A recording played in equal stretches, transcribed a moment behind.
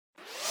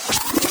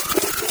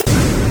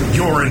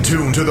You're in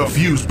tune to the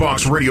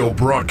FuseBox radio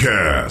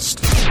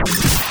broadcast.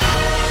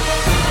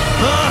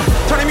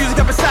 Turn the music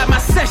up inside my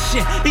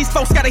session. These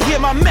folks gotta hear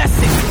my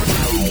message.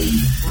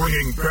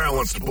 Bringing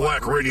balanced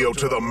black radio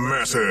to the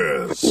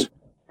masses.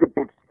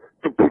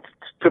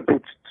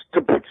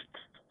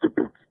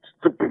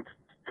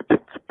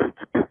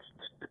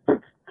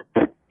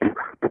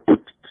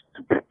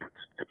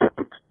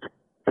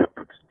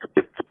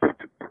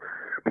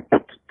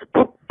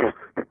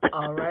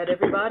 All right,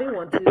 everybody,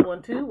 1 2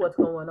 1 2. What's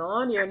going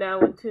on? You're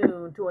now in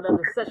tune to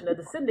another session of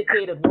the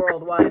syndicated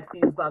worldwide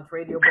FuseBox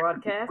radio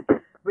broadcast,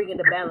 bringing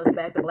the balance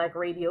back to black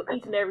radio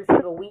each and every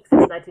single week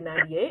since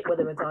 1998,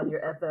 whether it's on your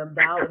FM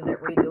dial,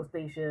 internet radio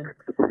station,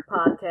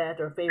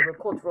 podcast, or favorite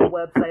cultural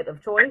website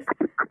of choice.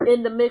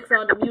 In the mix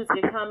on the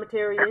music and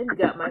commentary end, you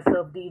got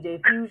myself, DJ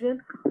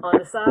Fusion. On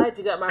the side,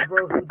 you got my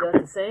bro who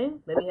does the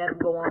same. Let me have him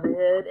go on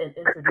ahead and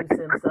introduce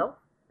himself.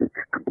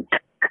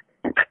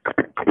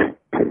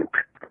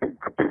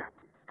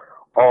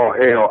 All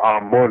hail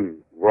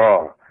Amun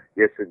Ra.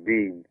 Yes,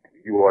 indeed.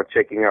 You are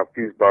checking out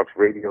FuseBox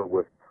Radio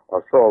with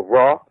Assault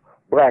Raw,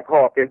 Black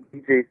Hawk, and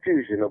DJ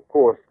Fusion. Of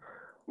course,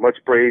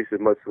 much praise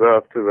and much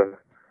love to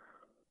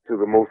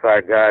the Most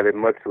High God, and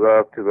much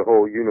love to the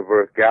whole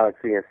universe,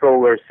 galaxy, and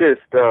solar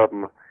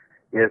system.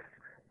 Yes,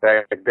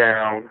 back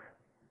down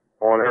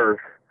on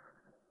Earth.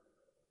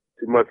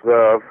 Too much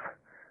love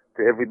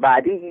to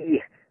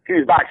everybody.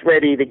 FuseBox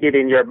ready to get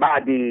in your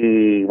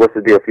body. What's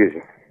the deal,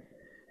 Fusion?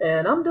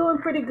 And I'm doing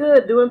pretty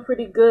good.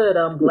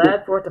 I'm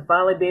glad for it to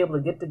finally be able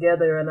to get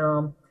together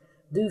and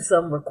do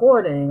some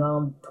recording.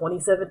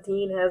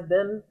 2017 has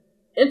been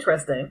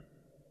interesting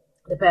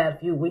the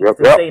past few weeks,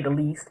 to say the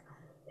least,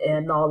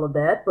 and all of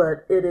that,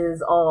 but it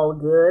is all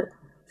good.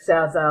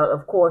 Shouts out,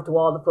 of course, to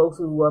all the folks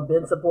who have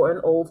been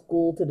supporting old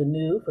school to the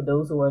new. For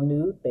those who are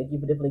new, thank you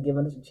for definitely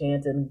giving us a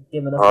chance and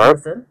giving us a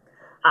listen.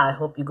 I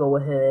hope you go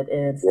ahead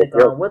and stick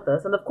on with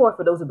us. And, of course,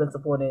 for those who've been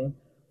supporting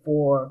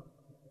for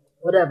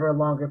whatever a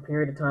longer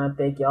period of time,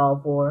 thank y'all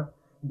for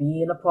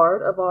being a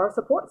part of our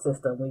support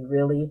system. We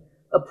really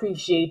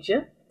appreciate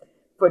you.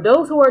 For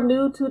those who are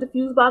new to the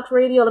FuseBox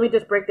Radio, let me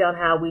just break down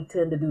how we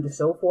tend to do the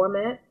show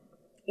format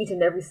each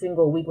and every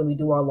single week when we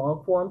do our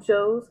long form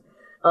shows.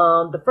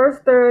 The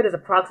first third is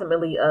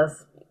approximately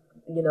us,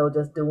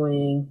 just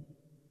doing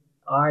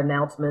our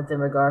announcements in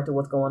regard to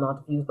what's going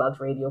on to FuseBox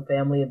Radio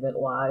family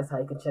event-wise, how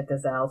you can check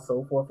us out,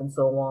 so forth and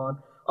so on,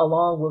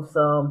 along with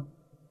some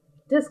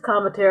just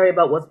commentary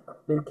about what's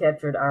been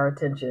captured our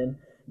attention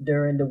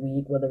during the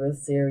week, whether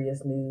it's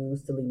serious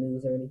news, silly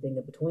news, or anything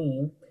in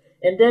between.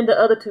 And then the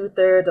other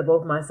 2/3 are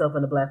both myself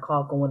and the Black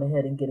Hawk going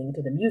ahead and getting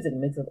into the music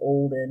mix of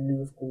old and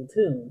new school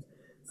tunes.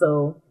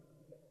 So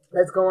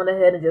let's go on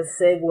ahead and just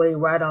segue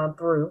right on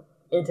through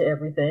into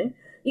everything.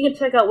 You can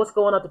check out what's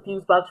going on at the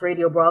FuseBox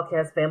Radio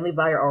broadcast family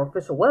via our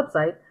official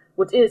website,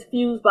 which is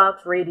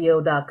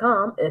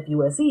FuseBoxRadio.com,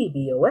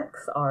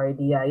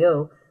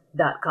 FuseBoxRadio.com.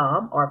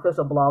 Our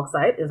official blog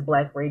site is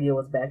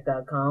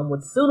BlackRadioIsBack.com,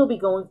 which soon will be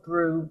going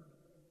through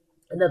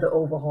another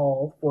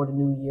overhaul for the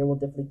new year. We'll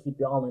definitely keep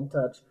you all in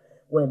touch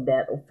when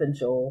that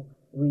official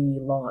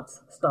relaunch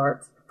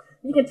starts.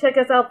 You can check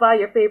us out via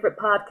your favorite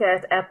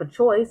podcast app of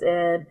choice,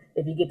 and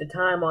if you get the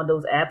time on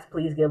those apps,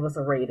 please give us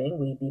a rating.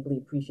 We deeply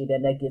appreciate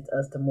that. That gets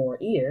us to more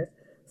ears.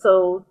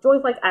 So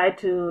joints like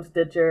iTunes,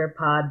 Stitcher,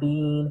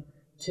 Podbean,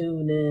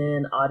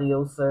 TuneIn,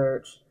 Audio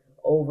Search,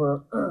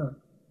 Over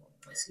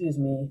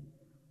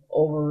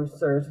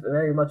Search,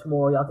 very much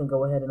more. Y'all can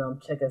go ahead and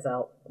check us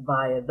out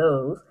via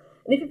those.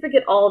 And if you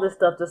forget all this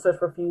stuff, just search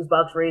for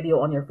FuseBox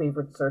Radio on your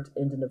favorite search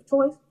engine of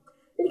choice,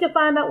 and you can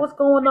find out what's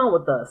going on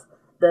with us.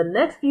 The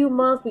next few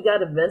months, we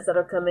got events that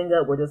are coming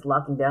up. We're just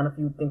locking down a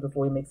few things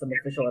before we make some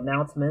official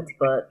announcements.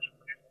 But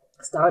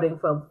starting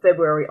from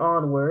February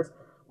onwards,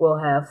 we'll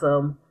have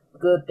some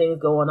good things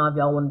going on. If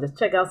y'all want to just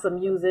check out some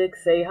music,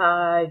 say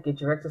hi, get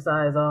your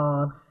exercise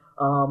on,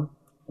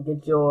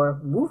 get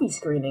your movie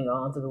screening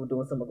on. So we're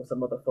doing some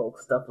other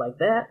folks, stuff like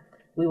that.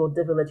 We will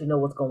definitely let you know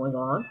what's going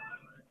on.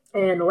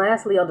 And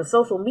lastly, on the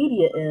social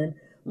media end,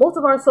 most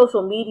of our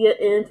social media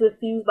ends with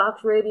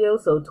FuseBox Radio,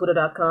 so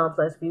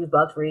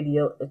Twitter.com/FuseBox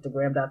Radio,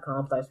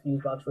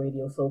 Instagram.com/FuseBox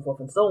Radio, so forth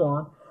and so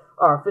on.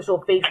 Our official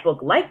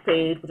Facebook like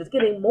page, which is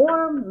getting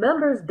more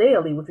members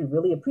daily, which we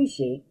really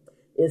appreciate,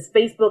 is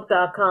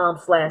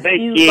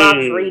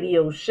Facebook.com/FuseBox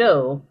Radio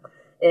Show.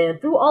 And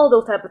through all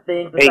those type of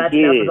things, besides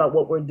announcing about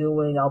what we're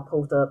doing, I'll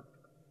post up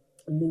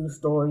news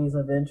stories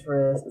of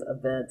interest,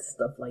 events,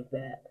 stuff like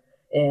that.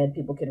 And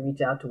people can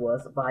reach out to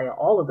us via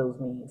all of those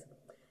means.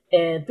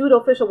 And through the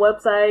official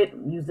website,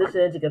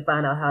 musicians, you can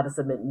find out how to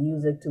submit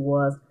music to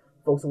us.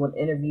 Folks who want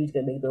interviews, you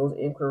can make those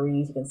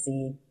inquiries. You can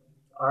see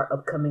our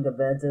upcoming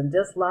events and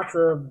just lots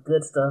of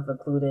good stuff,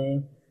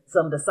 including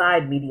some of the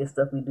side media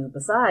stuff we do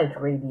besides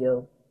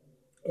radio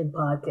and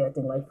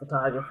podcasting, like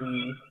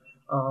photography,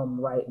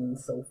 writing,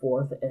 so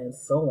forth and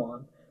so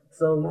on.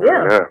 So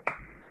yeah,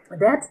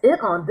 that's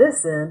it on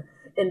this end.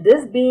 And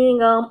this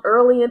being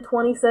early in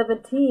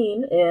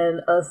 2017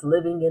 and us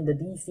living in the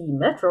DC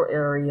metro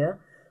area,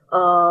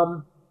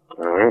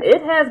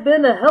 it has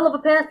been a hell of a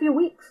past few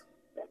weeks.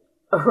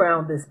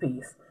 around this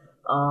piece.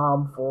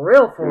 For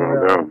real,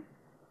 for real.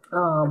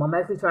 No. I'm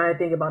actually trying to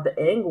think about the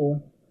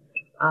angle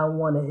I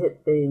want to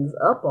hit things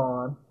up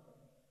on.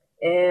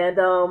 And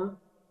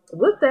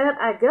with that,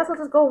 I guess I'll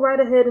just go right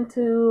ahead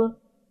into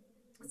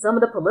some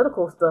of the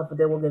political stuff, but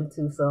then we'll get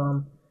into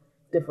some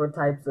different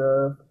types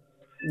of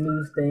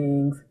news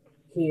things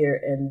here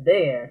and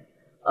there.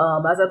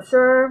 As I'm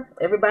sure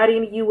everybody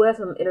in the U.S.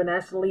 and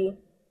internationally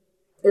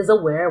is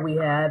aware, we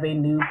have a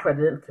new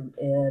president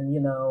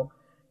and,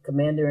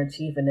 commander in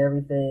chief and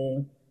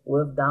everything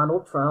with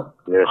Donald Trump.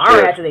 Yes,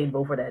 Our actions ain't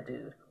vote for that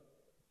dude.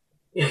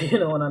 You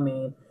know what I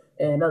mean?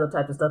 And other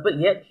types of stuff. But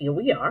yet, here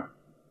we are.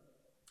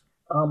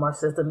 Our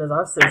system is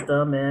our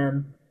system.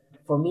 And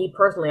for me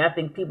personally, I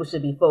think people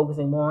should be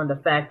focusing more on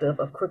the fact of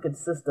a crooked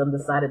system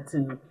decided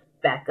to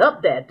back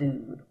up that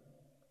dude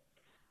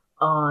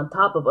on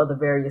top of other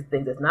various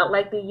things. It's not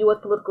like the U.S.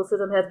 political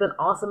system has been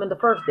awesome in the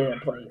first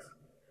damn place.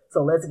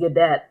 So let's get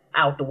that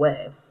out the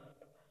way.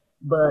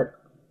 But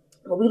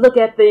when we look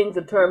at things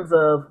in terms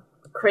of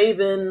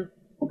craven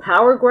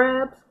power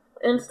grabs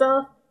and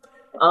stuff,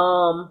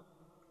 the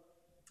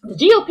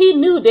GOP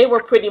knew they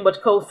were pretty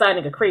much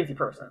co-signing a crazy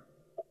person.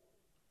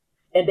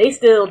 And they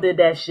still did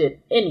that shit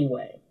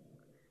anyway.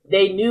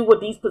 They knew what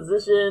these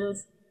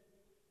positions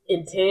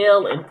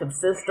entail and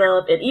consist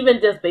of, and even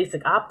just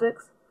basic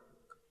optics.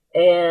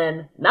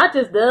 And not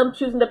just them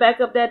choosing to back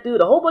up that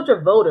dude, a whole bunch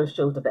of voters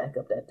chose to back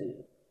up that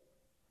dude.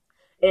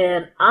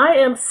 And I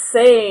am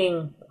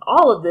saying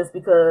all of this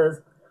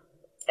because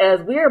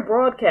as we're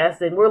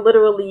broadcasting, we're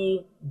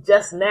literally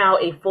just now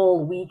a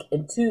full week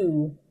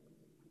into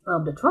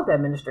the Trump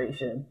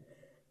administration.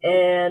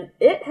 And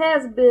it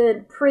has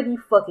been pretty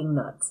fucking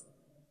nuts.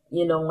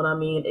 You know what I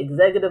mean?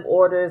 Executive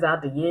orders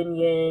out the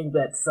yin-yang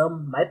that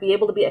some might be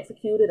able to be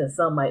executed and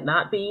some might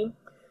not be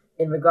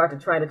in regard to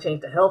trying to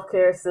change the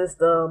healthcare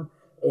system,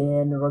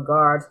 in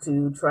regards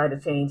to trying to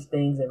change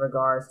things in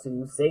regards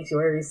to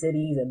sanctuary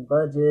cities and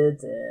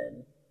budgets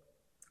and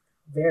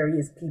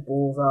various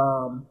people's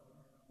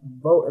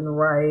voting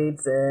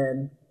rights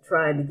and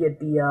trying to get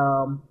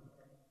the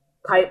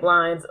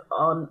pipelines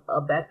on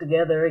back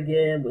together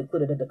again. We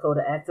included the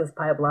Dakota Access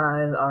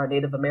Pipeline. Our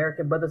Native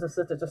American brothers and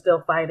sisters are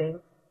still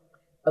fighting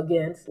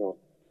against,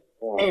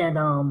 and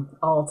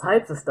all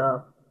types of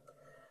stuff.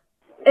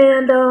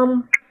 And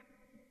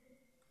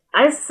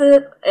I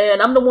sit,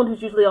 and I'm the one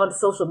who's usually on the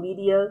social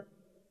media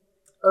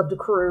of the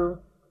crew,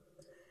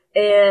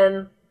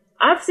 and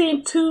I've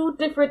seen two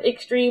different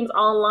extremes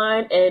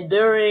online, and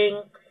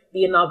during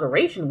the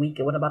inauguration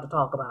weekend, what I'm about to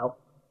talk about,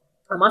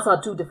 I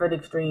saw two different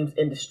extremes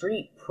in the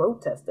street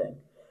protesting.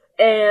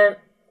 And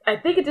I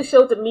think it just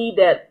showed to me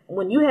that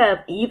when you have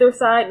either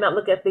side not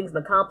look at things in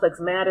a complex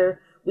manner,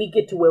 we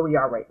get to where we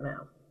are right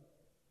now.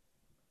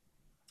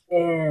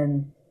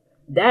 And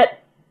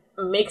that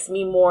makes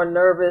me more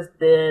nervous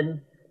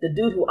than the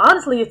dude who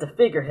honestly is the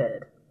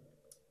figurehead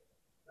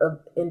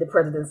in the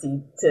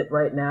presidency tip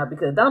right now,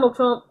 because Donald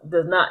Trump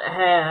does not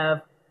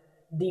have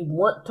the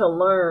want to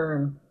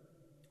learn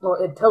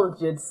or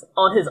intelligence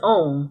on his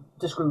own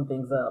to screw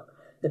things up.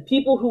 The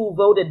people who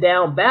voted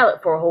down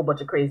ballot for a whole bunch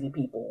of crazy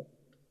people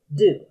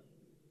do.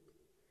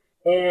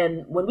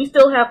 And when we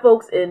still have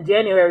folks in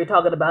January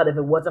talking about if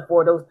it wasn't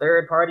for those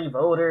third-party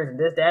voters and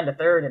this, that, and the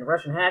third, and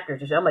Russian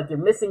hackers, I'm like, you're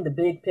missing the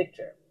big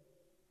picture.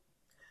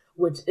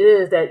 Which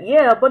is that,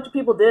 yeah, a bunch of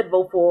people did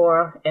vote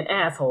for an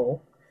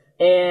asshole.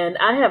 And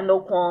I have no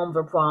qualms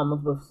or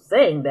problems with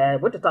saying that.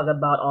 We're just talking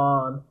about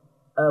on,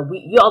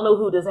 you all know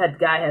who this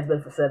guy has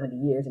been for 70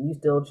 years, and you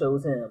still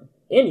chose him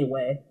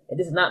anyway. And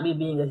this is not me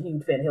being a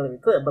huge fan of Hillary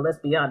Clinton, but let's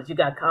be honest, you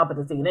got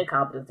competency and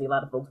incompetency. A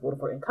lot of folks voted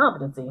for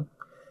incompetency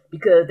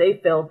because they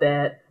felt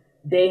that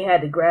they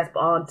had to grasp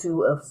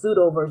onto a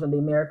pseudo version of the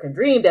American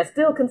dream that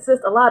still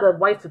consists a lot of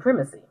white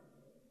supremacy.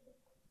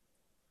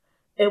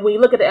 And when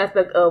you look at the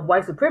aspect of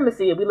white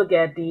supremacy, and we look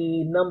at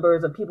the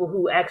numbers of people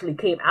who actually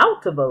came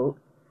out to vote,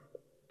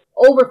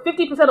 over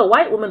 50% of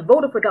white women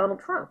voted for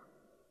Donald Trump.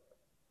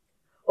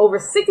 Over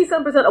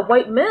 67% of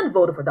white men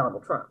voted for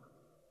Donald Trump.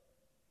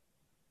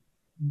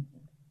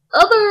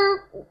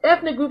 Other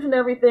ethnic groups and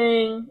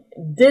everything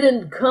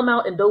didn't come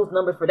out in those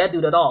numbers for that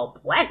dude at all.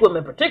 Black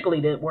women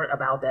particularly weren't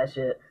about that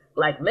shit.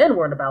 Black men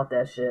weren't about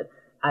that shit.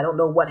 I don't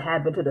know what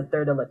happened to the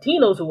third of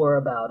Latinos who were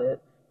about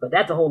it, but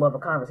that's a whole other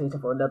conversation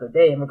for another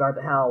day in regard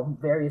to how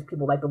various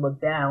people like to look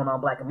down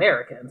on Black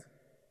Americans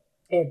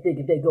and think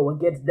if they go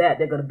against that,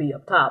 they're going to be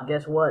up top.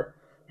 Guess what?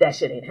 That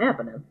shit ain't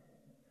happening.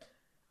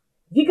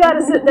 You got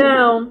to sit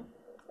down,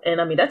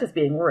 and I mean, that's just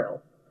being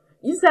real.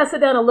 You just got to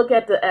sit down and look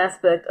at the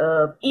aspect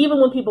of, even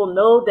when people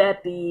know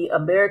that the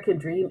American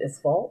dream is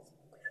false,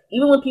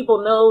 even when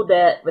people know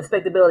that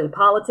respectability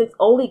politics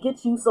only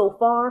gets you so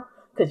far,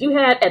 because you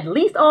had, at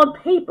least on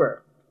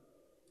paper,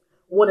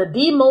 one of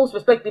the most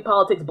respected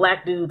politics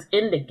black dudes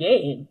in the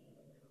game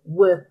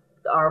with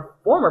our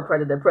former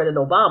president, President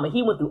Obama.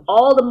 He went through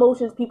all the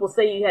motions people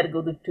say you had to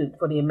go through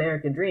for the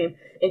American dream,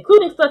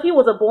 including stuff he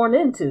wasn't born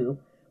into,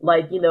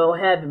 like,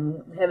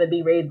 having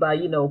be raised by,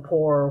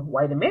 poor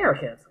white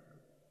Americans.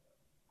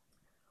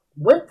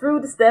 went through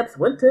the steps,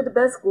 went to the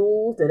best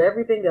schools, did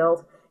everything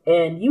else,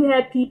 and you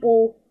had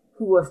people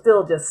who were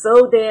still just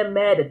so damn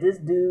mad that this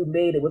dude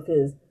made it with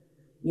his,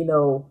 you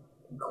know,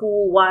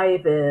 cool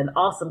wife and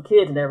awesome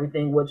kids and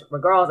everything, which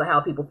regardless of how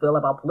people feel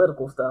about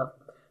political stuff,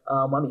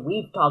 I mean,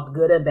 we've talked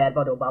good and bad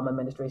about the Obama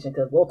administration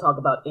because we'll talk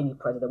about any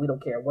president. We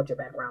don't care what your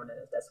background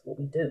is. That's what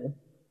we do.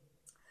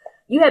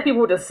 You had people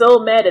who were just so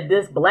mad that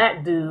this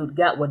black dude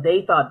got what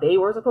they thought they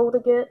were supposed to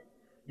get.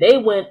 They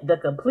went the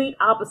complete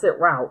opposite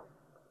route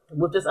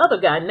with this other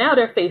guy. Now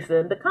they're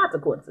facing the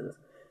consequences.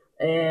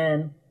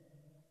 And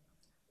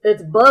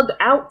it's bugged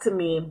out to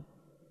me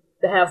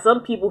to have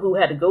some people who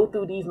had to go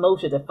through these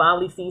motions and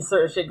finally see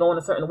certain shit going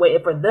a certain way,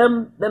 and for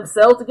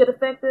themselves to get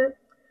affected,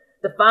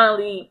 to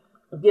finally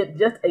get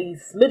just a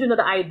smidgen of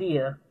the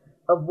idea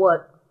of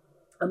what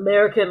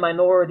American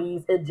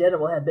minorities in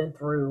general have been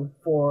through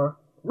for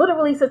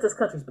literally since this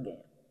country's began.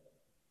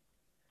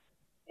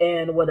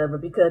 And whatever,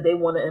 because they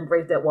want to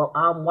embrace that, well,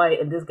 I'm white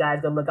and this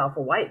guy's going to look out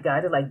for white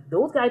guys. It's like,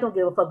 those guys don't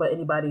give a fuck about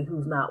anybody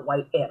who's not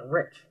white and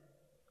rich.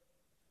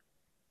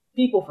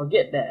 People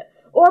forget that.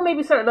 Or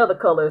maybe certain other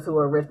colors who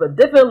are rich, but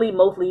definitely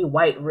mostly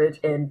white, rich,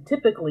 and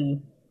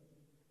typically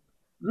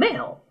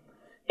male.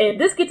 And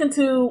this gets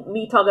into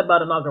me talking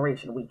about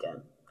inauguration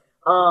weekend.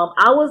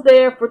 I was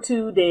there for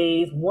 2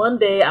 days. One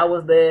day I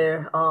was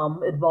there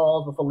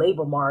involved with a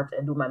labor march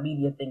and doing my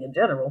media thing in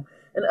general.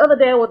 And the other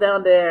day I was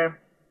down there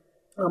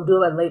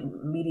doing my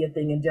media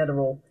thing in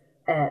general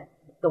at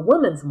the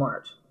Women's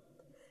March.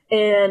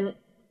 And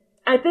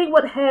I think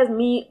what has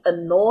me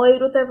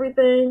annoyed with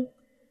everything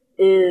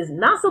is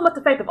not so much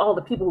the fact of all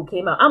the people who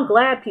came out. I'm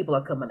glad people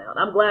are coming out.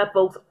 I'm glad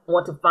folks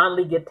want to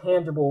finally get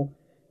tangible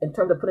in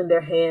terms of putting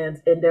their hands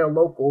in their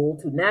local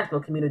to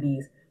national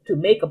communities to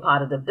make a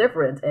positive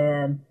difference.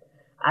 And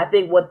I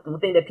think the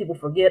thing that people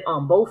forget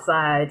on both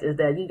sides is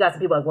that you got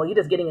some people like, well, you're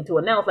just getting into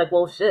it now. It's like,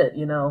 well, shit,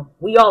 you know,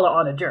 we all are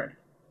on a journey.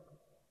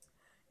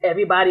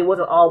 Everybody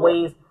wasn't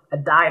always a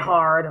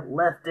diehard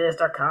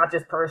leftist or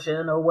conscious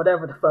person or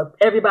whatever the fuck.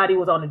 Everybody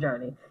was on a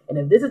journey. And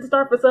if this is the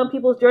start for some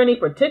people's journey,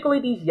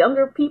 particularly these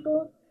younger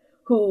people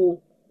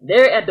who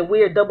they're at the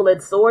weird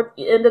double-edged sword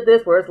end of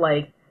this, where it's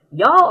like,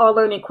 y'all are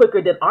learning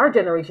quicker than our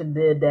generation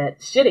did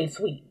that shit ain't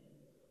sweet.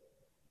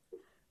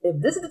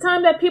 If this is the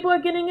time that people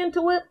are getting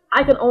into it,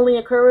 I can only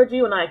encourage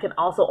you, and I can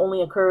also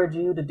only encourage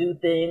you to do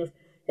things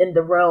in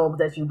the realm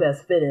that you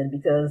best fit in,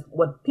 because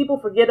what people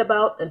forget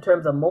about in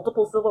terms of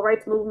multiple civil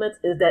rights movements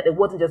is that it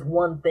wasn't just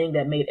one thing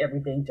that made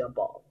everything jump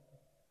off.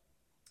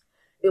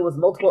 It was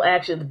multiple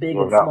actions, big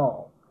and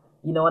small.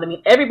 You know what I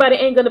mean? Everybody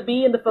ain't gonna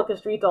be in the fucking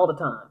streets all the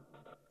time.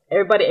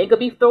 Everybody ain't gonna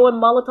be throwing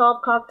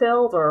Molotov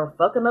cocktails or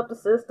fucking up the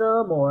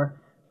system or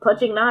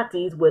punching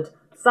Nazis, which,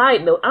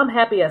 side note, I'm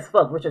happy as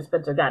fuck Richard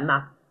Spencer got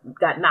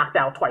knocked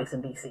out twice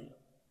in DC.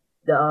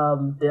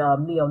 The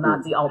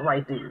neo-Nazi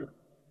alt-right dude.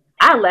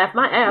 I laughed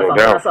my ass off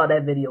when I saw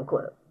that video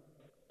clip.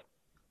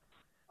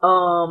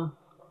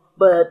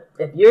 But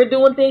if you're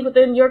doing things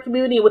within your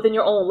community, within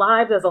your own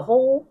lives as a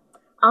whole,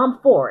 I'm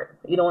for it.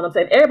 You know what I'm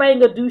saying? Everybody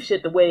ain't gonna do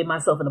shit the way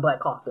myself and the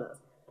Black Hawk does.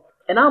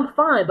 And I'm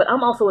fine, but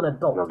I'm also an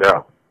adult. No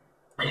doubt.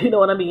 You know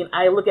what I mean?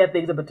 I look at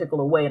things a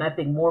particular way, and I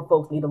think more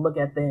folks need to look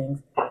at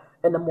things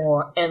in a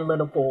more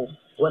analytical,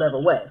 whatever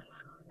way.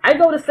 I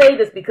go to say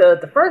this because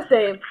the first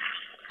day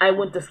I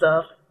went to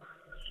stuff,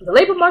 the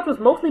labor march was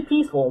mostly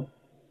peaceful.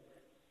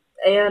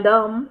 And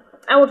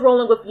I was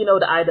rolling with, the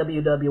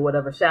IWW,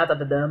 whatever. Shout out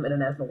to them,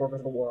 International Workers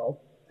of the World,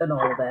 and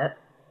all of that.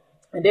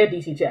 And their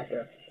DC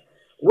chapter.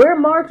 We're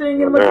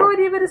marching, and the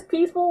majority of it is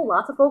peaceful.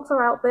 Lots of folks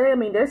are out there. I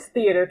mean, there's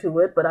theater to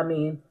it, but I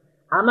mean,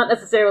 I'm not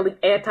necessarily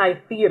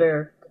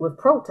anti-theater with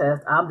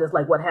protest. I'm just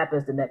like, what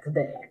happens the next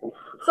day?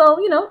 So,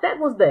 that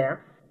was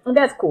there. And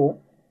that's cool.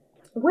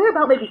 We're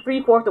about maybe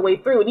 3/4 of the way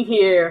through, and you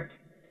hear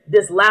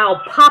this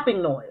loud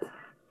popping noise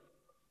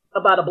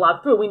about a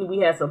block through. We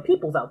had some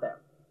peoples out there.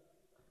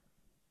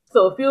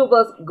 So a few of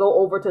us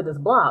go over to this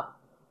block,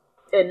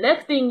 and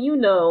next thing you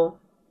know,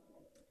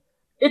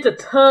 it's a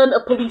ton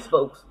of police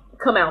folks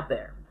come out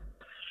there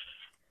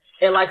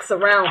and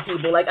surround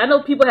people. I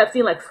know people have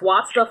seen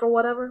SWAT stuff or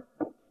whatever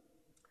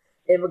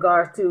in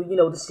regards to,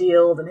 the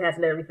shields and hats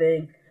and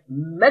everything.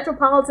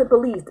 Metropolitan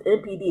Police, the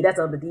MPD, that's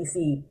under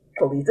DC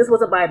police. This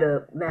wasn't by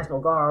the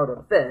National Guard or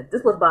the Fed.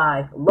 This was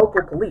by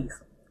local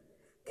police.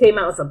 Came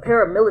out with some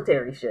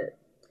paramilitary shit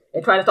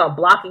and tried to start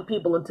blocking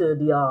people into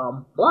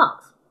the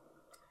blocks.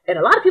 And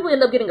a lot of people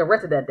ended up getting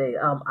arrested that day.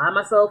 I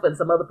myself and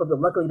some other people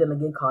luckily didn't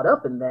get caught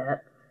up in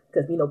that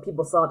because,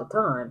 people saw at the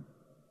time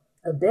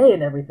of day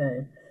and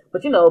everything.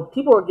 But,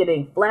 people were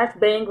getting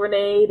flashbang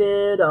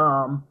grenaded,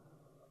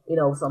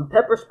 some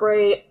pepper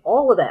spray,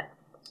 all of that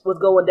was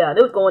going down.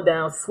 It was going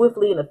down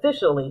swiftly and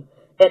officially.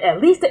 And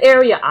at least the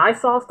area I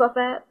saw stuff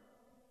at,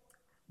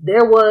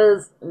 there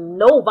was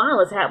no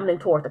violence happening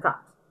towards the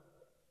cops.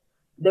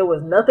 There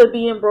was nothing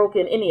being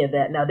broken, any of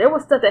that. Now, there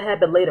was stuff that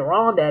happened later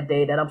on that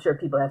day that I'm sure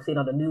people have seen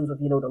on the news with,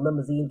 the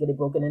limousines getting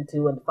broken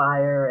into and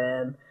fire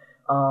and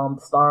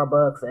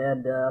Starbucks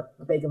and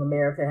Bank of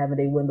America having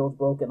their windows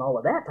broken, all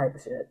of that type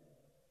of shit.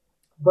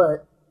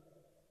 But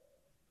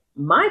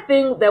My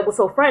thing that was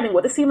so frightening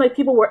was it seemed like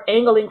people were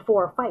angling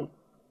for a fight.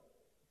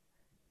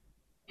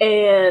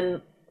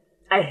 And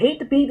I hate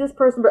to be this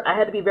person, but I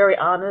had to be very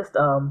honest.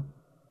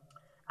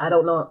 I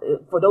don't know,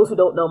 for those who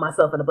don't know,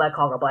 myself and the Black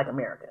Hawk are Black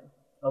American,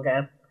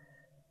 okay?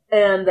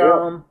 And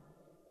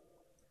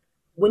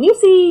when you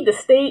see the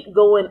state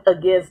going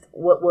against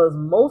what was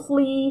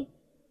mostly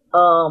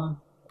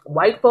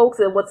white folks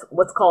and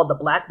what's called the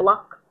Black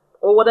Bloc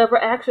or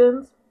whatever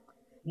actions,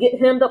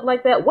 get hemmed up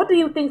like that, what do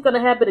you think's going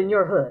to happen in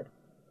your hood?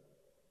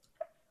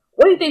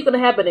 What do you think's going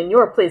to happen in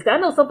your place? 'Cause I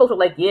know some folks are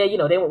like, yeah, you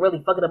know, they weren't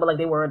really fucking up like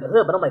they were in the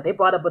hood, but I'm like, they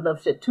brought up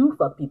enough shit to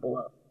fuck people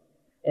up.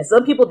 And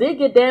some people did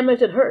get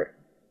damaged and hurt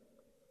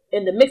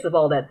in the mix of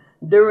all that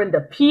during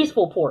the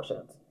peaceful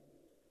portions.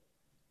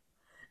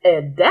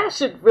 And that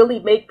should really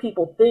make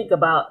people think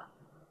about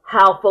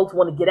how folks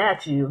want to get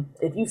at you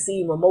if you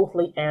seem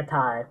remotely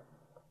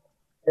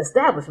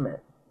anti-establishment.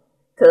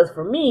 Because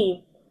for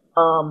me,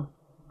 the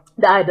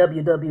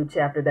IWW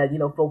chapter that, you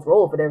know, folks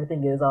roll with,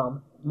 everything is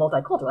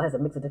multicultural. It has a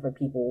mix of different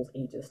peoples,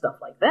 ages, stuff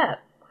like that.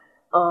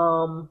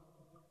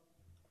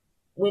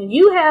 When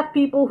you have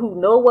people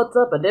who know what's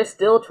up and they're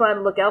still trying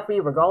to look out for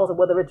you regardless of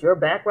whether it's your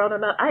background or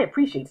not, I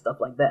appreciate stuff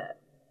like that.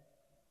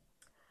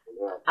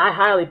 I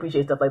highly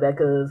appreciate stuff like that,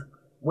 because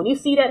when you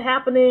see that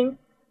happening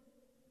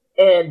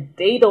and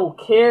they don't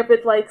care if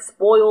it's like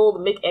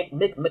spoiled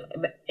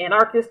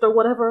anarchist or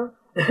whatever,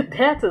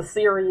 that's a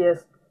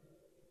serious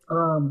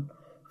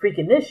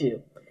freaking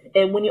issue.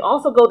 And when you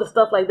also go to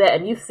stuff like that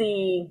and you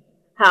see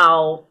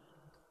how,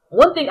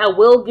 one thing I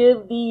will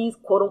give these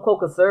quote-unquote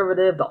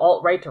conservative, the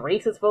alt-right to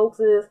racist folks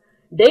is,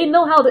 they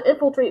know how to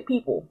infiltrate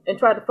people and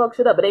try to fuck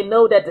shit up, but they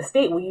know that the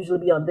state will usually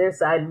be on their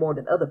side more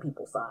than other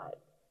people's side.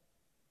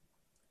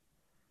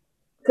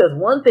 Because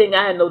one thing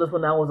I had noticed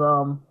when I was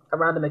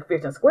around the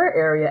McPherson Square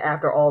area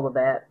after all of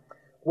that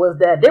was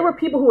that there were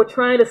people who were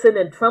trying to send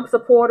in Trump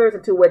supporters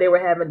into where they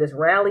were having this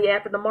rally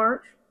after the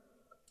march,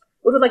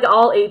 which was like an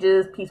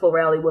all-ages peaceful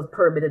rally, was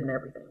permitted and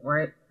everything,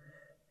 right?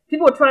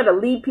 People were trying to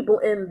lead people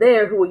in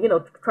there who were, you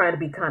know, trying to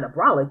be kind of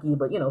brolicky,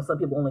 but, you know, some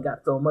people only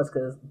got so much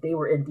because they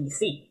were in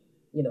D.C.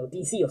 You know,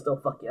 D.C. will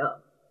still fuck you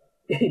up,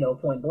 you know,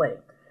 point blank.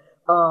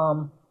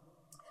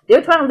 They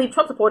were trying to lead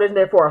Trump supporters in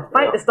there for a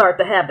fight to start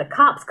to have the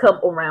cops come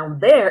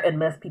around there and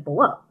mess people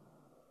up.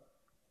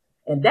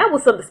 And that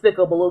was some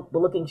despicable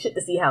looking shit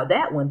to see how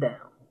that went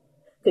down.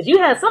 Because you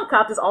had some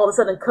cops just all of a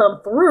sudden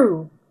come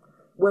through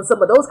when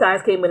some of those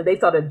guys came in and they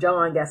started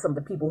jawing at some of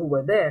the people who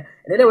were there.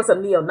 And then there were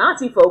some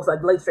neo-Nazi folks, like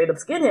straight up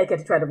skinhead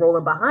cats, who tried to roll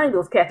in behind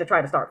those cats to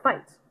try to start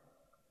fights.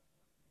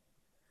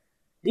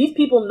 These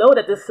people know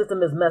that this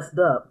system is messed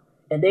up,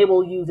 and they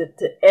will use it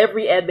to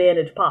every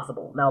advantage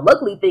possible. Now,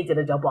 luckily, things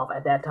didn't jump off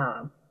at that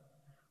time.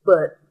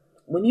 But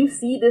when you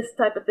see this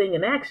type of thing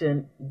in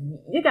action,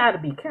 you got to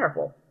be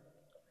careful.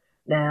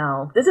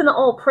 Now, this isn't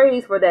all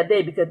praise for that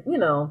day because, you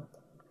know,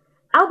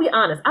 I'll be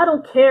honest, I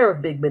don't care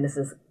if big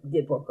businesses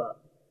get broke up.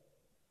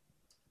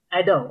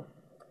 I don't.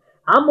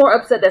 I'm more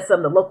upset that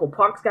some of the local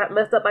parks got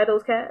messed up by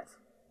those cats,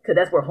 because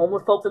that's where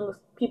homeless folks and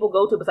people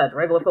go to besides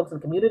regular folks in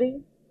the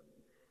community.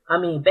 I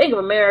mean, Bank of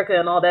America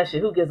and all that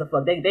shit, who gives a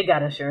fuck? They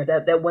got insurance.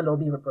 That window will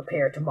be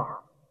repaired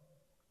tomorrow.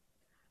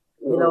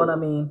 You know what I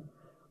mean?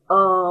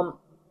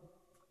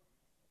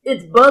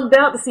 It's bugged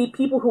out to see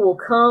people who will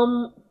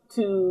come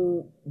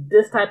to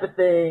this type of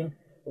thing,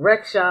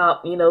 wreck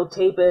shop, you know,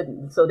 tape it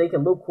so they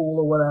can look cool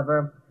or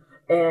whatever,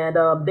 and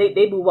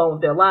they move on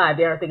with their lives.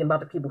 They aren't thinking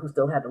about the people who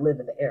still have to live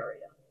in the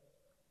area.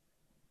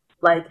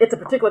 Like, it's a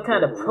particular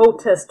kind of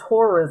protest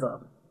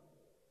tourism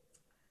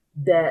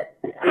that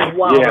is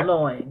wild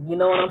annoying. You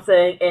know what I'm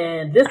saying?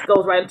 And this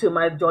goes right into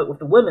my joint with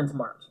the Women's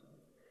March.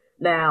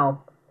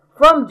 Now,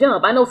 from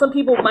jump, I know some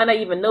people might not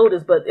even know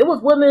this, but it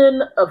was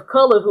women of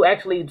color who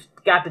actually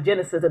got the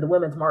genesis of the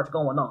Women's March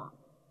going on,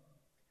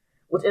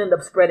 which ended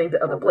up spreading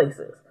to other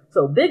places.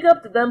 So big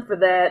up to them for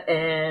that.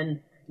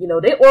 And, you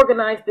know, they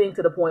organized things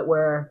to the point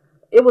where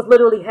it was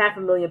literally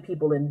 500,000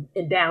 people in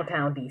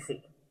downtown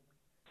D.C.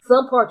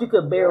 Some parts you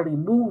could barely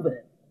move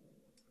in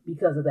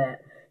because of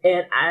that.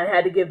 And I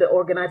had to give the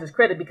organizers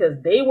credit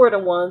because they were the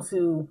ones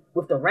who,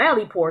 with the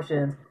rally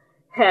portions,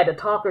 had the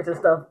talkers and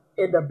stuff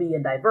end up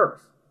being diverse.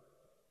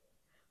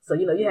 So,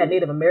 you know, you had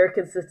Native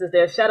American sisters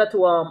there. Shout out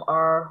to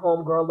our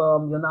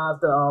homegirl,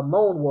 Yonazda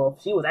Lone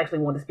Wolf. She was actually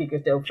one of the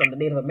speakers there from the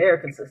Native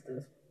American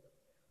sisters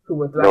who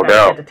were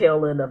at the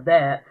tail end of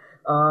that.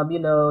 You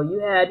know, you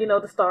had, you know,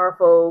 the star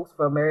folks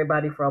from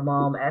everybody from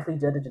Ashley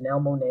Judd to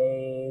Janelle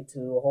Monáe to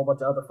a whole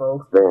bunch of other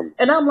folks.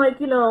 And I'm like,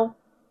 you know,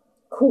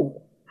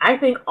 cool. I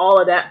think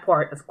all of that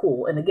part is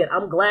cool. And again,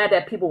 I'm glad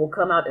that people will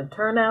come out and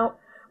turn out.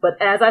 But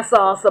as I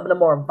saw some of the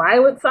more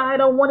violent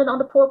side on one and on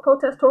the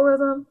protest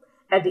tourism,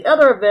 at the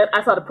other event,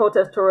 I saw the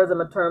protest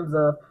tourism in terms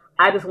of,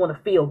 I just want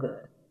to feel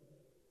good.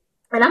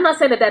 And I'm not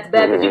saying that that's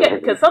bad,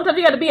 because sometimes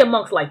you got to be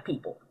amongst like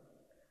people.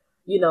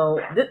 You know,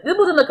 this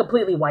wasn't a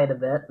completely white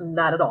event,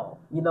 not at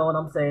all. You know what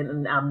I'm saying?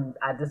 And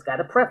I just got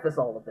to preface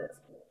all of this.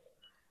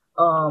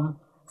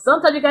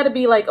 Sometimes you got to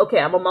be like, okay,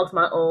 I'm amongst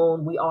my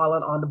own. We all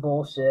are on the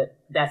bullshit.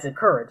 That's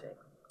encouraging.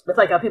 It's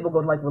like how people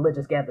go to like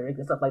religious gatherings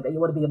and stuff like that. You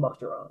want to be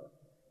amongst your own.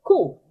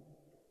 Cool.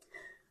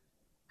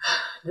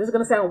 This is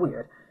going to sound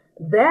weird.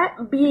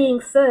 That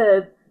being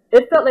said,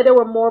 it felt like there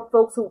were more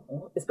folks who,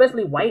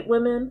 especially white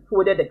women, who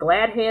were there to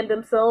glad hand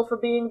themselves for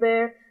being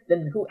there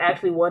than who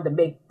actually wanted to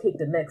take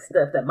the next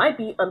step that might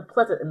be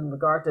unpleasant in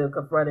regard to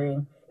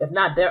confronting, if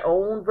not their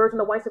own version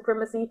of white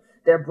supremacy,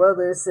 their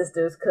brothers,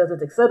 sisters,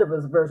 cousins,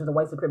 etc.'s version of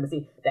white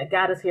supremacy that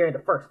got us here in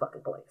the first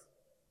fucking place.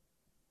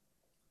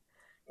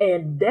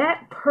 And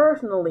that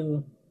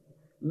personally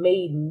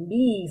made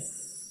me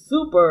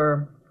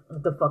super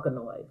the fuck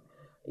annoyed.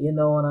 You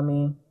know what I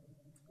mean?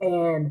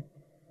 And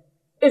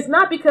it's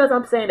not because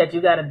I'm saying that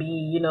you gotta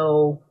be,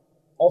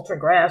 ultra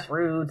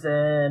grassroots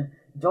and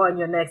join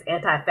your next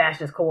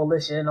anti-fascist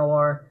coalition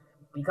or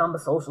become a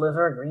socialist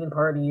or a green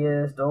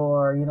partyist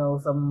or,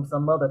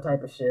 some other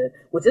type of shit,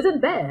 which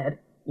isn't bad,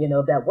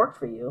 if that works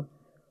for you.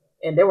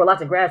 And there were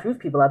lots of grassroots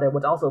people out there,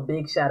 which also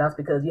big shout outs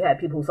because you had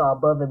people who saw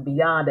above and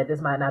beyond that this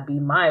might not be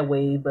my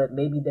wave, but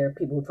maybe there are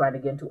people who are trying to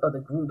get into other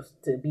groups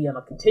to be on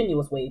a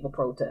continuous wave of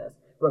protest,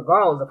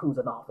 regardless of who's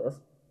in office.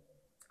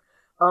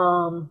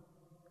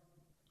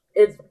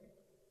 It's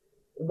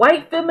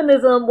white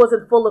feminism was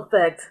in full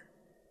effect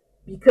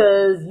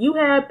because you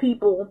had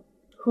people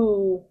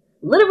who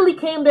literally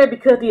came there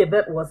because the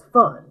event was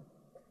fun.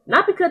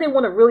 Not because they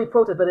want to really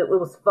protest, but it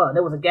was fun.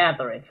 It was a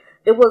gathering.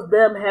 It was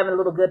them having a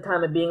little good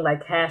time and being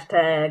like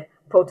hashtag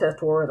protest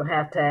tours or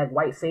hashtag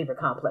white savior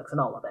complex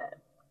and all of that.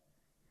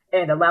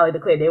 And the rally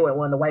declared they were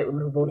one of the white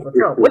women who voted for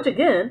Trump, which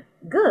again,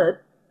 good.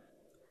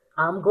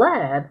 I'm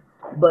glad.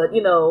 But,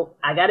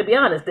 I gotta be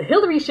honest, the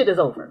Hillary shit is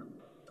over.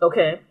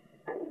 Okay?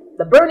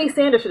 The Bernie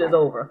Sanders shit is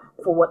over.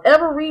 For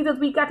whatever reasons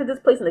we got to this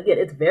place, and again,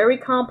 it's very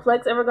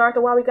complex in regard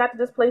to why we got to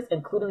this place,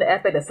 including the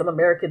aspect that some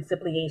Americans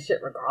simply ain't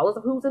shit regardless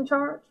of who's in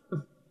charge.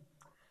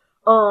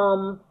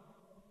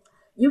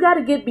 You got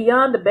to get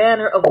beyond the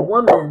banner of a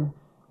woman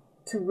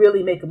to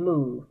really make a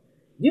move.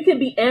 You can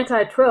be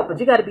anti-Trump, but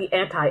you got to be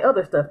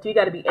anti-other stuff too. You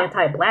got to be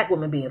anti-black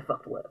women being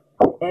fucked with,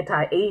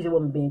 anti-Asian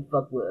women being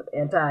fucked with,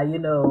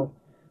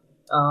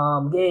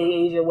 gay,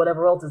 Asian,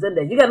 whatever else is in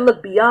there. You got to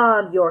look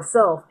beyond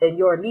yourself and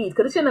your needs,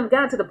 because it shouldn't have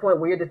gotten to the point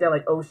where you're just there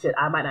like, oh shit,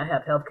 I might not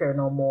have healthcare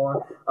no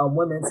more.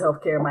 Women's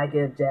healthcare might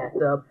get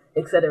jacked up,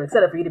 etc.,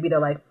 etc. For you to be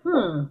there like,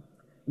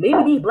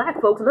 maybe these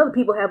black folks and other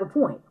people have a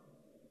point.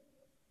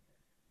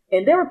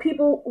 And there were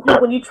people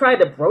who, when you tried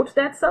to broach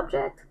that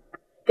subject,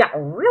 got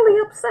really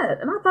upset.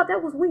 And I thought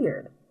that was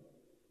weird.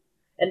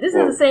 And this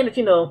isn't saying that,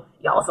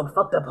 y'all some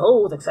fucked up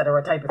hoes,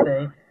 etc. type of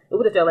thing. It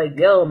was just like,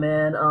 yo,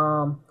 man,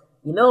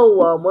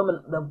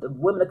 women, the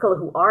women of color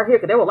who are here,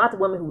 because there were lots of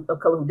women of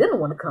color who didn't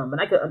want to come.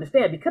 And I could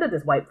understand because of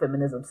this white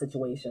feminism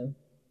situation.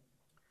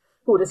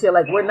 Who were just here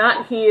like, we're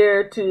not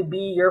here to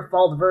be your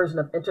false version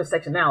of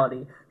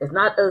intersectionality. It's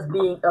not us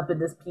being up in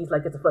this piece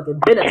like it's a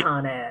fucking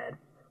Benetton ad.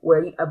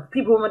 Where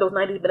people remember those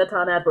 90s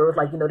Benetton ads where it was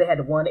like, they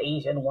had one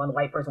Asian, one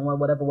white person, one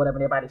whatever, and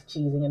everybody's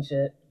cheesing and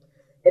shit.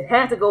 It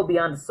has to go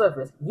beyond the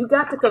surface. You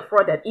got to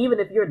confront that even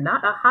if you're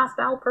not a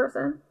hostile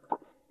person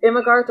in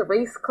regard to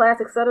race,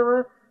 class,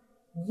 etc.,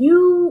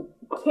 you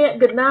can't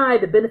deny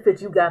the benefits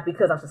you got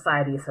because our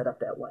society is set up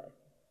that way.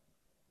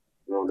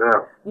 No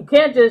doubt. You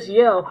can't just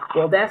yell,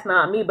 well, that's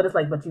not me, but it's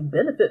like, but you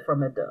benefit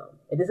from it, though.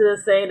 And this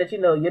isn't saying that,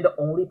 you're the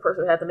only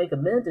person who has to make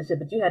amends and shit,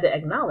 but you had to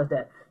acknowledge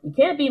that. You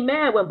can't be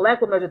mad when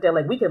black women are just there,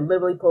 like, we can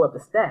literally pull up the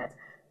stats.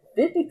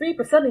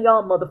 53% of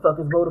y'all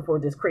motherfuckers voted for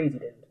this crazy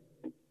dude.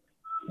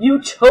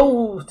 You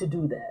chose to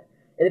do that.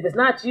 And if it's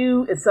not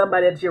you, it's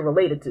somebody that you're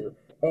related to.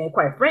 And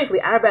quite frankly,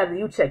 I'd rather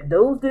you check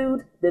those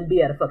dudes than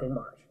be at a fucking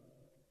march.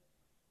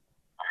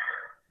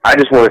 I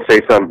just want to say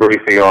something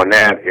briefly on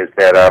that, is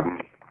that,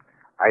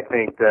 I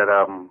think that,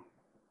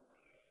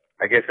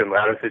 I guess in a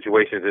lot of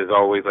situations, there's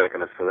always like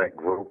in a select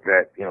group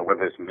that,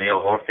 whether it's male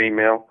or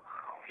female.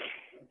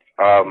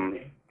 I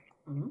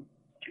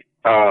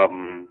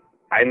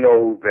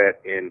know that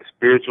in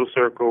spiritual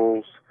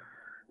circles,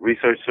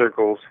 research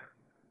circles,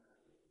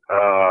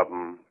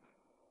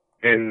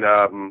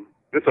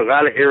 there's a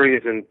lot of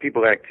areas in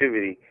people's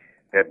activity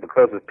that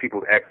because of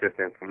people's access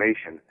to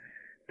information,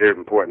 they're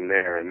important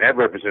there. And that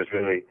represents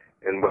really,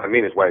 and what I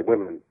mean is white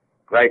women.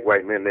 Like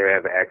white men, they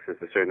have access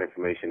to certain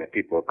information that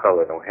people of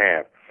color don't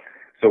have.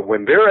 So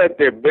when they're at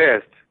their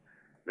best,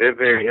 they're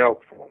very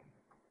helpful.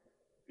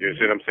 You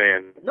see what I'm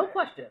saying? No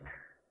question.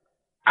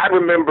 I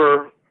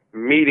remember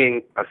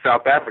meeting a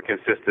South African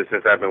sister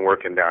since I've been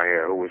working down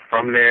here who was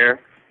from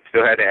there,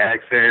 still had the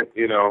accent,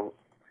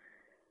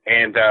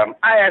 And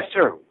I asked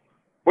her,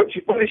 what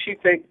does she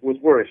think was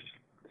worse,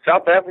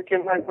 South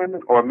African white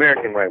women or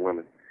American white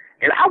women?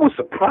 And I was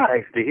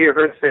surprised to hear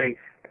her say,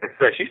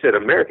 she said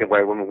American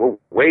white women were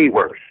way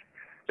worse.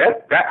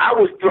 I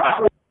was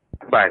shocked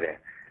by that.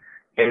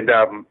 And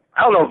I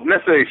don't know if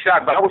necessarily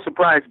shocked, but I was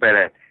surprised by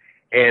that.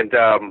 And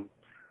I'm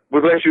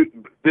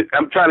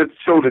trying to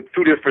show the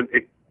two different,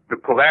 the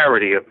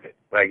polarity of it,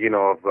 like,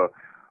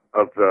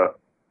 of the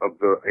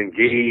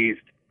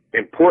engaged,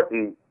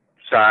 important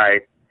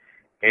side,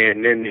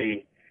 and then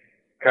the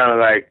kind of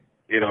like,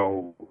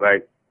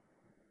 like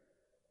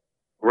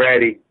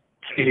ratty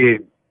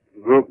kid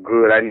look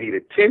good, I need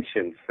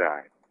attention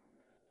side.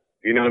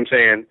 You know what I'm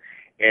saying?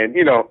 And,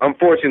 you know,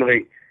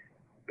 unfortunately,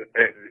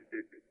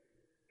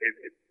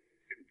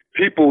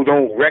 people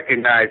don't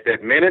recognize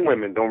that, men and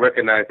women don't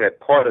recognize that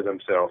part of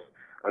themselves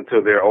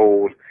until they're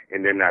old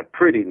and they're not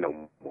pretty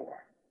no more.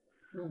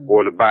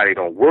 Or the body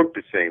don't work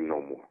the same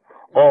no more.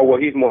 Or, well,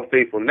 he's more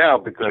faithful now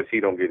because he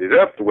don't get it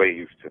up the way he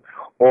used to.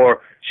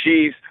 Or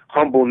she's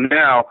humble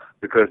now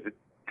because the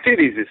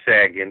titties is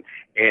sagging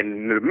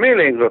and the men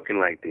ain't looking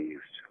like they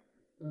used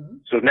to.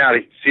 So now,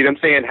 see what I'm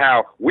saying?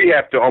 How we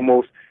have to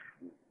almost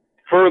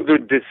further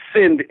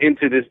descend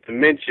into this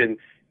dimension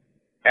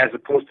as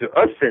opposed to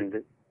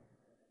ascending.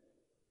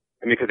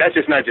 I mean, because that's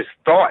just not just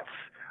thoughts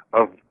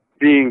of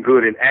being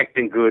good and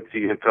acting good to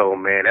your fellow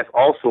man. That's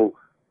also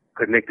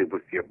connected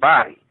with your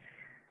body.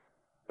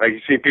 Like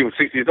you see people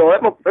 60 years old,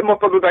 that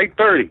motherfucker's like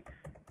 30.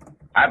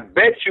 I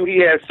bet you he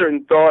has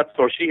certain thoughts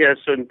or she has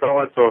certain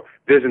thoughts or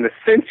there's an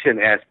ascension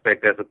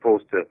aspect as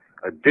opposed to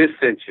a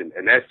dissension.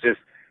 And that's just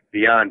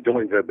beyond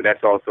doing good, but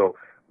that's also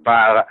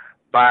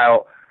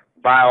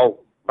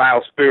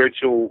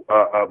bio-spiritual,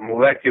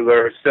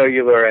 molecular,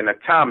 cellular, and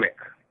atomic.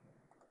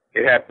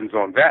 It happens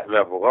on that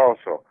level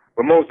also.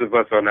 But most of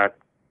us are not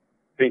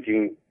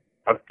thinking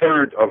a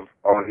third on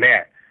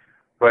that.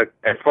 But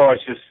as far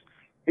as just,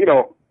 you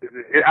know,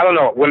 I don't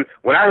know. When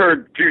I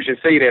heard Fusion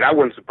say that, I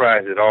wasn't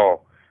surprised at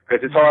all.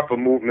 Because it's hard for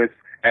movements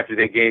after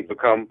they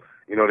become,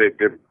 you know,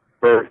 they're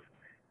birth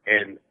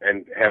and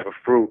have a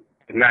fruit,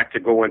 not to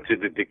go into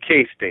the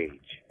decay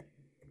stage.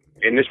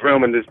 In this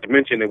realm, in this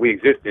dimension that we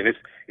exist in,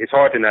 it's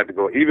hard to not to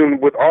go. Even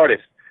with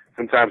artists,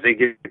 sometimes they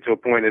get to a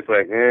point it's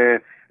like,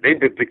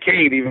 they've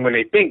decayed even when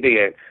they think they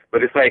had.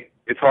 But it's like,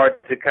 it's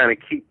hard to kind of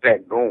keep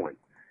that going.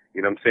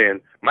 You know what I'm saying?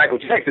 Michael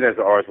Jackson as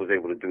an artist was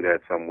able to do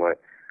that somewhat.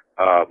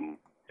 And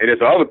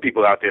there's other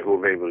people out there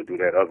who are able to do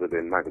that other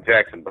than Michael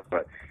Jackson.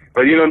 But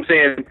you know what I'm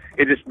saying?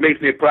 It just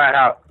makes me apply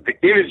how the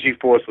energy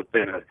force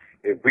within us,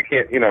 if we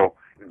can't, you know,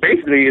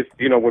 basically it's,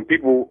 you know, when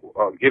people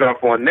get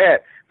off on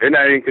that, they're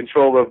not in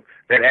control of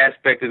that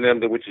aspect of them,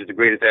 which is the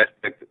greatest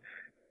aspect.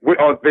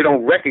 They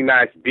don't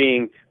recognize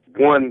being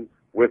one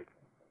with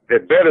their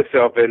better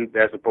self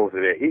as opposed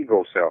to their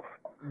ego self.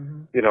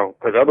 You know,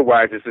 because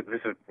otherwise it's a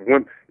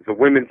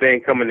women thing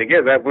coming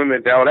together. That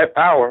women, all that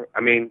power, I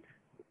mean,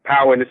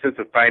 power in the sense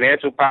of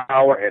financial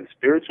power and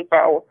spiritual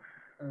power.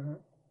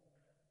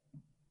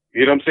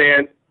 You know what I'm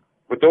saying?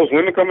 With those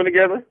women coming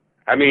together,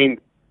 I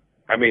mean,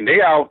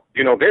 they out,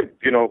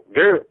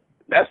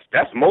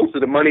 that's most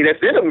of the money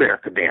that's in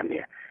America, damn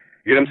near.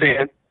 You know what I'm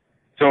saying?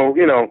 So,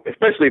 you know,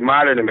 especially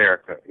modern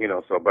America, you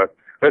know, so, but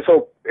let's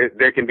hope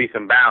there can be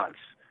some balance,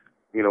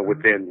 you know,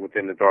 within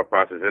the thought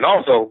process. And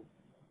also,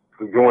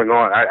 going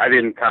on, I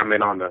didn't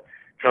comment on the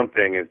Trump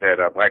thing, is that,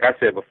 like I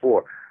said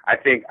before, I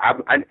think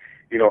I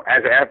you know,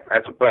 as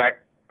a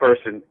black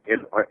person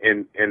in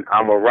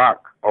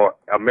Iraq or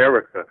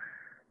America,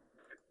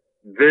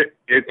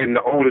 in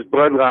the oldest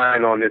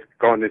bloodline on this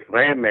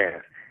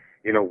landmass,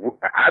 you know,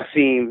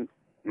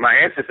 my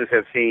ancestors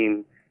have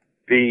seen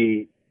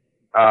the,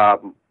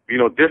 you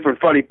know, different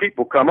funny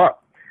people come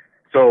up.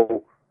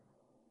 So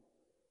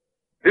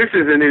this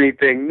isn't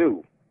anything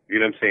new. You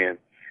know what I'm saying?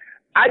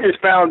 I just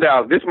found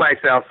out, this might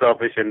sound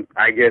selfish, and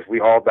I guess we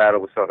all battle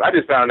with self. I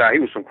just found out he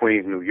was from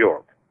Queens, New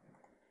York.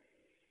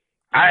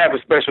 I have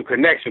a special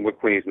connection with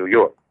Queens, New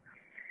York.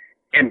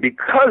 And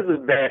because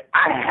of that,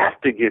 I have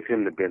to give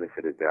him the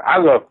benefit of that. I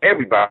love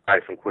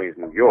everybody from Queens,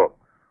 New York.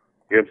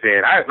 You know what I'm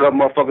saying? I love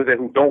motherfuckers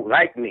who don't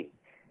like me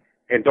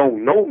and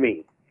don't know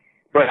me.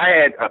 But I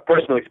had a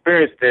personal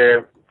experience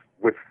there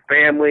with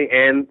family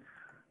and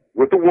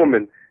with a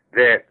woman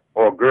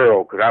or a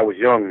girl, because I was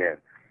young then.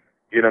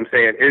 You know what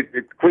I'm saying?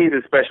 Queens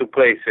is a special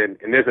place, and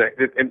there's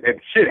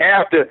and shit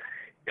after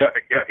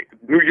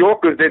New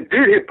Yorkers that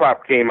did hip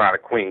hop came out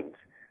of Queens.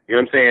 You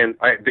know what I'm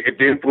saying?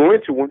 The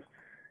influential ones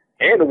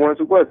and the ones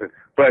who wasn't.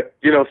 But,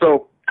 you know,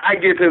 so I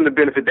give him the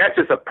benefit. That's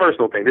just a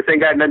personal thing. This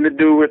ain't got nothing to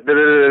do with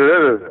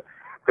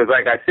because,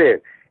 like I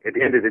said, at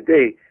the end of the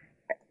day,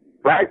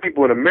 black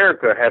people in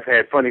America have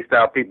had funny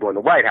style people in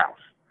the White House.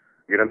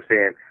 You know what I'm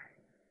saying?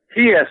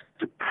 He has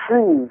to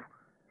prove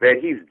that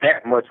he's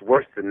that much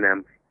worse than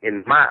them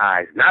in my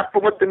eyes, not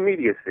from what the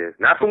media says,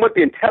 not from what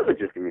the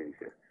intelligence community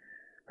says.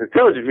 The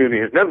intelligence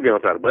community has never been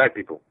on side of black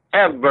people,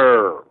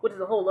 ever. Which is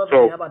a whole other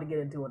thing I'm about to get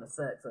into in a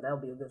sec, so that'll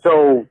be a good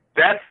So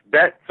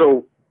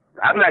so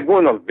I'm not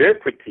going on their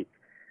critique.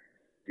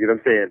 You know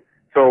what I'm saying?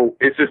 So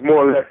it's just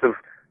more or less of,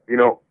 you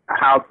know,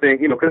 how things,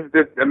 you know, because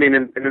I mean,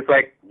 and it's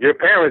like your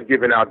parents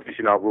giving out,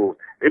 dishing out rules.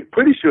 They're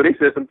pretty sure they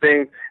said some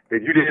things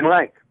that you didn't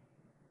like.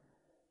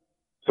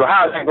 So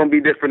how is that going to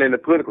be different in the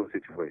political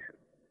situation?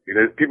 You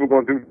know, people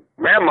going to do,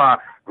 grandma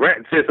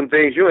said some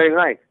things you ain't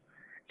like.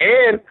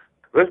 And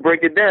let's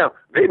break it down.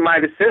 They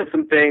might have said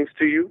some things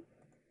to you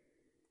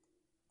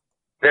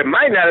that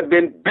might not have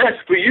been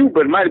best for you,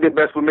 but it might have been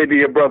best for maybe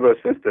your brother or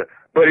sister.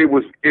 But it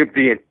was, if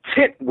the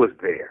intent was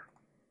there.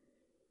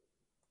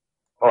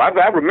 Oh, I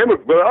remember,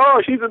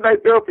 oh, she's a nice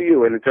girl for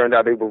you. And it turned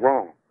out they were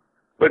wrong.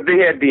 But they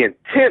had, the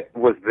intent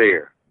was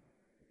there.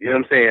 You know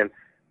what I'm saying?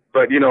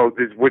 But,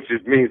 which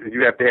just means that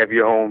you have to have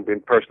your own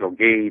personal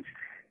gauge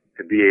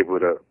to be able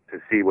to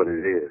see what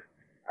it is.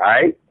 All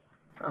right?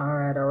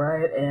 All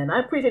right. And I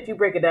appreciate you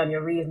breaking down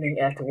your reasoning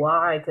as to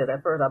why, because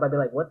at first I might be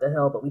like, what the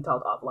hell? But we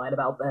talked offline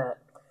about that.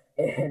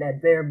 And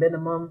at bare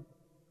minimum,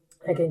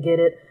 I can get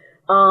it.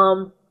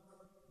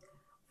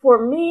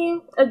 For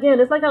me, again,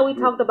 it's like how we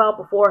talked about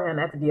beforehand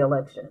after the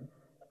election.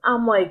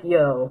 I'm like,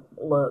 yo,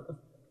 look,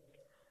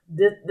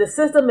 the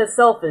system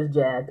itself is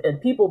jacked,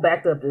 and people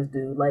backed up this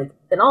dude. Like,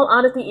 in all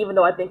honesty, even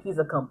though I think he's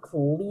a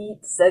complete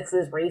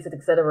sexist, racist,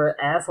 etc.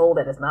 asshole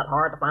that it's not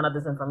hard to find out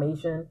this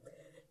information,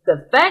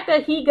 the fact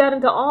that he got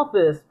into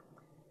office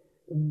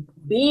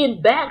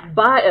being backed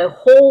by a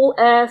whole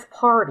ass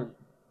party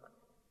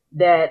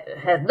that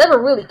has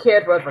never really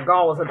cared for us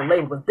regardless of the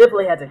label, but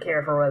definitely hasn't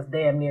cared for us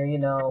damn near,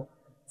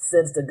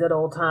 since the good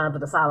old times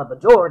of the silent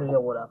majority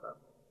or whatever.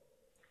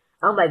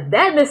 I'm like,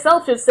 that in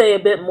itself should say a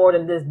bit more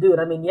than this dude.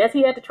 I mean, yes,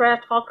 he had the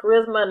trash talk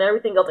charisma and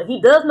everything else, and he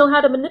does know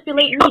how to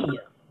manipulate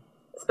media,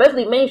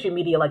 especially mainstream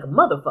media like a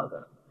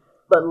motherfucker.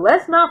 But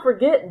let's not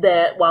forget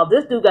that while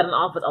this dude got in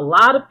office, a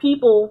lot of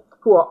people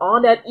who are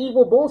on that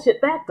evil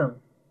bullshit backed him.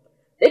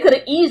 They could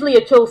have easily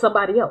have chose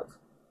somebody else.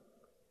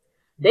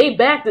 They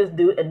backed this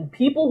dude, and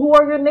people who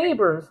are your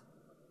neighbors,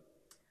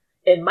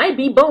 and might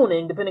be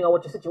boning, depending on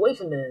what your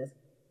situation is,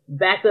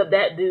 backed up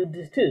that dude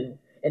too.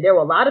 And there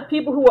were a lot of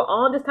people who were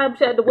on this type of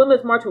shit at the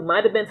Women's March who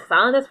might have been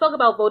silent as fuck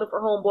about voting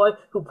for Homeboy,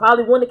 who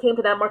probably wouldn't have came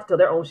to that march until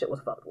their own shit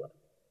was fucked with.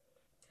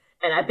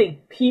 And I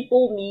think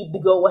people need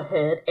to go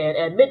ahead and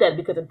admit that,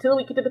 because until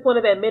we get to the point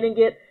of admitting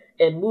it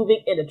and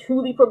moving in a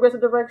truly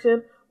progressive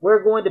direction,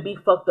 we're going to be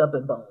fucked up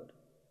and boned.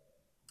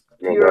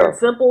 Pure and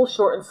simple,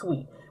 short and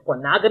sweet.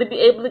 We're not going to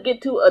be able to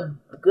get to a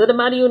good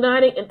amount of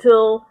uniting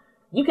until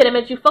you can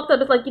admit you fucked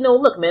up. It's like,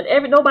 look, man,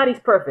 nobody's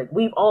perfect.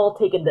 We've all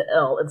taken the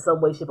L in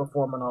some way, shape, or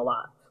form in our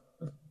lives.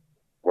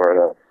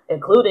 Word up.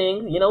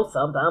 Including,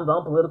 sometimes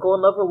on political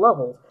and other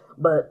levels.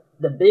 But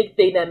the big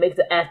thing that makes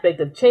the aspect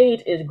of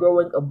change is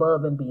growing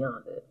above and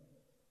beyond it.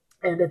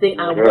 And the thing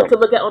I want to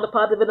look at on the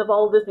positive end of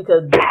all of this,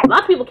 because a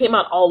lot of people came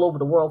out all over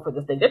the world for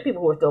this thing. There are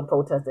people who are still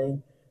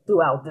protesting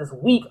throughout this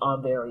week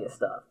on various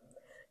stuff,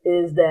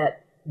 is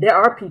that there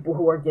are people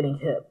who are getting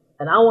hip.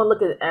 And I want to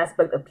look at the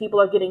aspect of people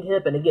are getting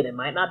hip. And again, it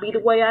might not be the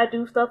way I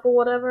do stuff or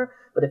whatever,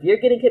 but if you're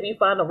getting hip, you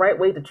find the right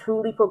way to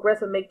truly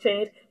progress and make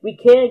change, we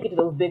can get to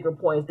those bigger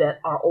points that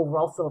our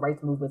overall civil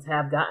rights movements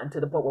have gotten to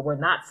the point where we're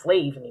not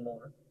slaves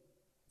anymore.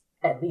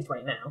 At least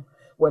right now.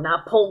 We're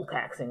not poll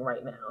taxing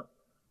right now.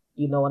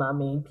 You know what I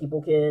mean?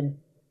 People can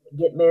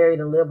get married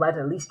and live life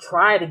and at least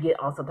try to get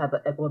on some type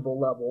of equitable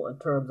level in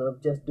terms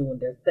of just doing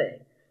their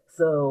thing.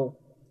 So,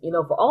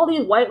 for all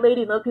these white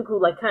ladies and other people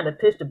who kind of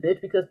pitched a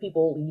bitch because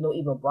people,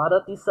 even brought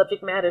up these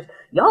subject matters,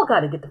 y'all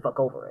got to get the fuck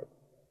over it.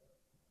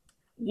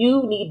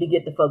 You need to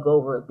get the fuck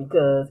over it,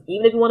 because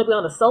even if you want to be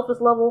on a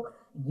selfish level,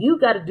 you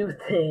got to do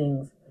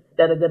things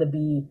that are going to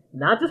be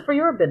not just for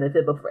your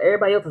benefit, but for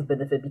everybody else's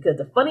benefit. Because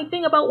the funny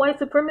thing about white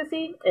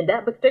supremacy and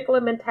that particular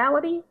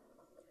mentality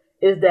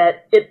is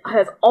that it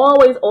has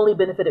always only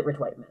benefited rich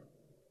white men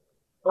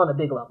on a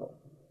big level.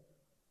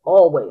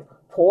 Always.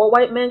 Poor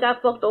white men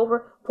got fucked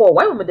over. Poor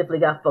white women definitely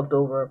got fucked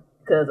over.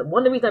 Because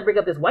one of the reasons I bring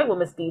up this white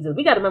woman steez is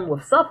we got to remember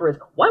with suffrage,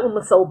 white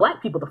women sold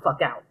black people the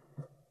fuck out.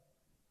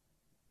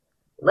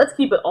 Let's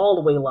keep it all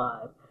the way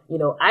live.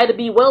 Ida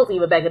B. Wells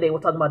even back in the day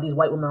was talking about these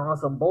white women are on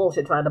some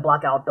bullshit trying to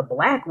block out the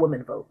black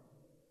women vote.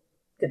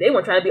 Because they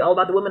weren't trying to be all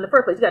about the women in the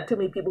first place. You got too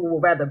many people who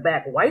would rather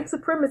back white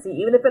supremacy,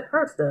 even if it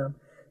hurts them,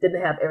 than to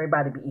have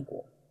everybody be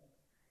equal.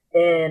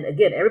 And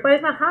again,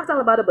 everybody's not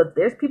hostile about it, but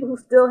there's people who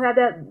still have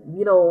that,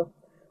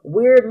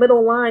 weird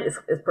middle line, is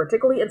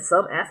particularly in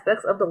some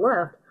aspects of the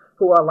left,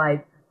 who are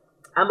like,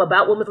 I'm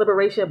about women's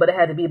liberation, but it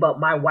had to be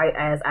about my white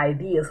ass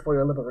ideas for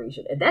your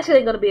liberation. And that shit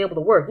ain't going to be able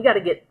to work. You got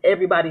to get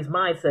everybody's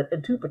mindset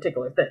in two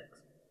particular things.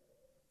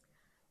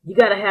 You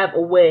got to have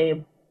a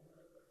way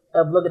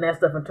of looking at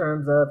stuff in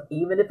terms of,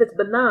 even if it's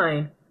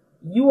benign,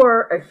 you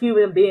are a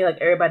human being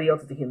like everybody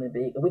else is a human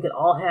being. And we can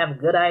all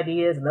have good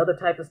ideas and other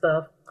type of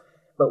stuff,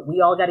 but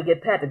we all got to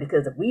get past it,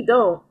 because if we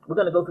don't, we're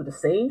going to go through the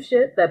same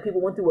shit that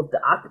people went through with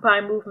the Occupy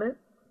movement,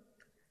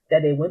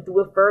 that they went through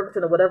with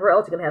Ferguson or whatever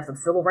else. You're going to have some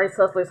civil rights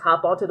hustlers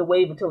hop onto the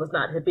wave until it's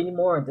not hip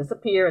anymore and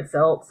disappear and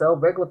sell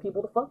regular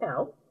people the fuck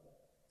out.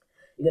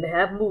 You're going to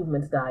have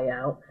movements die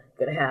out.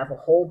 You're going to have a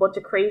whole bunch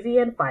of crazy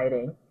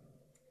infighting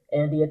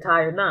and the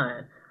entire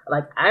nine.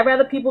 Like, I'd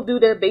rather people do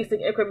their basic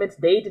increments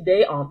day to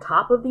day on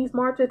top of these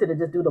marches than to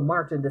just do the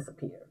march and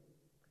disappear.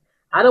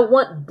 I don't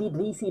want the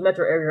DC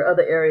metro area or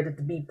other areas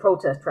to be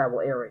protest travel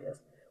areas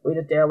where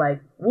they're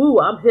like, woo,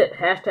 I'm hip,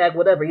 hashtag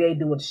whatever, you ain't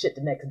doing shit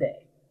the next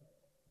day.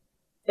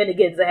 And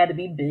again, it had to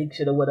be big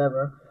shit or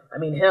whatever. I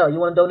mean, hell, you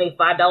want to donate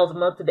 $5 a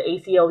month to the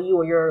ACLU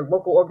or your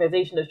local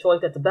organization of choice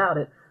that's about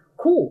it?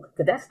 Cool,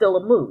 because that's still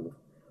a move.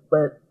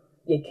 But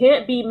you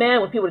can't be mad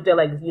when people are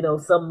like,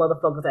 some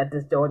motherfuckers at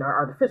this joint are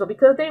artificial,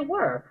 because they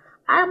were.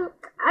 I'd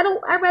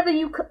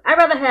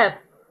rather have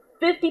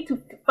 50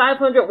 to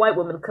 500 white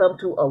women come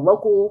to a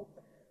local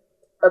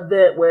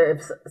event where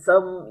if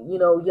some,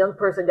 young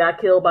person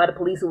got killed by the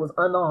police who was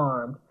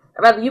unarmed,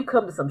 I'd rather you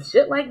come to some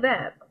shit like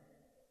that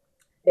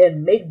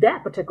and make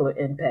that particular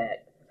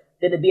impact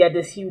than to be at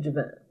this huge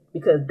event.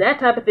 Because that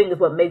type of thing is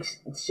what makes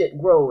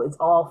shit grow. It's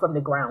all from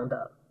the ground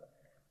up.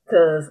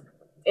 Because,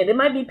 and it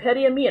might be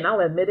petty of me, and I'll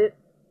admit it,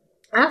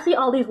 I see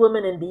all these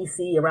women in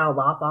D.C. around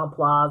Lafayette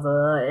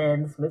Plaza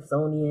and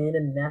Smithsonian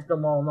and National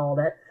Mall and all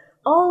that.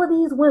 All of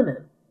these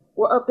women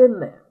were up in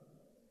there.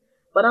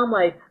 But I'm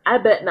like, I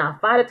bet not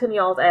 5 to 10 of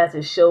y'all's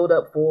asses showed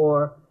up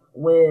for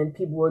when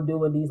people were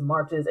doing these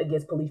marches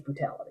against police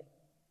brutality.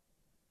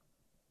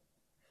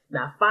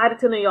 Now, 5 to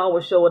 10 of y'all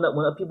were showing up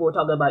when people were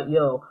talking about,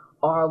 yo,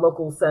 our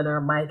local center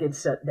might get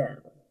shut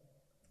down.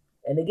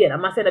 And again,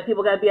 I'm not saying that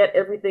people got to be at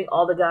everything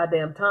all the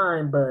goddamn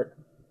time, but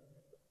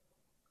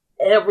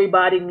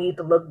everybody needs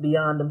to look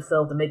beyond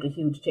themselves to make a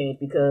huge change,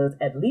 because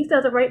at least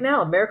as of right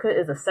now, America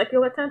is a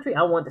secular country.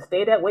 I want it to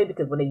stay that way,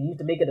 because when they used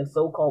to make it a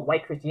so-called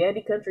white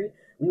Christianity country,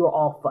 we were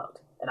all fucked.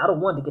 And I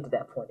don't want to get to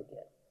that point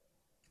again.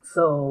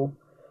 So,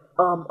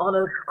 on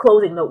a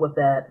closing note with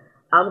that,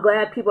 I'm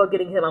glad people are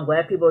getting him. I'm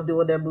glad people are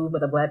doing their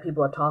movement. I'm glad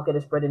people are talking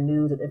and spreading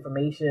news and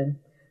information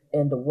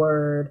and the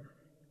word.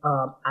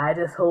 I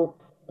just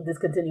hope this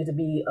continues to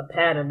be a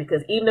pattern,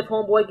 because even if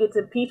Homeboy gets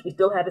impeached, we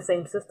still have the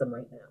same system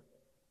right now.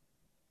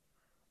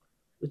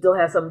 We still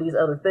have some of these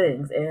other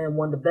things. And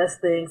one of the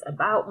best things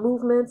about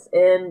movements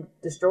and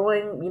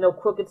destroying,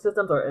 crooked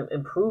systems or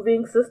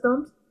improving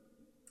systems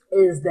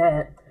is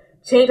that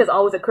change has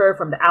always occurred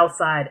from the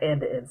outside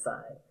and the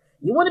inside.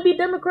 You want to be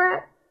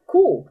Democrat?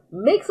 Cool.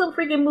 Make some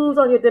freaking moves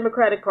on your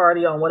Democratic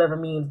Party on whatever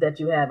means that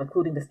you have,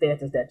 including the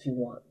stances that you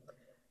want.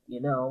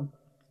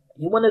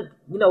 You want to,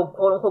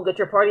 quote unquote, get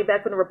your party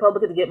back from the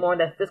Republicans to get more in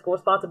that fiscal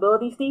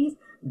responsibility steez?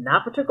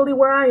 Not particularly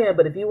where I am,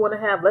 but if you want to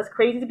have less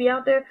crazy to be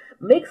out there,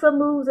 make some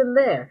moves in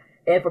there.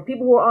 And for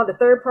people who are on the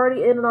third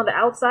party end and on the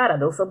outside, I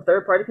know some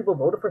third party people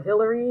voted for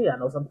Hillary. I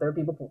know some third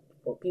people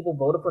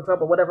voted for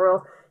Trump or whatever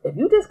else. If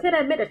you just can't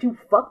admit that you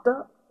fucked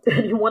up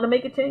and you want to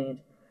make a change,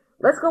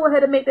 let's go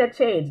ahead and make that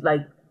change.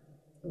 Like,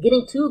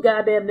 getting too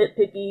goddamn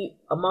nitpicky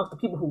amongst the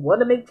people who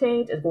want to make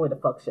change is going to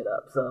fuck shit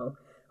up. So,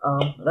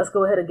 let's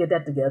go ahead and get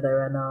that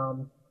together.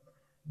 And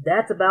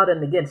that's about it.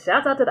 And again,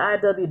 shouts out to the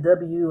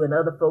IWW and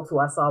other folks who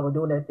I saw were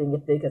doing their thing,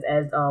 because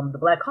as the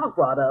Black Hawk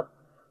brought up,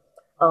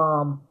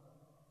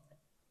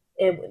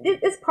 and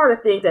it's part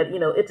of things that,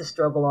 it's a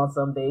struggle on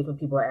some days when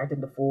people are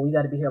acting the fool. You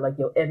got to be here like,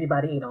 yo,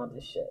 everybody ain't on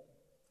this shit.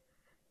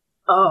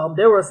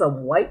 There were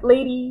some white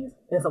ladies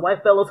and some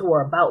white fellows who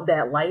were about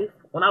that life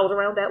when I was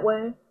around that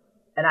way,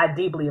 and I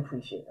deeply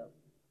appreciate them.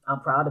 I'm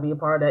proud to be a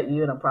part of that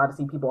year, and I'm proud to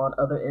see people on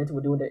other ends who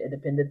are doing their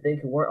independent thing,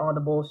 who weren't on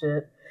the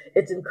bullshit.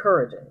 It's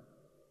encouraging.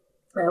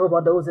 I hope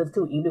on those ends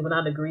too, even if we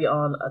not agree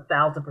on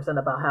 1,000%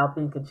 about how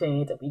things can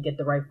change, if we get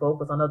the right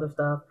focus on other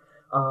stuff,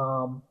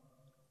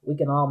 we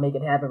can all make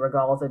it happen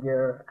regardless if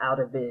you're out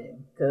or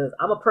in. Because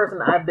I'm a person,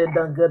 I've been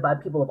done good by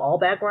people of all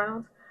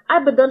backgrounds.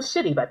 I've been done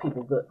shitty by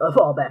people of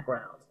all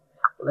backgrounds.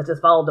 Let's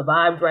just follow the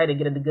vibes right and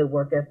get into good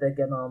work ethic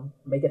and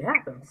make it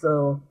happen.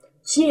 So,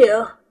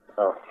 cheer.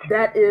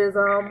 That is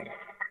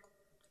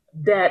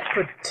that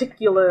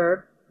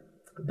particular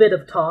bit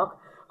of talk.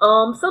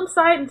 Some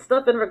side and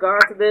stuff in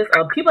regards to this.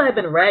 People have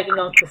been ragging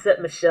on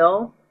Cassette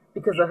Michelle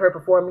because of her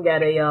performing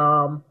at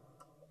a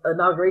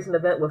inauguration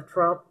event with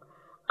Trump.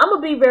 I'm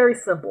gonna be very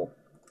simple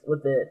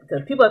with it,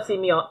 because people have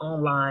seen me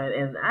online,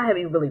 and I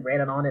haven't even really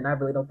ranted on it, and I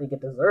really don't think it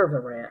deserves a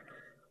rant.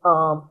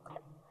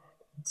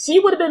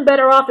 She would have been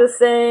better off just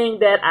saying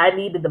that I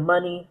needed the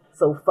money,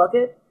 so fuck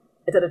it,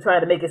 instead of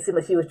trying to make it seem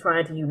like she was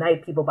trying to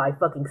unite people by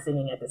fucking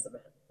singing at this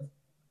event.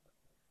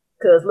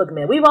 Because, look,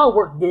 man, we've all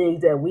worked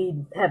gigs that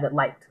we haven't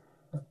liked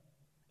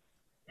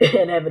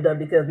and haven't done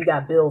because we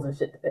got bills and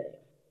shit to pay.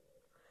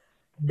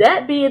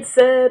 That being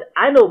said,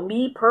 I know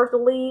me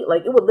personally,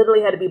 like, it would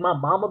literally have to be my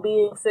mama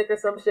being sick or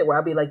some shit, where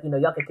I'd be like,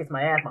 y'all can kiss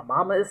my ass, my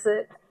mama is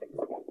sick,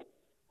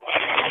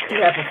 to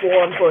have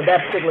performed for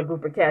that particular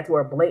group of cats who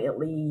are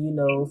blatantly,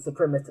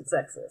 supremacist and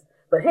sexist.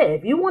 But hey,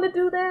 if you want to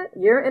do that,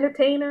 you're an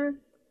entertainer,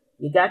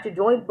 you got your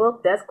joint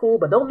booked, that's cool,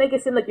 but don't make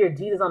it seem like you're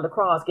Jesus on the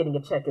cross getting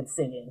a check and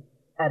singing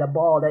at a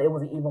ball that it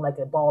wasn't even like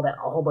a ball that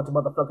a whole bunch of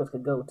motherfuckers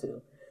could go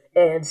to.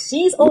 And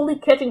she's only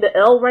catching the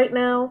L right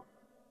now,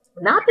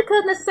 not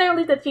because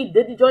necessarily that she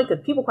did the joint,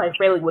 because people quite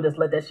frankly would just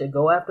let that shit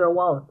go after a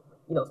while,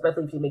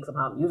 especially if she makes some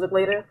hot music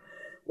later.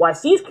 Why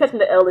she's catching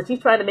the L is she's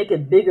trying to make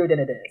it bigger than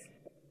it is.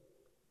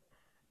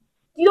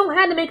 You don't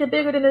have to make it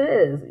bigger than it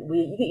is.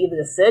 You can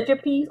either just say your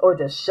piece or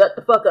just shut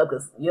the fuck up,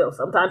 because,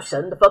 sometimes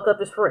shutting the fuck up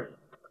is free.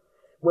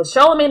 When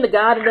Charlamagne the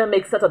God and them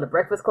make sense on the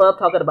Breakfast Club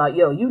talking about,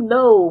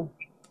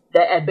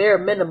 that at bare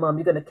minimum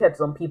you're going to catch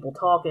some people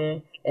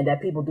talking, and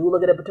that people do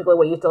look at it a particular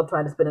way, you're still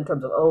trying to spin in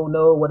terms of, oh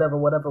no,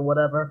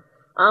 whatever.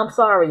 I'm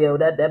sorry,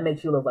 that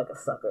makes you look like a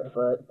sucker.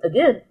 But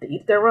again, to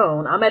each their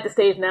own. I'm at the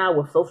stage now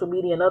with social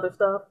media and other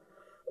stuff.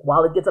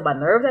 While it gets on my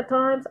nerves at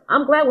times,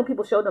 I'm glad when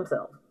people show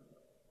themselves.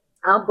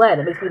 I'm glad.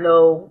 It makes me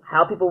know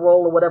how people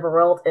roll or whatever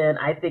else. And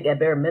I think at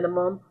bare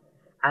minimum,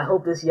 I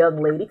hope this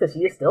young lady, because she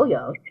is still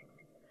young,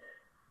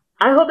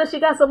 I hope that she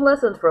got some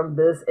lessons from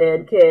this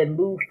and can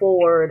move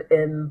forward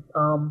in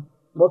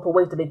multiple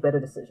ways to make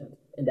better decisions.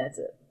 And that's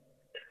it.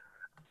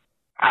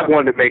 I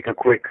wanted to make a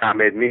quick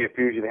comment. Me and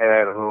Fusion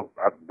had a little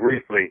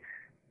briefly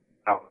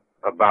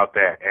about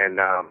that, and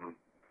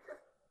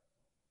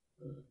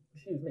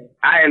excuse me.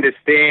 I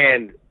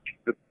understand.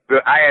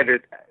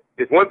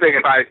 It's one thing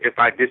if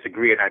I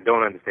disagree and I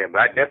don't understand,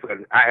 but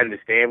I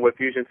understand what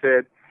Fusion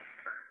said.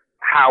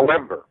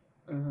 However,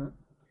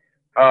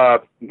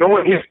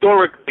 knowing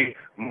historically,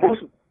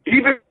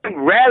 even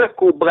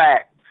radical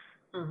blacks,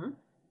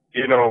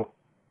 you know,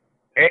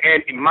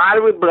 and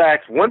moderate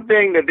blacks, one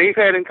thing that they've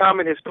had in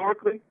common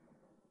historically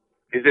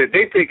is that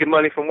they've taken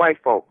money from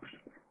white folks.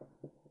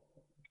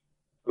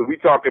 So we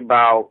talk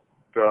about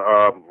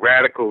the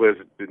radical as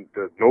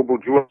the Noble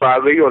Drew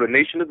Ali or the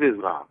Nation of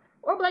Islam,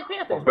 or Black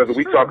Panthers. Whether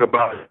we talk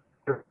about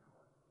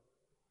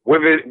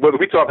whether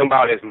we talking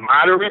about as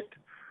moderate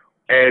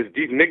as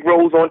these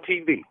Negroes on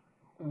TV.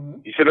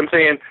 You see what I'm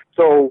saying?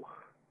 So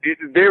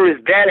there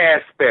is that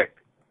aspect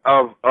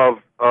of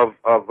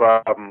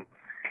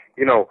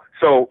you know.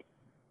 So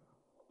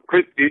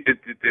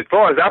as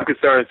far as I'm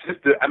concerned,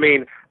 sister, I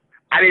mean,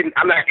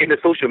 I'm not in the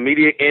social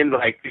media end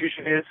like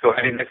Fusion is, so I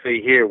didn't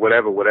necessarily hear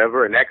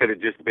whatever, and that could have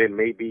just been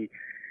maybe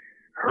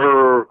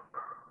her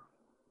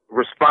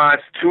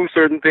response to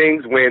certain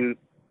things. When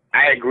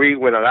I agree,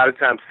 when a lot of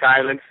times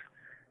silence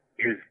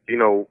is they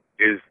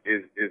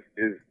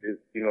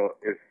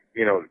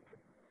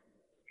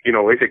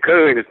say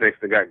cutting this next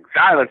to God.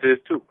 Silence is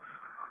too.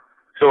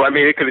 So I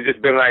mean, it could have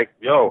just been like,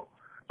 yo,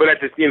 but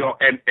at this,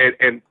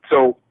 and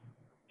so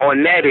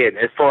on that end,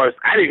 as far as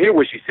I didn't hear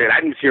what she said, I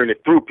didn't hearing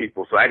it through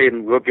people, so I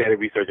didn't look at it,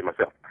 research it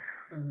myself.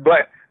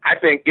 But I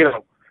think,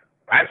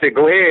 I said,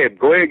 go ahead,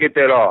 get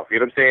that off. You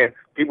know what I'm saying?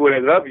 People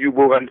that love you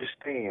will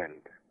understand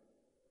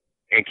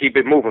and keep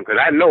it moving. Because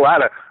I know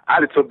I'd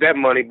have took that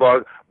money,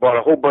 bought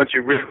a whole bunch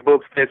of rich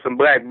books, fed some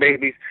black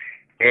babies,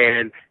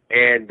 and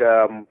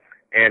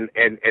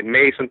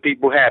made some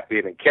people happy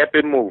and kept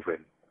it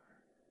moving.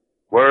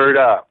 Word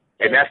up.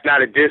 And that's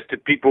not a diss to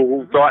people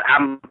who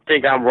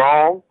think I'm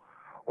wrong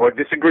or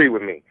disagree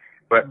with me.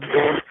 But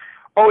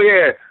oh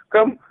yeah,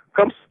 come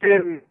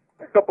spend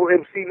a couple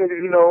MC, a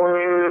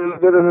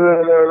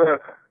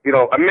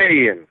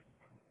million.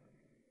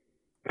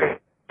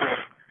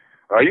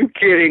 Are you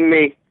kidding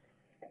me?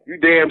 You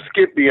damn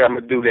skippy, I'm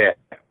gonna do that.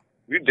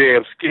 You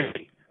damn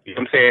skippy. You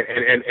know what I'm saying?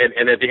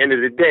 And at the end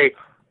of the day,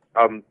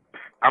 I'm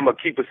gonna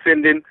keep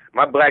ascending.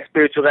 My black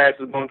spiritual ass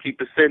is gonna keep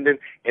ascending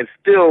and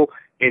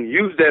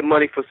use that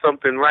money for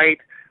something right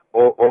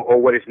or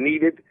what is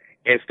needed,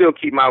 and still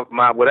keep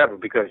my whatever.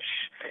 Because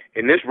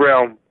in this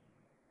realm,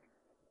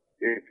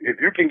 if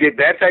you can get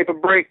that type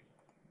of break,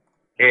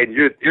 and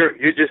you're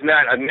just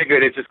not a nigga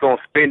that's just gonna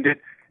spend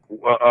it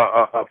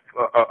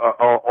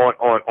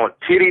on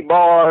titty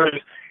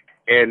bars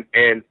and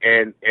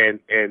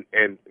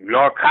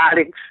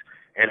narcotics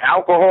and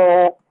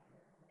alcohol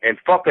and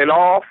fucking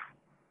off.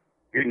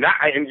 You're not,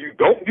 and you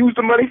don't use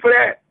the money for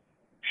that.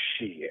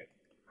 Shit.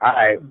 All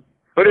right.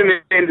 But in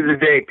the end of the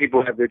day,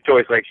 people have their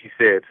choice, like she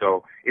said.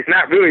 So it's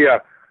not really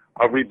a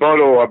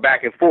rebuttal or a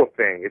back and forth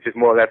thing. It's just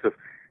more or less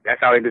that's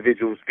how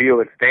individuals feel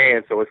and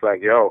stand. So it's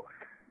like, yo,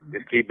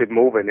 just keep it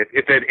moving.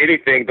 If there's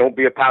anything, don't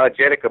be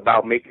apologetic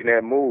about making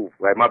that move.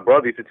 Like my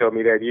brother used to tell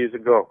me that years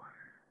ago.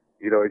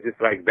 It's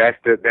just like that's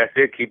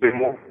it. Keep it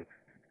moving.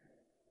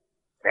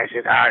 That's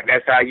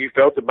how you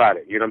felt about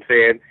it. You know what I'm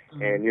saying?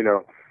 And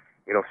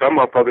some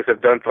motherfuckers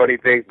have done funny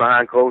things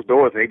behind closed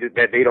doors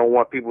that they don't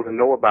want people to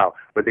know about,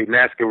 but they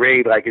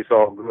masquerade like it's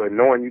all good,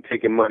 knowing you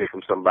taking money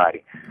from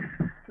somebody.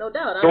 No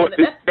doubt. Who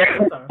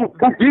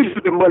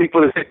uses the money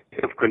for the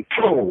sake of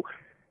control?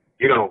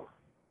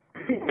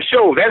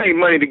 Show that ain't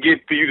money to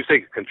give for you to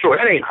take control.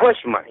 That ain't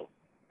hush money.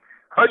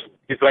 Hush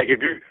is like if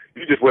you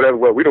just whatever.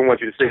 Well, we don't want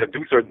you to say or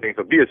do certain things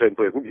or be a certain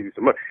place. We'll give you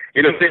some money.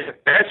 You know what I'm saying?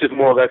 That's just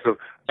more or less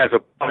as a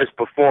honest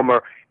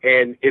performer,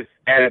 and it's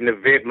at an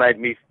event like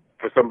me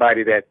for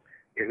somebody that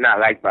is not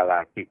liked by a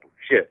lot of people.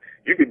 Shit,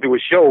 you could do a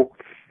show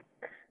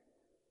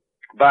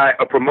by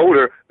a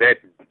promoter that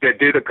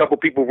did a couple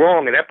people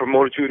wrong, and that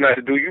promoter chose not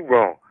to do you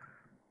wrong.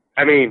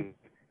 I mean,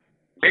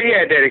 they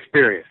had that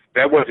experience.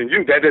 That wasn't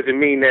you. That doesn't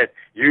mean that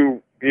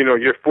you're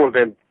for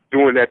them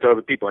doing that to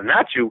other people, and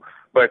not you.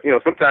 But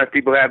sometimes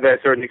people have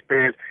that certain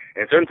experience,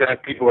 and sometimes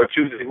people are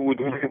choosing who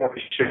they want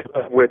to share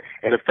love with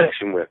and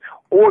affection with,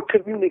 or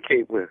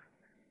communicate with.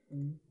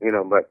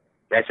 But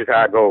that's just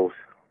how it goes.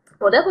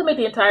 Well, that would make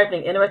the entire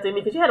thing interesting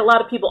because you had a lot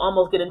of people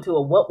almost get into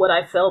a what would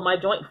I sell my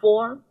joint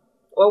for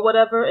or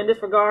whatever in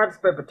this regard,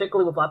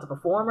 particularly with lots of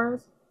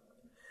performers.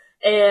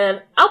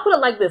 And I'll put it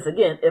like this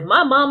again: if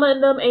my mama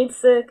and them ain't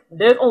sick,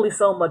 there's only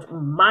so much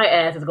my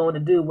ass is going to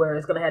do where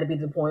it's going to have to be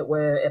to the point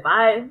where if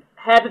I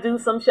had to do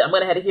some shit, I'm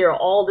going to have to hear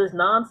all this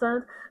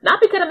nonsense. Not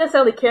because I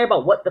necessarily care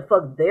about what the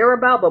fuck they're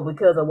about, but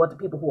because of what the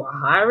people who are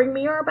hiring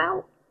me are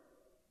about.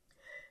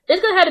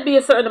 It's going to have to be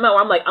a certain amount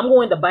where I'm like, I'm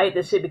going to bite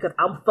this shit because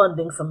I'm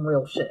funding some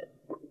real shit.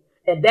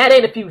 And that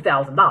ain't a few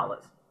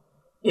 $1,000s.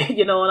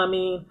 You know what I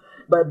mean?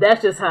 But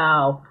that's just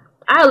how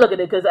I look at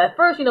it because at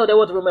first, there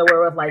was a rumor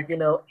where it was like,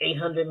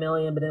 800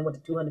 million, but then it went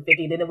to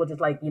 250. Then it was just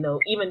like,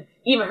 even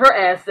her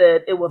ass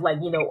said it was like,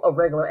 a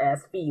regular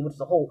ass fee, which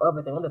is a whole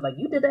other thing. I'm just like,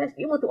 you did that?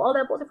 You went through all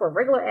that bullshit for a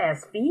regular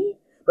ass fee?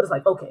 But it's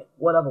like, okay,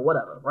 whatever,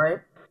 right?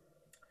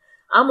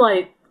 I'm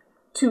like,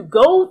 to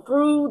go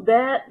through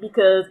that,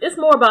 because it's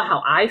more about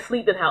how I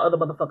sleep than how other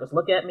motherfuckers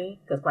look at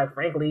me, because quite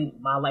frankly,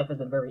 my life has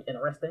been very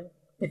interesting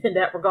in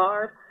that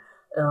regard.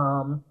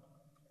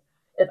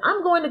 If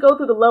I'm going to go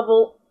through the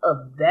level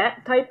of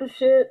that type of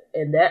shit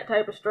and that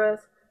type of stress,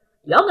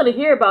 y'all gonna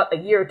hear about a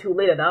year or two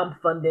later that I'm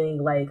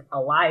funding like a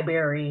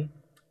library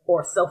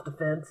or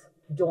self-defense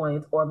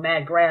joints or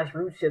mad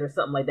grassroots shit or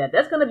something like that.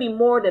 That's gonna be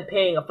more than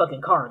paying a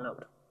fucking car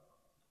note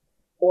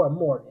or a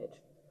mortgage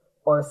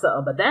or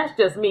something. But that's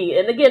just me.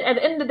 And again, at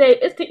the end of the day,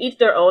 it's to each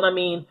their own. I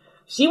mean,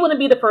 she wouldn't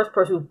be the first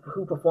person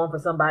who performed for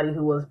somebody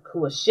who was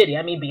shitty.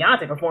 I mean,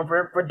 Beyonce performed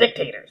for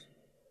dictators.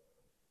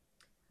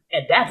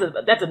 And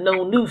that's a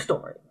known news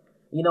story.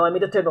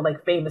 Just terms of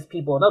like famous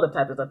people and other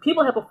types of stuff.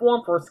 People have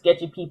performed for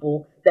sketchy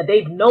people that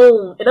they've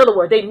known, in other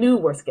words, they knew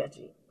were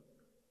sketchy.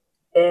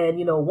 And,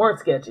 weren't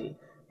sketchy.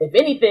 If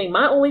anything,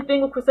 my only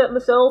thing with Chrisette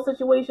Michelle's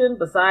situation,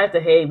 besides the,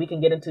 hey, we can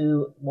get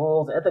into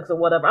morals, ethics, or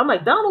whatever, I'm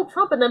like, Donald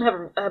Trump and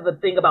them have a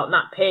thing about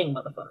not paying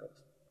motherfuckers.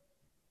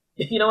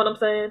 You know what I'm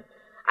saying?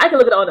 I can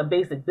look at it on a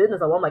basic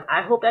business level. I'm like,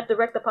 I hope that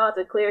direct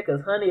deposit clear,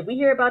 because, honey, if we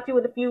hear about you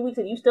in a few weeks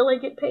and you still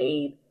ain't get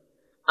paid,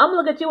 I'm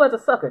going to look at you as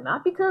a sucker,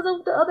 not because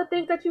of the other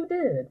things that you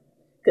did.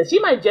 Because she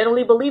might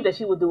generally believe that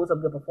she would do with some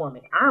good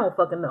performing. I don't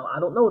fucking know. I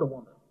don't know the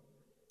woman.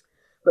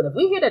 But if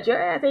we hear that your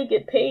ass ain't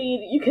get paid,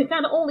 you can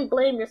kind of only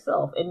blame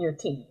yourself and your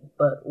team.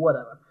 But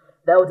whatever.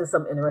 That was just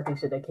some interesting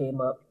shit that came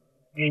up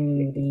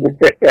through the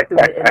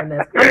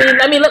internet.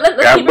 I mean, let's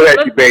keep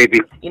it. You,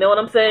 baby. You know what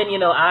I'm saying?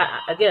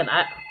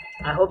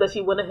 I hope that she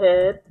went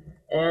ahead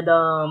and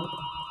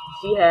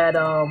she had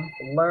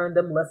learned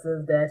them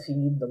lessons that she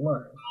needed to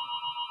learn.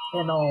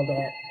 And all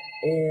that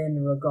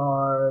in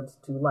regards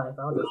to life.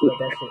 I'll just let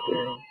that shit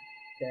in.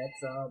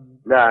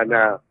 That's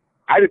Nah.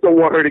 I just don't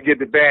want her to get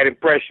the bad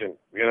impression,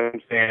 you know what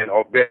I'm saying,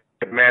 or bad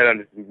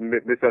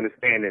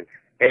misunderstanding,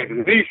 at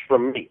least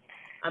from me.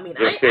 I mean,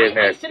 I ain't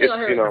shitting on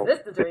her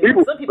existence or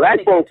anything. Some people take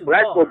it too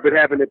black far. folk been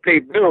having to pay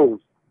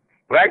bills.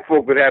 Black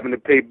folk been having to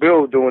pay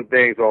bills doing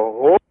things a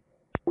whole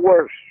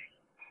worse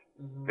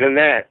than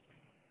that.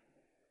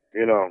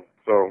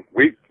 So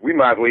we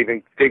might as well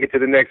even take it to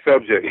the next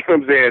subject. You know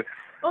what I'm saying?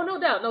 Oh, no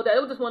doubt.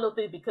 It was just one of those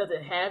things because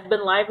it has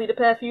been lively the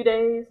past few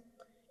days.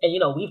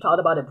 And, we've talked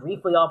about it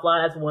briefly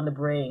offline. I just wanted to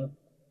bring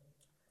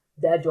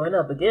that joint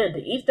up. Again, to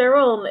each their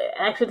own.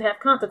 Actions have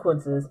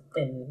consequences.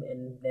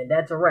 And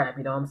that's a wrap,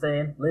 you know what I'm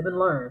saying? Live and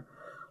learn.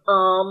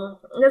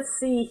 Let's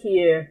see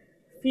here.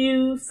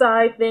 Few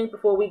side things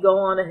before we go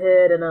on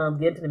ahead and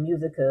get into the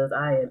music, because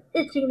I am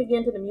itching to get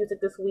into the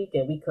music this week.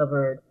 And we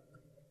covered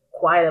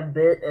quite a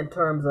bit in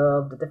terms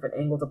of the different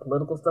angles of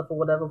political stuff or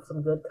whatever.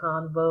 Some good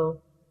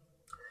convo.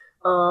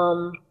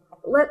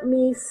 Let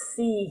me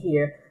see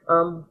here.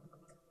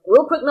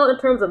 Real quick note in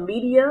terms of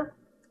media.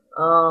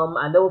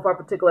 I know with our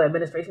particular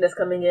administration that's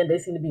coming in, they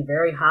seem to be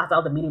very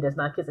hostile to media that's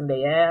not kissing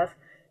their ass.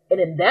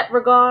 And in that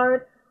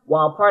regard,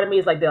 while part of me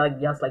is like, they're like,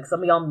 yes, like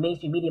some of y'all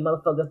mainstream media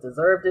motherfuckers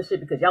deserve this shit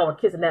because y'all were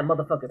kissing that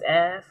motherfucker's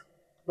ass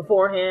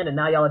beforehand and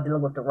now y'all are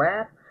dealing with the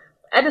rap.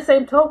 At the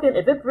same token,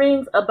 if it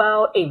brings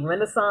about a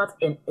renaissance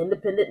in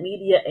independent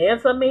media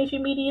and some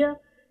mainstream media,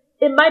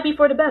 it might be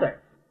for the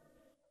better.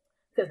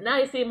 Because now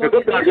you see more.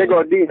 Looks like they're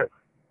gonna need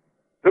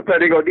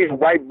a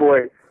white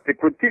boy to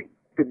critique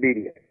the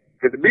media.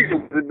 Because the media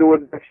was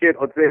doing that shit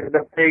or saying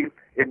that things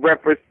in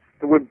reference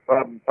to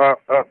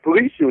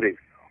police shootings,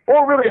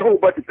 or really a whole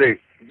bunch of things.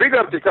 Big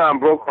up to Tom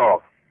Brokaw.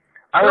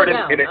 I heard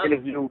him in an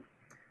interview.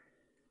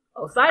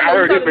 Oh, side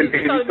note,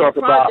 he's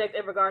talking about project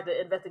in regard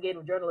to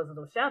investigative journalism.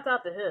 So shouts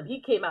out to him.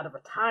 He came out of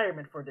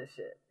retirement for this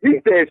shit.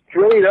 He said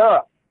straight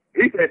up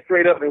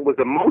and was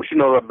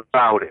emotional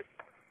about it.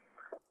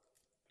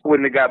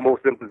 Wouldn't have got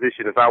most in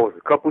position if I was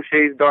a couple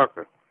shades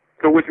darker.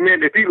 So which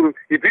meant if he was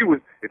a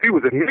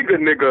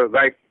nigga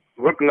like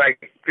looking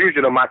like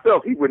Fusion or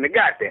myself, he wouldn't have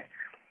got that.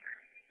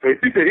 So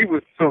he said he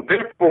was so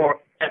therefore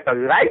as a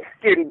light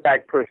skinned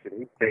black person,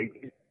 he said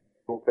he's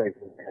okay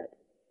with that.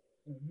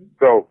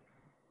 So,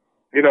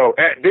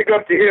 big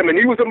up to him, and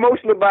he was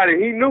emotional about it.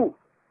 He knew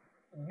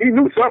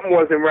something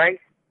wasn't right.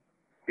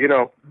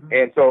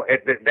 And so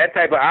that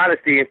type of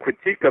honesty and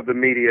critique of the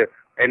media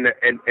and the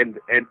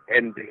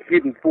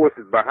hidden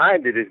forces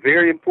behind it is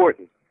very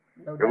important.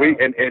 No doubt.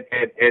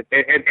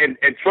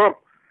 And Trump,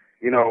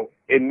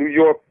 in New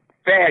York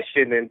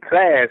fashion and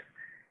class,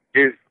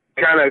 is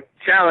kind of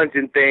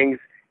challenging things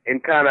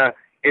and kind of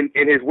in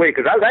his way.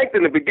 Because I liked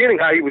in the beginning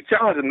how he was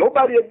challenging.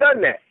 Nobody had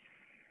done that.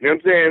 You know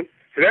what I'm saying?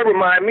 So that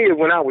reminded me of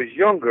when I was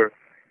younger,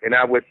 and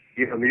I would,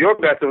 New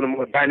York got some of the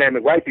most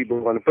dynamic white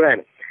people on the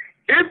planet.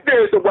 If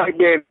there's a white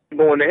man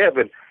going to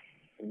heaven,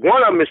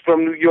 one of them is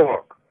from New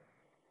York.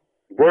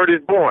 Word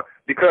is born.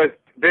 Because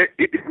it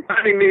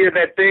reminded me of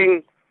that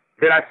thing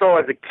that I saw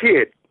as a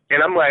kid.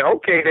 And I'm like,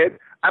 okay, then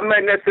I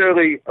might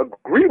necessarily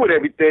agree with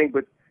everything,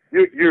 but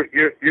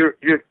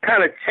you're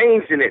kind of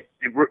changing it,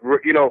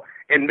 you know,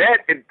 and that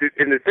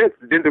in a sense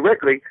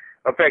indirectly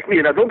affects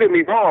me. Now, don't get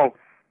me wrong,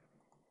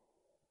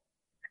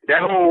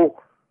 that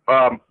whole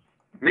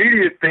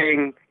media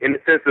thing in the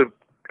sense of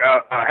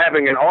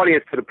having an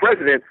audience to the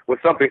president was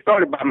something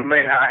started by my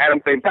man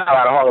Adam St. Powell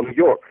out of Harlem, New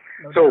York.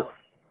 So,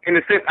 in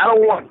a sense, I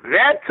don't want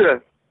that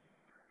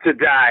to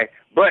die,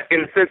 but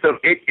in the sense of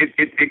it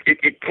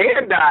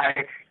can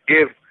die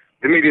if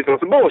the media's on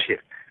some bullshit.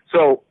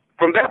 So,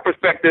 from that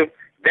perspective,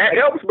 that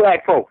helps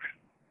black folks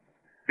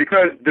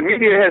because the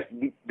media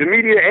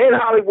and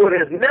Hollywood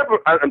has never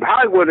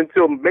Hollywood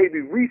until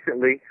maybe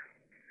recently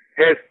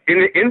has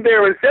in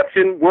their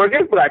inception were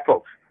against black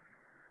folks.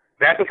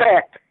 That's a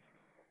fact.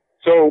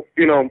 So,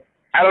 you know,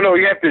 I don't know.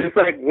 You have to.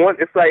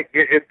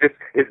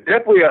 It's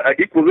definitely an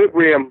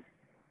equilibrium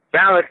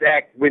balance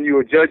act when you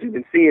are judging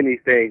and seeing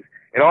these things,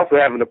 and also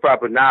having the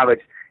proper knowledge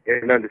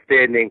and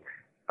understanding.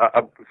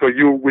 So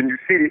when you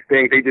see these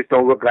things, they just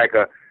don't look like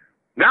a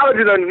knowledge,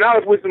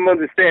 wisdom,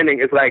 understanding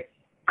is like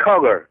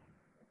color,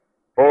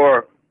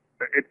 or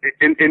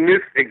in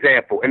this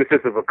example, in the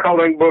sense of a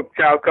coloring book,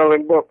 child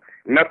coloring book,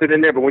 nothing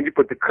in there. But when you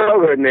put the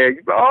color in there,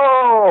 you go,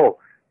 oh.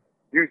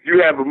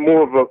 You have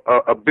more of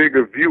a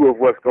bigger view of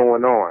what's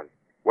going on.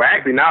 Well,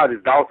 actually, now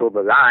it's also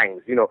the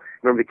lines. You know,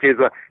 remember the kids,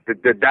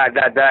 the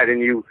dot,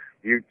 and you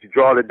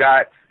draw the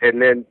dots,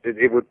 and then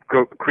it would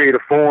create a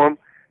form.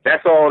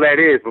 That's all that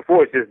is.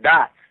 Before, it's just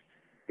dots.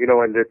 You know,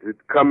 and to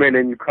come in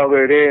and you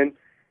color it in.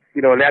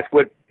 You know, and that's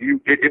what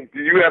you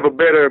have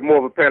more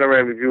of a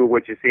panoramic view of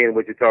what you're seeing,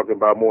 what you're talking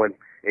about more,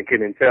 and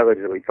can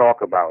intelligently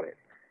talk about it.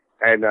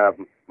 And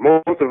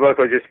most of us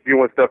are just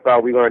spewing stuff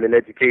out we learned in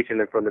education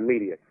and from the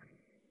media.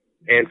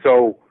 And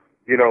so,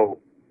 you know,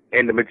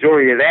 and the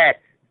majority of that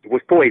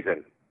was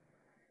poison.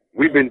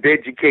 We've been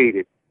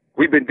educated.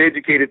 We've been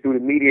educated through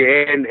the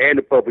media and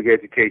the public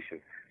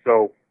education.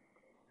 So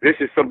this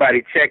is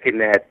somebody checking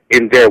that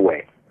in their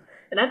way.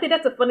 And I think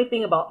that's a funny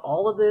thing about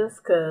all of this,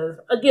 because,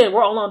 again,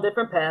 we're all on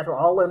different paths. We're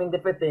all learning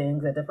different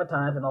things at different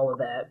times and all of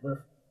that with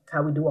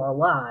how we do our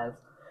lives.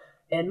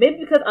 And maybe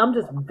because I'm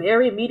just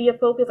very media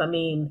focused, I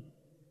mean,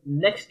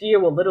 next year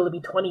will literally be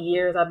 20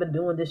 years I've been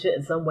doing this shit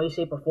in some way,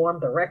 shape, or form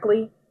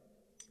directly.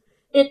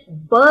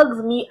 It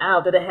bugs me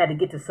out that it had to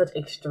get to such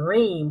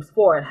extremes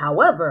for it.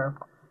 However,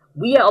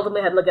 we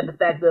ultimately had to look at the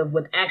fact that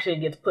when action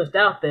gets pushed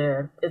out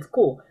there, it's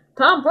cool.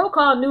 Tom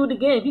Brokaw knew the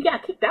game. He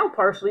got kicked out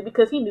partially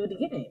because he knew the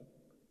game.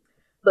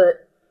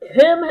 But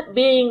him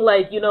being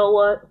like, you know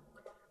what?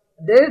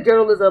 There's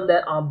journalism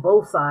that on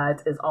both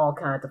sides is all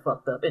kinds of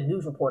fucked up, and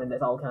news reporting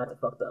that's all kinds of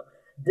fucked up.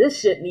 This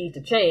shit needs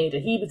to change,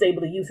 and he was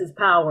able to use his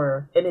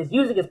power, and is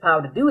using his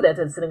power to do that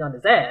instead of sitting on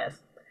his ass.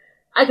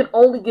 I can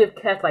only give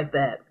cats like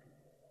that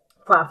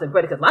props and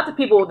credit, because lots of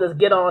people will just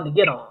get on to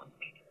get on.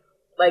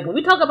 Like, when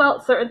we talk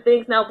about certain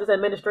things now with this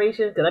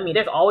administration, because, I mean,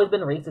 there's always been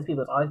racist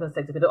people, there's always been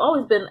sexist people, there's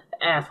always been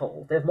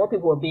assholes. There's more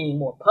people who are being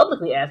more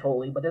publicly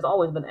assholey, but there's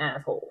always been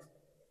assholes.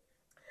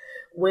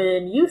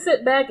 When you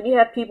sit back and you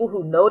have people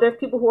who know there's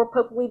people who are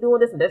publicly doing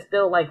this and they're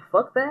still like,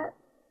 fuck that,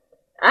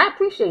 I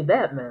appreciate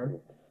that, man.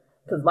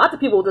 Because lots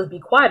of people will just be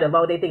quiet as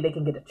long as they think they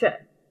can get a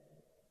check.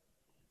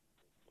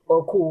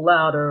 Or cool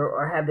out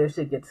or have their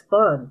shit get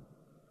spun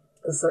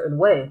a certain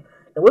way.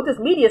 And with this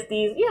media,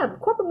 Steve, yeah,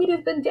 corporate media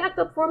has been jacked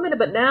up for a minute,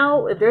 but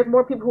now if there's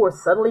more people who are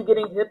suddenly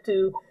getting hip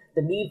to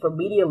the need for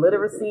media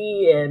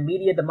literacy and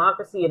media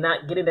democracy and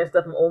not getting their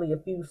stuff from only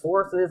a few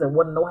sources and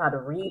want to know how to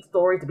read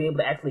stories to be able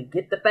to actually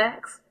get the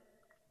facts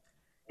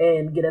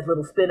and get as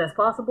little spin as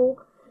possible,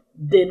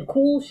 then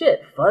cool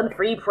shit. Fun,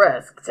 free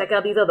press. Check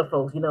out these other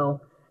folks, you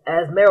know,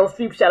 as Meryl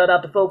Streep shouted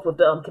out to folks with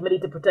the Committee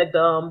to Protect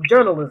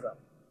Journalism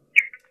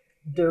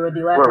during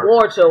the last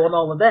award show and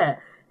all of that.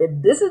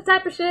 If this is the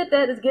type of shit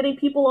that is getting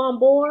people on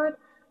board,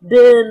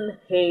 then,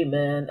 hey,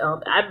 man,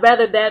 I'd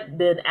rather that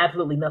than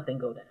absolutely nothing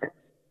go down.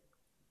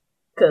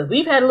 Because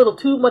we've had a little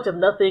too much of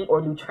nothing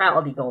or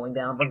neutrality going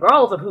down,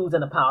 regardless of who's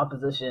in a power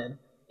position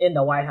in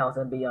the White House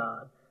and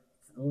beyond.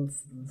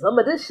 Some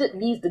of this shit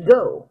needs to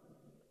go.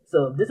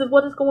 So if this is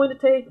what it's going to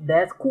take,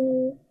 that's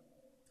cool.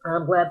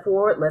 I'm glad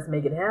for it. Let's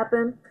make it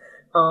happen.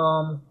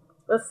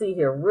 Let's see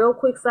here. Real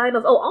quick side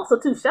notes. Oh, also,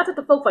 too, shout out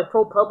to folks like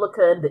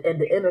ProPublica and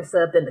the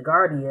Intercept and The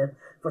Guardian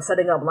for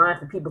setting up lines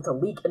for people to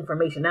leak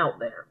information out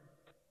there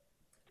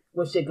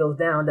when shit goes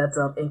down that's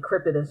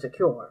encrypted and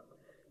secure.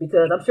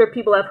 Because I'm sure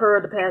people have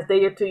heard the past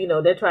day or two, you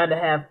know, they're trying to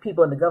have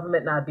people in the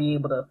government not be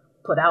able to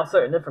put out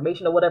certain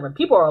information or whatever. And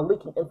people are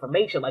leaking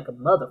information like a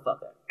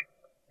motherfucker.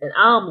 And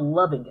I'm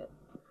loving it.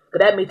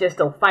 Because that means they're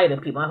still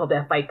fighting people. I hope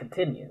that fight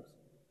continues.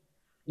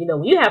 You know,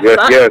 when you have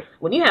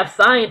when you have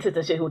scientists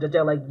and shit who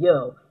are like,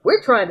 yo,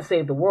 we're trying to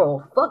save the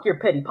world. Fuck your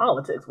petty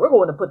politics. We're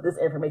going to put this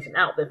information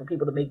out there for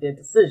people to make their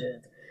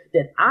decisions.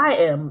 That I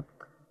am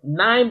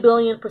 9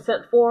 billion%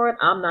 for it.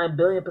 I'm 9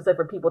 billion%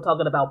 for people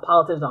talking about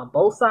politics on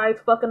both sides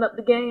fucking up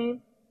the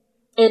game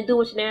and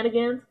doing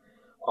shenanigans.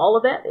 All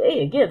of that.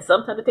 Hey, again,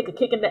 sometimes it take a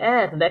kick in the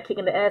ass, and that kick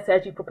in the ass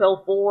has you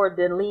propel forward,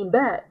 then lean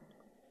back.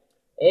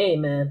 Hey,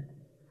 man,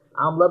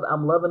 I'm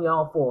loving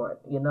y'all for it.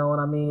 You know what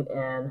I mean?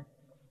 And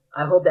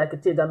I hope that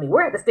continues. I mean,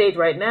 we're at the stage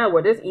right now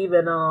where there's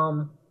even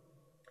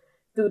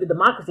through the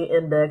democracy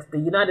index, the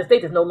United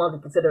States is no longer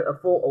considered a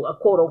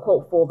quote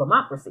unquote full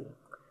democracy.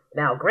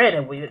 Now,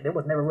 granted, there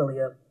was never really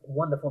a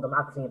wonderful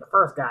democracy in the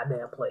first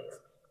goddamn place,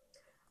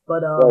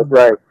 but That's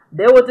right.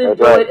 there was this That's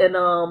joint right. in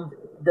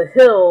the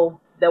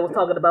Hill that was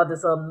talking about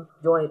this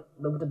joint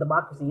with the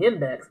democracy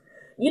index.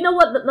 You know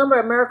what the number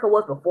America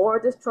was before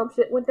this Trump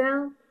shit went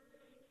down?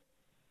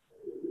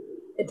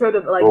 In terms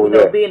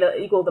of being an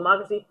equal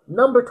democracy,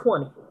 number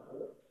 20.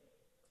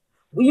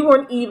 We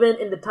weren't even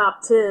in the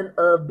top 10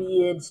 of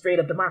being straight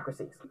up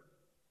democracies.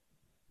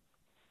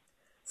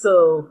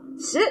 So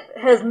shit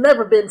has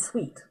never been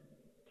sweet.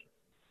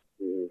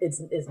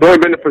 It's only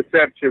been the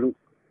perception.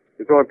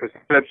 It's only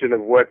perception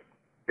of what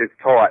is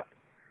taught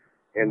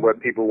and what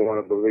people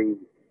want to believe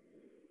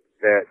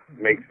that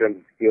makes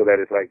them feel that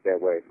it's like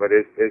that way. But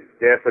it's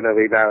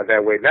definitely not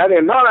that way.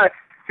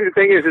 See, the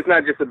thing is, it's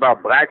not just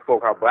about black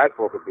folk, how black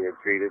folk are being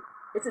treated.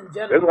 It's in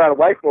general. There's a lot of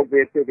white folk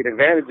being taken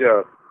advantage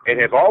of and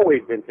have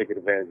always been taken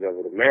advantage of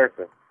in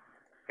America.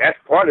 That's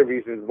part of the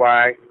reasons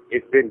why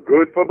it's been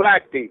good for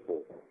black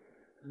people.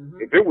 Mm-hmm.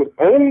 If it was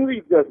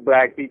only just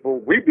black people,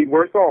 we'd be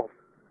worse off.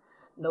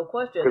 No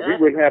question. Because we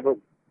wouldn't have a...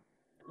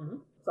 Mm-hmm.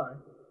 Sorry.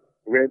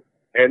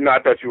 And no, I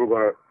thought you were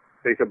going to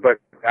say something,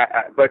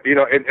 but you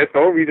know, it's the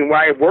only reason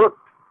why it worked.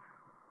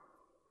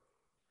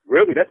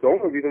 Really, that's the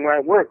only reason why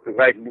it worked.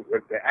 Like,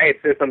 I had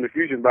said something to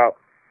Fusion about,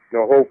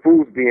 Whole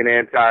Foods being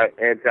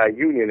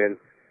anti-union, and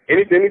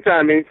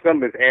anytime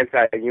something is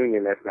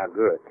anti-union, that's not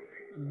good.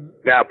 Mm-hmm.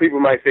 Now, people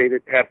might say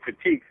that have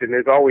critiques, and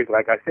there's always,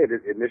 like I said,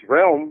 in this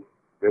realm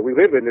that we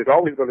live in, there's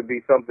always going to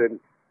be something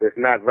that's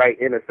not right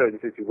in a certain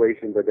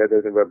situation, but that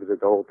doesn't represent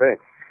the whole thing.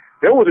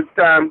 There was a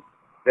time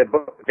that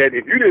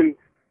if you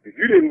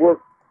didn't work,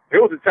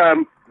 there was a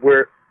time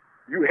where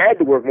you had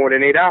to work more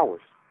than 8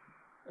 hours.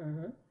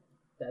 Mm-hmm.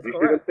 That's you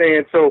correct. see what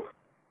I'm saying?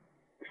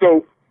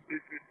 So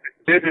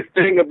there's this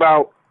thing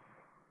about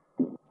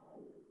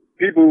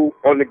people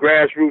on the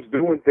grassroots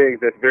doing things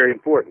that's very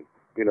important.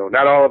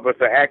 Not all of us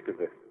are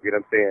activists, you know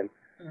what I'm saying?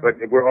 Mm-hmm.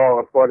 But we're all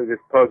a part of this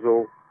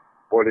puzzle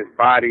or this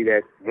body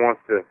that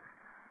wants to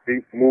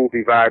move,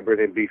 be vibrant,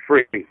 and be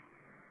free.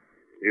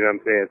 You know what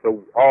I'm saying?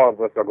 So all of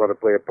us are going to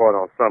play a part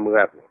on some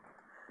level.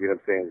 You know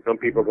what I'm saying? Some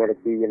people are going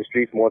to be in the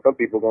streets more. Some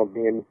people are going to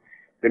be in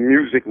the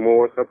music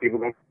more. Some people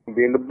are going to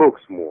be in the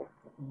books more.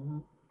 Mm-hmm.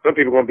 Some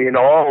people are going to be in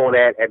all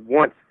that at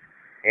once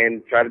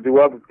and try to do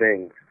other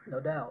things. No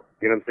doubt.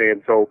 You know what I'm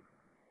saying? So,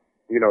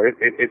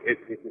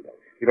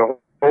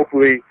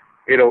 hopefully,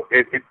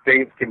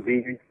 things can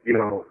be,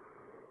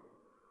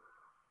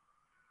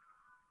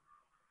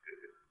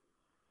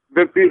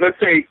 let's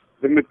say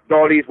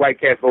all these white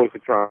cats voted for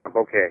Trump.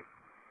 Okay.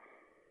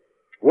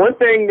 One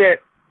thing that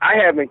I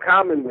have in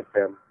common with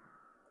them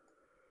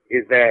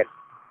is that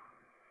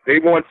they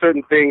want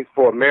certain things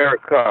for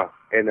America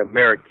and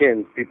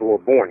Americans, people who are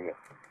born here.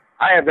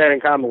 I have that in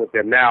common with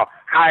them. Now,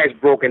 how it's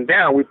broken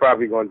down, we're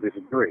probably going to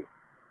disagree.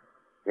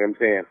 You know what I'm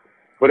saying?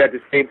 But at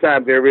the same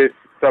time, there is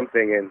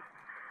something, and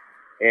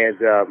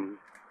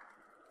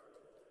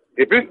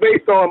if it's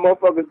based on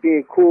motherfuckers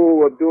being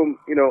cool or doing,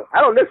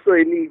 I don't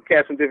necessarily need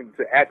cats from different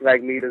to act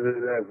like me.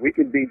 We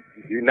can be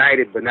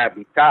united but not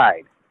be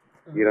tied.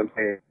 You know what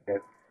I'm saying?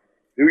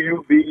 Do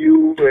you, be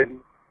you, and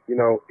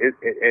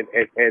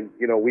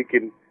we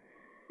can,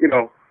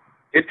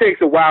 it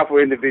takes a while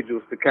for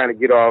individuals to kind of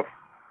get off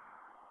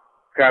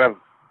kind of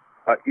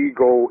an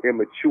ego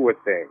immature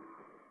thing,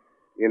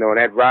 and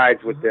that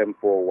rides with them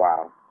for a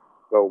while.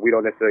 So we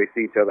don't necessarily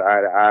see each other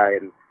eye to eye,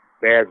 and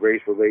bad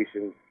race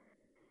relations,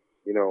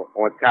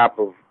 on top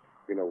of,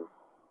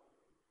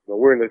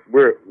 we're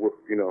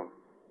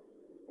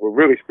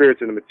really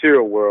spirits in the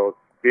material world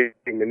being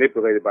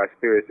manipulated by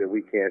spirits that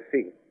we can't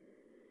see.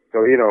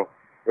 So,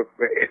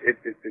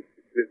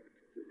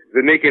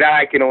 the naked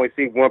eye can only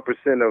see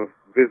 1% of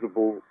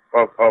visible,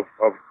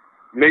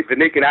 the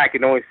naked eye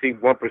can only see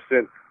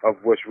 1% of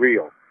what's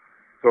real.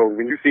 So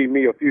when you see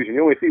me or Fusion,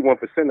 you only see 1%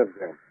 of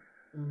them.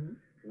 Mm-hmm.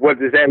 What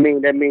does that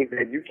mean? That means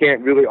that you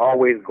can't really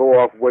always go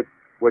off what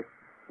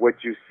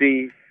you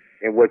see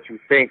and what you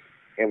think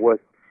and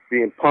what's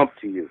being pumped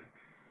to you.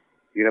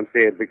 You know what I'm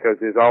saying? Because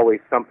there's always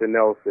something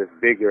else that's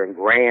bigger and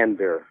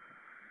grander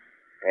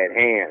at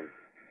hand.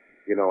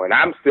 And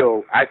I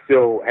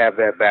still have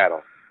that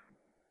battle.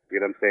 You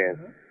know what I'm saying?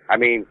 Mm-hmm. I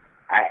mean,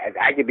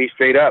 I can be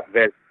straight up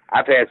that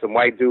I've had some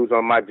white dudes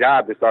on my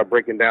job that start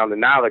breaking down the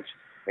knowledge,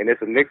 and there's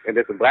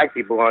some black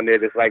people on there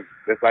that's like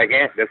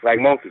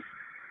monkeys.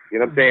 You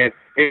know what I'm saying?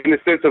 In the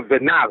sense of the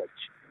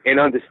knowledge and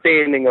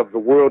understanding of the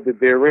world that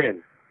they're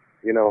in.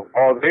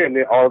 All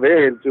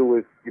they're into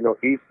is,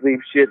 eat,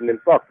 sleep, shitting, and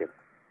fucking.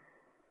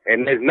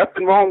 And there's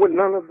nothing wrong with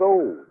none of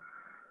those.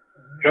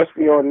 Trust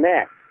me on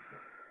that.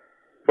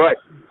 But,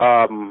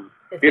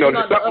 there's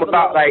something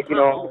about,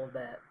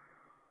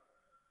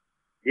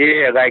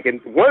 yeah,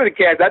 and one of the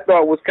cats I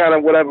thought was kind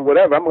of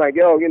whatever. I'm like,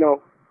 yo,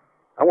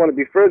 I want to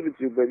be friends with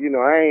you, but,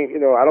 I ain't,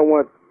 I don't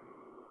want,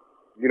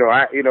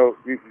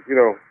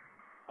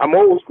 I'm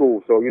old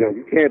school, so,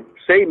 you can't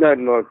say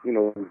nothing or,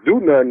 do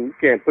nothing. You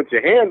can't put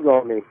your hands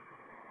on me.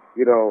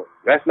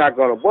 that's not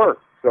going to work.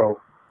 So,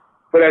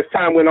 but as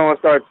time went on, I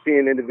started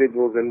seeing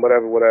individuals and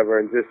whatever,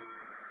 and just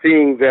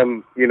seeing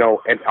them,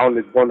 and on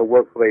the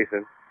workplace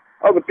and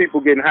other people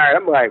getting hired.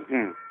 I'm like,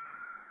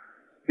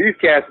 these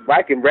cats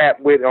I can rap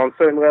with on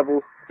certain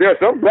levels. There are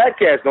some black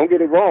cats, don't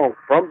get it wrong,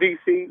 from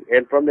D.C.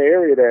 and from the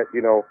area that,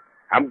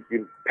 I'm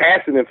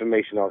passing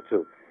information on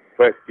to.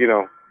 But,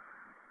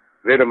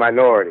 they're the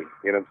minority,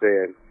 you know what I'm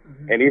saying?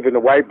 Mm-hmm. And even the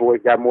white boys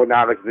got more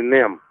knowledge than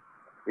them,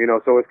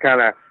 so it's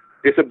kind of,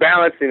 it's a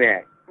balancing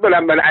act. But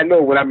I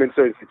know when I'm in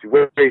certain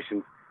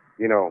situations,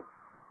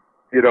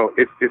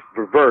 it's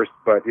reversed,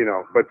 but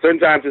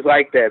sometimes it's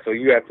like that, so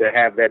you have to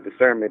have that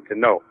discernment to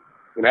know.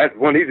 That's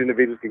one of these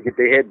individuals can get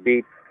their head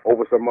beat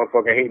over some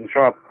motherfucker hating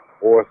Trump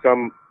or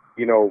some,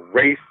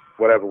 race,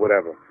 whatever.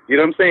 You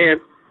know what I'm saying?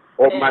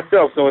 Or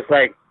myself. So it's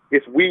like,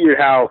 it's weird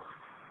how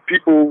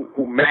people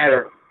who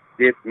matter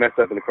get messed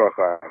up in the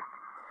crossfire.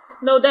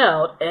 No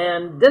doubt.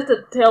 And just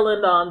to tail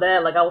end on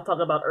that, like I was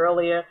talking about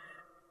earlier,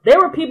 there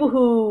were people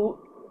who,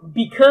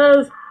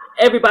 because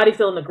everybody's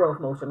still in the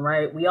growth motion,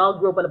 right? We all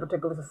grew up in a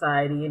particular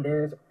society, and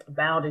there's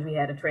boundaries we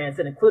had to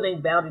transcend,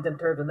 including boundaries in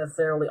terms of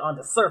necessarily on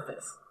the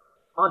surface.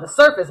 On the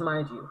surface,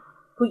 mind you,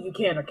 who you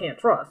can or can't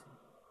trust.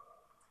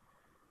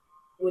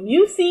 When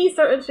you see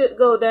certain shit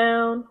go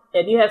down,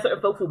 and you have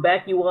certain folks who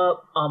back you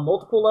up on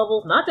multiple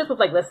levels, not just with,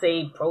 like, let's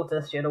say,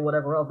 protest shit or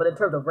whatever else, but in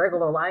terms of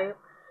regular life,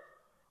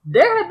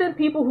 there have been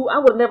people who I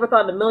would have never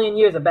thought in a million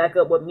years to back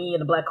up what me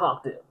and the Black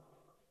Hawk do.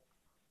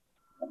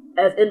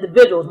 As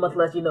individuals, much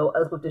less,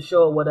 us with the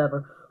show or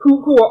whatever, who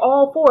are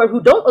all for it,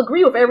 who don't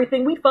agree with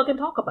everything we fucking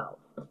talk about.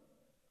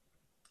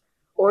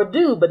 Or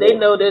do, but they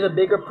know there's a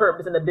bigger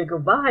purpose and a bigger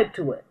vibe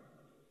to it.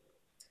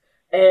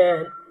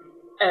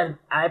 And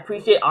I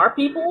appreciate our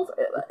peoples,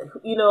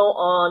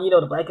 on,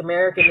 the Black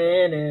American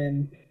end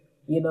and,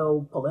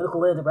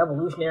 political ends, the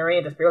revolutionary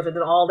and the spiritual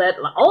and all that.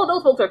 All of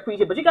those folks are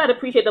appreciated, but you got to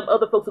appreciate them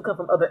other folks who come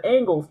from other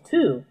angles,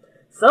 too.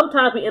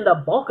 Sometimes we end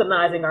up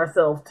balkanizing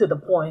ourselves to the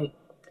point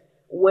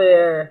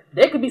where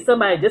there could be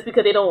somebody, just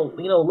because they don't,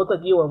 look like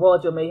you or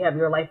royalty or may have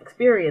your life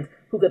experience,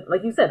 who could,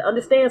 like you said,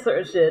 understand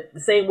certain shit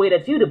the same way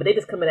that you do, but they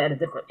just come in at a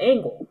different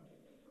angle.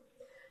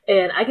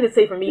 And I can just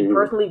say for me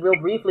personally, real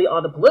briefly,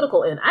 on the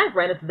political end, I've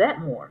ran into that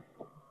more.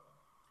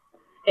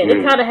 And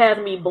it kind of has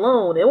me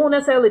blown. It won't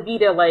necessarily be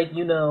there like,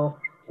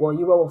 well,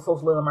 you roll with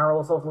socialism, I roll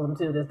with socialism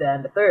too, this, that,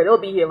 and the third. It'll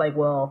be here like,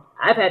 well,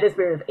 I've had this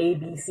experience of A,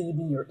 B, C,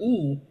 D, or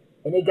E,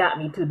 and it got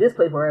me to this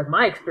place, whereas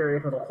my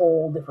experience was a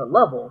whole different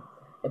level.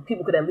 And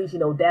people could at least,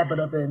 dap it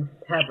up and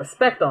have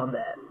respect on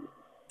that.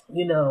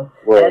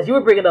 Well, as you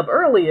were bringing up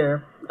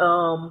earlier,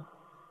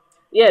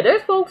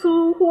 there's folks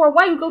who are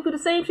white who go through the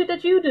same shit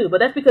that you do, but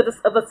that's because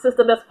of a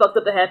system that's fucked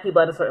up to have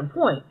people at a certain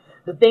point.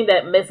 The thing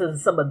that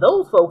messes some of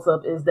those folks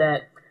up is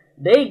that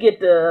they get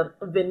the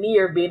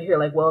veneer of being here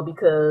like, well,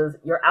 because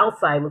your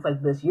outside looks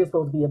like this, you're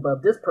supposed to be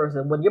above this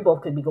person, when you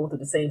both could be going through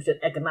the same shit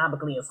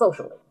economically and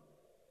socially.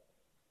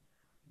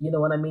 You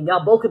know what I mean?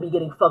 Y'all both could be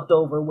getting fucked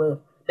over with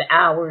the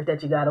hours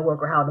that you got to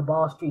work or how the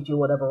boss treats you or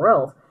whatever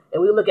else.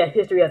 And we look at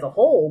history as a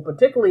whole,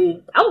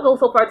 particularly, I would go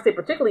so far to say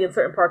particularly in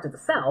certain parts of the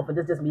South, and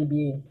this is just me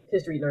being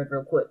history nerd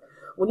real quick.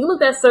 When you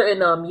looked at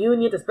certain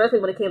unions, especially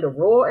when it came to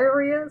rural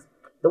areas,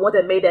 the ones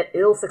that made that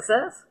ill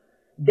success,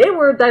 they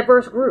were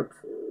diverse groups.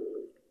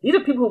 These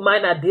are people who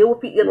might not deal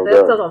with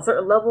themselves on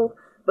certain levels,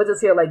 but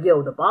just here like,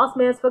 yo, the boss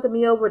man's fucking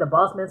me over, the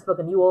boss man's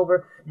fucking you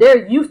over.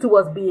 They're used to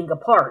us being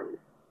apart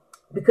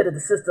because of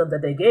the systems that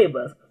they gave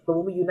us. But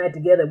when we unite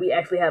together, we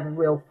actually have a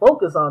real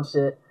focus on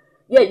shit.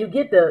 Yeah, you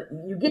get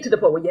to the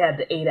point where you have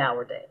the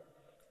 8-hour day.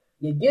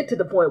 You get to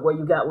the point where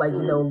you got labor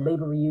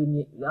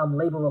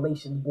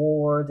relations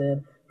boards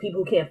and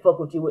people who can't fuck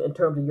with you in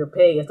terms of your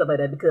pay and stuff like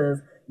that,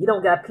 because you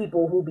don't got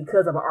people who,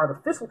 because of an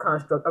artificial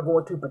construct, are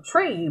going to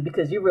betray you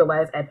because you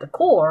realize at the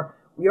core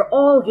you're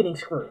all getting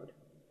screwed.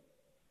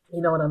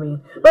 You know what I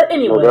mean? But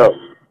anyway,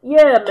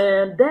 yeah,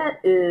 man,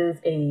 that is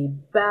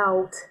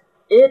about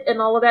it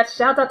and all of that.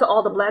 Shout out to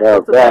all the black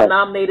folks who got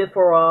nominated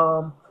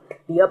for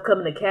the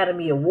upcoming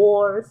Academy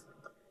Awards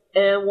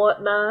and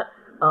whatnot,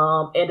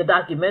 and the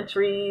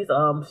documentaries.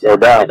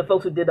 Shout out to the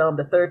folks who did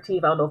the 13th.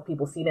 I don't know if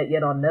people seen that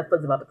yet on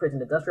Netflix about the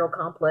prison industrial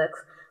complex.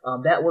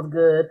 That was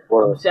good.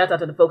 Shout out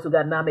to the folks who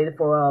got nominated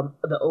for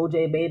the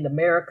OJ Made in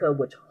America,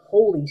 which,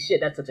 holy shit,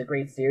 that's such a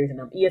great series. And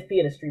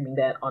ESPN is streaming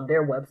that on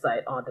their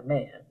website on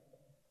demand.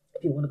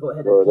 If you want to go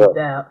ahead and keep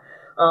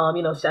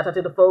that. Shout out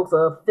to the folks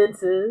of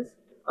Fences,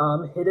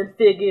 Hidden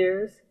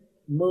Figures,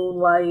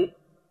 Moonlight.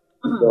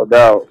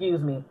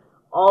 Excuse me.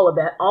 All of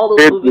that. All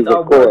those movies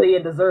are worthy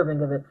and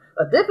deserving of it.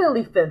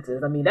 Definitely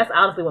Fences. I mean, that's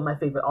honestly one of my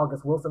favorite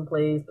August Wilson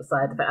plays,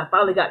 besides the fact I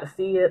finally got to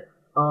see it.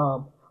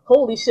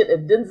 Holy shit,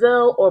 if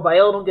Denzel or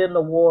Viola don't get an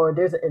award,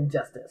 there's an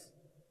injustice.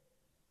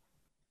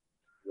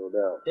 No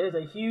doubt. There's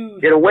a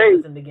huge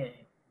injustice in the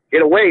game.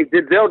 In a way,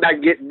 Denzel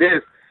not getting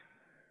this.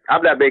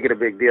 I'm not making a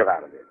big deal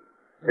out of it.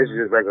 This is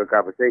just regular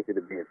conversation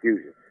to be in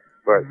Fusion.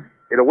 But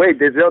in a way,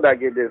 Denzel not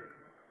getting this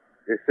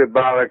is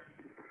symbolic.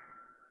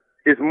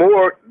 It's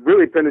more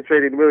really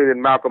penetrating really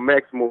than Malcolm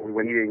X movie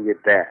when he didn't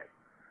get that.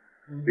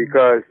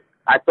 Because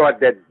I thought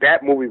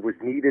that movie was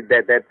needed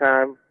at that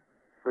time.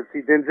 But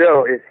see,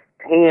 Denzel, his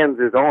hands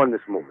is on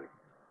this movie.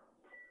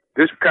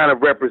 This kind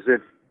of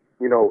represents,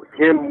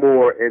 him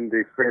more in the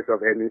experience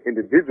of an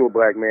individual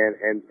black man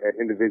and an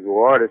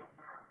individual artist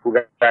who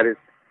got his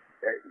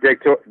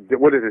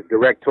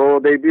directorial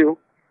debut.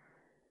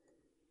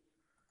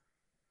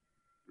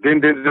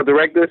 Didn't Denzel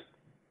direct this?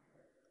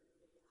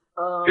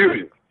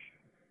 Fusion.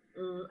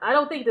 I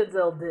don't think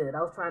Denzel did.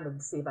 I was trying to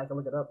see if I can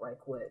look it up right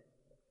quick.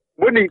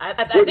 Wasn't it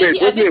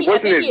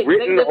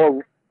written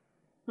or?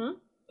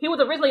 He was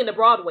originally in the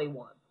Broadway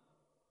one.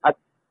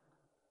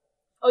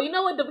 Oh, you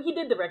know what? He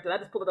did direct it. I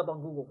just pulled it up on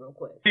Google real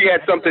quick. He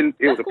had something.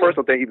 It was a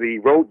personal thing. Either he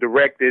wrote,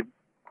 directed.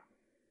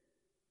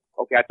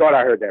 Okay, I thought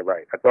I heard that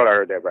right.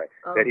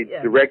 That he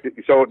directed.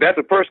 So that's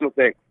a personal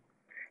thing.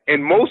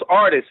 And most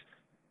artists,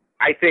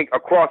 I think,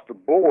 across the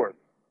board,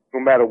 no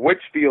matter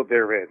which field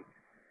they're in,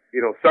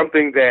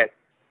 something that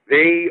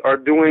they are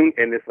doing,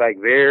 and it's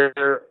like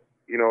they're,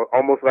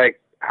 almost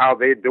like how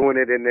they're doing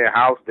it in their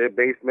house, their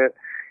basement,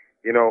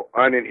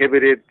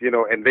 uninhibited,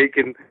 and they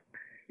can,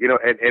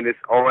 and it's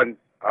on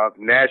a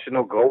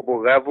national, global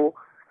level.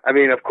 I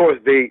mean, of course,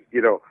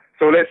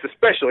 so that's the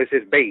special. It's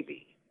his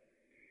baby.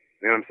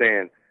 You know what I'm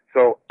saying?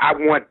 So I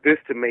want this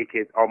to make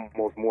it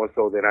almost more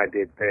so than I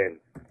did then,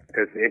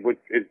 because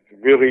it's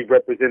really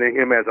representing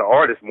him as an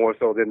artist more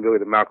so than really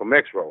the Malcolm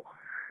X role.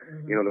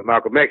 Mm-hmm. The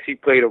Malcolm X, he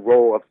played a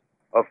role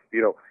of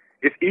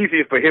it's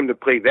easier for him to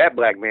play that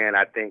black man,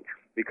 I think,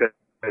 because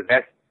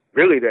that's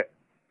really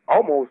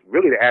almost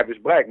the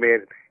average black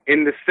man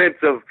in the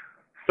sense of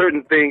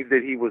certain things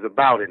that he was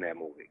about in that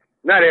movie.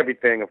 Not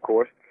everything, of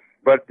course,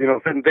 but,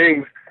 certain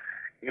things,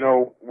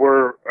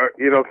 were,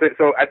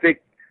 so I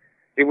think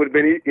it would have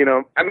been, who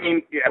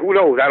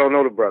knows? I don't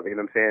know the brother, you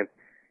know what I'm saying?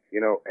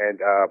 And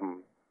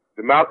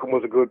the Malcolm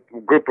was a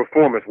good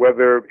performance,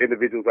 whether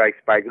individuals like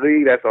Spike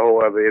Lee, that's a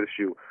whole other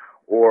issue,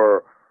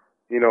 or,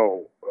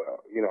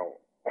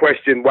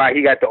 question why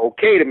he got the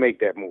okay to make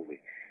that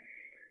movie.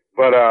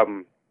 But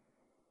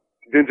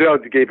Denzel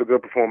gave a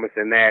good performance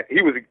in that.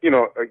 He was,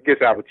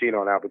 against Al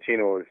Pacino, and Al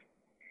Pacino is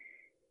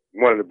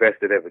one of the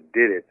best that ever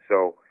did it.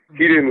 So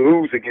he didn't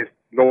lose against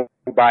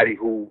nobody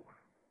who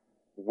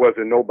was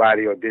a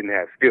nobody or didn't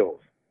have skills.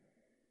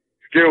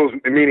 Skills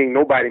meaning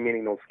nobody,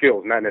 meaning no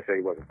skills, not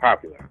necessarily wasn't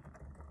popular.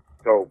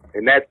 So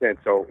in that sense,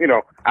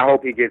 I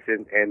hope he gets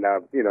in, and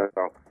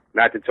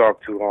not to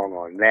talk too long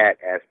on that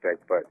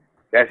aspect, but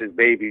that's his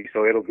baby,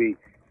 so it'll be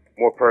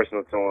more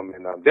personal to him.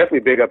 And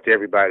definitely big up to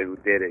everybody who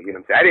did it. You know what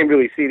I'm saying? I didn't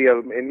really see the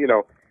other,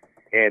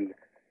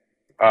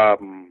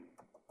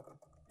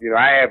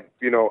 I have,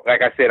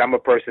 like I said, I'm a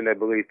person that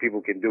believes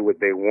people can do what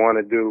they want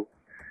to do.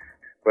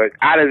 But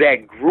out of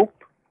that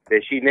group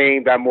that she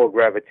named, I more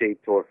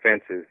gravitate toward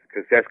Fences,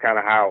 because that's kind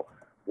of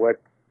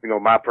what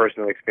my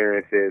personal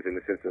experience is in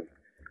the sense of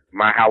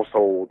my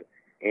household.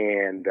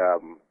 And,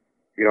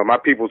 my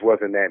peoples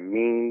wasn't that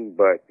mean,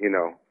 but,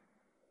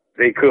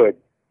 they could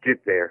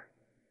get there.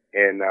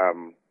 And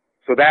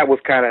so that was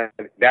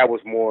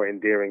more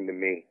endearing to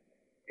me.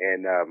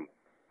 And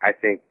I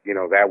think,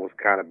 that was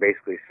kind of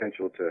basically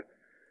essential to,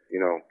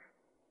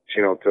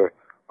 to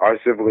our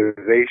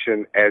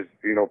civilization as,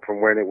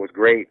 from when it was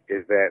great,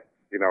 is that,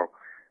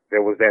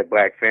 there was that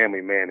black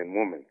family, man and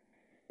woman.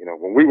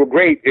 When we were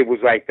great, it was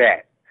like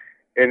that.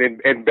 And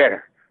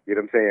better. You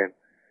know what I'm saying?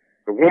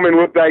 The woman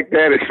looked like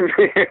that, and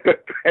the man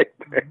looked like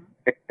that.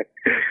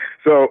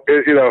 So,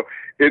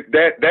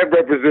 that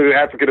represented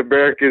African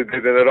Americans,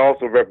 and it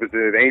also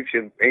represented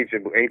ancient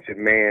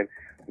man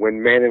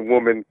when man and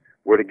woman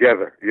were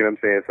together. You know what I'm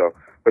saying? So,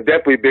 but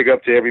definitely big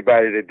up to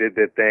everybody that did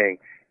their thing,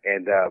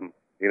 and you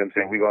know what I'm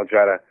saying. We're gonna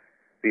try to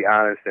be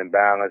honest and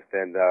balanced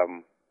and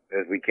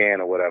as we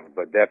can or whatever.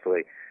 But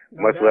definitely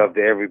much love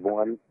to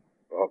everyone,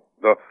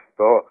 the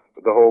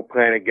whole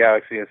planet,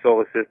 galaxy, and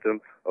solar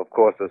system. Of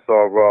course, the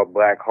Saw Raw,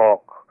 Black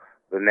Hawk,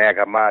 the Nag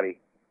Hammadi.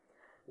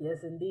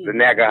 Yes, indeed. The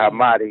Nag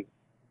Hammadi.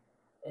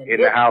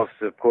 In the house,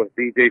 of course,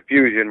 DJ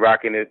Fusion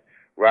rocking it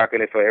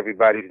for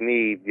everybody's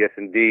need. Yes,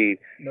 indeed.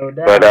 No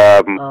doubt. But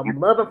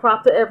love and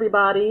prop to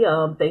everybody.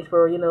 Thanks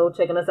for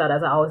checking us out.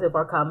 As I always say for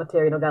our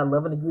commentary, gotta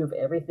love and agree with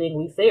everything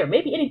we say, or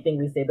maybe anything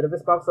we say. But if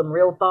it sparks some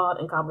real thought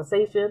and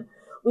conversation,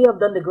 we have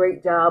done the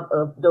great job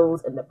of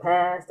those in the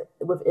past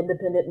with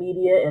independent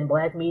media and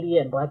black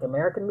media and black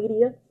American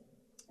media,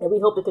 and we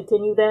hope to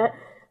continue that.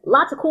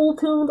 Lots of cool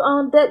tunes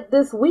on deck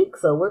this week,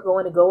 so we're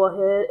going to go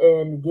ahead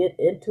and get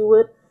into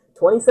it.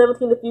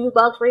 2017, the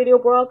FuseBox radio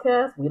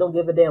broadcast. We don't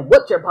give a damn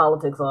what your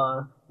politics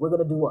are. We're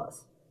going to do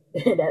us.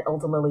 And that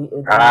ultimately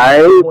is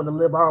we're going to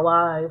live our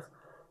lives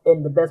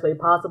in the best way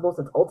possible,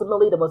 since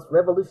ultimately the most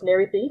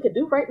revolutionary thing you can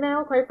do right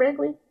now, quite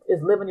frankly,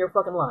 is living your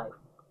fucking life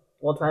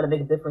while trying to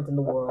make a difference in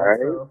the world.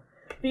 So,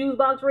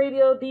 FuseBox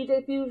radio,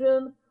 DJ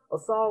Fusion,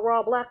 Assault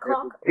Raw, Black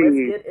Hawk. Let's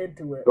get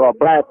into it.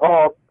 Black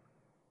Hawk.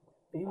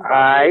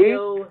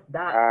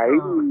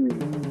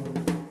 FuseBoxradio.com.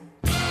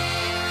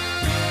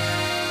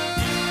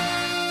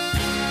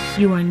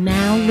 You are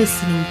now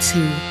listening to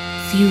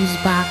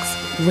FuseBox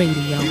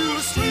Radio. You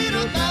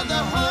sweeter than the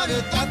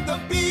honey that the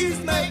bees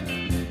make.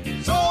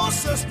 So,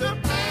 sister,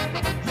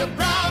 your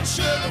brown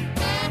sugar,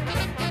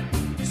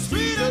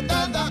 sweeter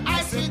than the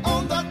icing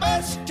on the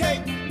birthday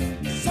cake.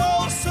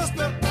 Soul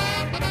sister,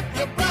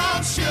 your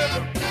brown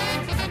sugar.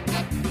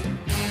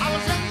 I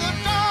was in the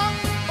dark,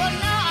 but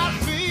now I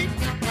see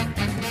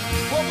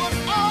what was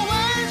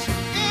always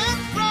in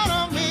front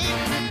of me.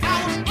 I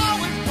was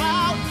always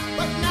proud,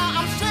 but now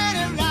I'm saying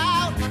it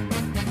loud.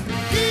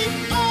 Keep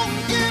on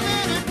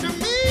giving it to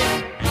me.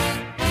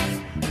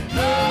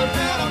 Love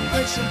and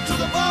affection to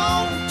the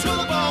bone, to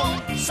the bone.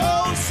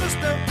 Soul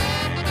sister,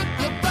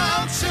 your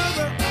brown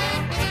sugar.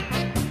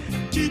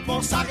 Keep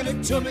on socking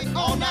it to me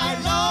all night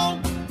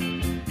long.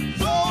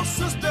 Soul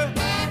sister,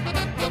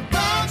 your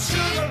brown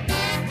sugar.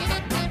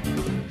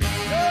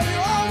 Girl, you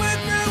always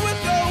been with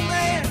your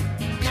man.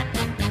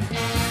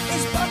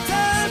 It's about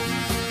time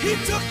he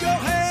took your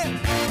hand.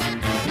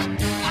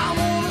 I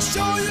wanna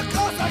show you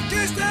 'cause I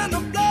can't stand the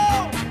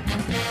blow.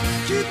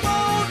 Keep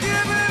on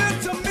giving it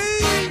to me.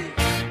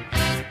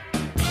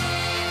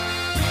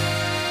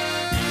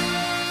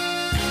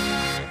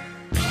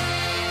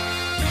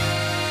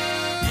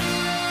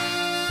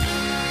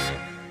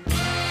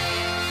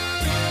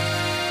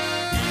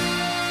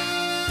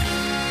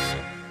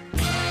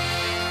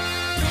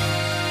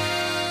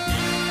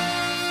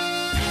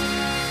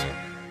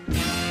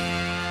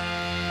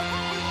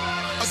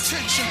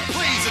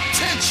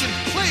 Attention,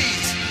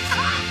 please.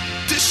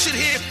 This shit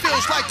here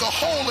feels like a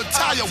whole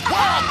entire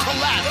world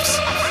collapse.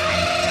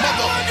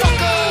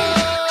 Motherfucker.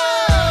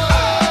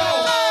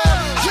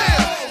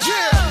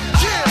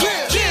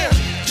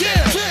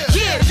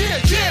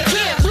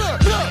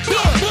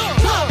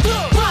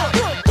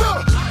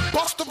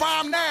 Bust the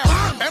rhyme now.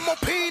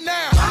 MOP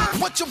now.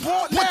 What you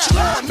want now? What you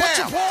want now?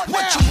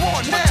 What you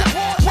want now?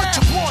 What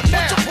you want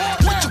now?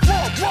 What you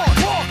want?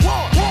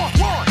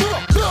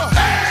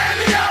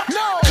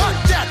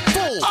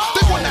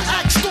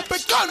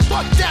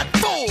 Fuck that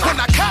fool. When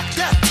I cock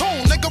that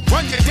tune, nigga,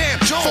 run your damn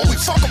jaw. Before we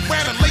fuck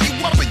around and lay you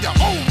up in your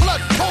own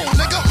blood pool,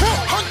 nigga.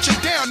 Hunt you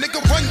down,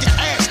 nigga, run your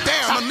ass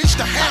down. Unleash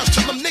the hounds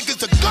till them niggas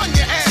to gun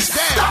your ass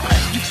down. Stop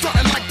it. You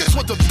frontin' like this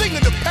was a thing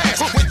in the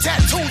past. With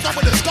tattoos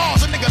over the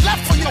scars, a nigga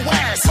left on your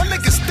ass. My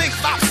niggas think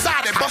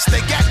lopsided, bust they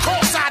got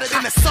cross-sided.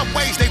 In the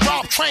subways, they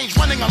rob trains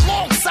running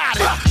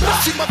alongside it.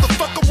 See,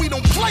 motherfucker, we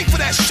don't play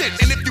for that shit.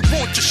 And if you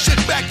want your shit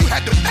back, you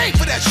had to pay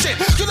for that shit.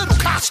 You little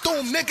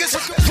costume niggas,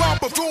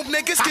 romper room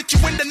niggas, get you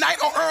in the night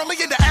or early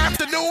in the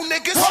afternoon,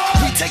 niggas.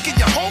 We taking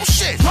your whole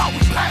shit.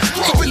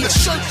 Even the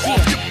shirt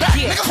off your back,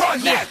 nigga,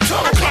 run that too.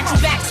 I catch you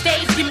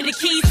backstage, give me the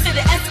keys to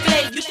the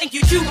Escalade. You think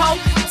you cute, ho?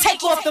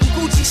 Take off them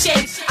Gucci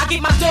shades. I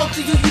get my dog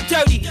to you, you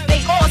dirty.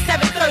 They all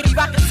 730,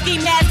 rock a ski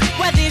mask,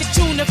 whether it's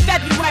June or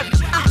February.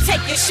 I'll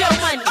take your show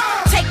money,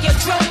 take your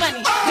drill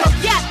money. Yo,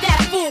 yap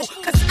that fool,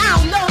 'cause I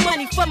don't know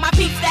money for my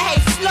peeps that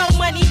hate slow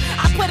money.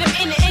 I put them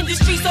in the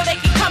industry so they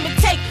can come and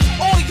take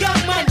all your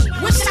money.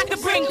 Wish I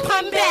could bring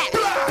pun back.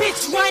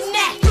 Bitch, run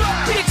that.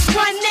 Bitch,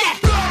 run that.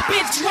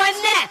 Bitch, run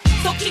that.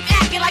 So keep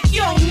acting like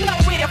you don't know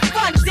where the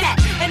fun's at.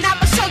 And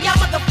I'ma show y'all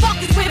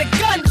motherfuckers where the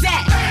gun's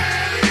at.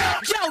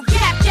 Yo,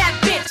 yap that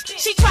bitch.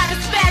 She try to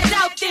spaz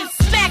out, then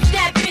smack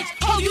that bitch.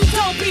 Oh, you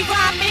don't be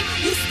rhyming.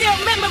 You still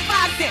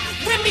memorizing.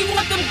 Remy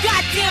want them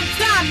goddamn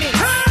diamonds.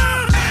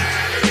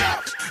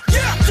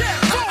 Yeah, that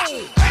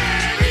fool.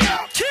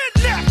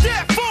 Kidnap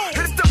that fool.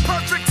 It's the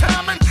perfect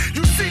timing.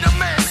 You see the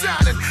man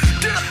shining.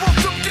 Get up on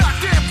some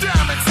goddamn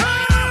diamonds.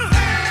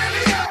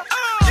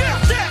 Yeah,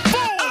 that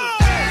fool.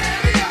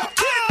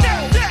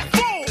 Kidnap that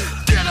fool.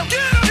 Get him,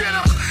 get him, get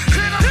him.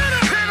 Hit him, hit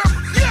him, hit him.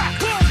 Yeah,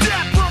 boom,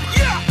 that boom.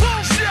 Yeah,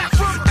 boom, that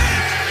boom.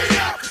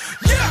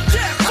 Yeah,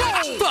 that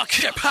fool. Fuck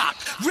hip hop,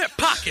 rip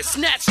pockets,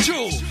 snatch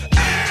jewels.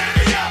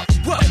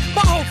 What?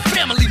 My whole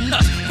family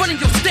nuts, running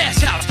your stash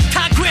house,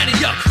 tie granny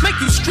up, make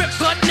you strip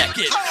butt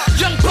naked.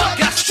 Young buck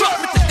got struck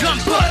with the gun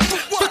butt,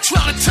 for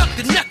trying to tuck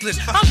the necklace.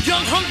 I'm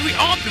young, hungry,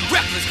 armed, and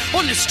reckless.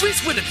 On the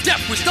streets with a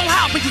death wish. Don't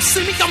howl when you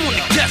see me, I'm on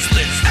the guest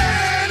list.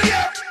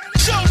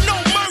 Show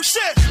no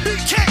mercy,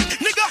 BK,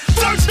 nigga,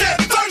 Thursday,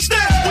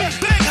 Thursday. We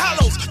bang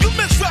hollows, you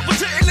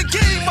misrepresenting the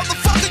game,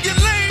 motherfucker, you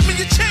lame and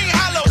your chain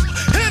hollow.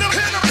 Hit him,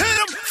 hit him, hit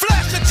him,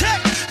 flash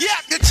attack,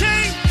 yak your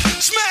chain,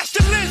 smash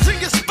the lens in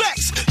your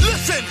specs.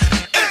 Listen,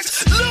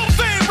 it's Lil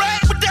Vane,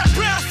 right, with that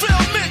brown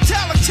film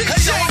mentality.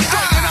 Hey, yo, I'm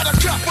banging out of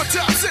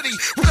capital city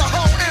with a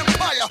whole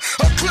empire,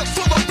 a clip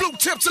full of blue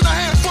tips and a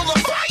handful of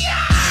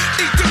fire.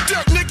 Eat the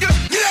dirt, nigga.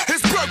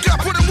 His broke, I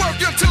put in work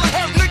until it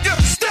hurt, nigga.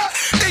 Step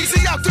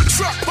easy out the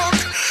truck, punk.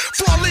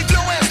 Before I leave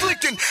your ass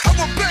leaking, I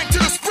will bang to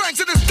the springs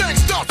and this thing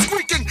starts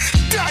squeaking.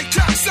 Die,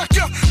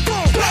 cocksucker,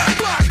 boom, black,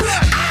 black,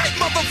 black. Aight,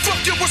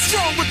 motherfucker, what's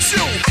wrong with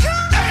you?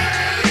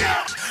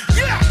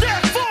 Yeah,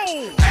 that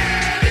fool.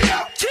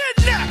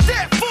 Kidnap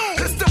that fool.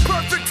 It's the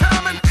perfect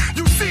timing.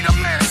 You see the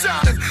man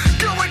shining.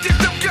 Go and get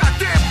them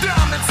goddamn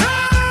diamonds.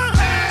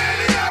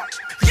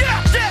 Yeah,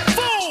 that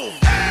fool.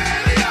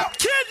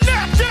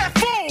 Kidnap that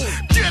fool.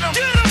 Get him,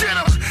 get him, get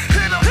him.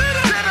 Hit him, hit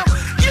him, hit him.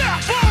 Yeah,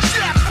 fool.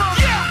 Yeah, fool.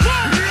 Yeah,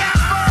 fool. Yeah,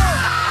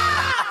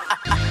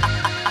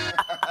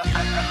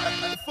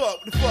 fool. What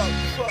the fuck?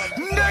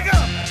 Nigga.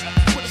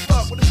 What the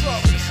fuck? What the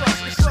fuck? What the fuck?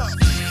 What the fuck?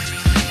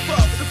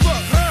 What the fuck?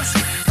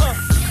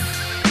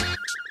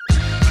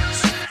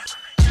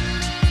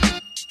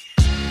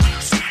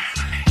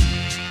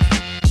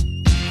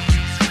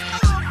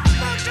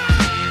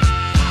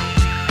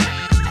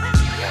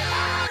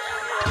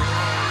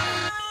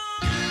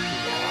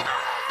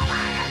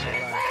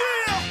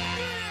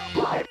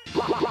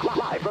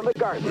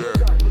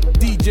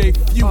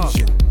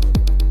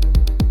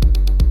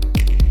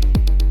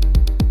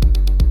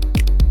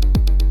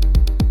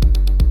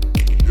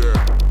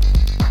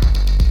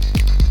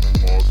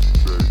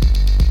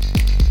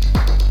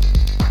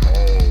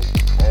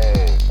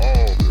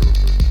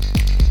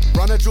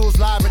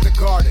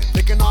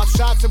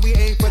 shots and we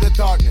aim for the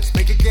darkness.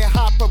 Make it get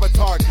hot for a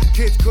target.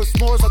 Kids cook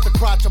s'mores at the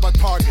crotch of our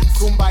targets.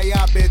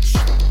 Kumbaya, bitch.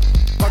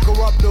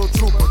 Buckle up, little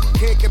trooper.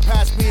 Can't get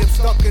past me, I'm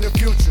stuck in the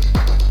future.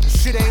 The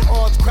shit ain't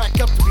all it's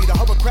cracked up to be. The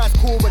hovercraft's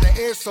cool, but the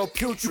air's so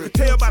putrid. You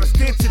can tell by the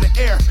stench in the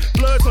air.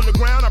 Blood's on the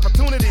ground,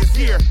 opportunity is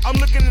here. I'm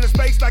looking into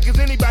space like is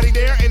anybody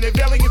there? And if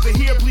aliens are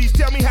here, please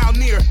tell me how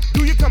near.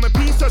 Do you come in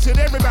peace or should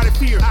everybody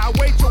fear? I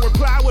await your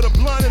reply with a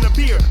blunt and a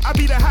beer. I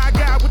be the high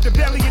guy with the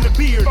belly and the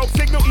beard. Folks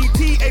signal ET,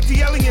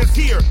 aliens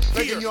here.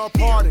 Begging your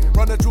pardon.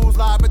 Run the jewels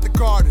live at the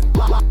garden.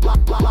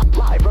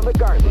 Live from the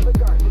garden.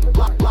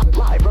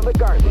 Live from the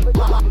garden.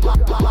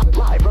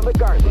 Live from the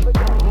garden.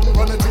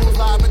 Run the jewels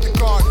live at the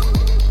garden.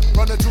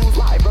 Run the jewels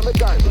live from the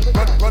garden.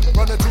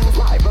 Run the jewels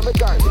live from the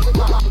garden.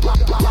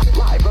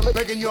 Live from the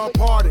begging your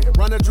pardon.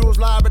 Run the jewels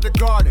live at the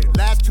garden.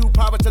 Last two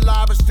pirates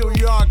alive are still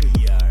yarging.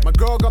 My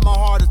girl got my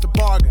heart as a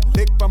bargain.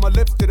 Licked by my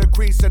lips to the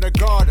crease in the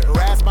garden.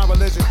 Harass my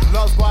religion.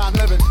 Love's why I'm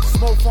living.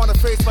 Smoke on the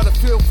face by the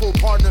fearful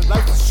partner.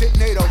 Life is shit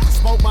NATO.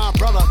 Smoke my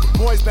umbrella.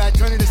 Boys back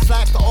turning the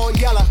slacks to all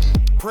yellow.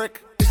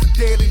 Prick.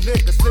 Daily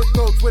liquor, slip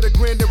coats with a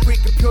grin that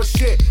reek of pure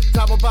shit.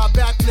 Top about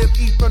backflip,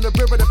 eat from the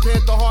river, the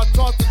panther hard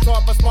talk to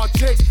talk by smart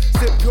chicks.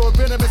 Sip pure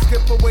venom and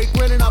skip away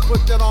grinning. I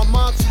put that on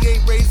mom, she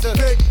ain't razor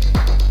thick.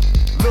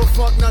 Little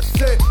fuck not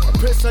sick. I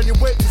piss on your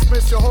whip,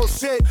 dismiss your whole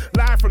shit.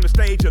 Live from the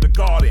stage of the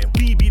garden.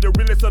 We be the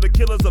realest of the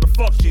killers of the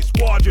fuck shit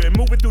squadron.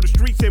 Moving through the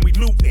streets and we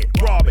looting,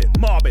 robbing,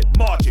 mobbing,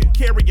 marching,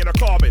 carrying a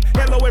carbon.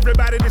 Hello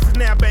everybody, this is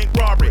now bank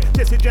robbery.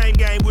 Jesse Jane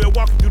gang, we're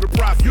walking through the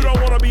process. You don't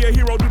wanna be a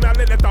hero, do not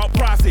let that thought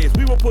process.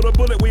 We will put a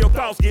bullet where your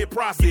thoughts get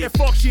processed. Get that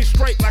fuck shit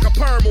straight like a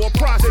perm or a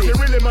process. It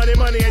really money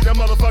ain't the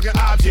motherfucking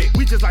object.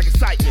 We just like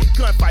excitement,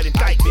 gunfight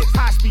indictments.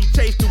 High speed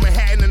chase through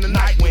Manhattan in the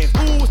night winds.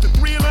 Ooh, it's the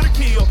thrill of the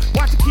kill.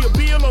 Watch it kill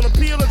Bill on the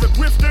peel as a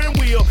grip steering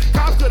wheel.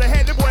 Cops could have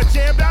had the boy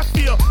jammed, I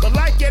feel. But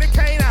like Eddie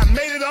Kane, I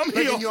made it, I'm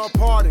here. Begging your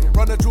pardon.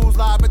 Run the jewels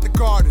live at the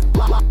garden.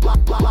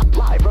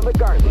 Live from the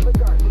garden.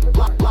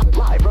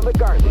 Live from the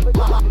garden.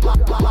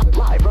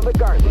 Live from the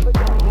garden.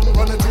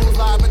 Run the jewels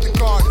live at the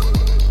garden.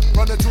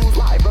 Run the jewels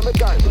live from the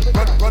garden.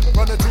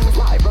 Run the jewels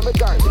live from the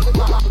garden.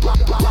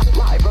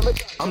 Live from the.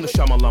 I'm the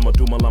Shama Lama,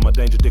 do my llama,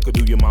 danger dicker,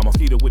 do your mama.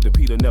 Eat with the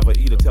Peter, never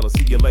eat her, tell her,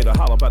 see you later.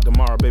 Holla about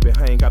tomorrow, baby,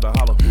 I ain't got to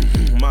holler.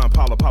 Mine,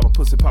 Paula, papa,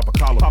 pussy, papa,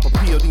 collar. Papa,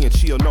 PLD and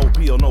chill, no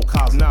bill, no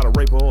cause. Not a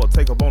raper or a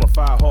take up on a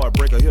fire,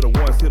 heartbreaker. Hit her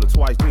once, hit her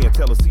twice, then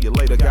tell her, see you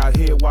later. Got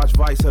here, watch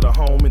Vice, hit her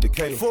home,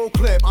 indicator. Full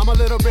clip, I'm a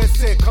little bit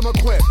sick, come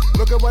equipped.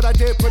 Look at what I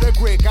did, put a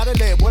grit, gotta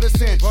live, what a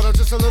cinch. Brought her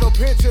just a little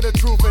pinch of the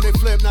truth and it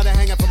flip. Now they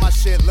hang up for my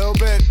shit, little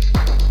bit.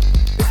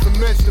 It's the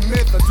mensch, the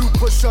myth. I do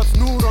push-ups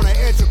nude on the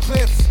edge of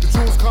cliffs. The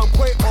jewels come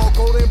quick, all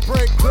golden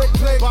brick. Click,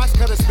 click. Box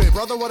cutter spit.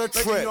 Brother, what a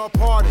trip. Making your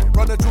party.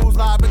 Run the jewels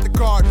live at the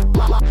garden.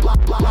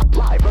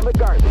 Live from the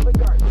garden.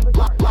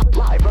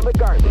 Live from the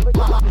garden.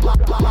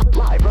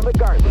 Live from the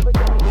garden.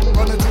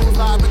 Run the jewels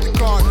live at the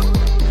garden.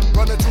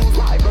 Run the jewels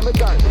live from the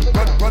garden.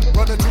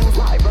 Run the jewels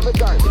live from the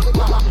garden.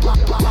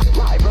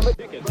 Live from the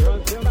tickets are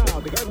on sale now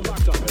at the Garden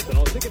Box Office and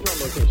all ticket run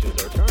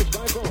locations are charged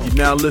by phone. You're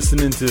now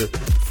listening to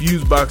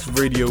FuseBox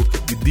Radio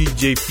with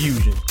DJ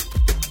Fusion.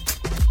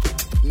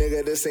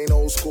 Nigga, this ain't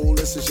old school,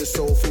 this is just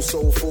soul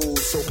food.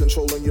 So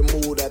controlling your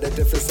mood at a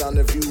different sound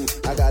of view.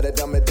 I gotta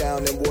dumb it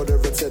down and water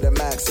it to the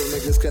max so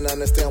niggas can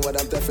understand what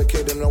I'm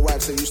defecating on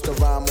wax. I used to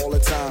rhyme all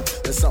the time,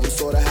 then something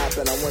sorta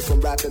happened. I went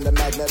from rapping to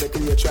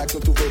magnetically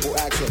attracting through verbal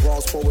action.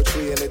 Raw's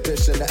poetry in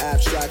addition to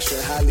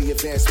abstraction. Highly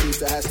advanced speech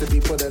that has to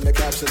be put in the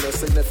caption. The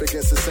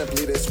significance is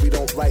simply this: we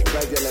don't write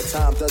regular.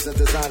 Time doesn't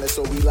design it,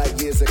 so we like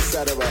years,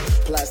 etc.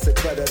 Plastic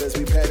predators,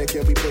 we panic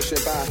and we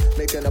pushing by,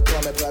 making a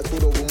plummet like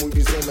Pluto when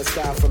we resume the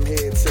sky from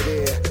here to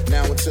there.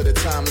 Now into the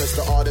timeless,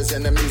 the artists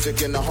and the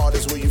music and the heart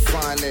is where you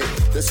find it.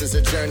 This is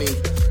a journey,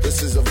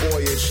 this is a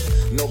voyage.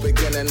 No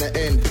beginning to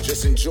end,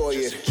 just enjoy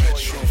it.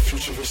 Retro,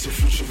 futuristic,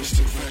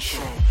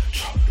 retro.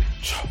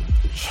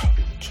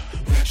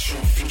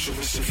 Retro,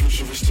 futuristic,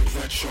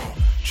 retro.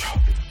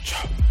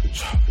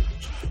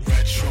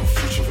 Retro,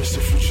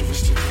 futuristic,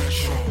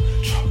 retro.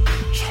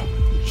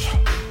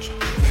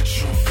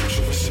 Retro,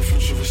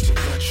 futuristic,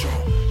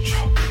 retro.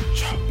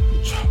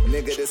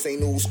 Nigga, this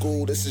ain't new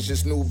school, this is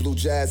just new blue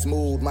jazz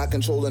mood. My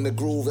controlling the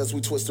groove as we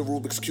twist the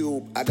Rubik's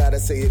Cube. I gotta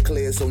say it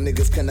clear so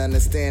niggas can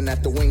understand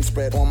that the wing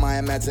spread on my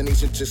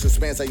imagination just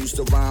expands. I used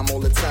to rhyme all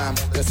the time,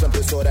 then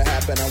something sorta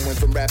happened. I went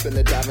from rapping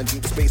to diving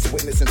deep space,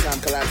 witnessing time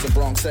collapsing.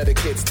 Bronx said a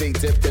kid stay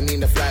dipped and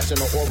Nina flashing.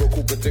 The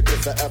oracle predicted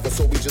forever,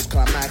 so we just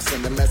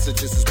climaxing. The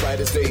message is as bright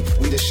as day,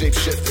 we the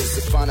shapeshifters.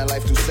 Defining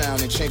life through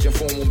sound and changing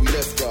form when we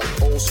lift up.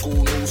 Old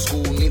school, new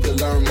school, need to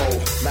learn more.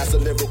 Master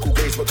lyrical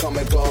grace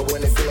becoming God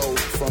when it flows.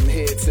 From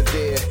here to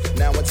there,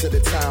 now into the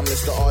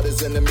timeless. The art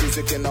is in the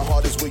music and the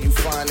heart is where you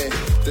find it.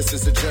 This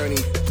is a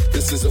journey,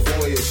 this is a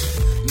voyage.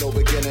 No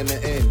beginning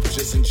to end,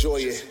 just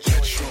enjoy it.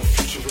 Retro,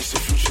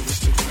 futuristic,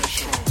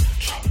 retro.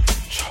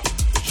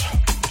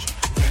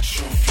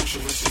 Retro,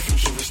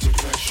 futuristic,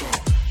 retro.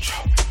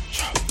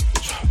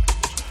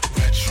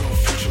 Retro,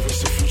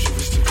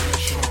 futuristic,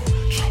 retro.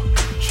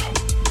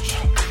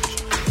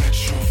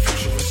 Retro,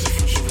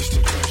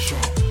 futuristic, retro.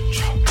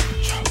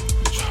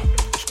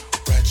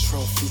 Retro,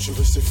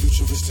 futuristic,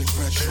 futuristic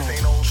retro. This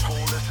ain't old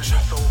school, this is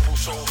just soulful,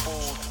 soul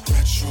food.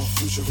 Retro,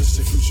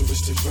 futuristic,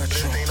 futuristic retro.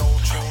 This ain't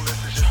old school, this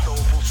is just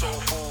soulful, soul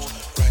food.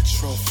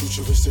 Retro,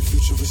 futuristic,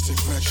 futuristic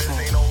retro.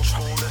 This ain't old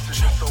school, this is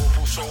just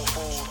soulful, soul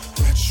food.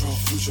 Retro,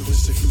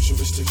 futuristic,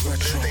 futuristic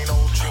retro. This ain't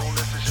old school,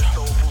 this is just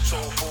soulful,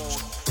 soul food.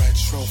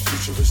 Retro,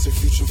 futuristic,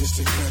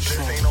 futuristic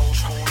retro. This ain't old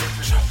school, this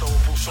is just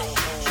soulful, soul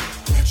food.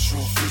 Retro,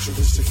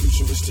 futuristic,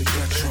 futuristic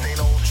retro. This ain't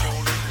old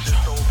school, this is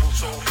just soulful,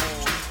 soul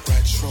food.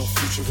 Retro,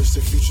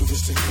 futuristic,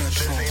 futuristic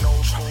retro. This ain't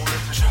old school,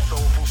 this is just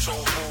soulful,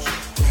 soul food.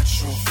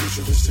 Retro,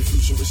 futuristic,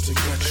 futuristic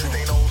retro. This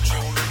ain't old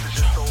school, this is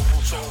just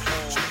soulful, soul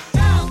food.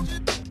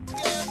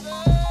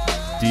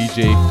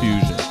 DJ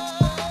Fusion.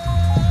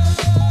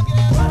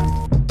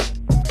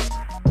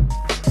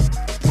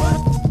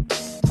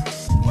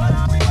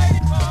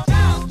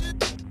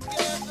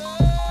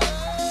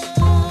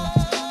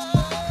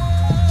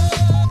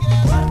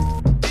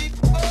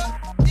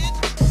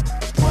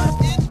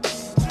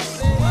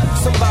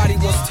 Somebody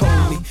once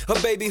told me, a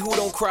baby who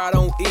don't cry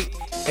don't eat.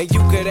 And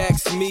you could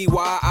ask me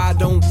why I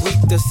don't weep,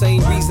 the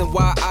same reason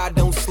why I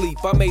don't sleep.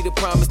 I made a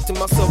promise to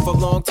myself a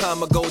long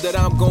time ago that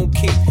I'm gon'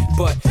 keep.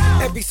 But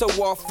every so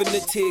often the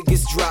tear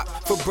gets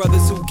dropped for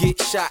brothers who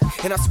get shot.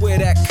 And I swear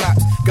that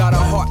cops got a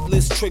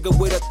heartless trigger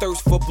with a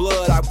thirst for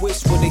blood. I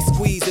wish when they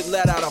squeeze it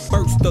let out a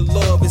burst of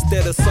love,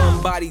 instead of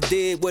somebody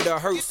dead with a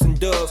hearse and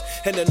doves,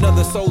 and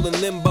another soul in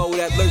limbo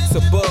that lurks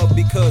above.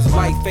 Because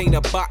life ain't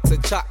a box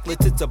of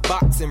chocolates, it's a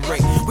boxing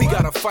ring. We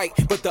gotta fight,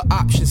 but the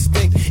options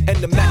stink, and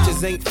the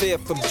matches ain't fair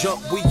from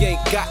jump. We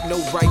ain't got no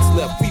rights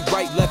left. We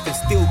right, left, and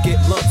still get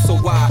lumped. So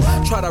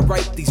I try to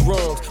right these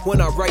wrongs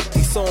when I write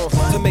these songs,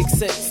 to make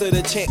sense of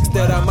the chance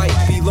that I might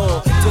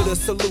belong to the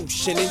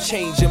solution and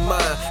change your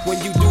mind. When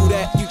you do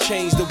that, you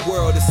change the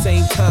world at the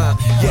same time.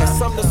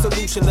 Yes, I'm the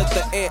solution, let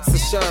the answer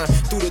shine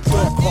through the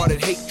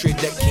dark-hearted hatred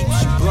that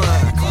keeps you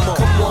blind. Come on,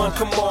 come on,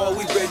 come on,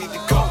 we ready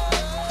to go.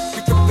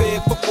 We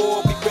prepared for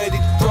war, we ready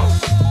to throw.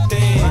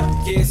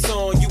 Damn, yeah, it's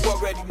on, you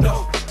already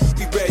know.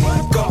 We ready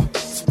to go,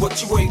 so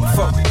what you waiting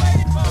for?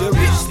 The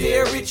rich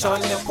stay rich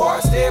and the poor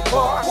stay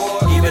poor.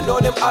 Even though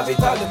them have it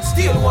all, them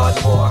still want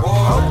more.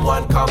 Come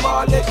on, come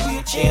on, let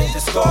we change the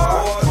score.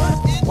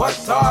 What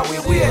are we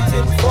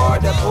waiting for?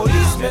 The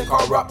policemen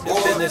corrupt, the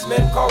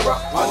businessmen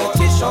corrupt,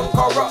 politicians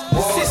corrupt,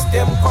 the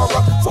system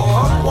corrupt. So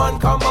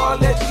come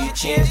on, let we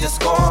change the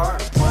score.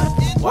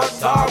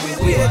 What are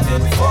we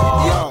waiting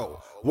for? Yo.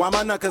 Why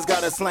my knuckers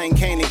gotta slang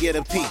cane and get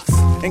a piece?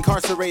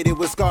 Incarcerated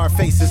with scar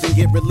faces and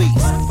get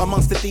released.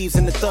 Amongst the thieves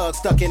and the thugs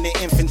stuck in the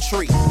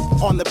infantry.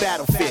 On the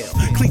battlefield,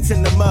 cleats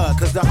in the mud,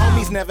 cause the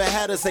homies never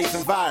had a safe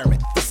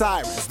environment. The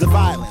sirens, the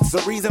violence,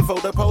 a reason for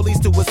the police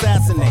to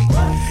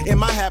assassinate. In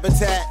my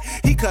habitat,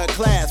 he cut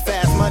class,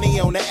 fast money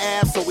on the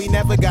ass, so we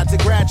never got to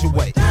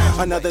graduate.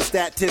 Another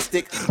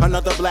statistic,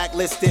 another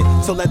blacklisted,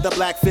 so let the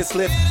black fist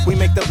lift. We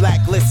make the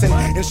black glisten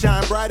and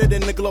shine brighter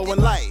than the glowing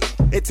light.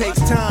 It takes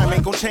time,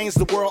 ain't gon' change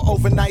the world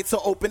overnight,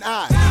 so open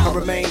eyes. I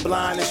remain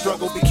blind and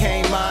struggle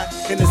became mine.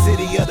 In the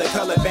city of the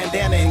colored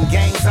bandana and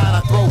gang sign,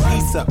 I throw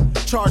peace up.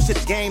 Charge to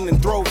the game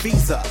and throw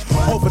visa.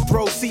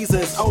 Overthrow Caesar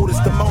as old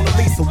as the Mona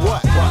Lisa.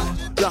 What?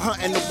 The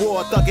hunt and the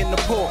war, thug and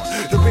the poor.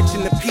 The rich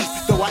and the peace,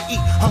 though I eat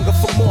hunger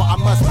for more, I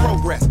must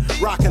progress.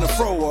 Rockin' a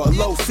fro or a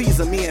low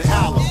Caesar, me and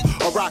Aloe.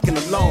 Or rockin'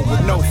 alone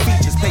with no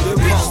features, pay the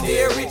rich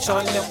stay rich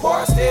and the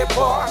poor stay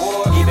poor.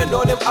 Even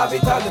though them have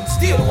it all, them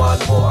still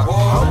want more.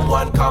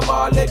 Come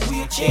on, let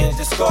we change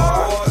the score.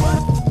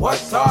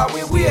 What are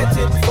we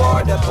waiting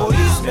for? The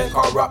policemen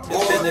corrupt, the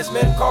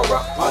businessmen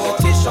corrupt,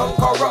 politicians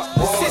corrupt,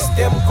 the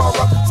system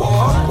corrupt. So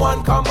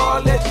come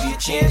on, let we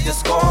change the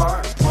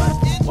score.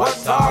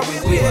 What are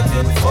we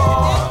waiting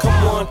for?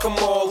 Come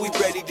on, we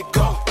ready to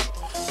go.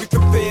 We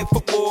prepared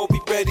for war, we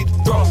ready to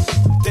throw.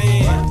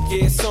 Damn,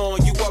 yeah, it's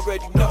on, you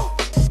already know.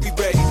 We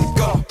ready to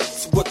go,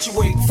 so what you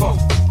waiting for?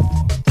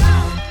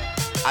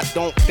 I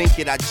don't think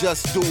it, I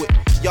just do it.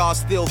 Y'all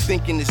still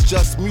thinking it's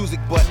just music,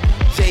 but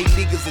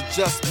J-Leaguers are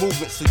just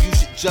movement, so you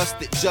should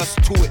adjust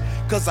to it.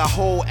 Cause our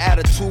whole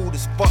attitude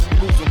is fuck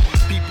losing.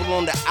 People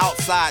on the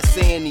outside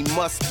saying he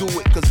must do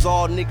it, cause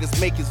all niggas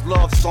make his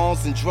love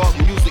songs and drug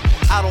music.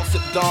 I don't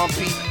sip Don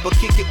P, but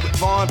kick it with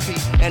Von P.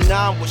 And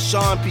now I'm with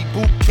Sean P.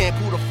 Boot camp,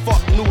 who the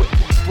fuck knew it?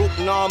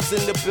 Broken arms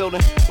in the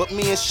building, but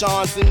me and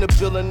Sean's in the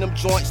building. Them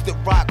joints that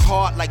rock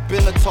hard like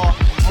Benatar.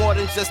 More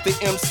than just the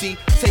MC,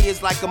 Tay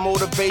is like a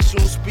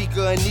motivational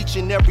speaker, and each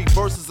and every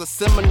verse is a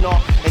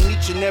seminar, and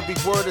each and every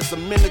word is a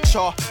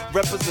miniature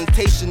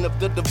representation of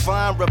the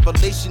divine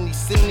revelation he's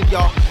sending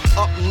y'all.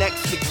 Up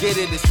next to get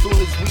it as soon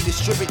as we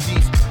distribute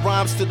these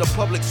rhymes to the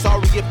public.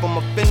 Sorry if I'm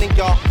offending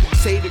y'all.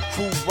 Tay the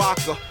crew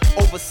rocker,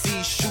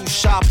 overseas shoe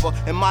shopper,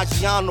 and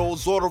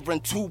Maggiano's ordering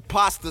 2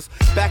 pastas.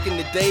 Back in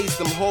the days,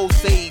 them hoes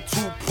say he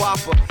too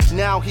proper.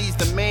 Now he's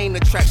the main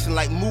attraction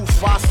like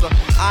Mufasa.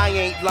 I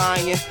ain't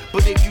lying,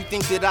 but if you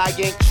think that I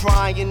ain't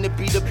trying to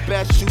be the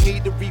best, you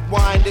need to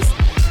rewind this.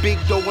 Big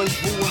dope going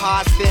through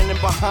high, standing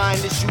behind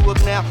this. You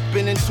have now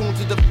been in tune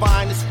to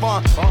define this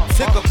fun.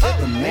 Tick up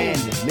the man,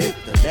 the myth,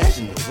 the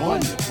legend, the one,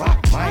 the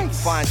rock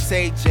mics.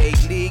 Fonte, J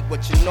League,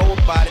 what you know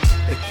about it?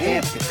 The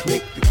camp, the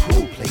clique, the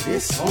crew, play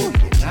this song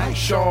tonight.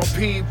 Sean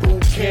P.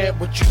 Boot Camp,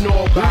 what you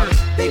know about it?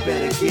 They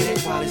better get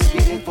it while it's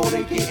getting before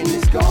they getting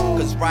this gold.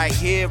 Cause right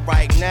here,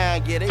 right now,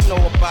 yeah, they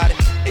know about it.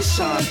 It's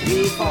Sean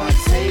P.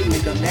 Fonte,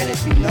 nigga, let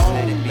it be known.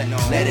 Let it be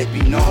known. Let it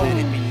be known. Let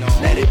it be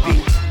known. Let it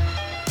be.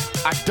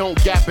 I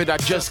don't gap it, I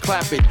just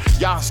clap it.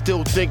 Y'all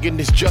still thinking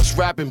it's just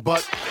rapping,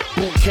 but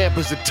boot camp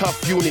is a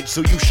tough unit,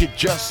 so you should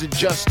just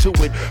adjust to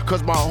it.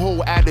 Cause my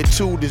whole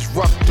attitude is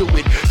rough to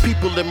it.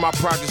 People in my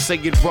project say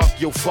it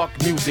rough, yo, fuck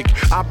music.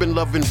 I've been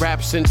loving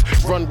rap since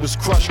Run was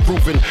crushed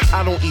grooving.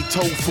 I don't eat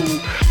tofu,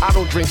 I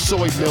don't drink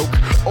soy milk.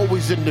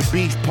 Always in the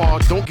beef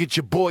part, don't get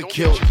your boy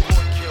killed.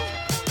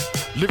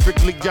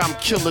 Lyrically, I'm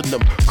killing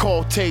them.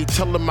 Call Tay,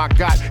 tell them I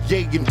got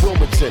Ye and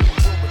Wilmington.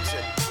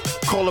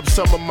 Call up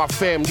some of my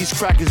fam. These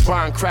crackers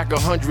buying crack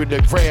 100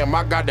 a gram.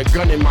 I got a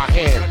gun in my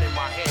hand.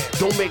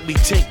 Don't make me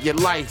take your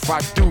life. I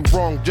do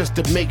wrong just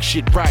to make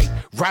shit right,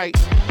 right?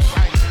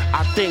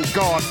 I thank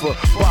God for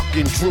Buck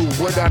and Drew.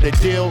 Without a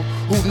deal,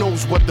 who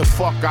knows what the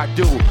fuck I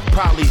do?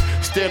 Probably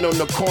stand on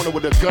the corner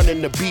with a gun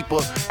in the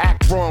beeper.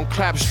 Act wrong,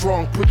 clap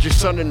strong, put your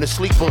son in the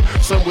sleeper.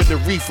 Son with the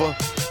reefer.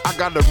 I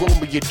got a roll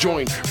with your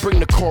joint.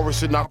 Bring the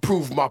chorus and I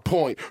prove my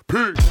point.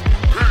 Peace.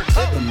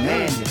 The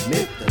man, the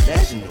myth, the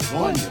legend, the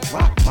one, the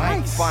rock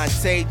mics.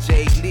 Fonte,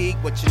 J League,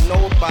 what you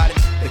know about it?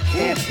 The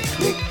camp, the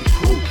clique, the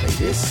crew, play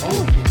this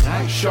song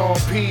tonight. Sean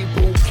P.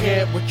 Boot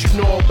Camp, what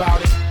you know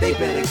about it? They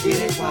better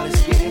get it while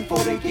it's getting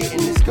before they getting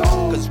this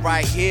gold. Cause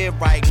right here,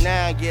 right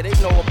now, yeah, they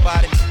know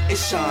about it.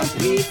 It's Sean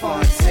P.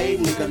 Fonte,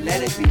 nigga,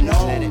 let it be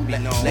known. Let it be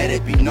known. Let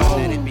it be known.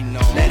 Let it be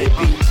known. Let it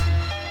be.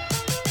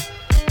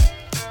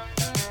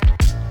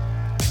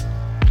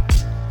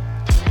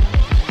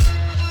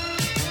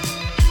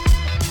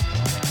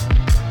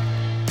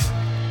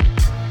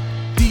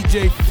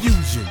 DJ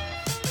Fusion.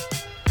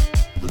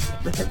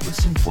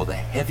 Listen for the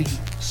heavy,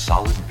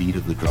 solid beat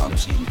of the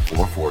drums in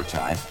 4/4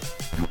 time.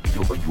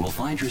 You will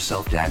find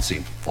yourself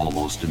dancing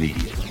almost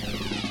immediately.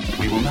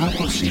 We will now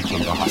proceed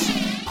from the hustle,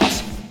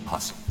 hustle,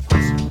 hustle.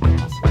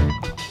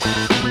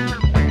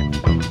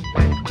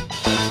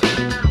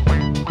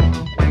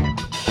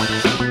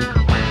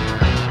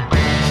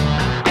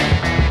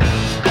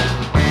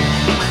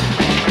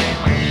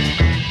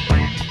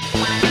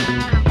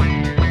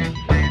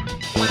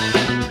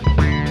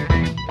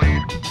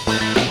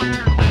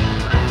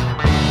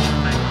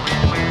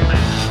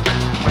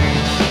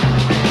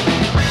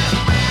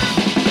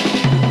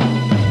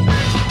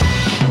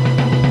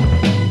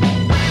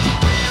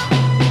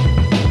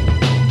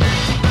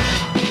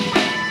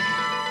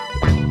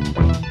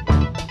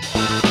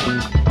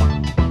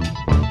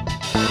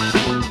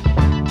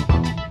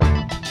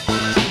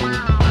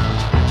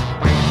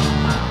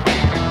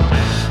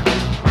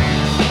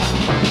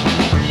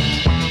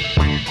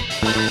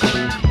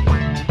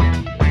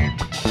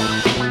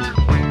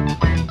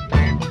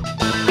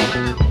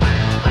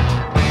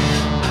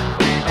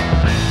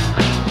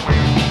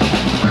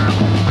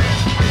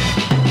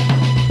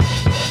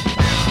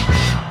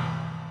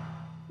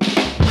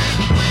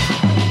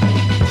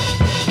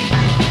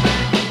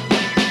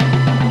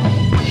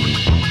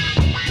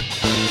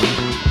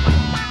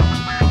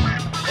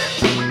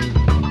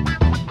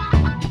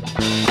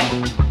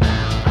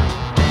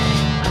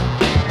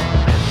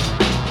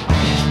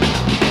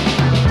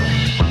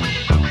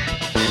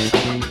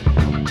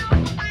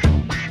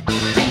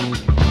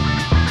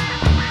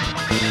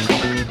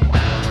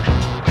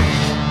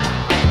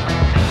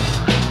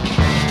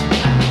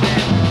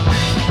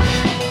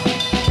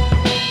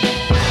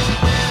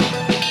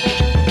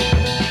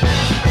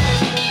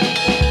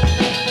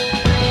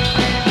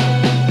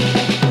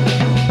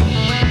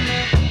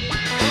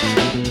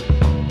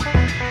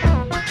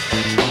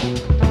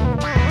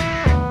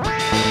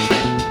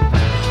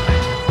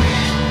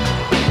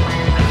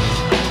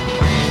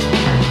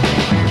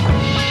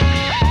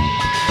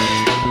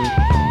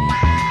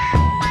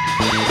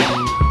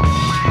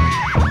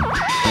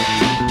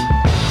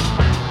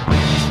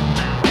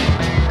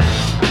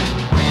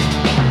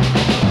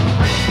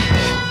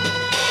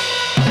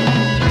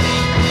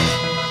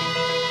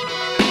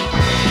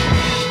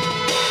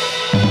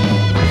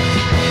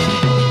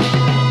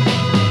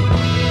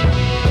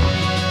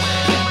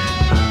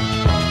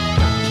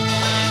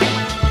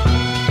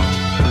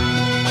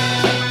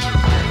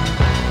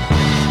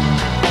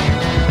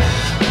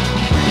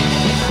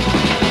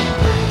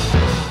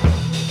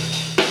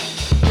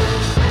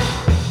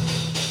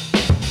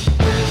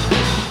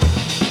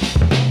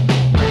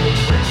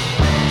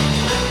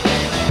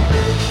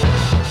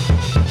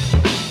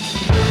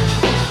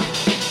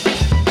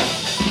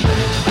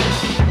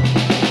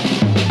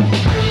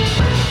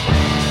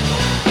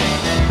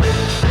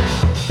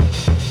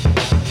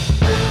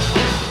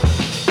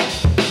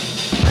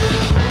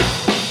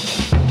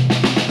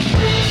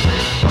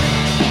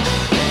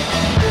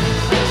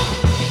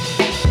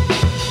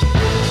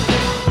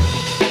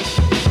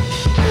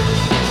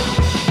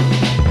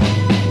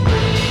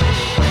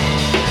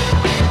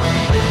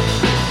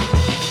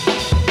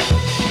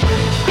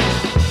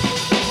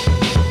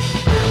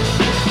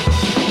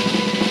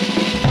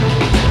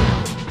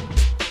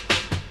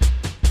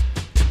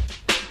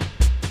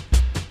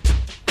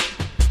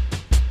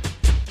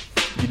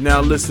 You're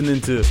now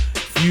listening to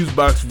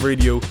FuseBox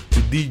Radio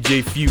with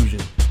DJ Fusion.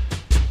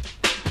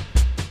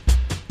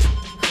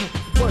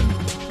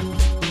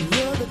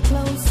 You're the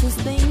closest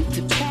thing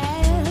to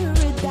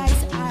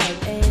paradise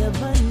I've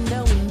ever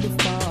known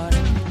before.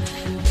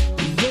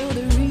 You're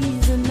the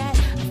reason that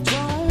I've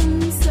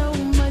grown so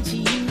much.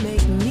 You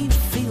make me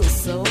feel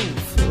so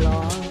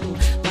flawed.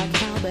 Like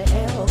how the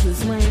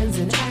eldest lands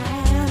in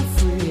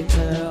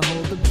Africa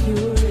hold the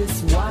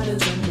purest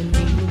waters underneath.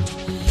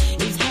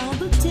 It's how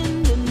the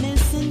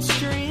tenderness and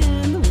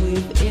strength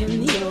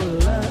within your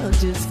love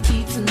just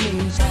keeps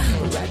me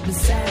right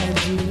beside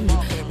you.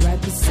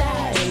 Right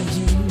beside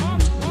you,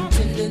 the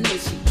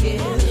tenderness you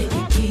give, it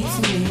keeps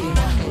me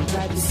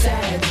right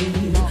beside you,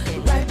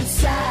 right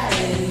beside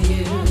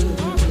you.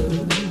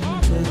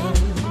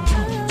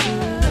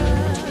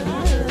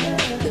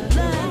 The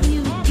love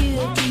you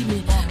give, keep me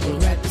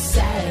right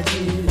beside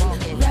you,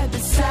 right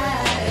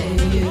beside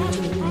you.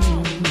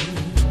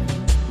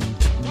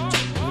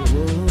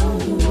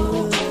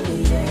 Oh,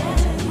 yeah.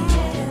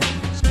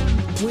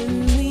 When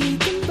we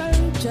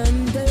converge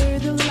under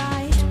the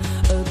light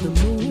of the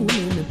moon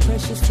in a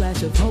precious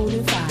flash of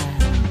holy fire.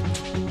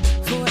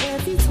 For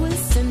every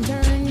twist and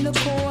turn, the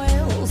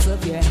coils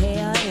of your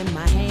hair in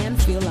my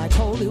hand feel like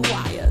holy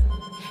wire.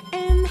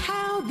 And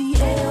how the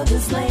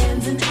eldest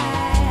lands in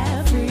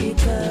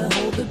Africa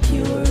hold the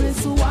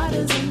purest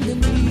waters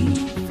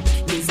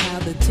underneath is how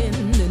the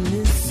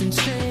tenderness and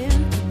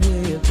strength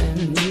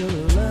within your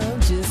love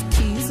just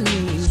keeps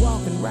me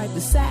walking right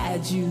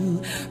beside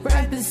you,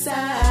 right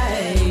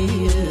beside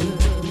you.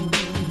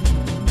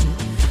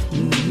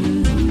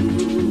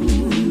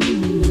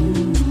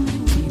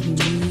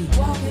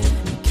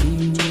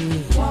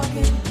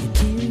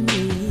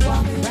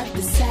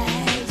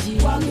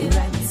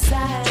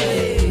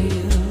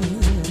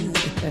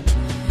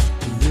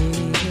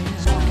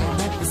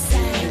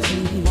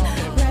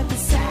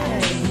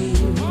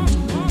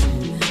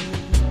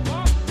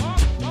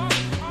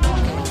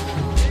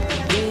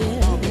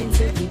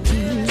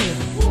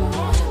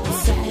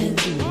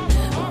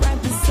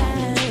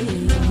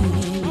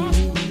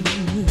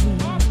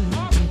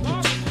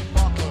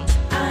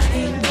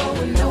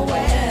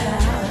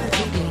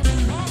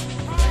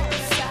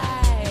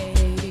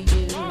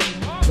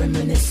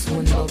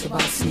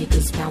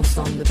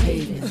 On the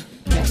pavement,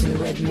 catching the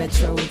red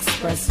Metro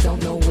Express,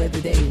 don't know whether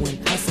they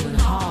went. Hustling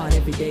hard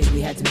every day,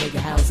 we had to make a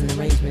housing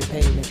arrangement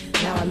payment.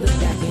 Now I look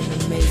back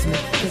in amazement,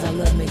 cause our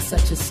love makes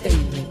such a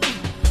statement.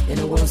 In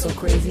a world so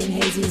crazy and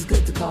hazy, it's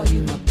good to call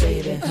you my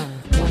baby.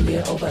 1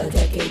 year, over a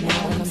decade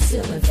now, and I'm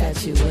still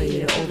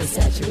infatuated,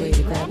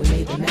 oversaturated. Glad we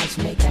made the match,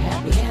 make her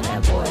happy, and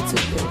that boy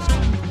too good.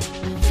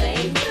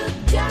 Thank the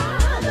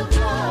God of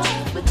love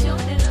for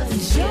joining us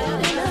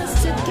together,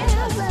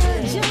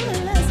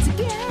 joining us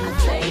together.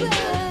 Thank the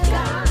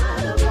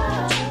God of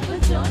love for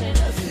joining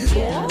us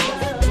together.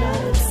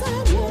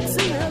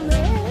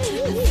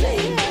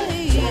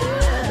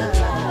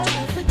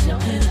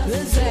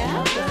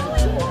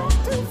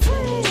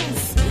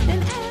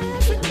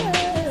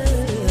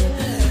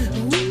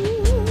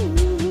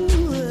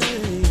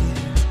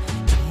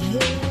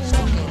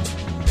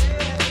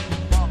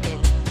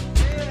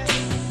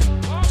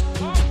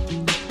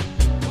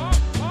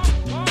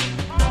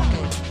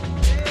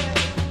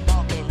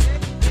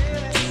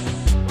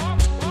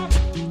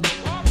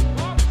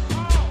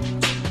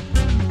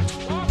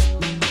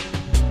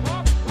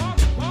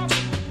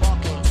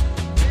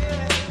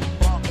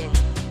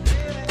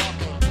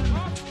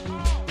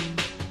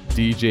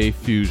 DJ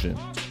Fusion.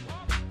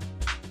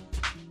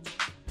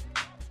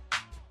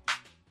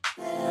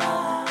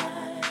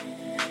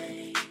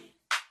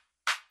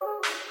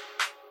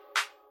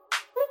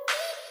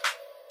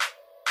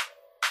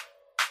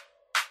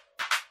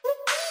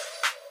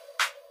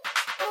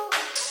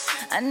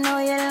 I know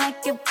you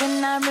like it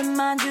when I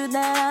remind you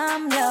that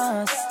I'm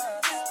yours.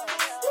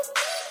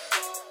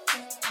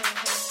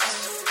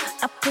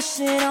 I push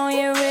it on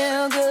you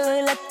real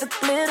good, let the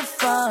glitter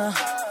fall.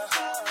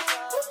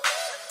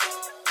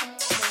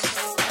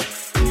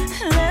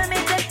 Let me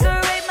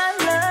decorate my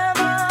love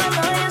all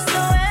on you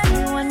so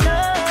everyone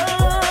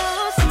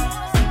knows.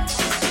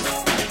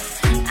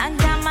 I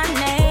got my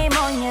name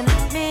on you,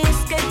 let me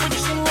escape what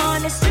you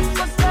want. It's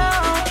triple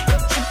gold,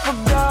 triple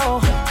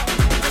gold.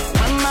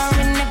 When my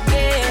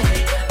renegade,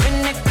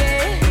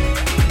 renegade.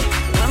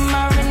 When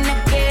my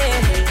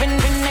renegade,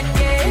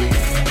 renegade.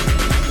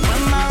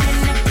 When my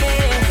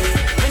renegade,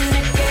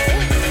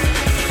 renegade.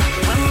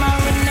 When my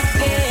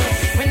renegade.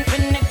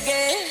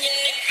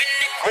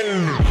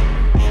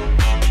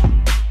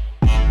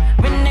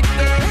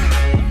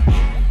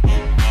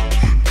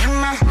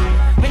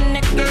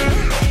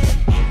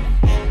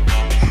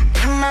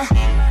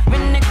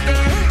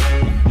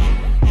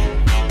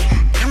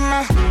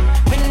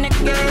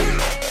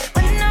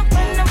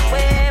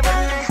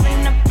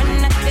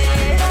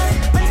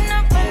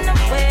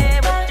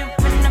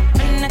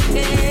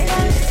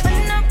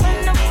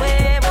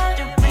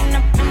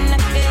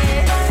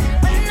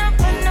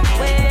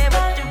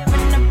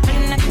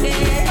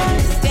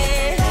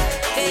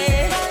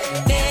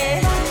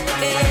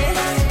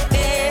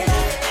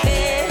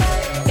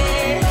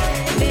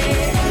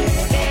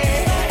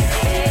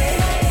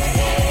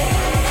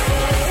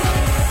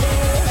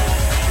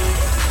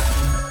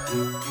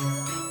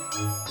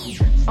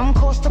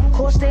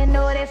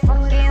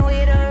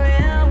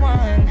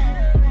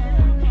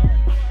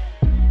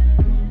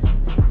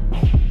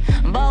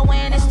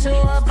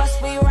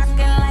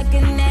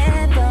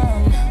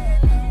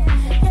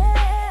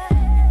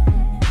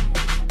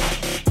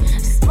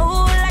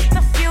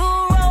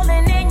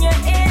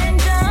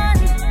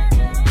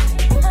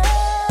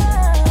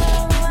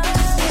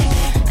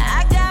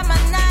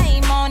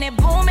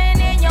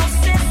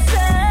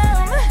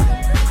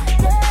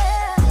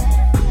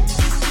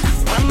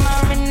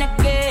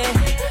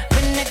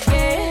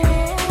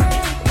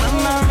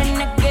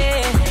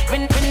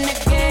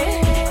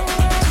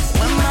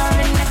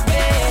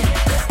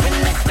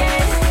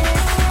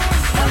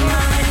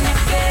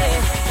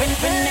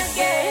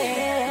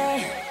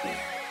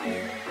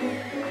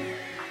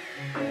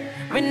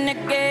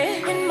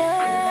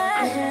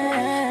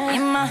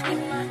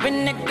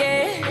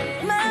 renegade.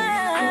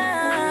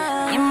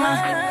 You're my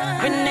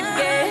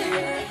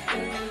renegade.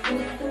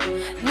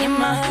 You're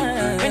my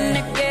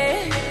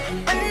renegade.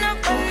 Run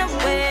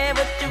away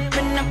with you,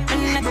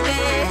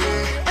 renegade.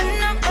 Run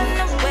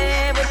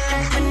away with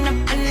you,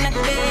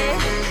 renegade.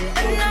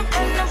 Run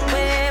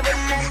away with you, renegade. Run away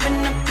with you,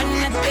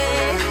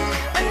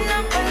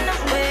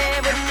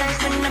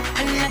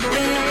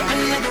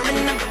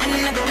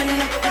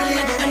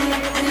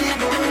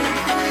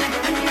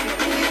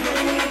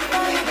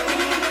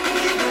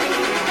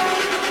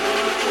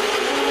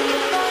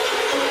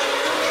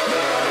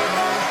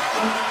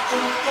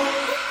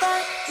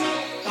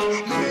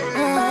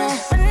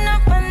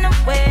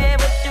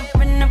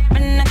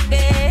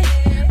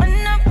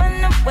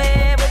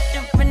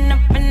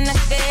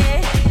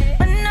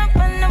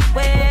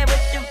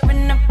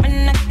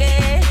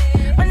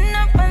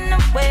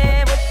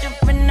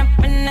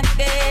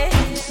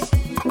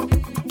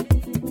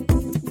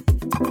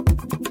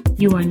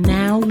 You are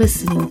now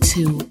listening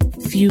to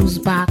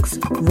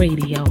FuseBox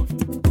Radio.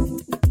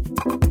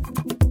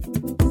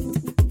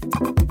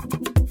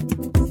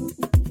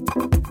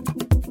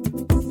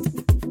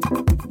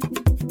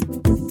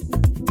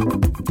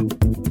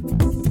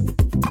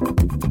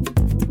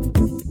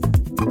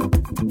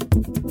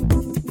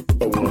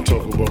 I want to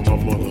talk about my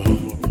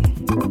mother.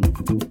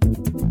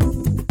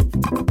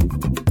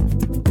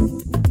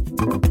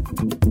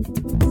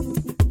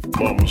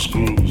 Mama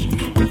Screws.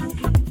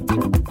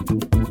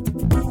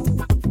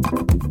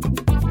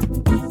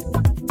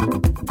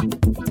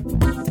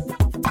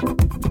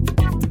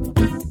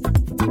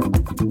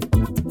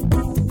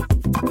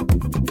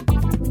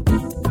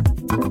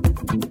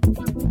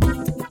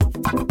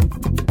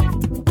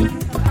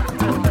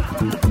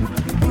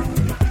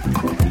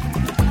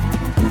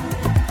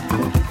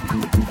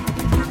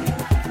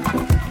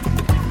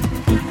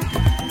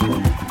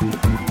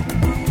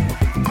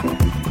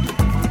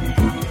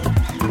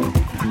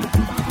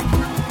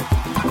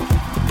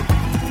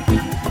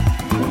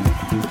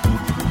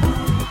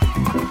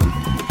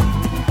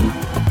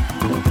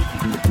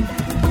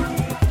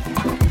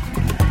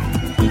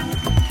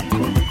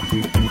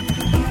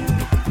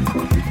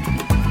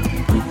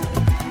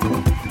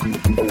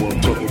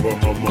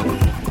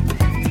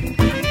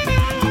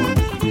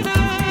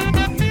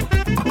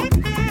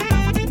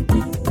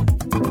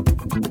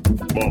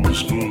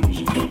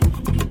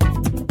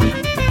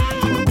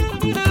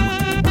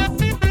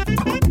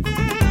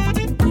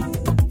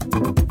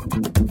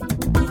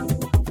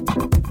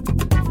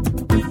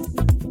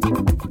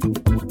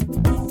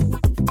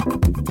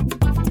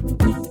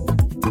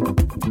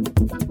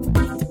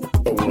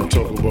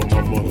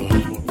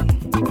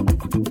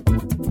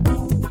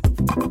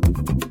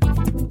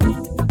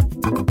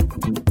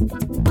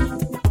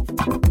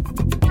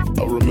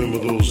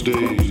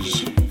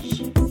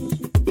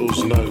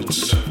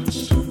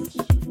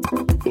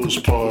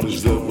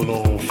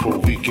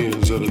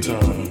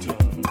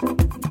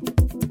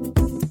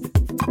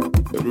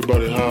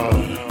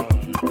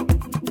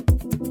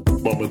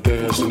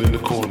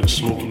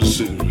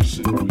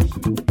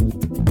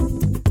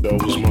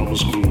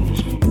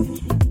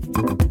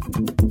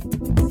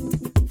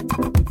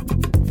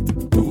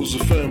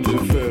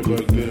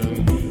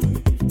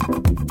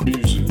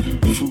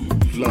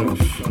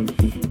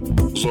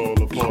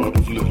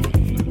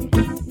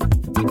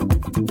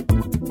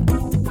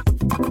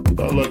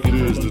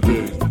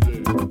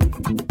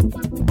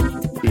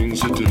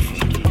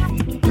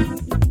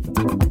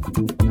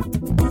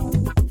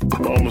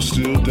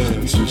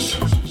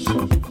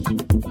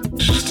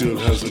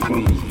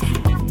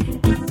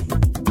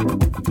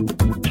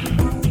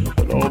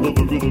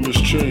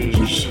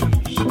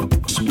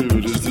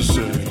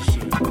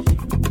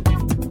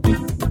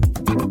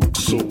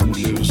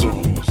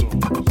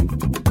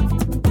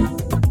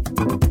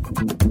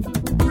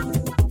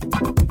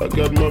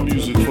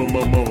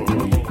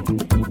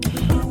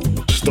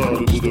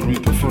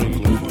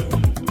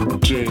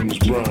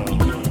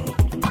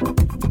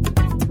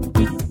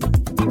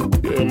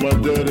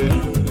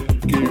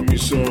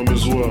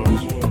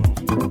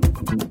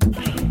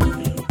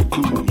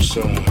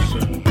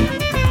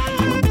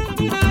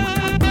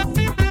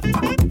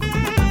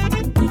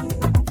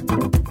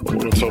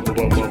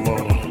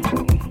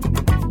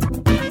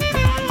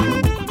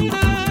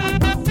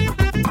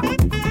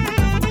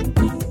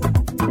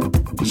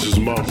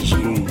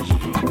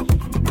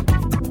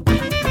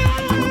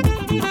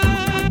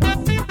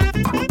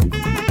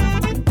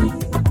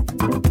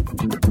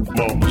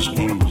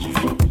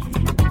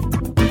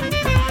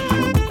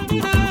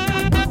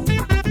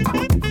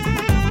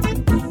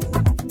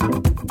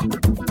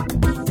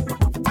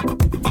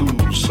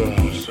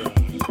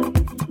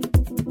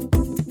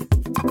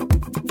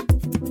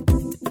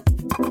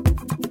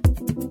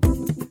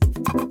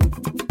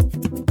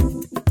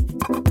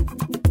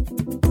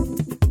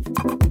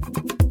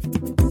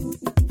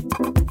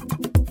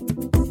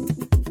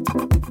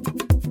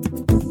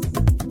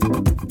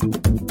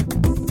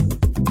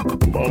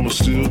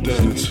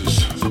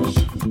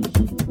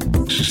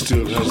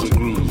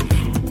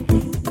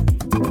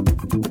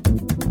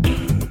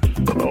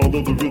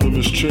 Although the rhythm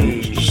has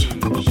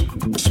changed,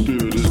 the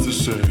spirit is the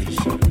same.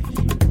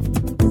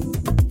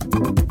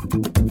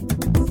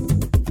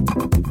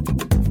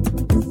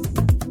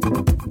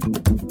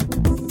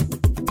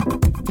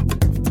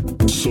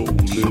 Soul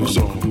lives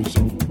on.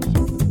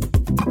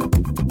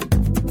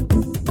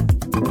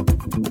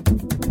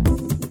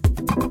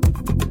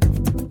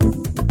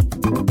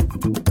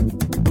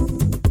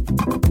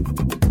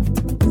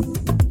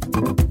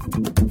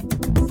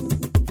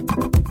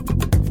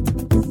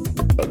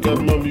 I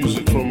got my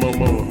music from my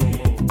mama.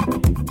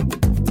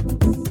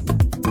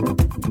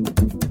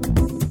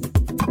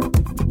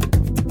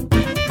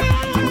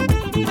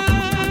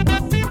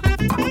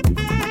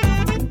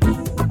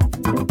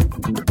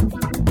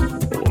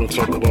 I wanna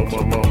talk about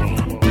my mama.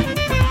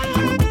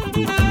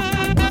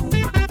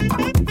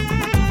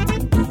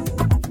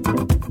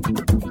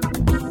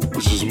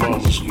 This is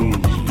mama's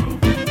groove.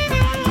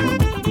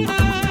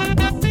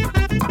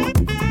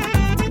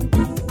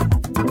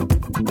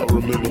 I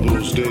remember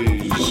those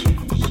days,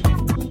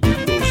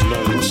 those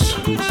nights.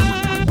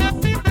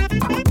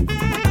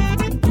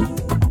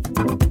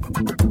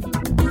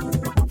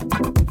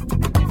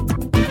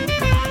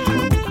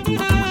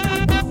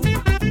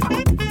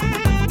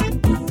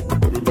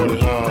 Everybody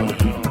high.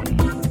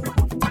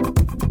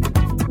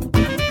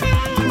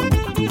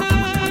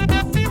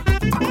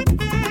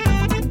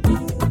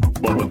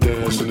 Mama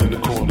dancing in the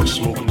corner,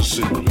 smoking a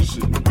cigarette.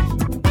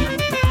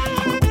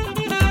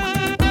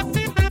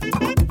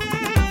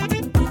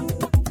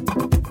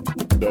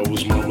 That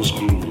was mama's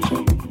groove.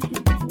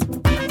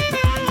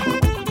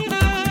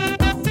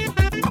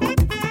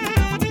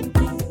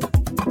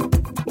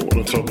 I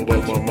wanna talk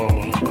about my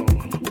mama.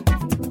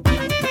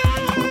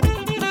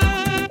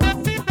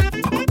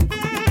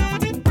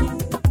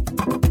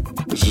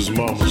 This is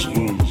mama's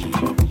groove.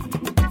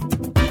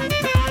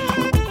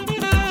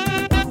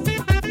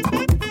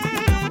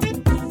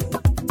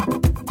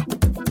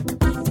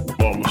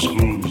 Mama's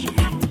groove.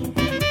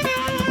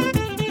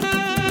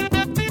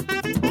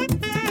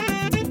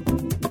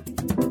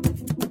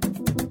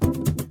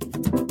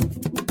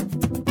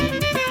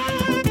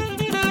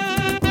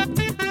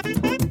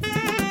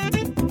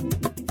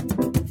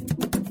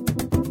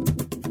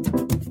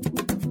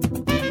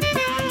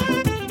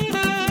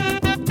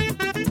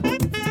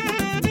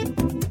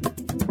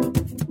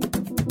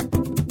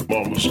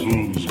 Mama's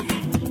groove.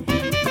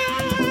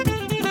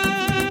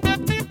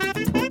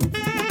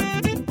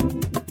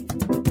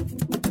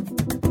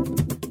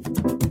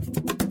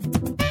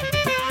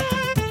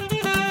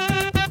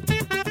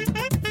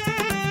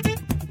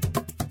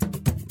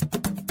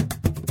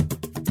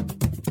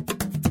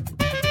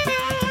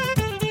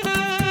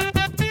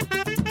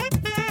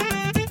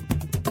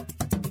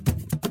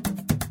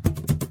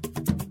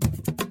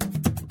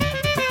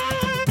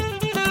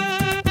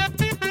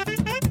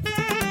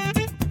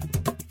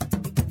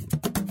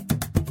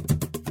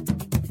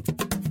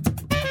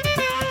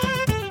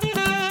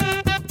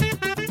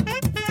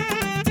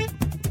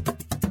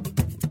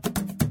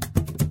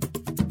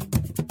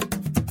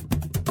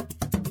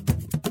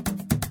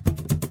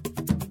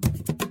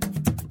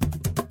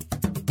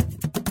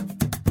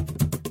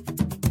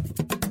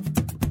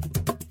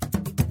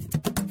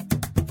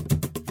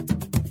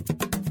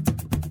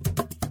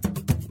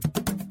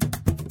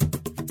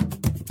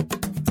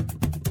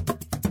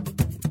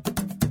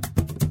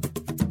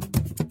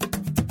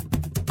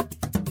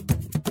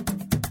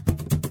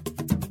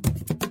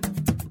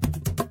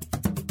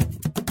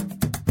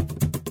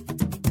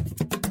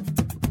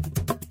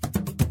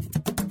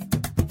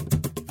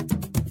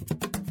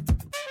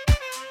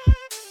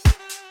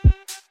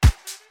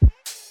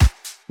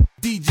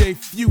 DJ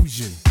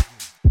Fusion.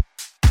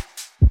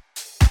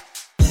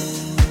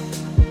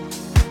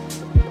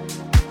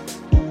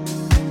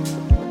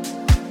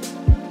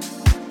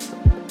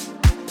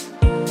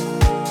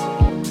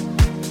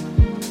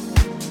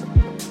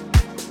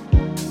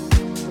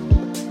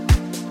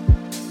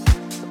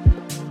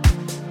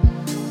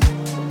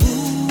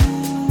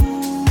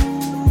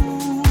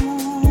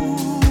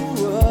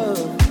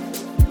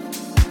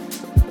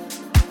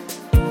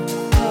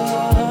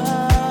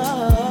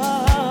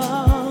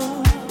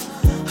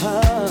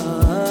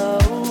 Ah,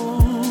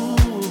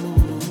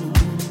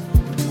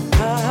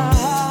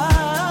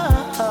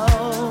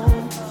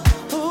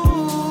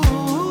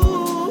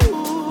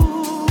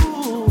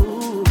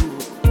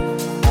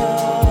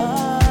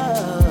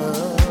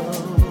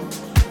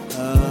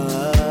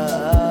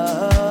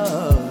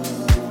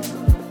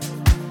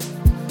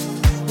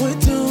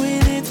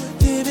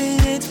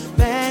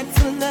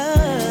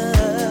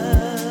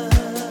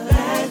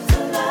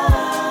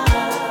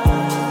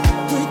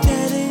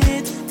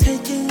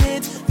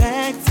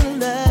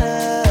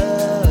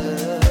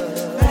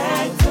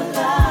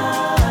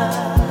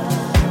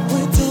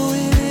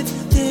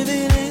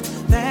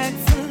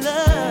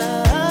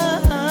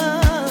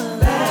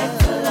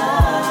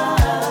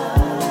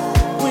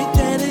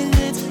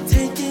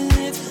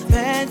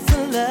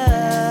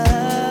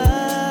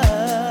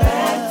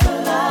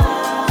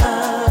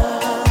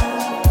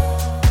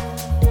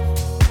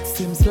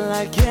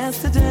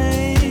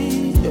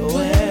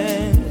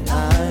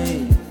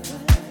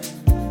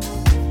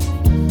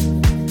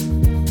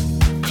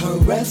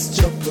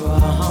 That's your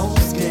brown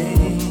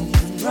skin,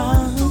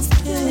 brown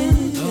skin.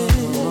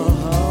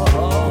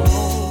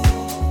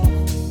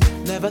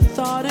 Never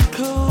thought it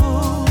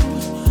could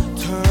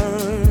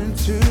turn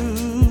to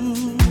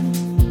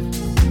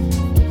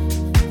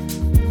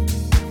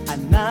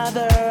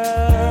another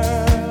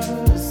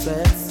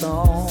sad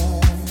song.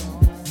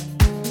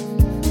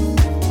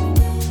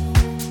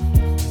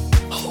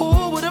 Who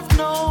would have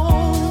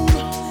known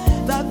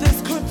that this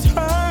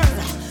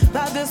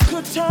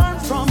could turn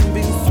from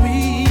being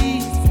sweet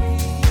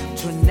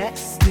to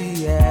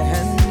nasty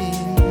and mean?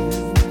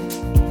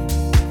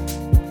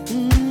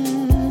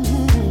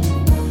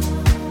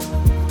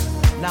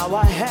 Now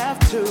I have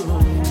to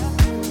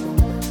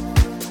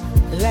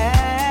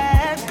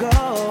let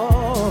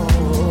go.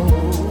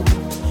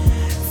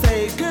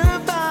 Say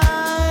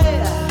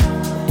goodbye.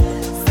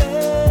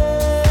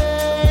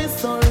 Say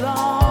so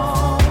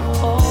long.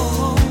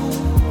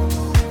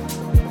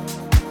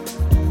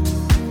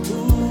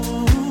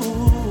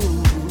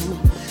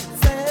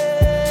 Say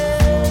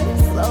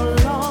so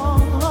long.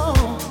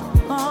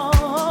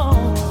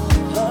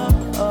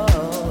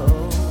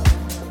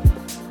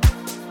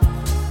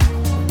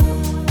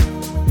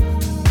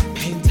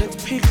 Painted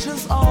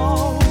pictures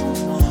all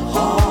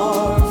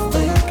are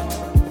fake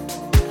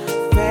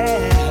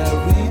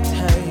fairy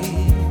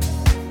tale.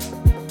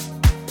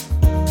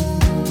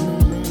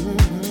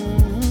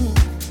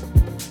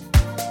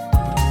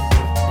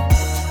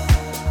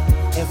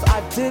 If I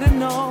didn't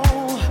know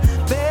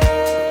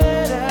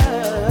better,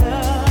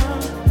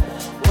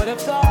 would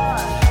have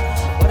thought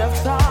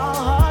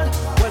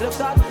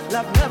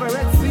love never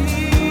existed.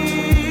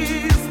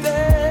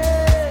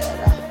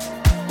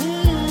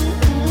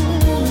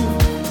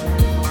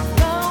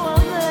 Now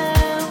I'm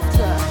left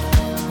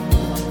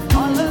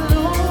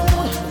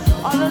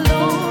all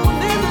alone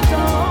in the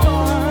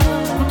dark.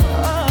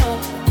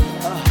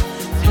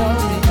 Tell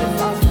me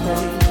if I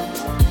stay.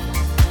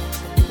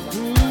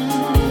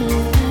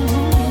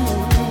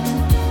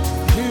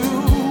 You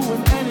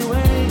and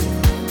anyway,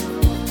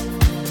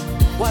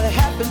 what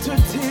happened to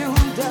till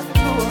death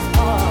do us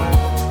part?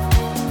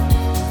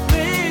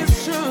 This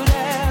should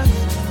have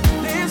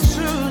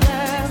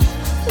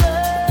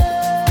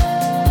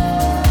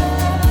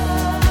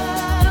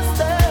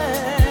stay.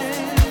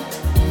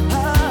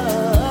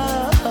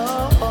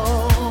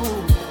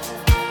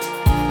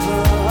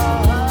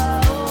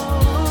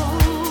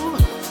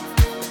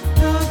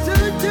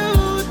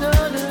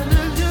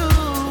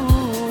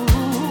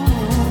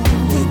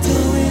 We're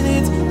doing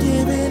it,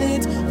 giving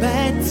it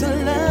back to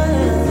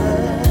love.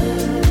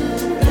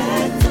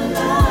 Back to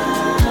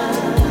love.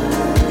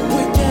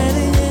 We're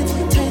getting it,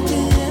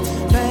 taking it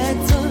back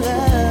to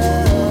love.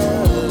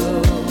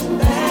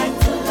 Back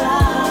to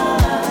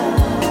love.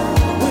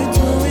 We're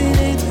doing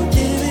it,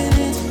 giving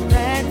it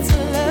back to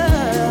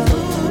love.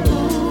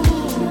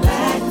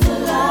 Back to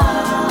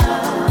love.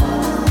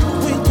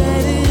 We're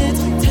getting it,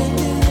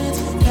 taking it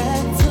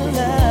back to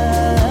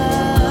love.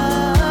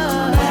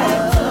 Back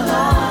to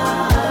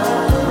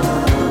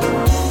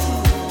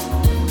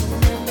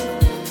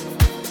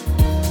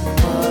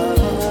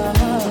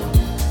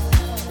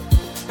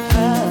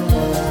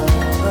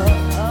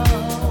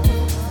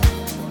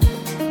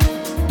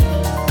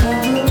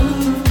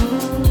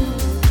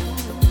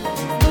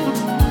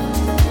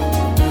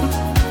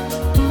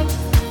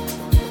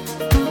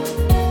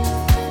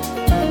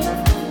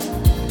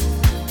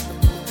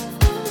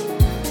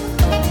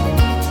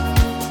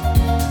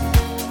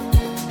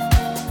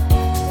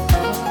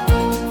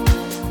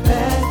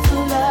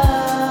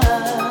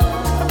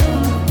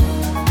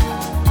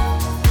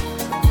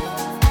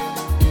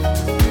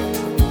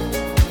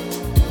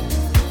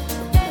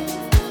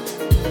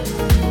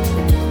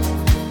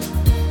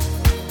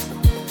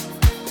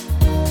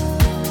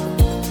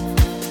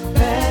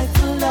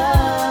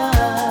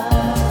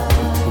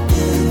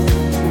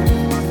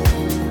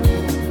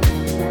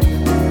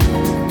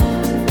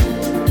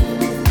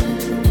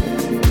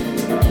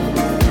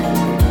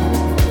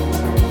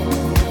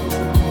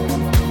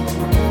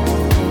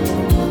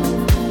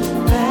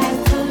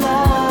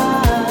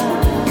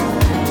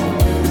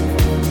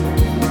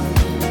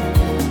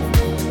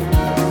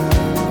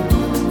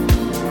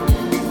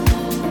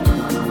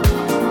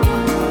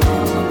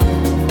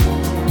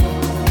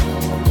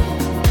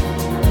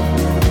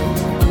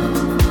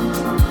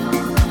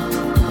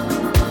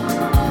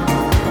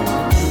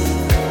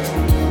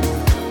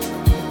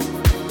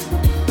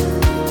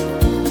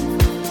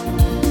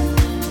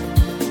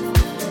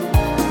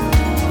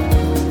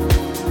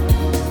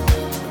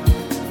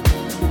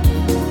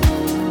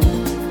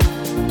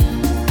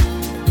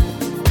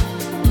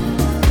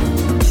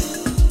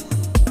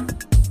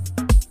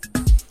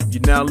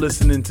You're now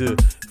listening to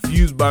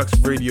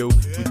FuseBox Radio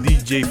with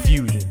DJ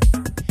Fusion.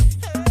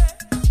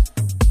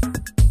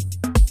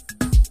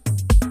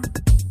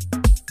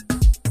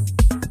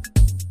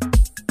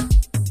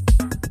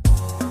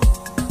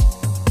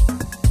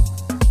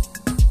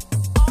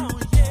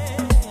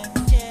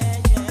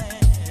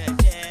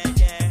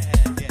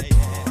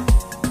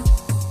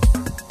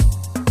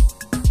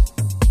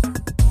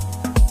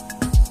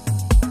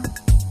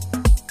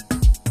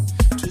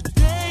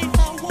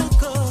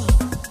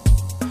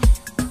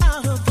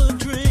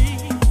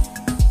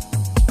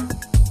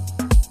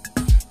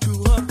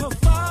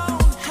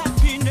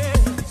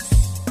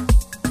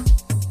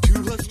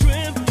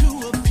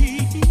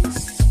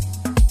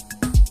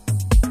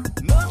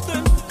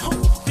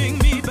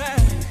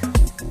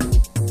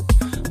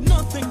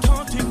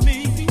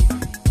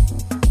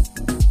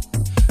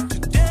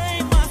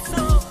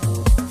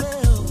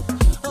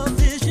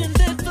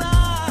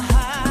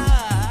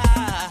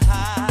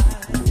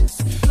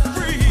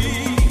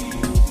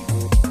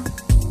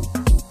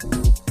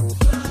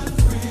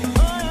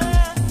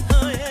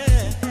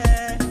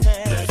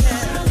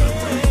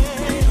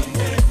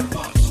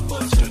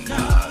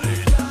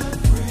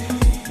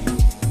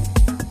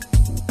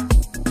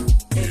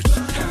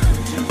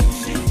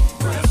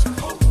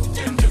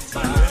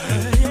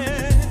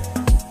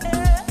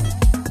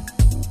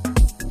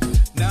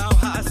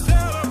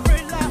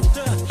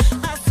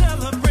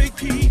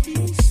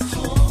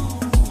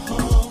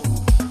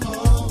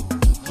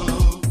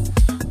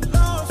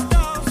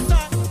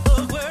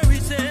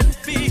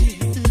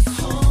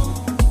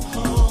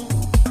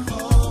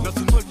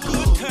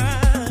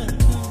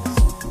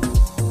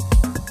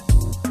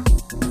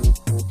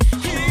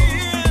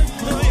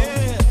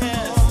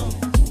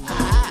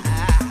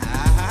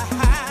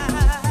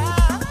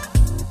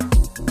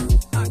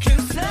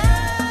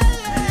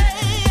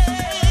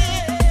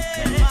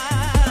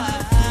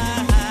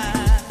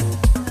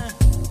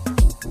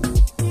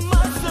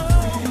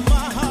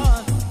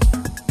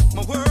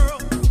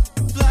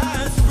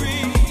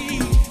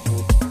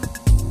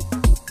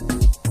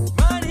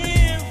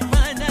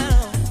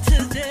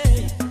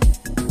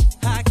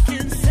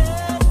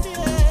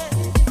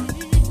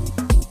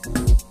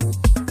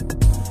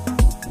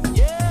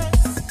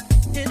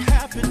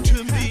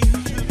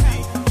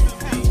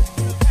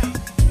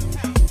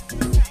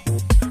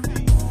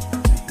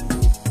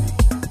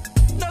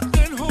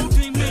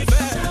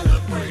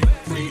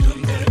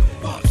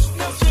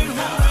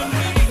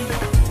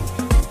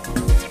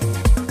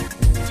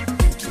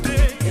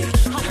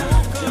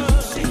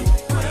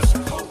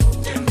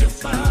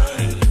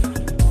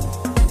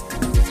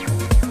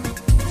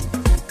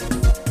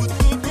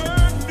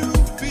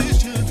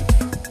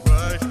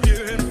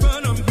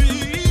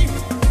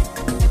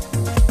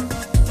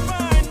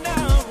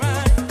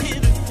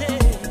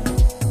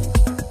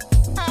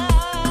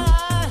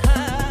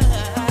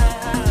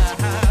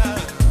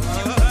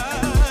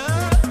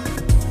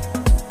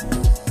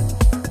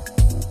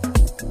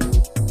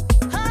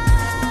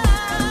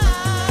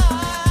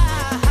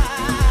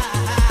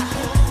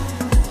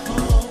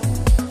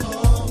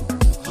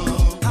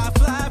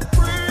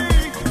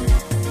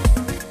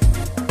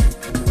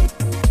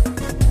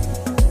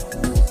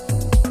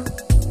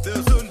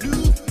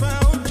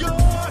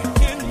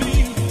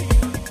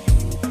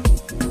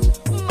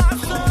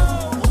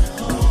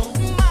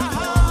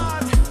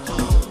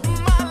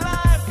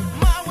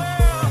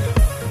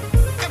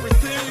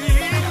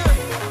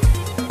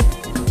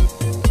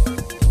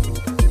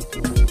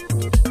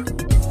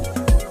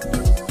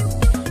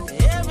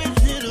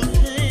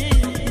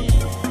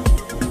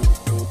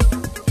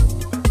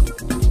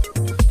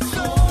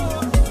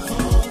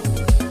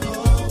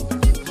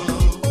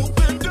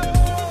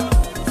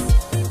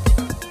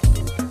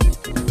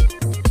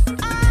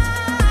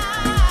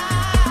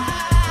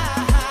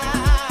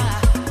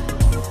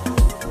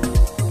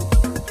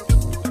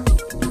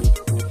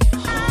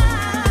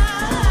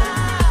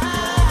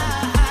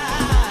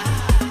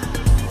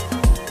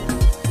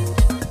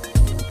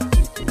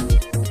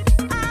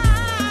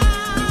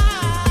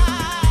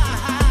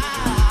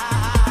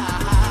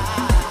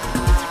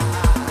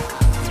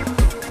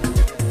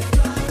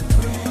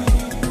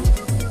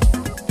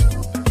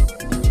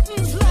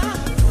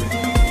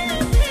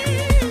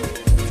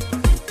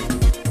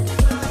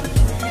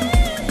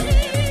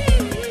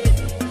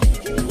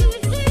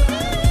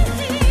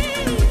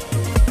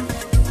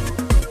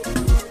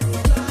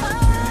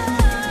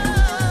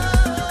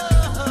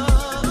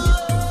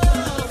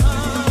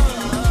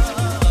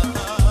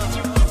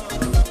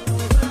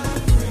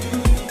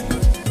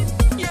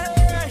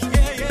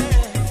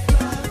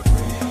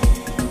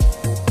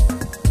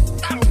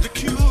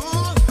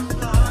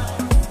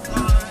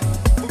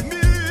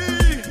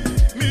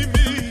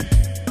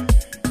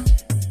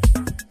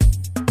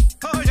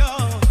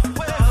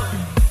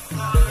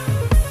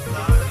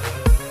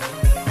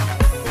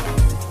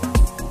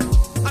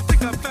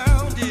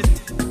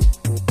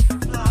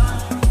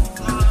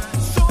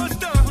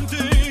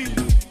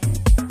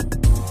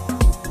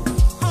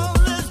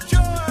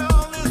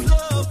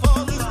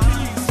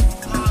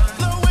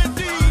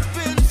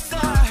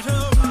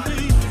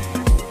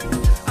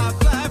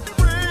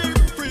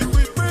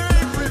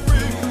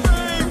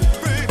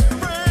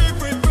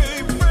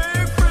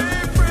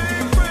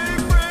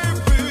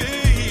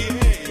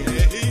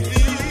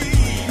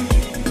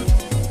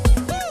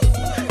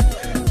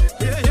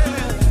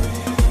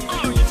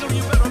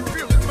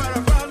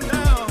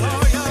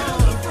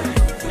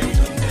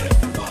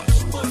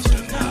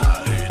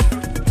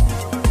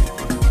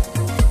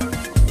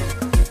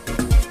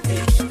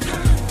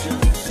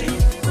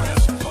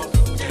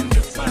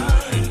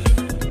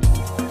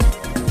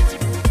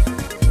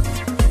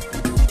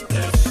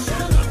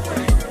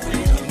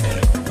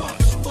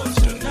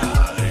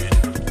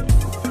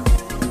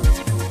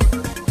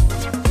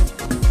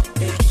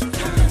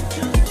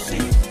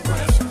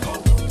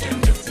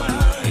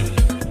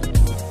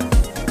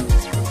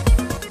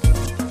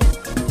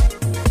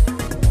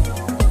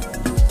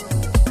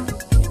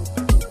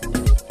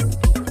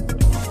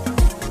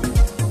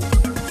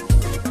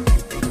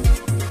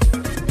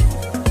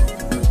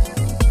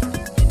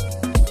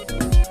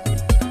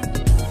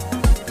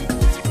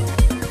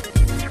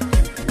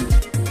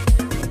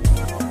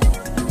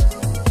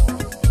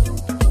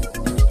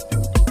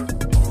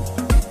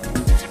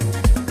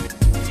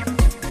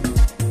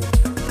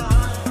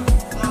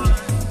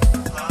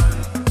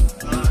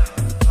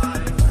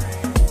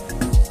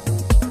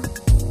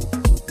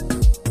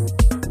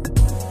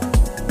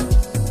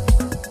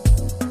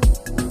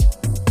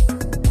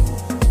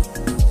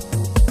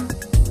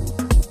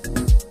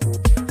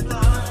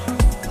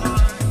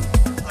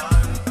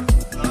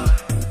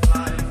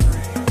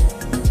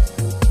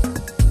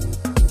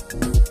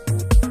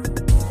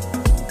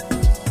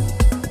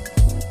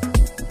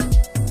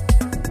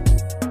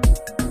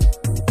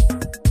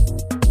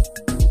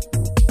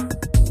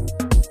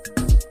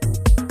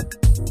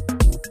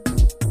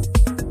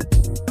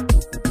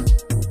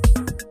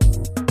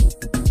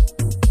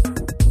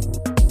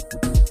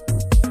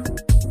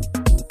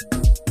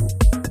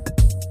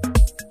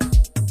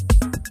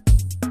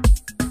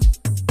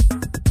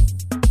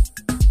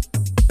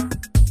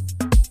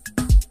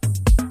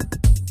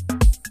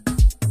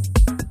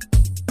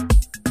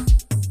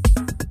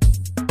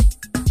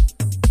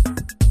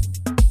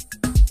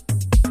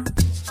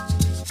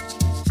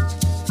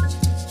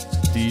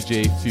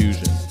 DJ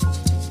Fusion.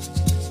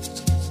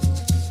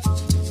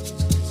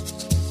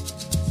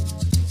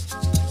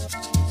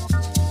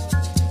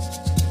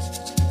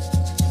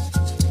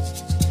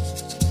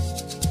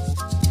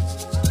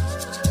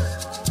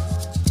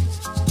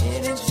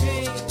 In a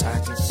dream, I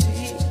can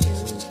see you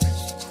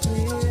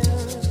clear.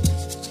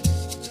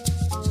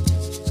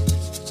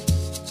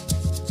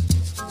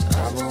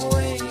 I'm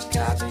awake, I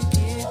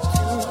begin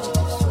to.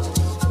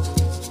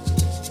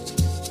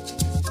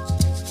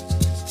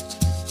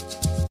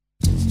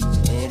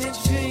 In a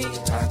dream,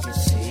 I can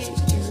see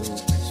you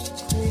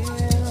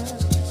clear.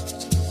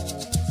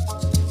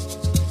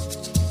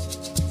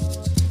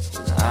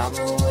 I'm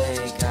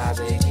awake, I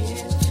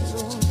begin to.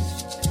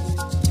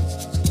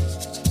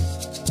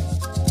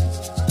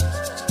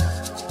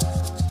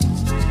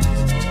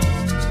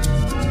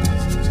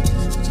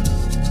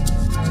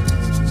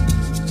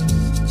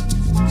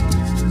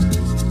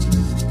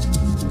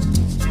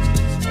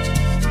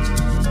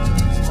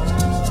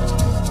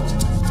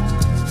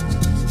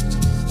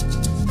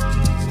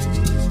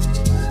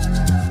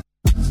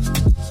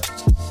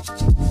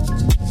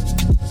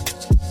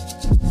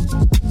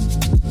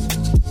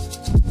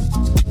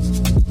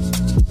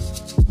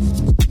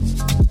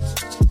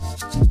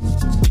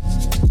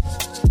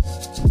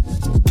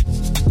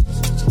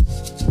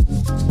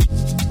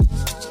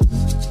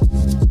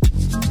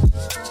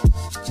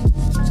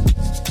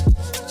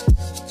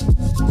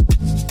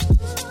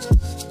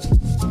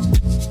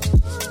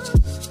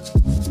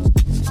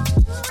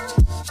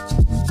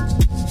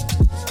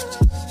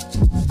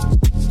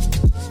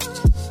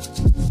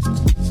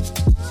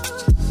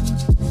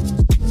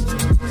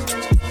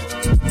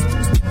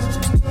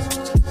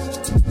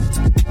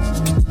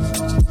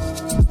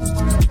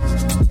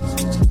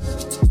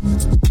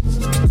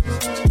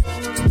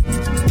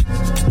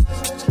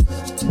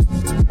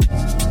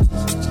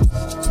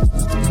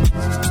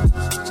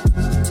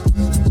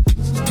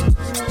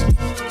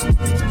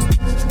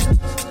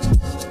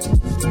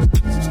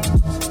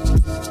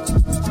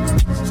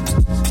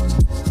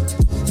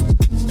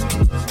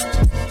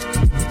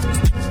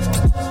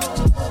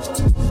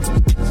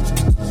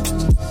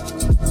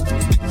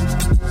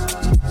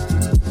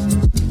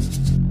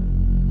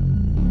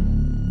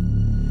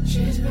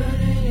 She's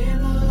burning in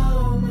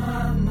below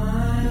my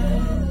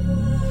mind.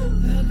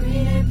 The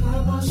green and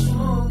purple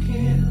smoke,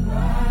 it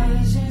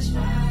rises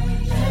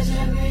as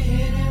every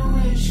hidden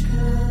wish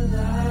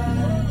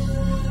collides.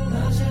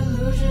 Love's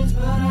illusions,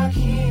 but I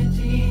can't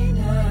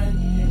deny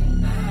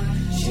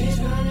it. She's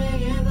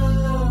burning in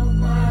below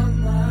my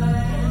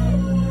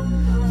mind.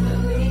 The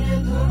green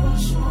and purple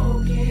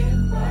smoke, it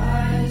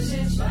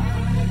rises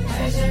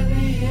as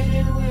every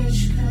hidden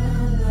wish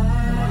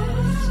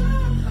collides.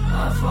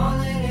 I'm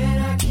falling and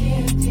I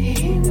can't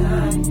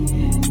deny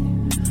it.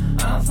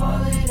 I'm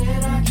falling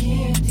and I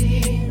can't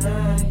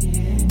deny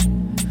it.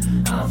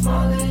 I'm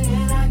falling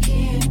and I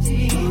can't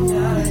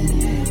deny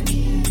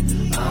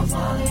it. I'm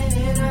falling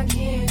and I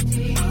can't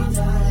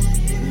deny it.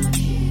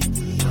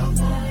 I'm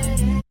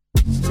falling.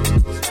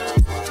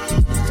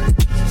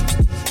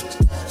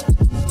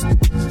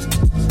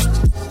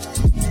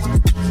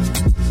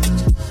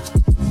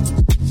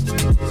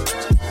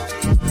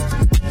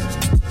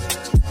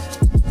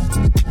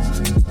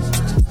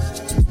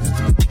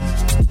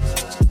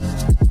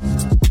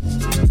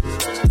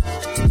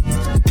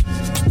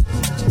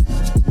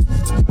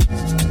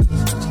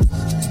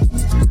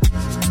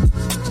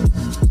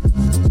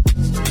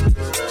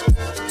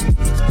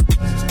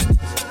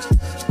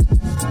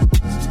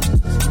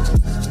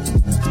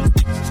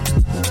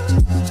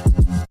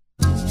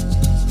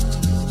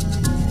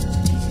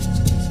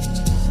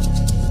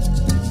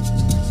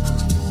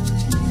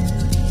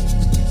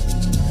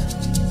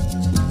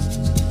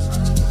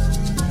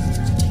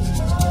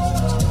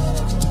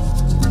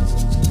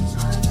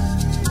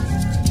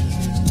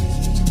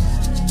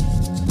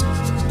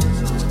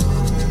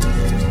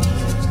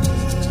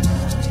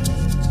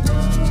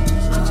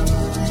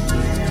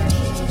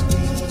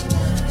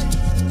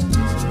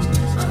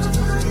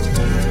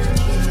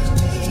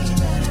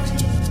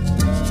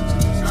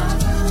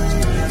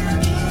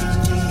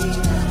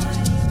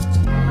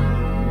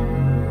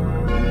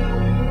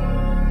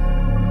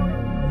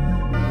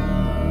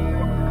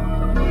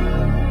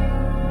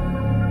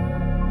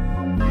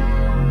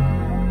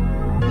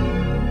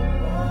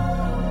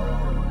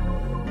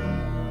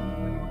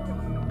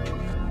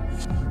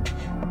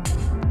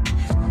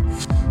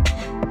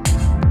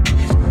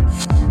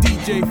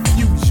 DJ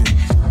Fusion.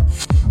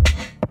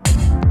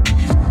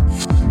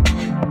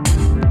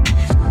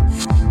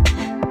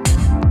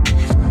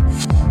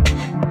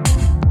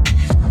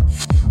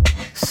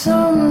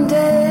 Some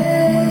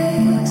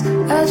days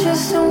I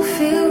just don't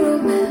feel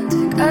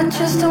romantic. I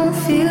just don't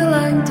feel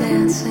like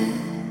dancing.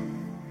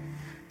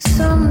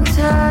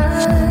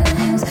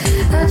 Sometimes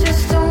I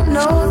just don't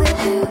know the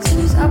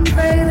answers. I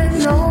pray that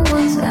no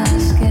one's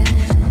asking.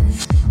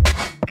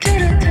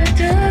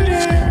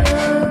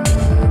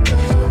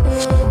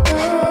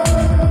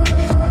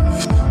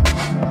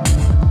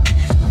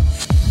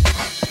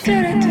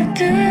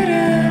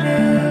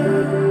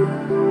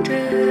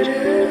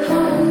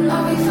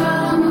 I'll be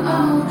fine.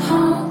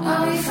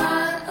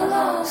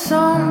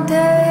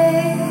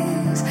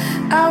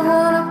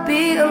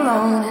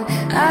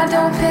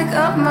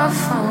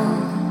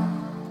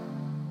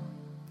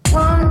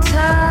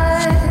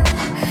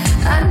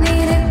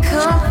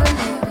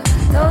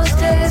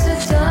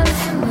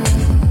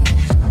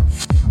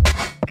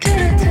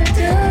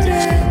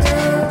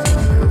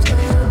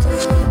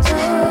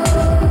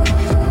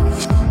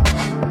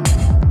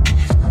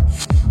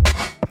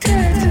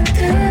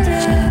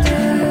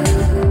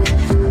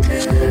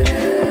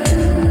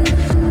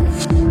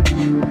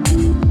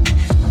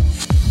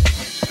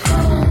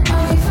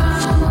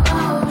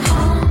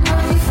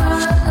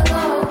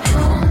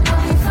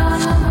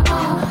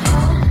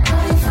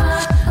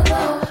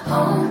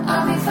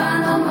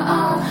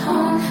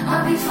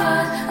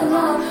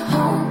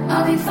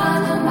 be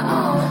fine on my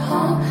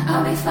own.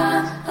 I'll be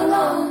fine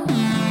alone.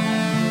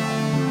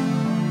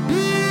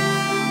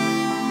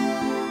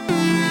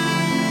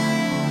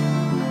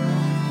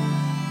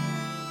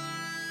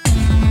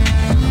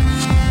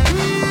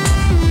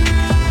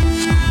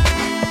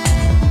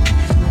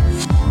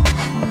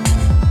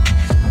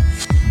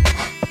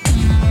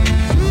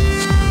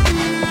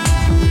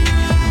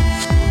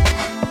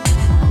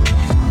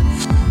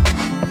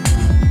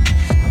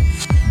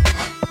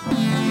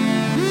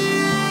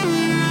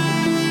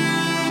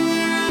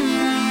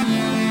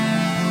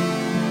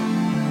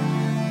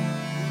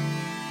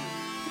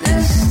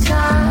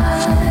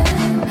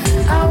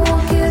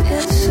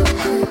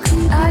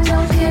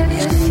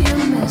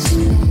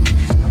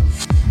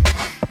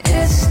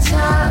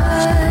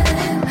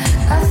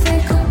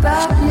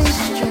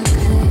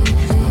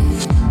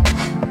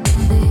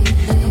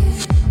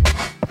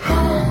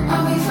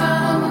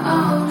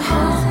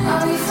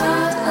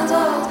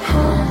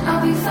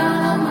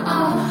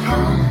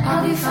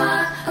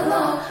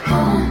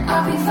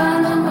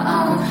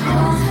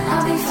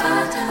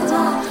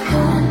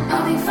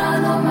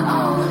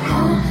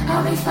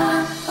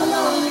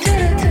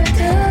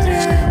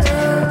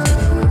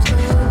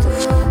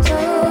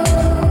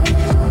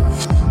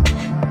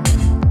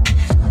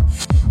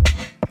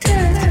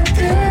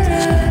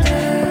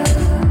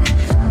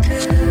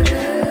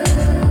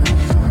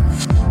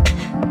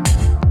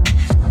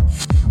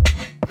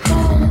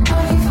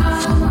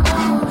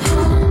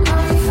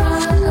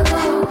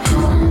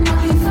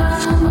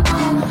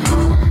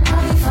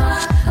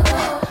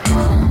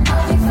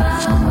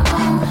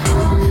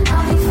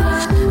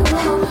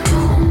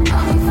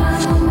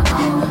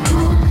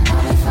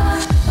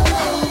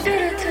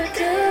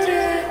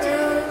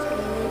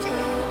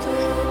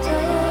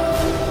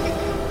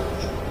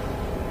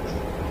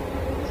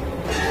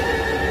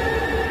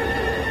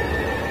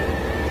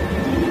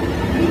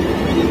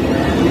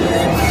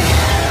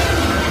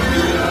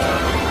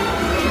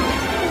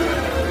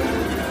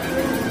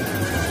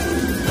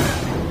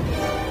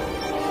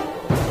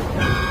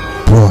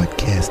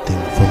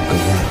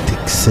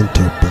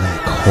 Center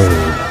black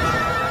hole.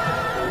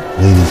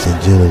 Ladies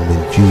and gentlemen,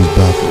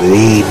 FuseBox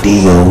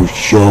Radio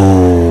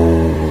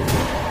Show.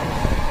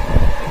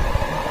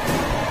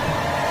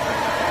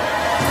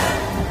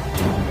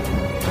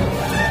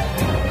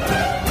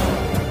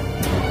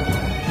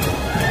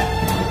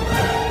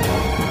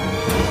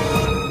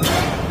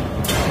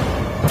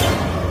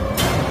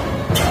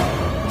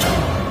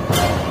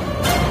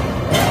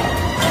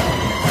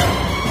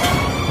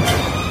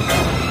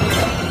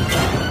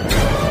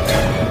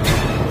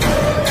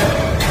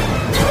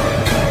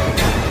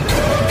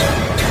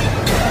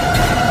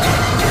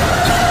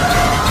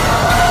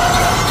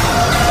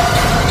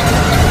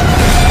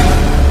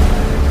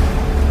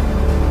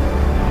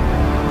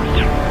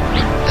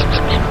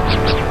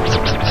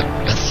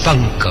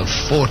 Funk of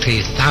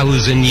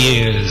 40,000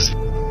 years.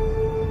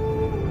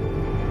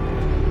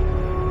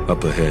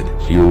 Up ahead,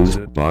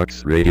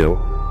 FuseBox Radio.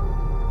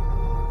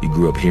 You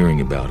grew up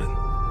hearing about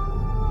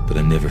it, but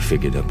I never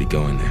figured I'd be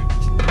going there.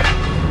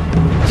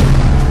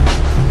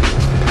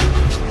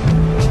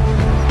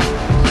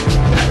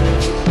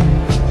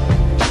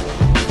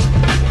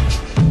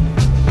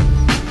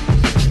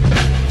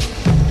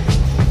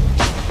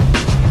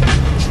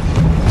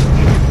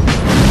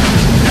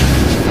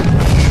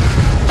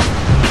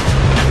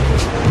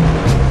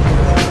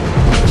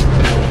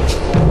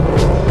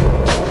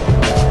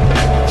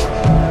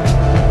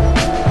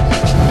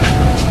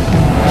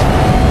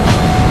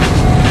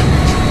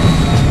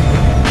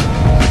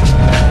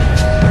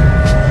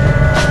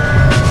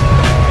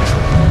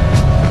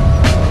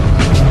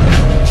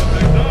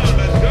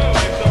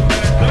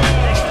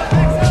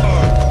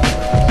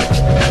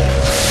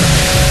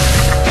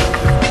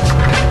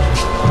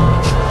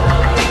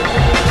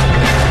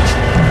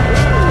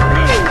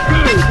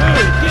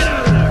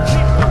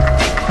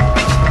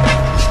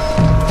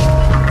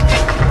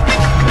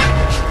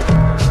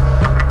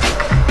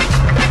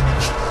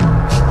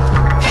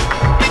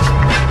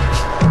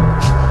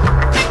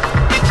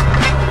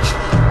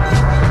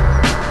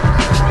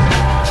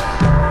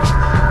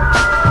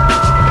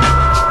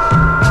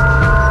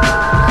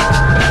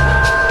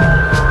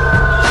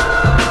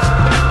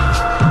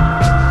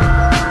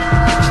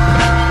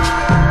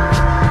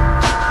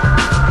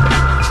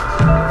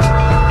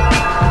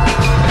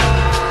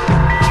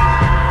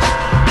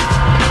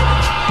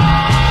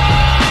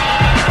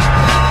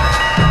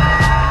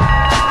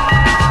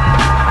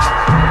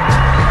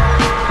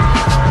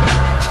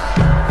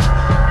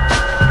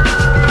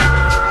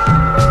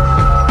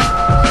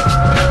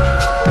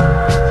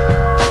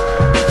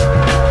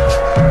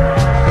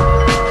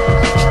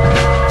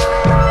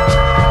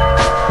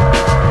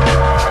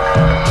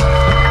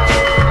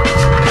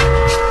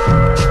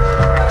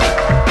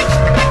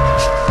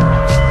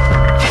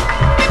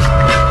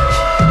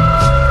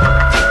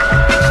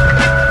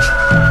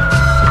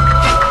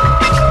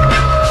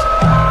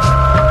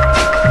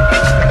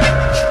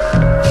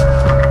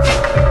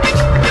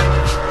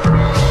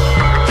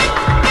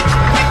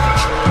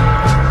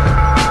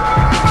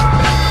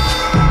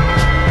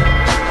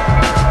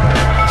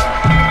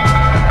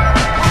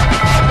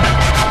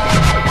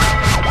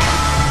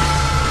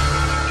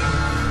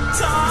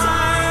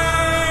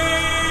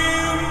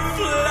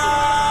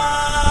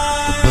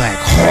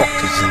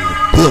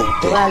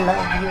 building. Do I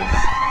love you?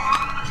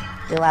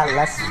 Do I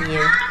lust for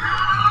you?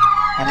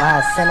 Am I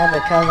a sinner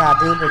because I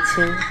do the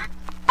two?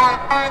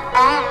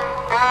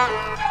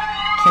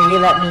 Can you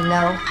let me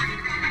know?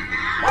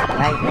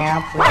 Right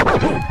now, please.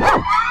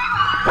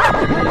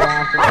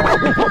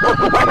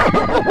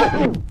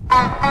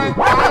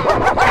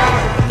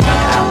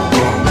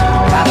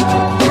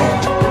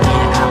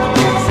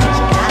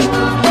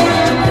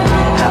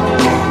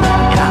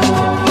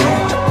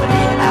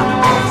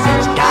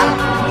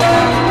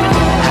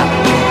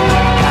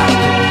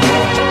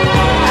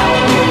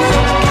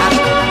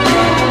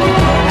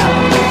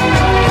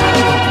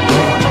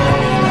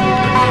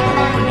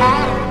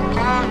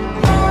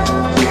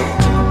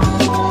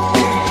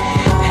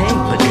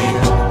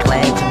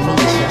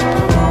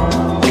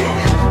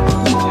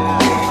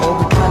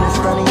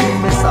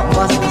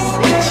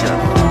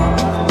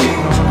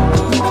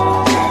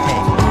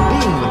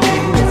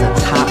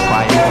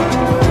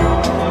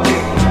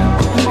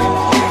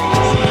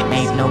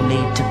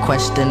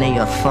 Question the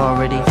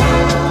authority.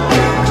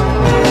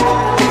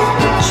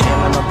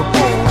 Chairman of the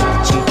board,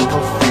 chief of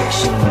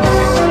affections.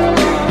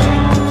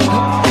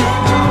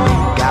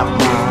 Got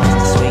minds to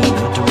swing in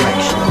the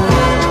direction.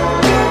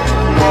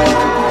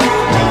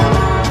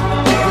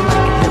 You're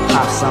like a hip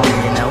hop song,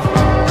 you know.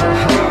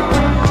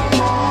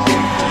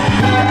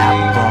 Benita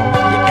Applebone,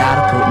 you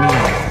gotta put me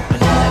on.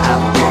 Benita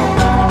Applebone,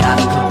 you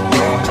gotta put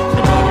me on.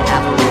 Benita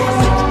Applebone, I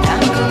said you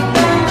gotta put me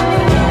on.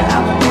 Benita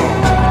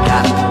Applebone, you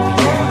gotta put me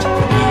on.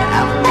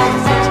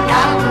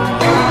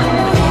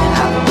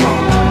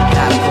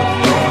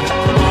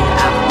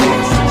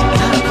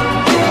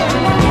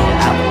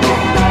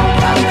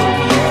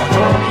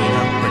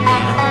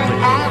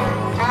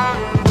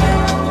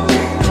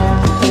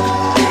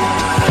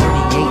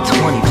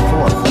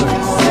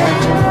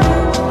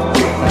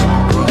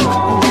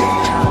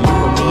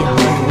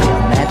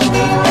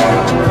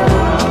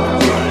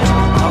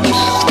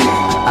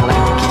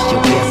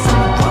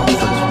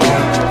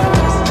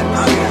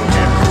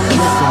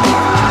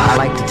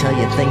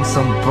 Things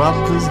some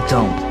brothers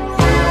don't. If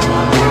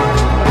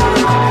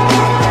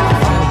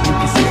only you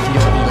could see through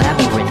your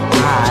elaborate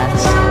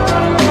eyes.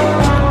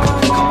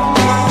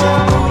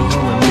 Only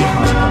you and me,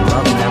 honey, but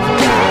love never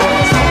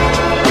dies.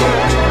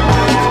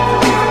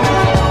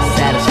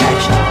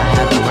 Satisfaction, I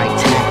have the right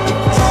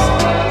tactics.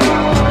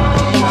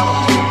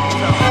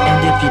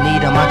 And if you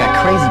need them, I got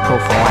crazy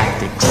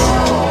prophylactics.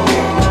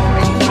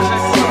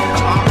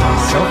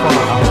 So far,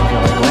 I hope you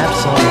like rap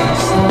songs.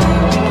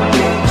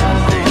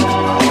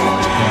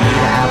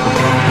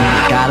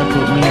 Gotta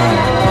put me on.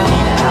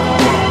 Benita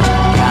Applebone,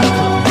 gotta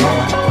put me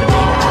on.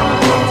 Benita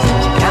Applebone, said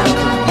you gotta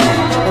put me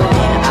on.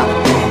 Benita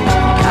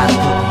Applebone, gotta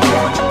put me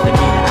on.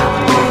 Benita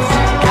Applebone,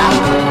 said you gotta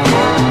put me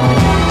on.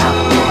 Benita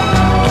Applebone,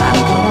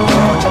 gotta put me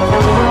on.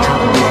 Benita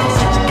Applebone,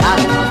 said you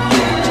gotta put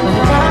me on.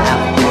 Benita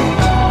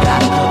Applebone,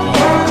 gotta put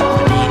me on.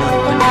 Benita,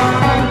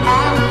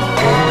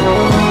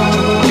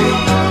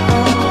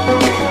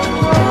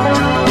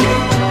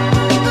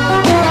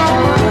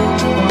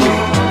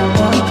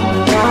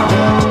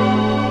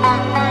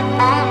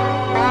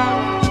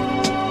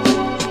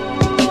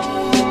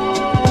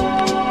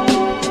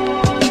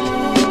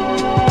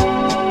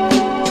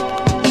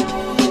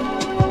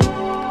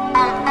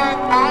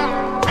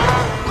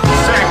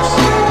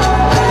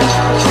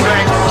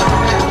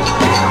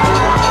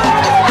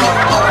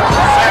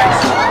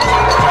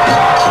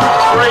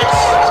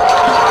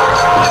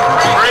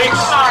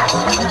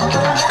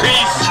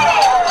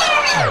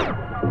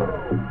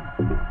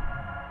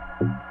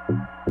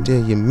 Tell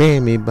your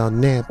mammy about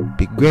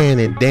nappy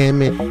granny,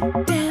 damn it.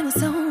 Damn, it's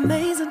so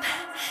amazing.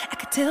 I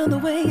could tell the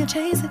way you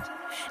chase it.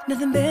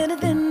 Nothing better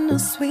than or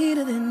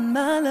sweeter than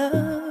my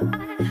love.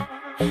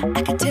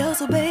 I could tell,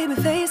 so baby,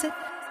 face it.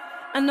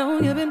 I know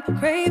you've been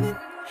craving.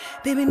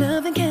 Baby,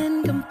 nothing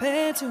can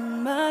compare to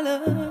my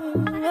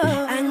love.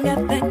 I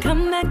got that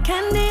comeback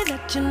candy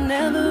that you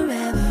never,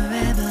 ever,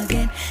 ever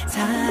get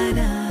tired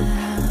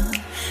of.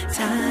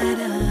 Tired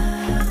of.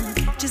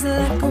 Just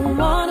like a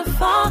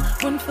waterfall,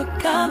 run for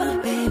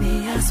cover.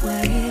 Baby, I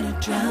swear it'll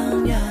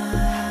drown ya.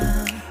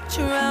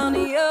 Drown ya.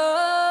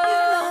 You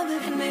love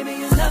it, and maybe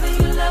you love it,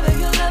 you love it,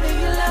 you love it,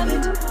 you love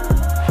it.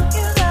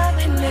 You love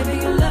it, and maybe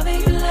you love it,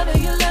 you love it,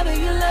 you love it,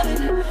 you love it.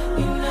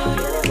 You know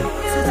you do.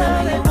 So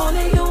tell me you want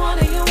it, you want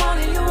it, you want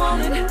it, you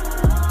want it.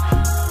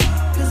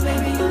 Cause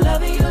baby, you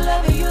love it, you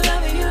love it, you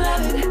love it, you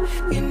love it.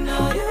 You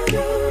know you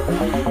do.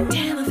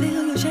 Damn, I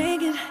feel you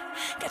shaking.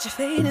 Got you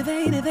faded,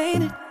 faded,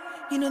 faded.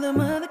 You know them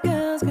other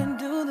girls can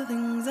do the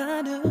things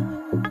I do.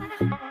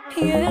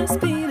 Yeah,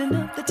 speeding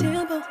up the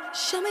tempo.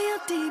 Show me how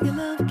deep your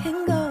love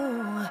can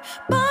go.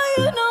 Boy,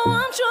 you know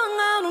I'm strung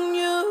out on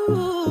you.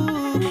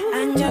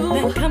 I got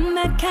that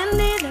comeback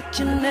candy that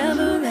you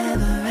never,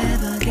 ever,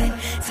 ever get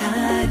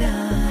tired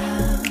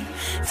of.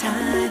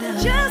 Tired of.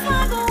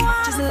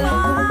 Just like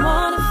a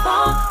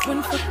waterfall, run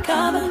for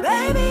cover.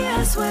 Baby,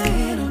 I swear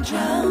it'll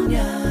drown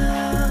ya.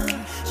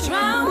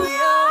 Drown ya.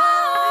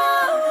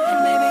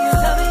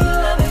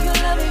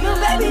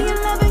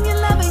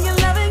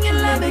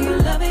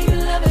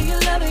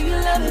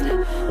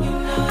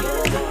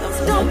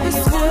 Don't be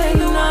swearing,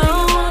 you know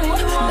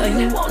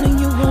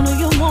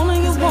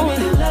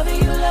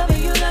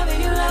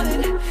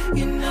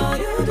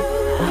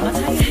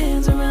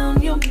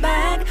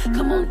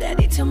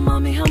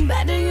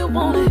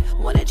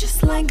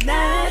just like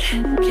that.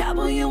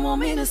 Cowboy, you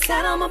want me to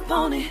sat on my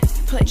pony,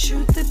 play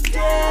truth or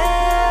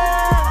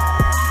dare.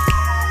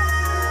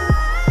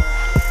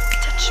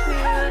 Touch me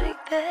right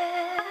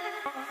there.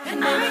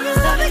 And baby, you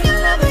love it, you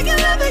love it, you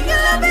love it, you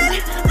love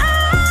it.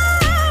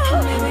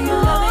 Oh, and baby, you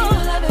love it, you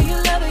love it, you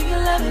love it, you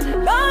love it.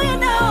 Oh, you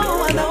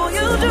know, I know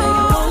you do.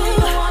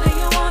 You want it,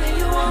 you want it,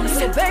 you want it.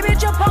 So baby,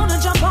 jump on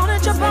it, jump on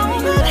it, jump on it.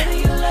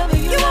 You love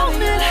it, you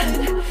want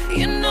it.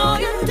 You know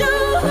you do.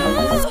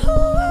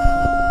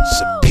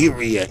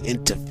 Superior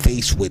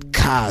interface with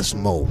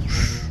Cosmos.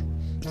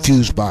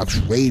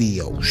 FuseBox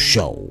Radio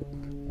Show.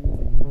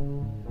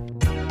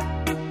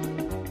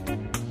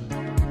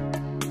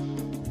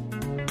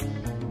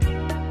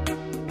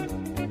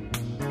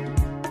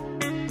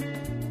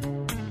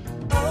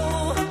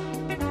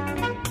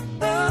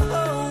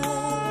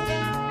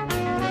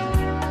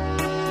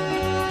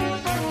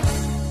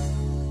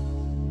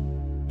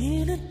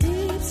 In a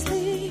deep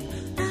sleep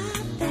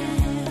out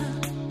there,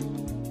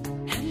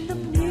 and the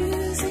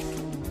music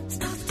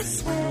starts to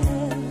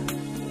swell.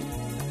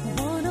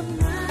 One of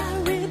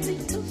my ribs he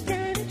took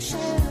and it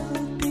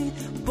shall be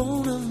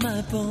bone of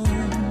my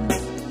bones.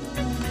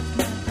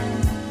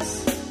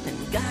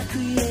 And God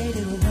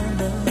created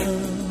woman,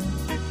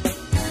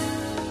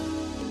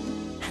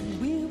 and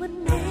we were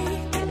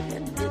naked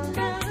and did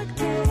not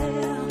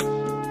care.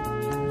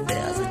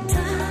 There's a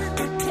time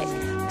to take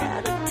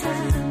and a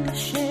time to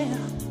share.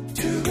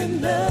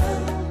 Doing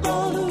love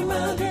all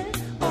around and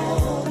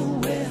all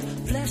aware.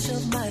 Flesh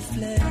of my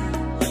flesh,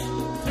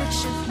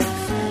 flesh of my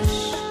flesh.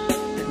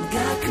 And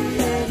God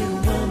created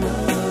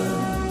woman.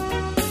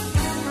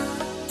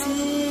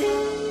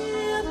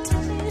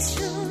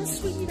 Temptation,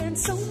 sweet and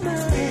so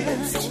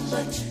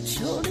much.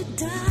 Surely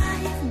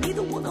die if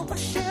neither one of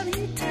us shall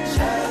he touch.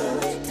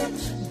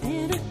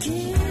 Then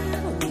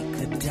again we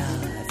could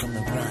die from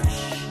the rush.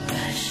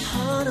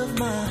 Heart of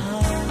my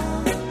heart.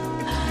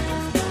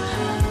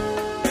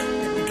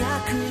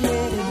 God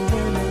created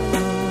woman.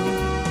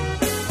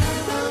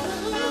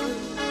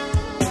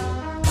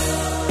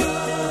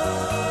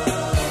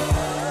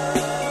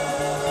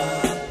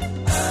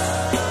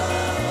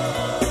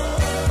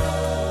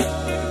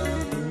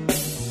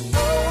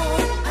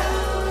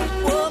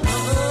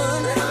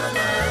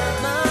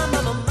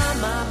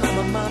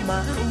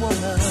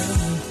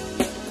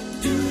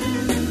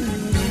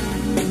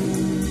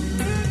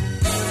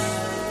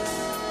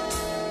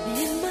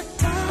 In my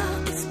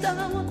darkest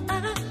hour I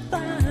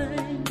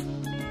find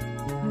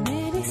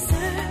many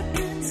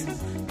serpents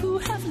who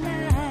have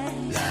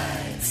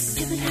lies.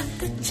 Give it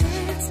the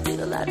chance,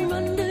 till I'd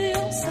run to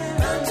your side.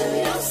 Run to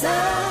your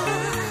side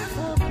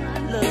of my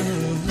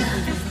love.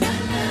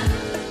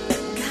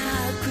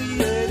 God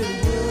created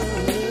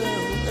world.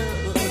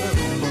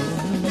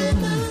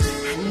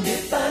 And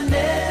if I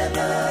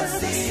never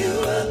see you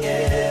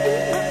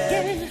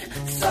again,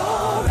 it's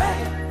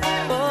alright,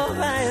 for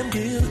I am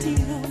guilty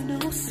of no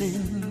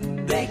sin.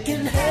 They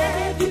can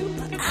have you,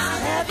 but I'll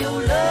have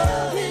your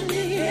love in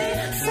the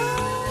end.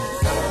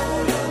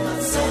 Soul of my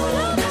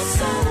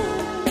soul,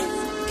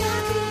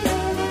 God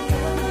created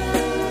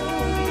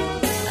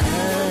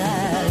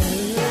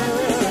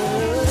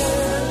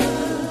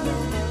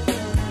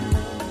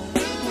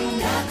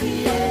God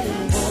created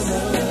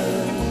woman.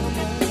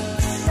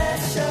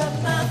 Flesh of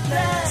my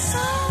flesh.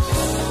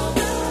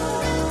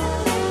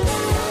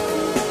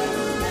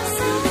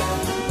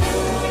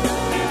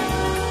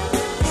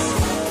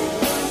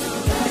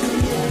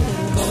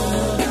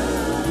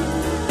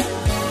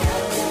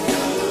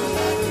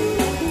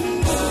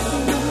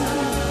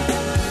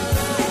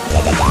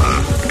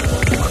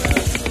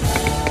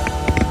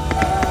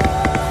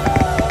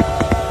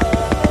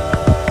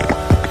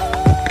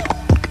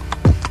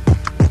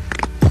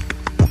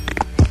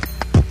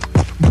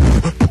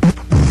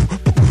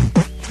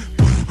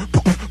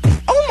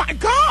 Oh my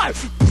God!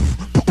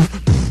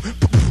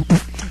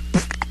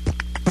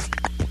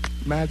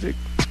 Magic.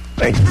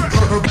 Thank you.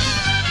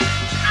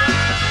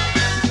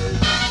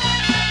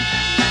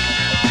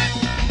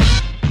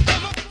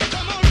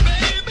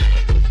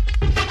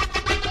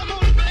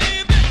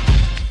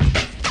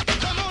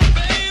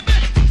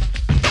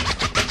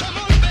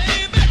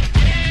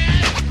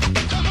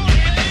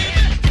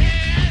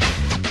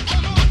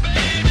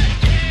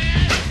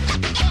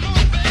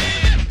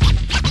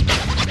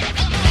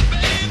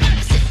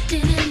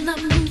 Sitting in the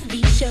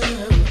movie show,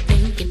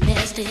 thinking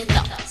nasty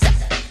thoughts.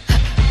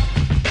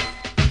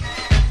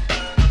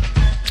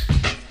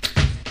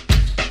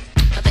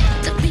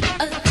 To be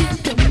a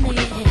gentleman, or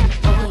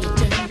you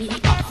turn me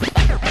off.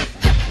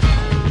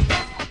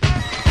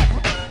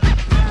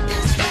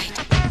 That's right,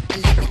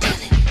 let me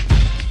tell it.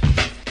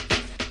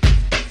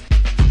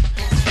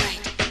 That's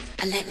right,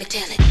 let me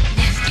tell it.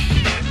 Nasty.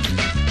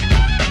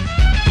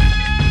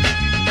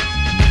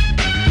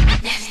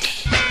 Nasty.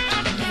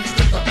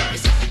 Nasty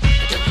boys.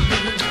 Don't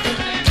mean a thing.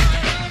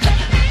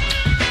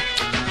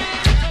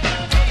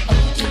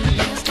 Oh, you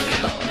nasty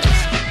boys.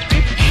 Nasty.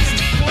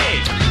 Nasty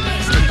boys.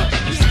 Don't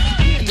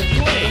mean a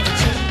thing.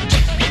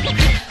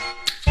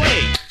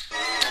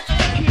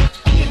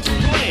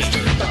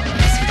 Nasty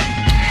boys.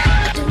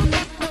 I don't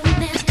like no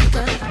nasty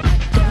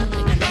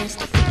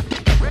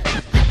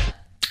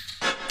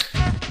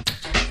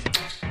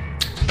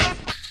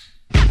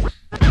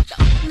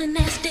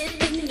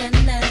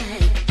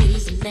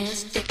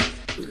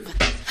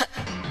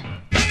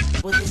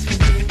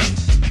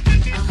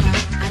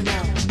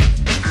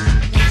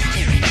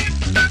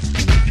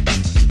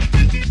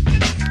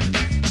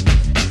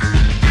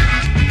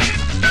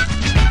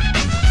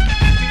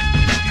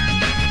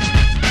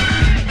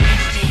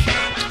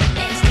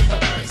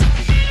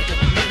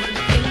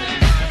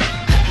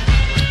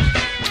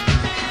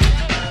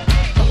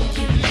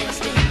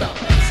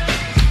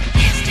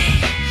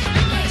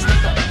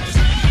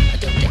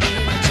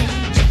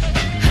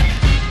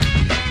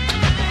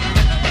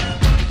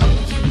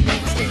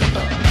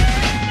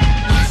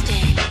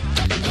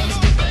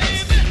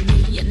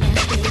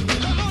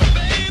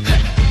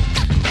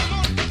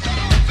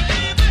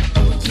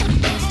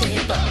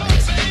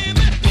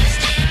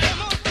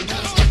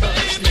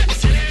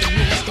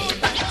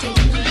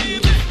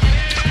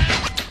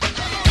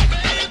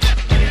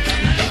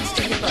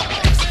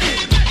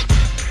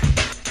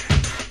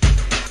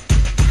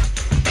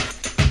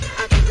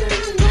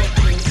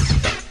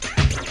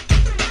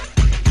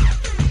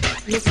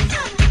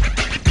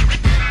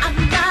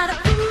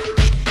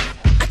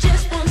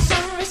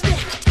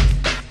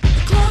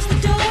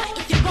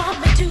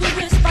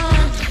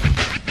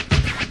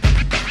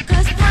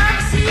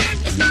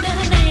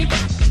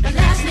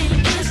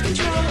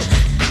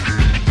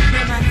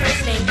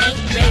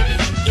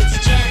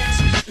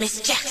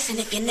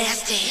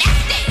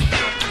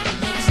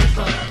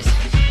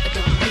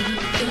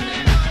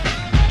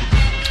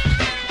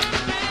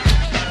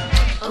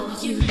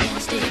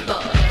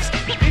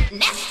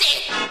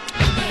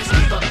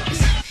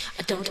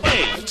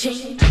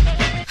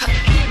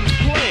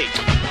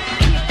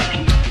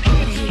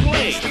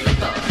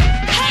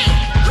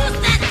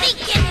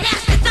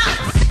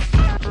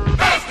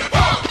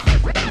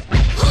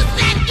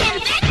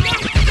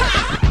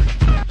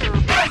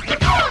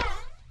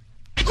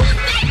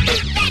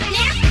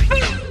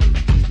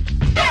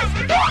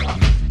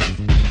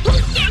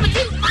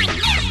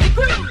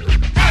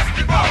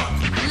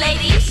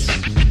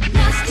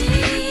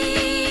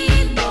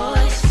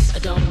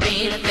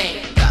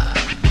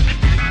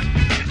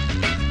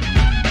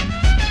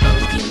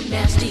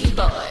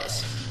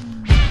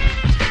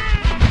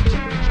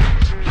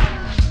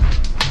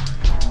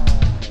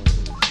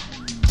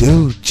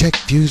Dude, check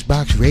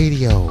FuseBox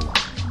Radio.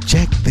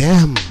 Check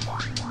them.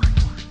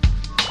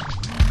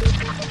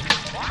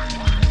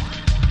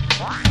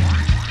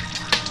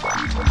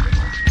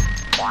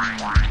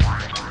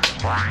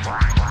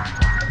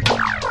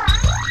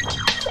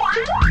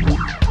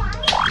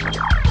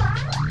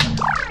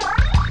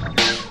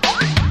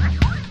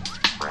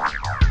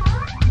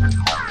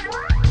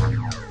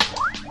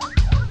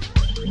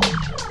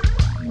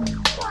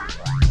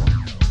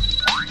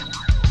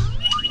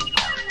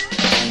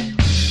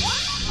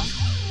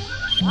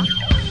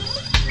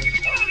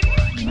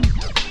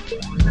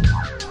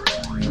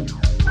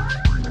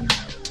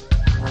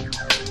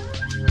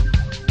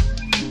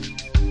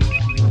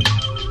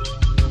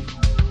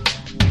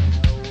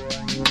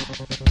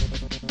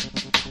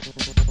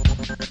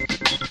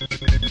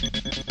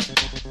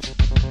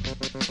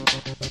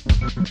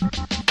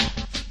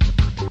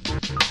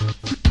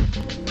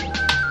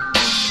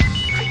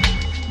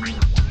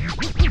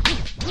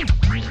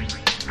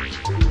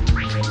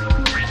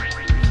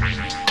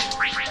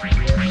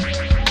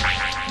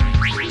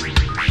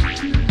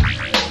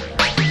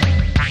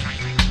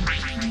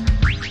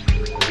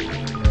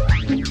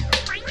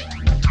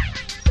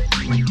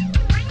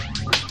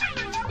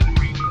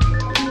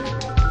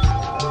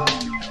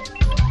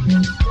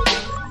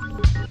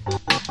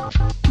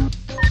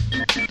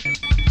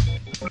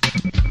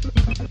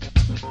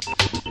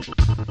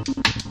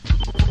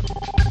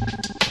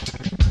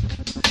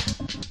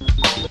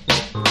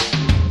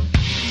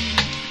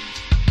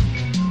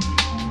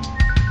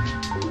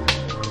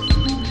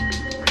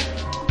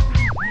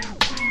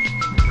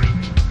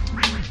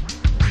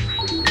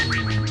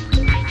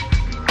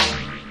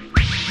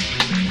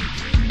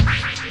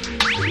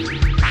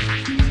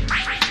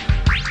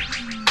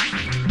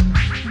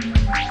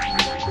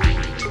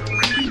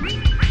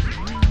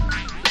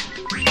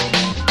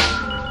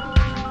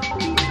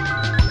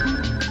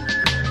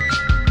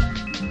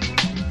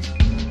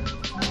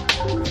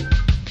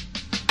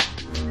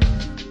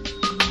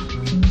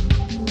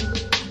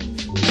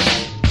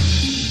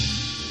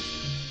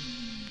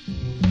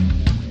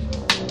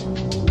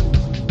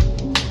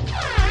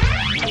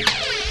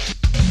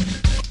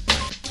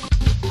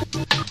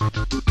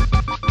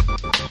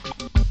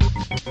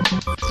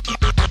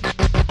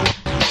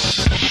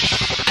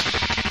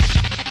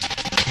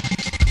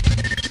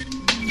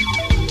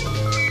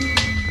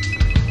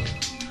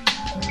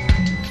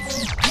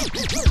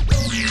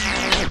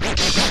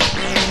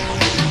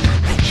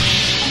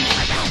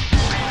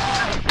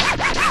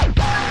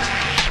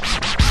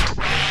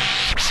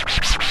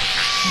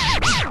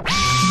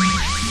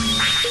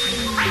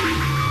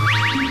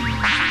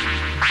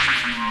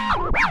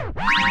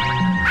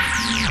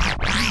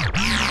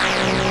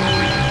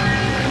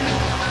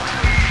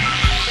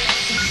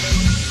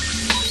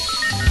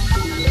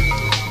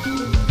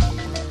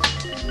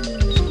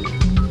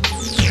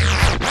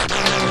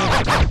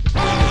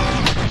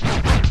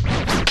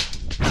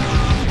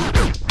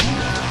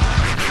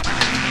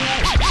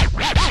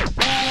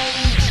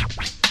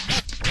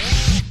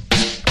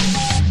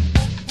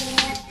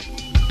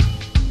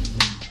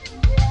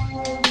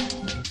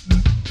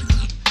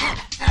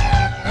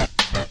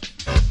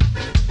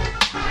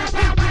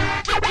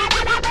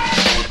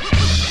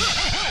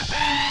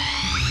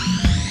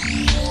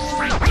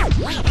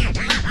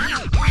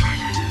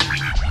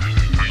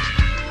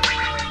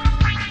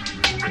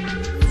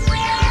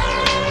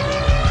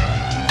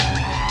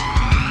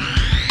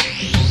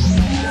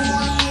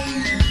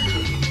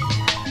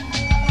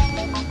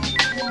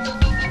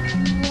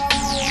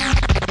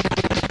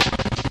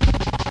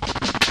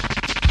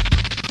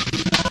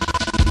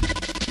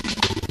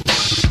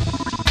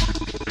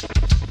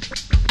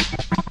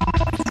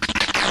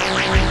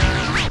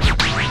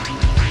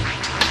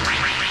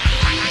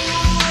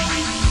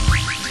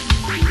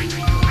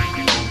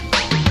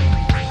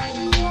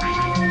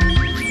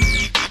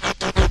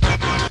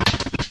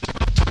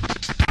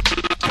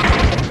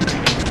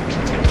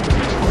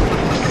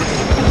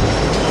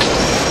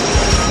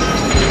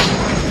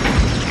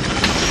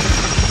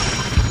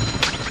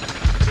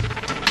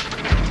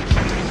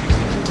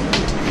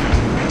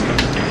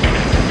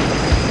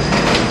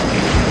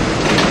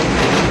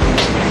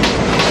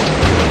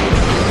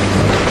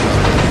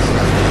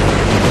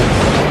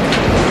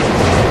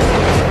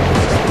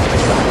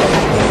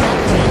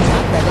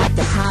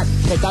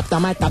 the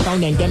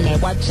microphone and give me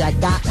what you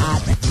got.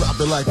 Drop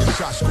it like a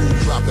shot, screw,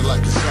 drop it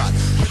like a shot.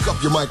 Pick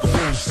up your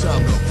microphone, it's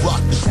time to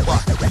rock the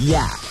spot.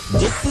 Yeah,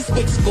 this is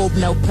big scope,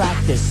 no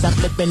practice. I'm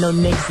flipping on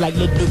niggas like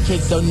little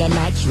kids on the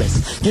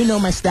mattress. You know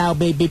my style,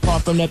 baby,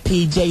 part from the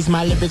PJs.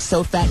 My lyrics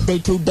so fat, they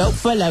too dope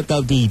for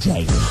local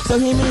DJs. So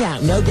hear me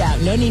out, no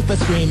doubt, no need for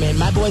screaming.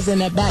 My boys in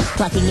the back,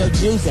 clocking your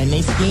juice and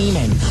they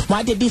scheming.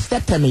 Why did he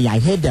step to me? I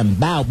hit them,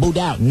 bow, boot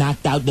out,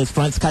 knocked out this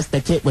fronts, cause the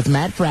tip was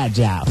mad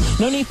fragile.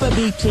 No need for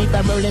beef cheap,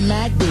 I'm rolling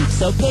mad deep.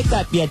 So pick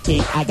up your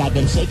teeth, I got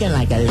them shaking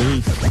like a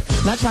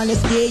leaf. Not trying to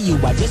scare you,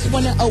 I just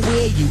wanna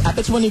aware you. I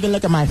bet you won't even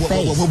look at my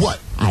face. What?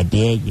 I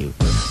dare you.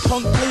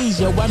 Punk please,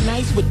 yo, I'm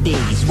nice with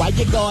these. While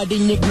you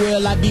guarding your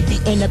grill, I be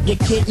beating up your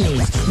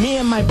kidneys. Me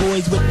and my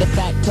boys with the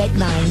fat tech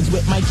nines,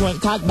 with my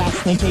joint cocked back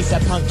in case a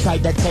punk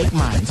tried to take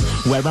mine.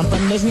 Where I'm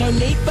from, there's no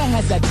need for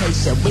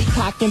hesitation. We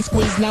cock and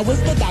squeeze, now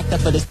is the doctor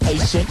for this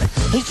patient.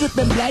 He's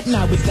dripping blood,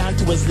 now he's down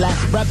to his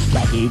last breath.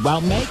 But he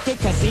won't make it,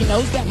 cause he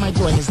knows that my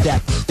joint is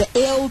death. The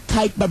ill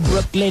type of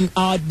Brooklyn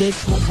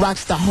artist who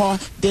rocks the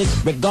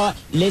hardest,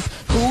 regardless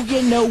who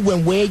you know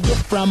and where you're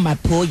from, I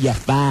pull your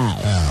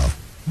file.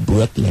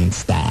 Brooklyn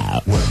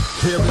style. Well,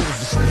 here it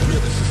is, it's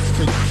realist,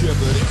 take care of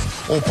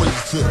this. All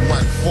praise to the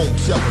microphone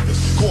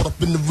terrorists. Caught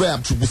up in the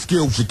rapture with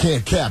skills you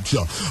can't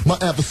capture. My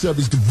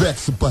adversaries to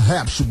vex, and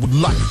perhaps you would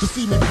like to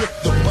see me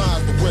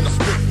victimized. But when I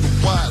spit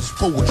the wise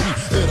poetry,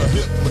 it'll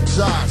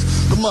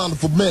hypnotize the mind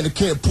of a man that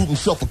can't prove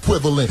himself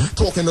equivalent.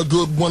 Talking a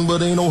good one,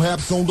 but ain't no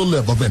haps on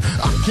delivering.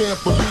 I can't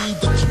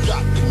believe that you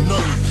got the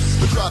nerve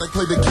to try to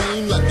play the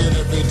game like an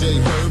everyday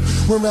herb.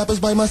 When rappers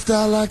bite my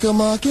style like a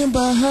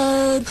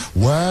mockingbird.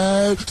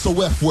 Word,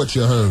 so F what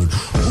you heard.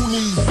 Who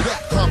needs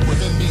that?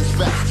 Comprehend these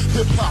facts.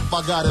 Hip-hop,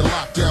 I got it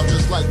locked down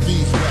just like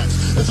these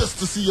rats. And just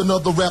to see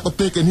another rapper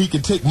thinking he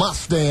can take my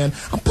stand,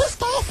 I'm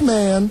pissed off,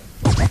 man.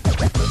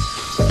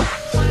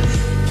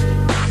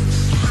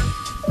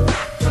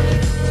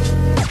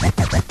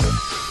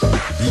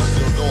 You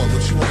still going,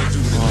 what you wanna do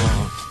today?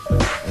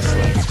 It's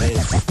like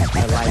this,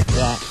 I like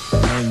that,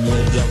 and you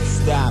don't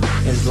stop.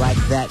 It's like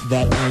that,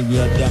 and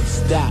you don't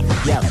stop.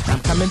 Yo, I'm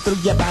coming through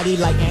your body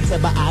like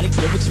antibiotics.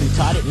 Lyrics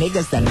retarded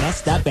niggas that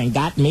messed up and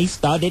got me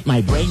started.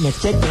 My brain is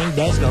tripping,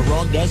 there's no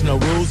wrong, there's no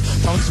rules.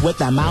 Punks with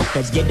a mouth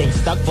that's getting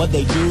stuck for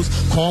they Jews.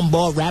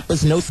 Cornball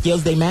rappers, no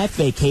skills, they mad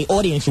fake. Hey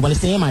audience, you wanna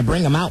see him? I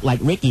bring him out like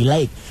Ricky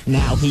Lake.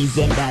 Now he's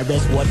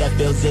embarrassed, water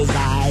fills his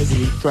eyes.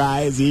 He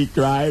cries,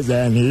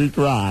 and he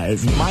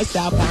cries. My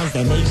style pounds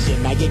the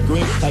nation. I get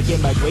green like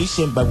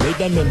immigration, but wait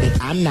a minute,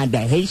 I'm not the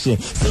Haitian.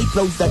 See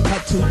flows that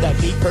cut to the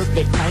beat,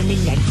 perfect timing,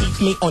 and keeps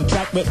me on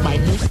track with my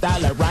new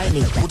style of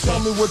rhyming. Well, tell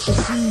me what you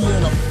see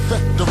and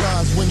affect the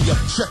rise when you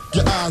check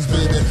your eyes,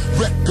 baby.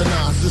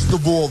 Recognize it's the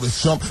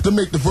rawest jump to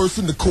make the verse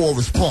and the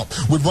chorus pump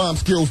with rhyme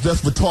skills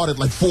that's retarded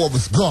like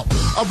Forrest Gump.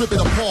 I rip it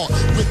apart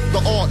with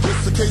the art,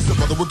 just in case a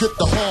brother will get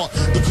the heart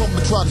to come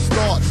and try to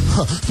start.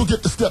 So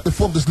get the stepping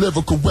from this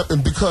lyrical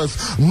weapon, because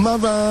my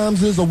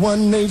rhymes is a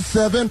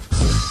 187,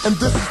 and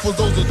this is for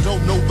those that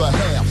don't know the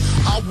half.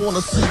 I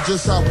wanna see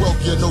just how well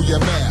you know your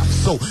math.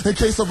 So, in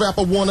case a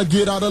rapper wanna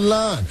get out of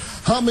line,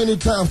 how many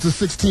times does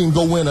 16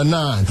 go in a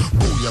 9?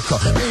 Booyaka,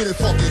 ain't it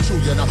fucking true,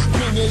 you know?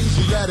 King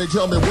Asiatic,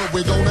 tell me what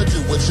we gonna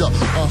do with ya.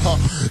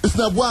 It's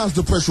not wise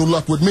to press your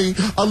luck with me.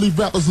 I leave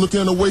rappers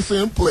looking away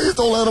saying, please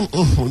don't let them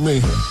with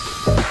me.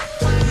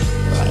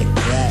 Like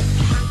that,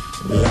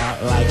 we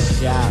out like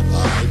shop.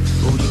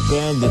 Booty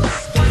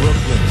bandits,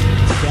 Brooklyn,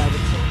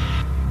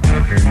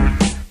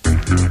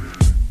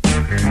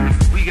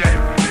 We got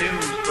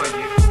news for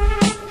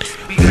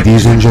you.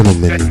 Ladies and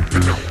gentlemen,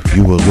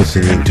 you are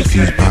listening to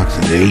FuseBox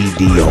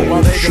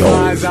Radio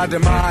Show. Our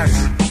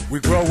demise, we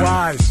grow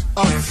wise.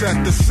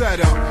 Upset the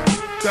setup,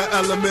 the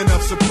element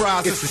of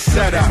surprise. It's a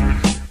setup.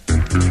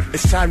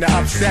 It's time to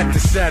upset the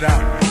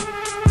setup.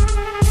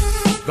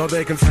 Though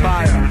they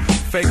conspire,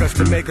 fake us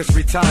to make us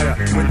retire.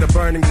 With the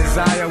burning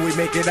desire, we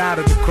make it out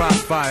of the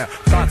crossfire.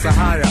 Thoughts are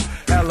higher,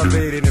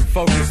 elevated and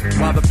focused,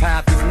 while the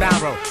path is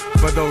narrow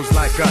for those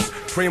like us.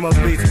 Primo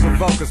beats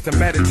provoke us to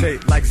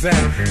meditate like Zen,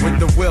 with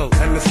the will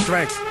and the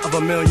strength of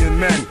a million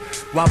men,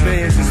 while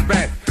billions are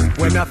spent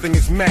where nothing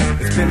is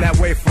meant. It's been that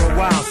way for a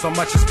while, so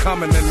much is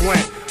coming and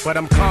went. But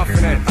I'm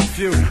confident a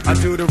few are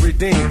due to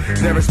redeem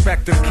their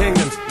respective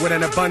kingdoms with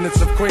an abundance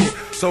of cream.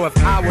 So if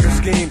I were to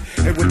scheme,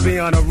 it would be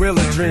on a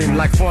realer dream,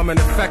 like forming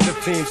effective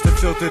teams to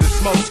filter the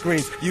smoke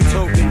screens.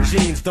 Utopian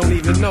genes don't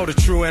even know the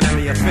true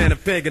enemy, a fan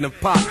of Pig and of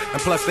Pop,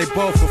 and plus they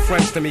both were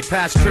friends to me.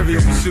 Past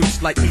trivial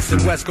pursuits like East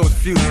and West Coast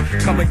feuds.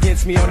 Come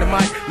against me on the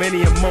mic,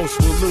 many and most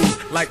will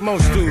lose. Like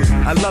most dudes,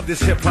 I love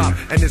this hip hop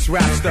and this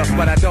rap stuff,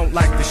 but I don't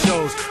like the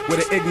shows where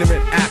the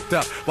ignorant act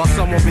up while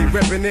someone be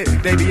ripping it.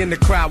 They be in the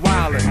crowd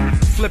wildin',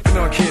 flipping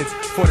on kids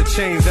for the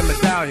chains and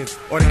medallions,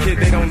 or the kid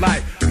they don't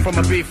like from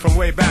a beat from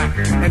way back,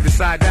 and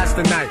decide that's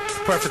the night.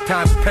 Perfect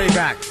time to pay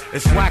back.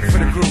 It's whack for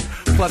the group,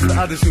 plus the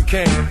others who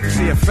came to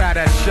see a fat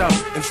ass show.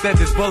 Instead,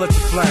 this bullet to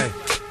flame.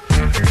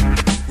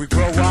 We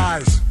grow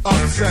wise,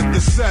 upset the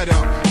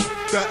setup.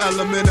 The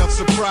element of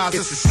surprise,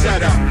 it's a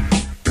setup.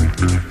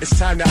 It's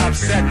time to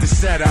upset the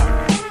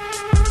setup.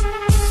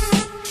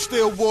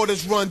 Still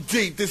waters run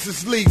deep, this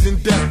is leagues in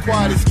depth.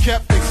 Quiet is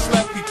kept, they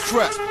slept, we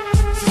crept.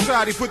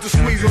 Society put the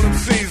squeeze on them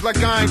seas like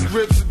iron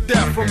grips of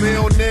death. From here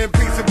on in,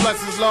 peace and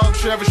blessings, long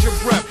cherish your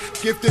breath.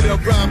 Gifted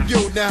around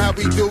you, now how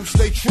we do,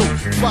 stay true.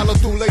 Follow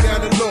through, lay down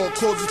the law,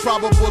 causes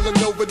probable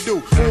and overdue.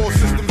 All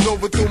systems time's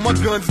overdue, my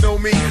guns know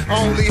me.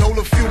 I only hold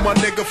a few, my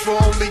nigga, for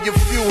only a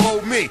few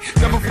hold me.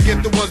 Never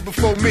forget the ones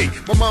before me.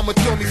 My mama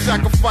told me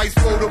sacrifice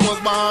for the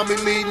ones behind me,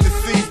 leading the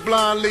seas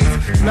blind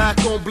leads. Black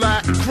on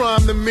black,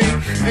 crime to me.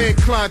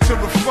 Inclined to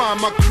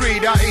refine my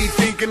creed. I eat,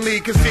 think, and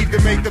lead, conceive to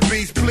make the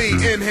beast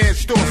bleed.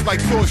 Enhanced thoughts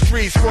like torch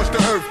trees, scorch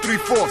the earth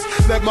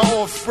 3/4. Let my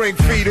offspring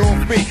feed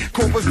off me.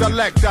 Corpus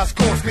dialect, that's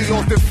costly,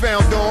 lost and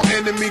found on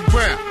enemy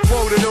ground.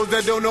 Woe to those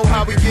that don't know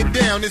how we get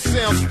down. This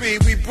sound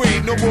speed we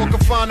breathe. No more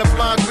confined to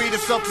blind greed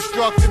and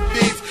self-destructive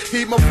deeds.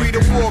 Heed my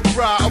freedom war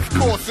cry, of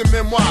course, in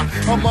memoir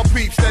of my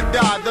peeps that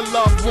died, the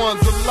loved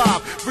ones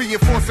alive.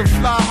 Reinforcing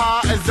fly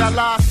high as I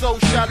lie, so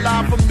shall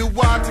I. From New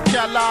York to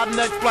Cali,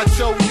 next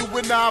plateau, you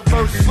and I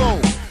verse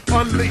soul.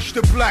 Unleash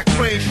the black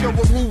rain, show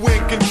them who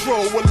in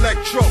control.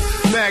 Electro,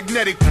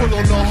 magnetic, pull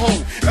on the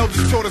hole.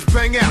 Elders taught us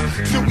bang out,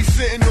 till we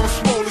sitting on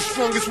swole. The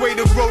strongest way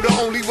to grow, the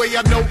only way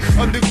I know.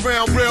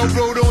 Underground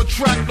railroad on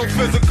track, no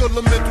physical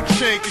or mental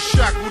chain can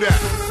shackle that.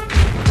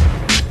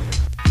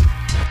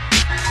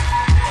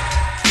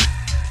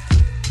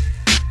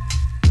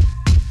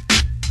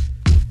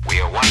 We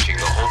are watching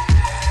the whole.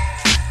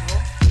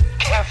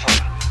 Careful.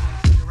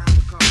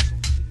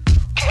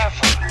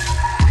 Careful.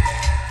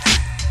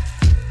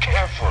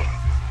 Careful.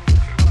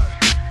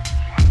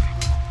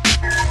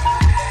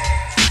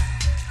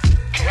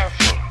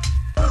 Careful.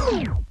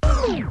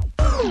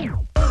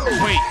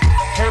 Wait,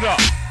 hold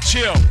up,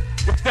 chill.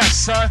 What's that,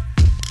 son?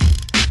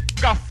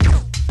 Got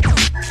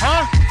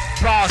huh?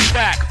 Rise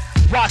back,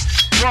 watch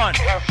run.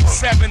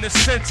 7 the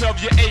center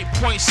of your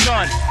 8-point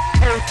son.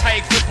 Hold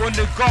tight grip on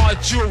the guard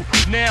you.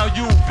 Now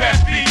you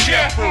best be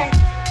careful.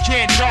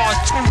 Can't dodge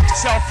two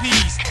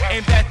selfies.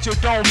 Aim at your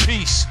dome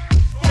piece.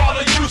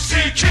 Father, you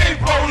see King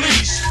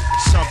Police.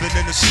 Something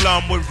in the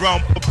slum with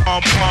rum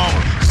pum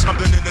pum.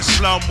 Something in the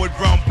slum with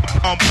rum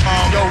pum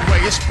pum. Yo,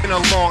 Ray, it's been a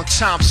long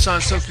time,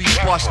 son, since we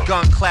bust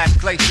gun class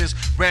glaciers,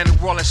 ran the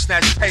wall and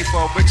snatched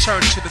paper.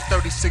 Return to the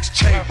 36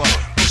 chamber.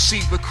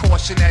 Proceed with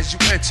caution as you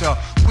enter.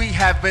 We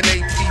have an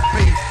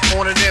APB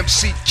on an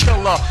MC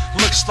killer.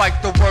 Looks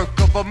like the work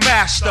of a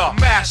master.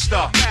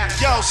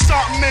 Yo,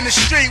 something in the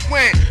street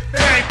went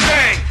bang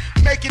bang,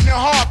 making it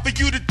hard for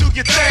you to do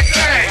your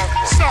thing.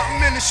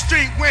 Something in the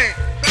street went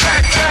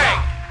bang bang.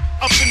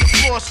 Up in the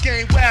force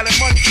game, wild and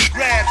money to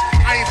grabs.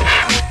 I ain't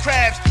no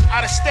crabs.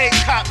 Out of state,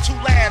 cop 2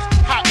 labs,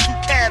 hop 2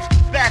 cabs,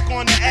 back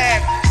on the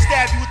ab.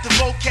 Stab you with the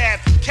vocab,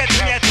 catch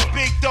me at the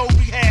big dough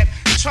rehab.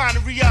 Trying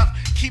to re-up,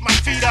 keep my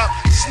feet up.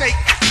 Snake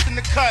in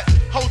the cut,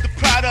 hold the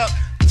pride up.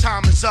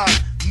 Time is up,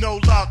 no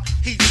luck,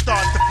 heat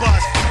start the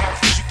bust.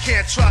 You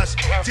can't trust,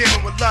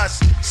 dealing with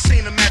lust.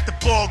 Seen him at the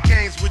ball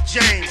games with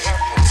James.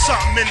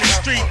 Something in the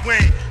street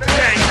went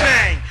bang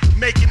bang,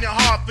 making it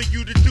hard for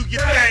you to do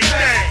your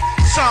thing.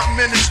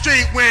 Something in the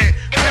street went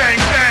bang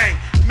bang,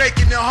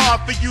 making it hard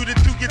for you to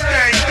do your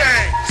thing.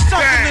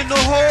 Something in the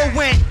hole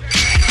went.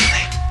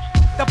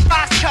 The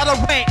box cutter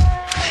went.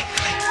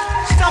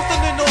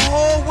 Something in the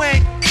hole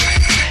went.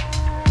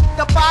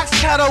 The box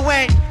cutter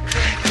went.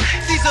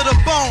 These are the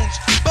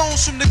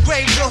bones from the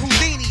graves of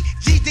Houdini.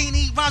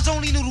 G-Dini, rhymes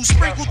only noodles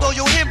sprinkled through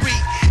your Henry.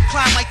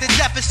 Climb like the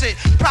deficit,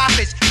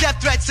 profits, death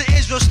threats to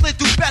Israel, slid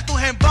through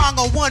Bethlehem, bong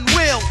on one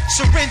wheel.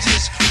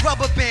 Syringes,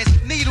 rubber bands,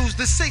 needles,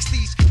 the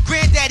 60s.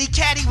 Granddaddy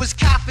Caddy was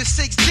caught for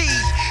 6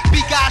 G's.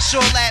 Bigosh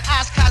Orlat,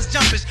 Oshkosh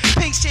jumpers,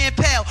 pink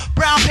champagne,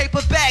 brown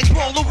paper bags,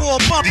 wall-to-wall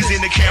bumpers. These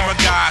in the camera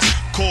guys,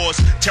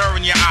 cause terror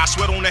in your eyes,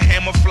 sweat on the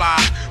hammer fly.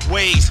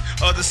 Ways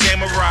of the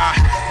samurai,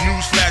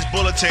 newsflash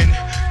bulletin,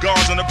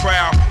 guards on the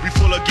prowl, we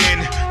full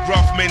again.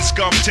 Rough men,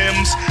 scum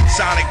Tims,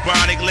 Sonic,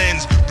 Bionic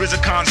lens,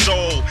 RZA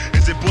console.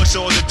 Is it Bush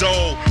or the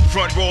Dole?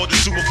 Front row of the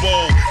Super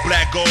Bowl,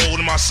 black gold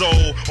in my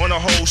soul, on a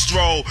whole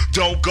stroll.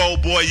 Don't go,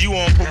 boy, you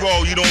on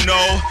parole, you don't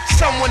know.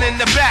 Someone in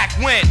the back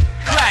went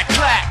clack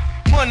clack.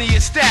 Money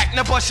is stacked,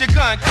 now bust your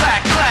gun,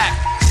 clack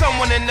clack.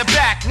 Someone in the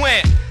back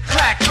went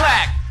clack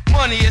clack.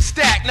 Money is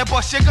stacked, now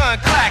bust your gun,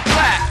 clack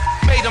clack.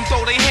 Made them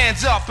throw their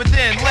hands up and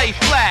then lay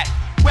flat.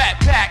 Rat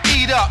pack,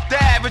 eat up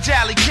the average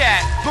alley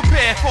cat.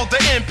 Prepare for the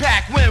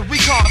impact when we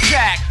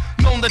contact.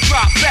 Known to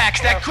drop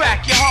backs that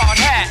crack your hard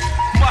hat.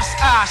 Must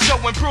I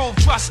show improve,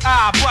 trust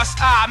I, bust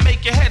I.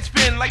 Make your head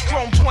spin like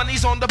chrome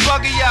 20s on the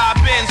buggy eye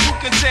bends. Who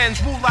contends,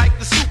 who like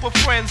the super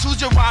friends? Who's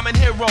your rhyming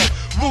hero?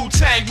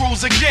 Wu-Tang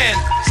rules again.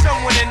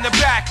 Someone in the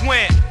back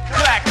went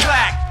clack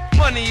clack.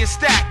 Money is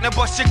stacked, now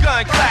bust your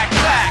gun, clack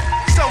clack.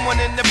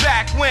 Someone in the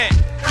back went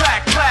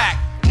clack clack.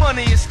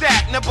 Money is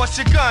stacked, now bust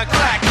your gun,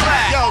 clack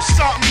clack. Yo,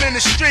 something in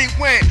the street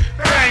went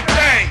bang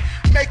bang,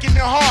 making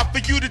it hard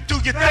for you to do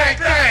your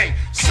thing.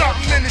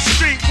 Something in the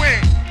street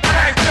went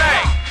bang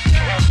bang.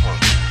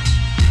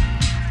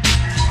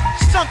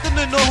 Something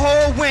in the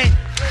hole went.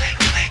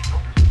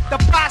 The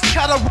box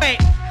cutter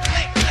went.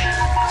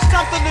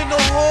 Something in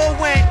the hole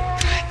went.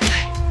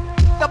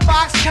 The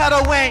box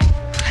cutter went.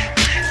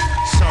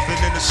 Something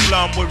in the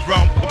slum with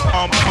rum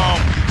pum pum.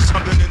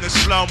 Something in the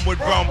slum with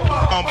rum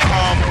pum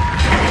pum.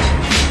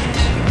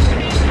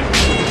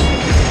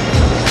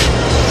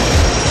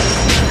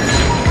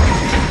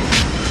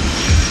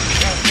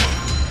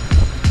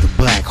 The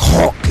Black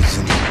Hawk is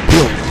in the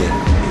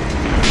building.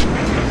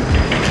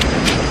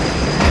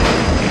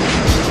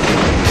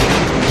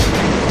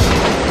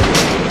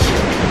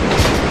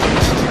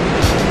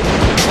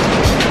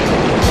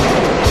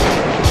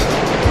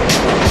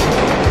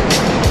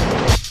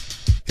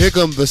 Here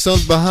come the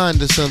sons behind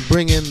the sun,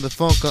 bringing the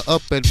funker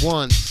up at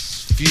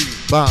once.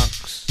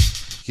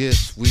 FuseBox,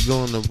 yes, we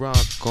gonna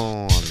rock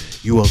on.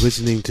 You are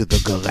listening to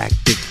the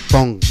Galactic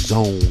Funk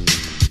Zone.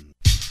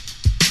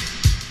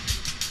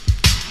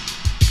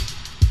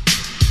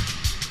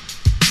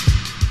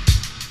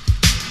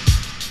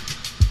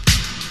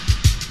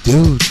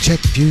 Dude, check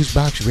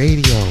FuseBox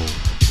Radio.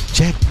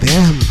 Check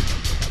them.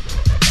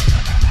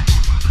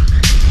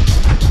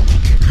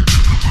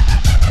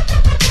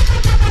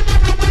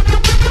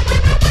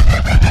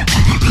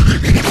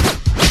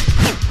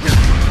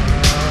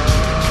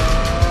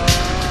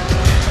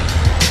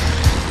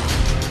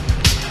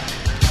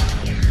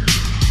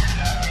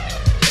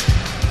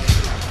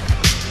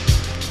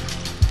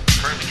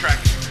 Currently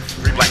tracking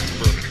 3 black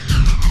people.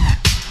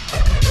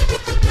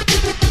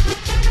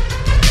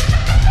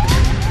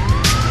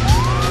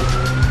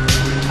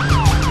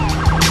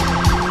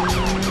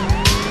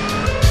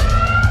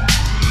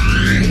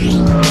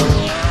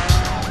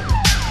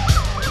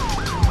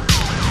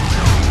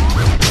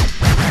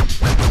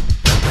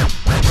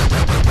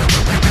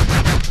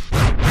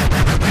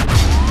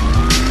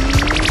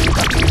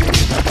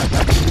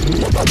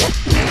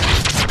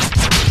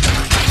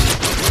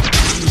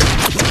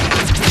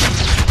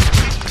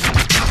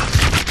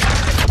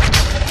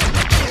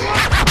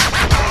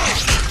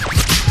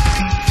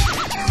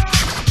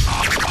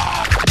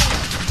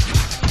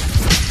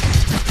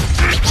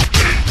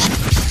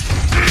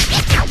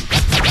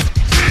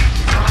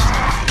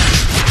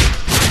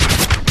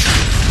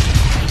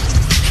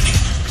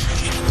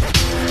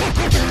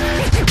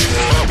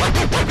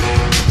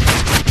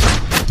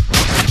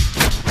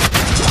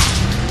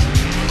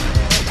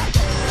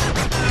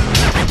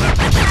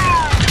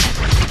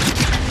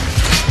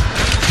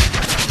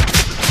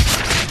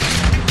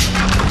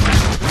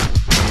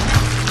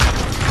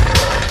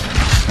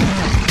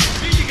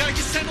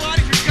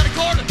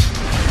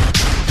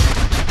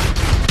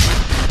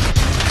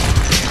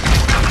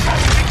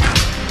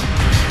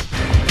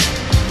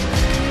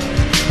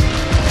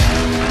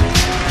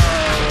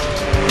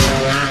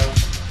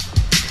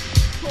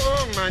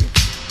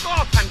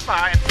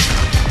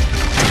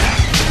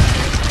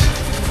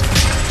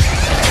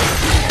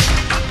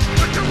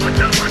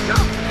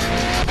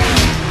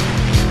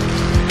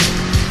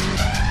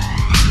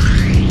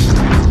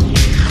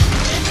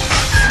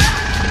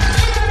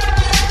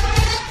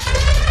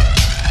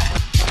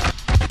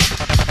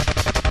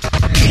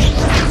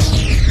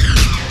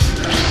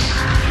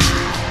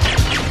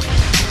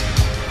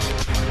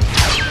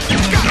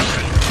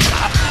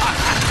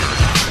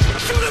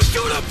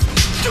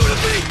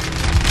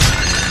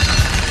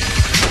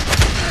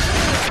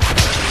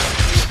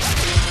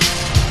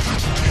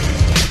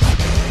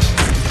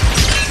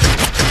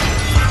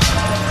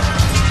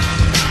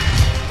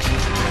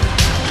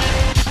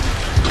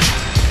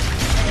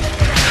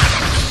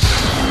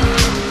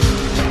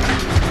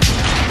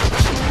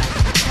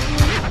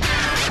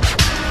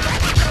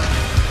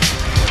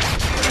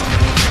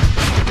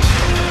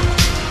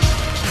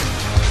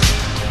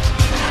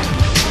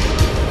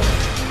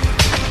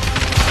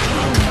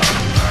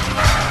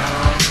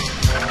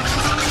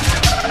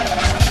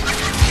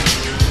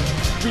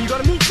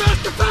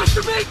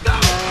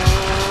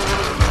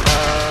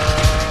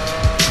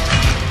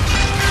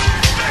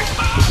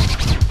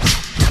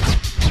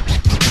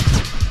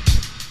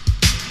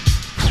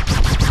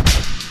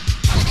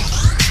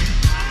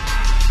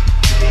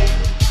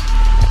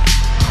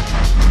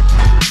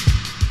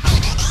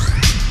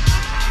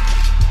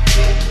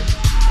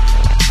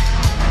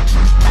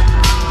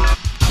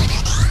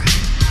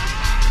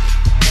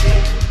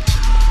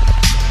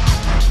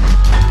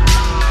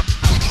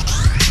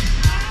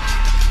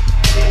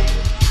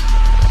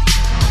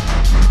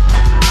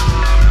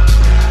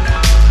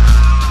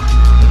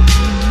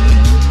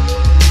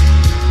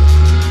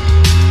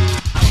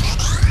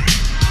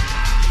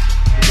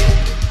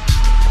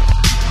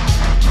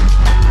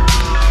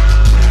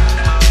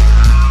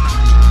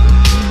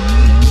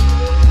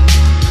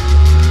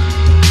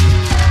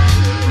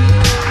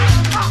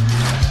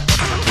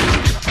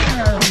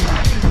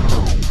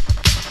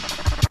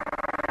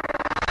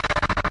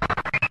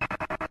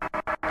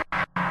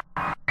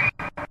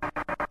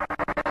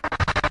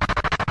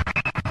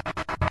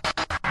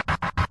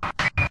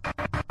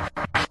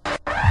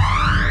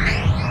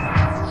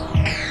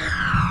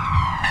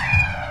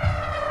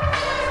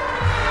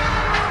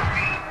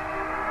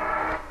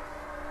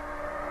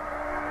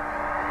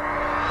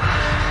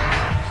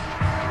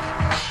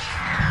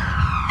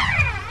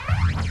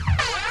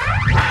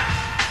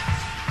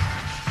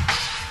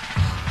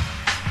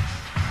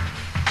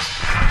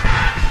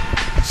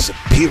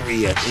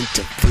 Superior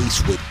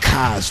interface with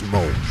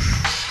Cosmos.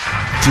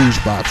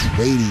 FuseBox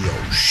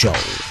Radio Show.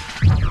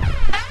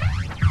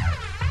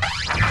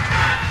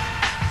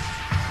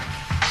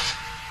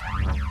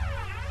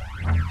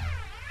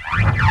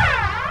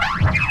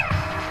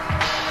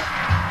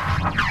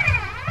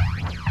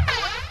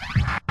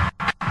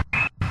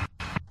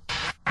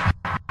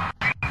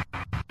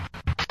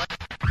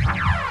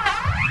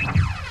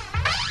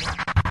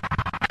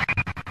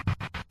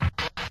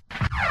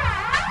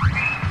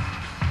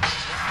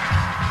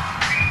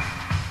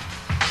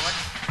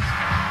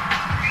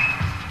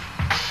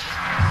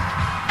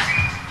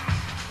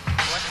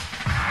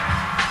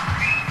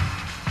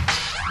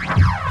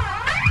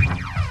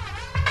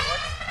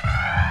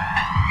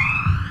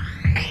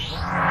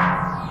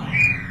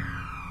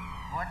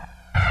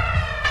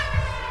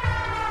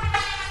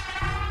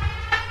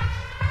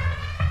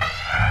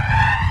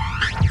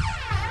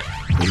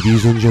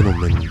 Ladies and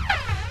gentlemen,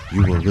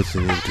 you are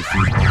listening to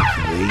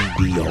FuseBox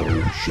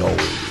Radio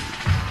Show.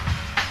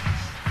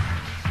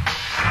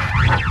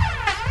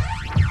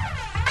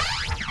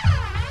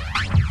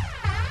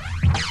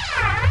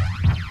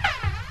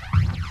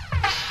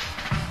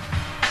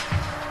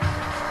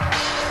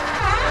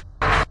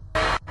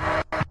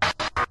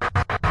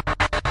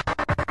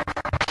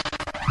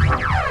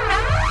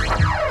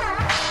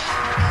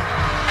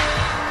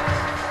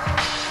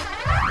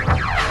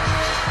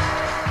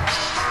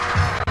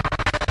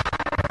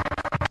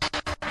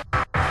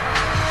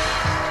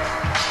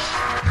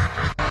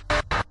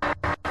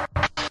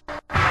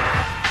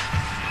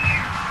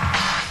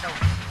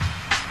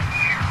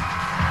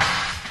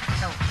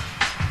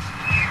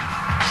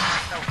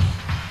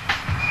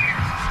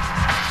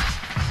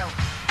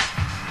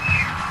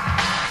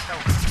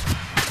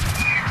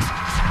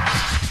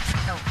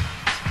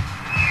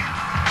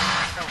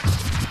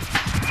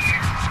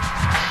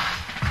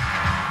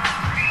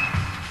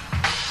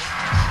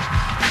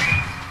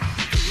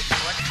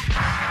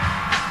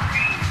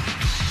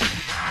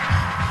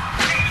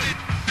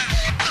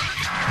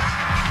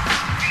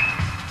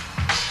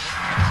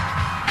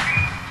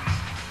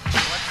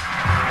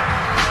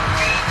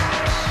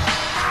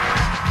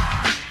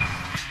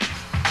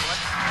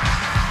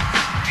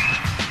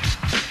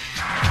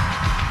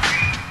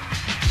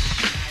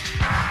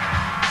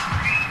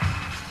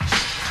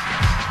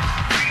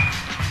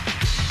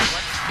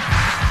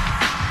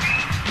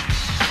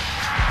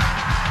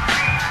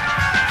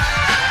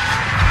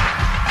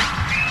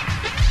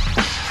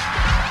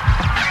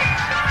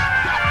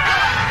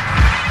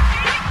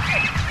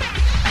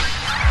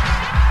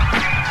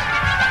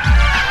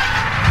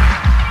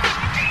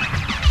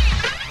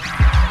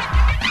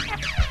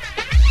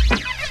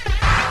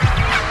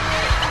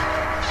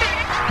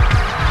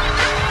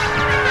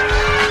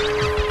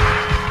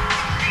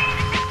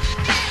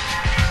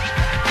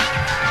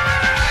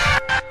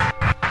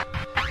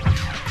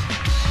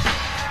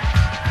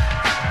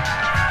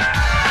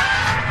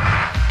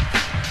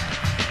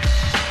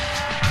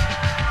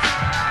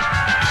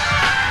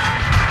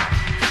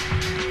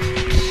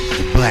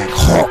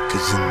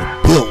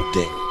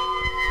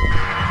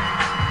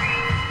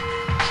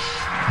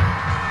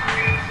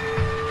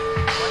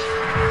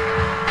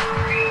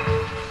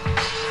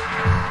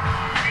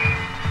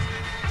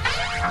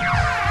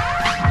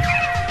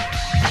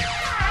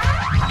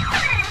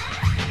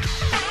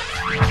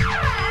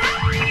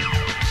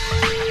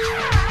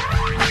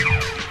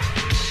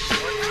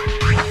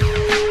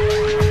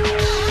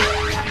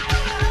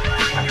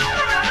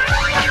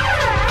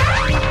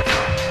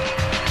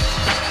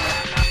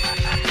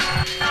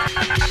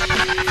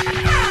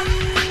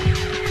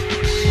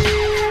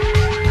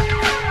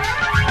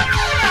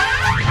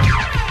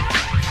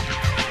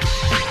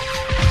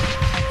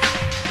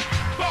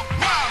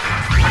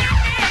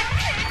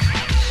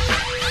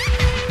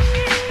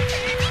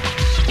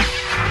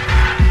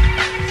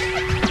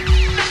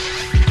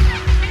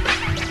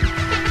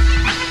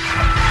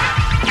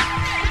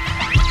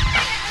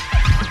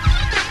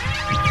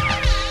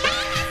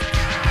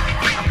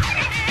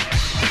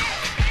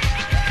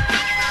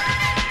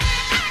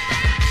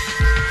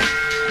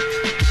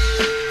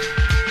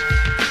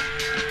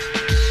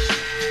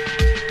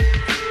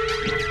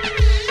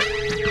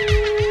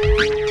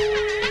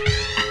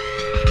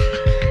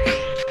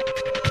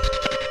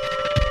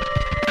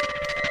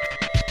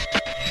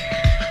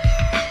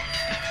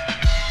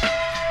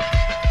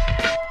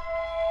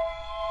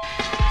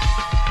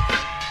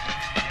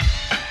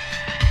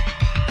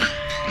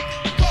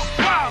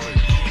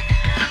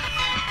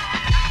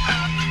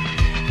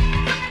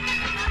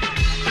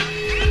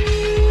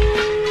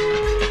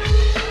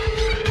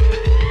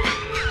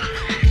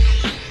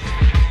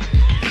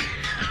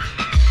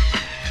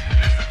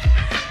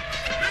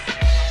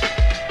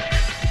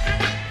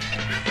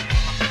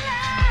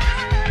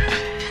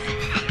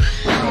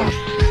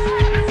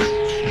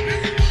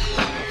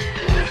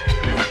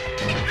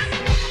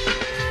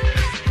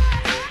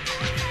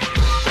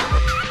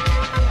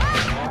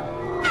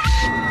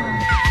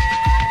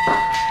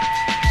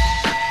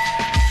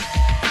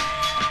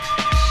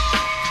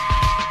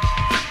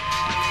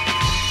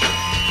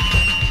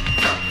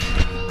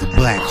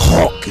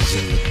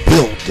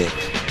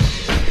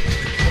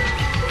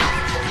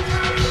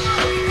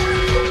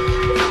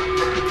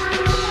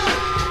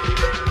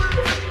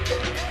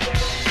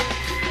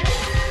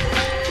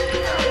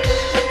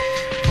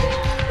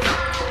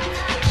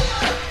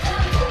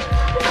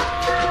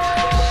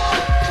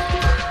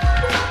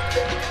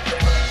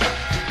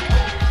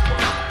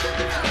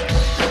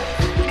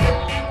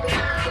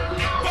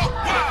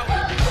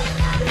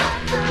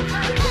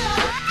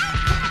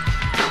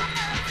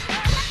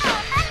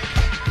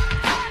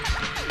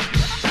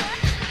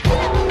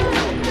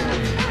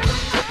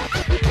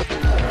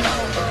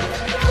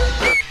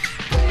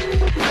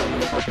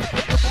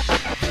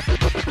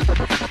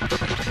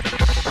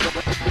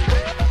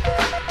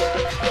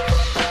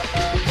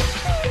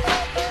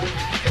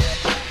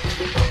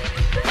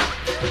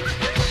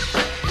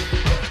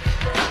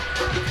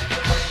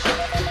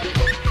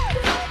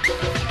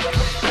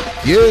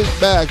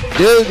 FuseBox,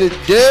 do the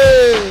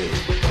do.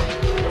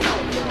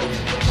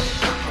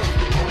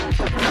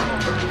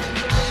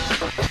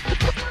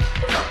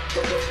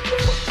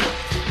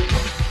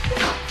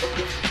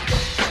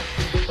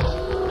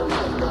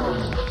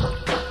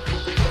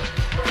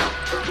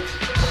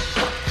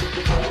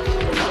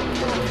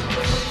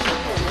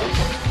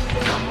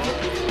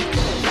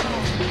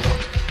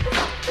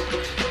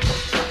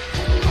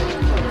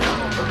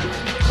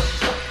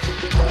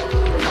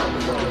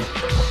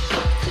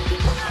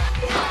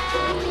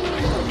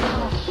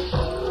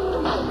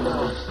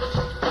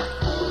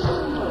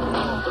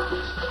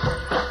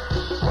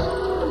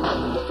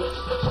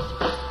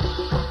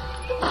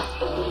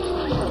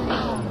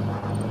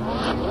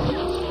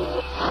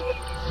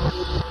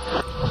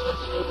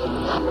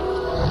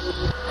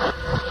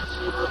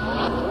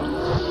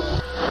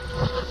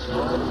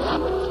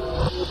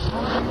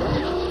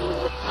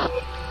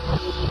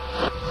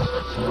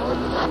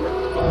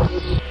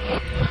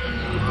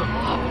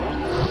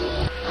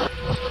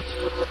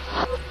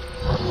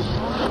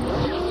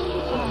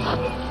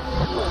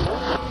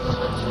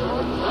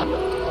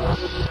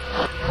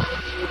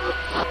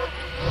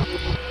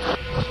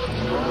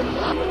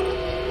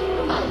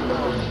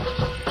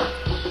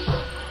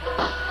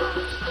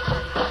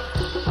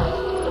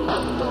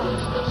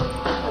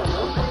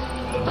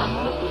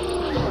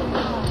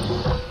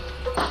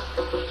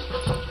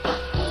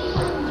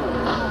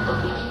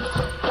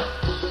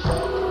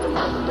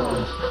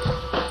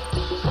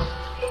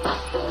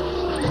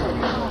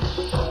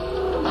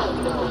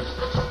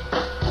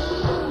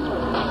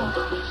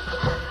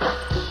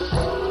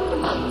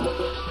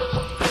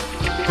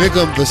 Here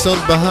comes the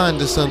sun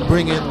behind the sun,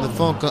 bringing the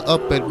funker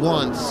up at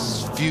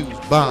once.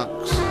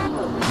 FuseBox,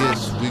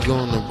 yes, we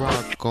gonna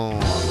rock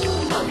on.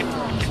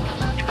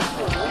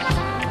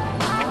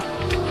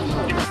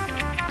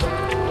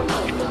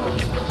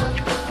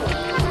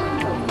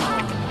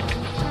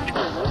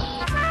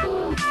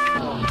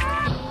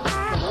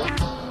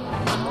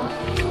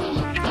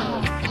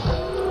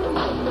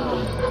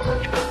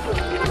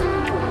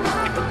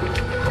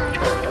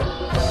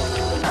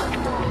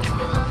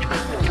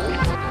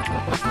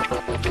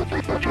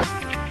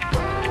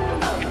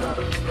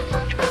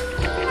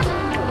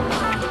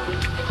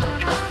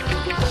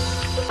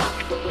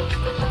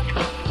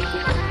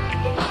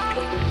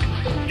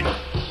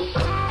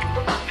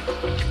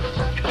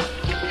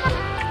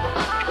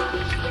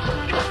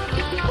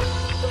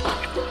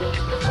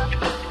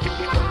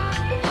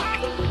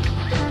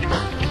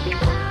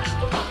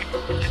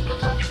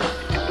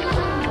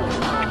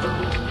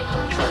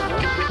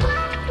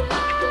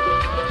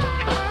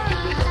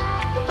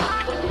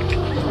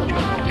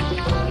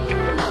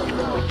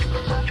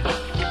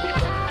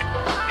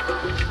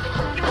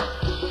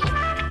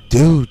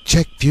 Dude,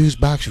 check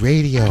FuseBox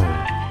Radio.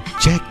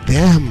 Check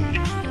them.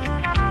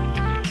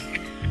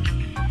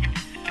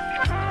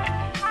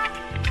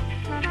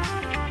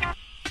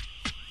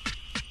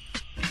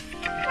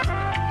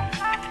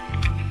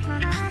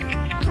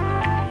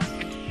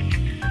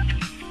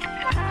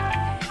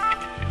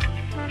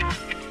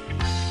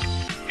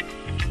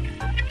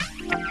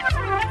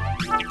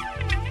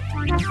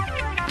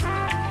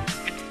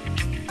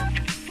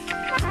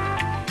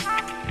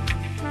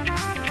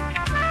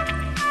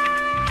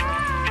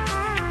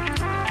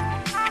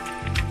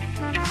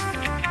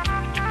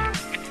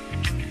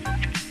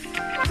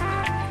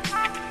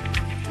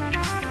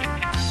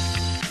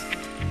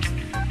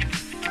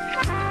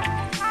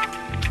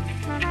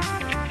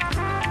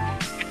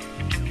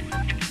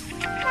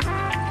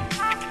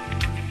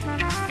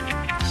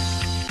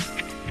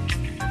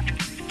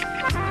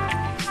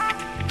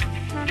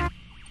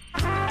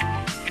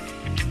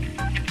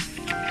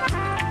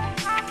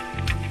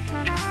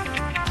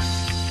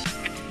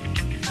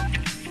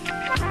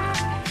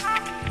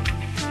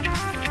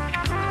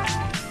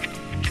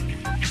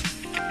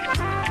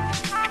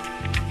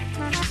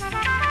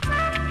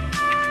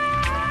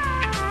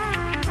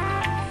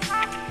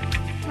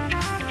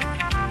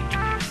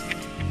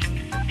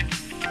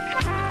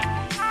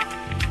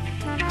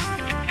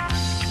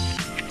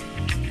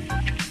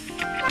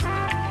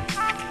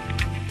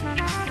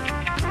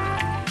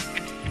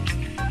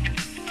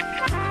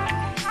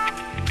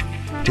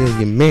 Tell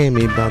your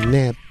mammy about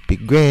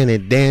nappy granny,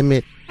 damn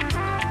it.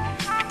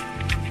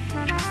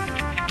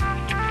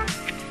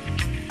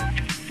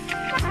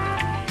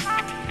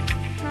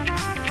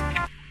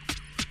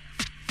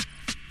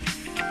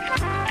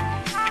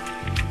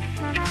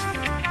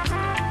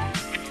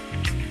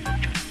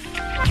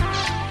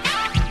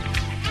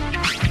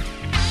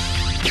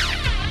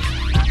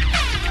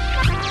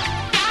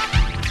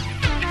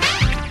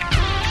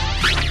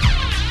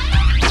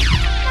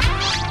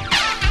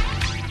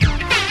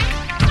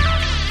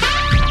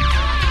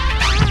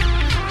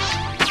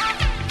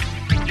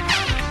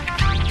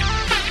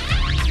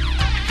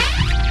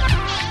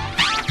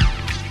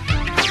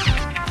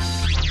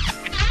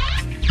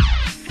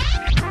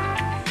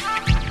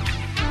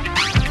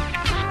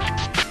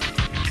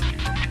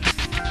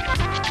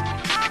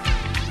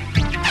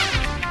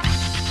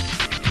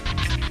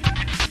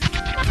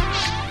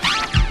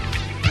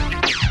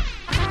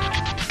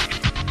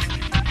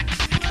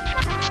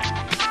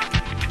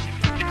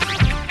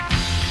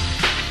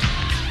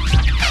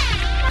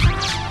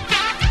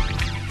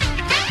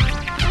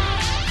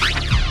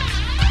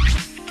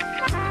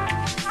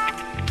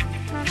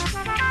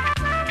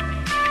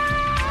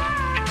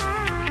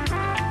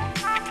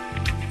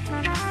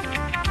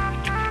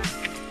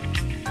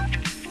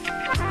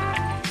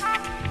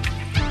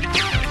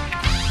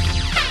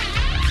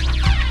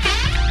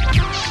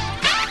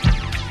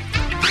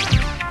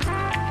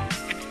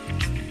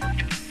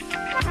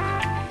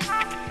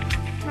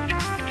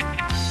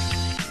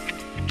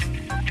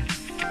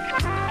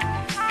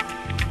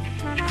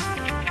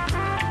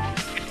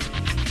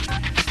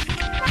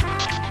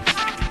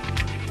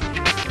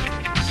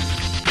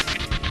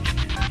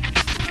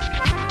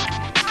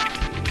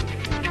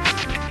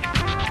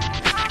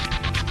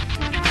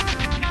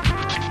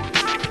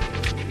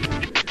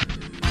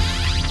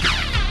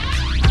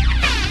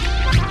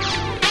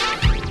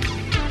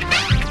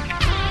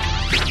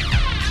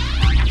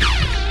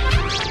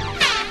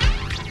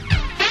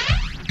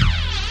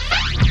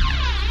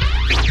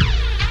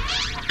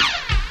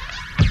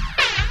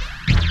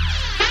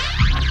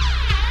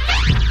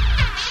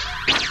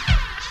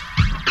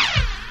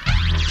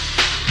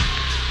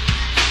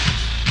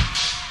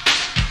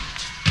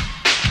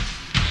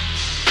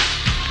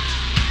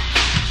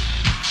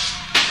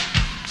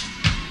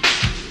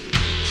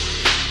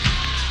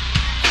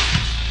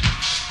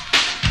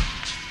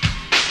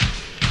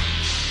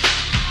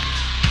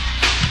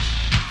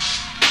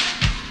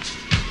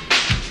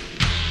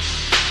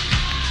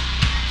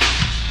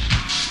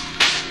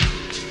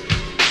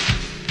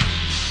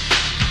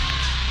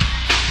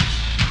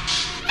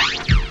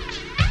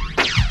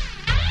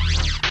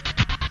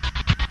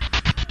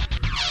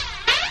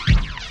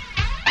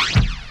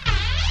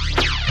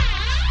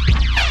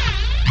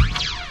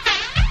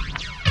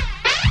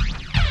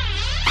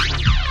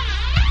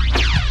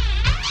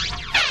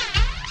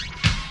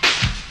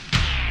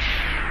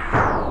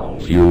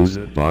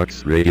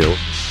 FuseBox Radio.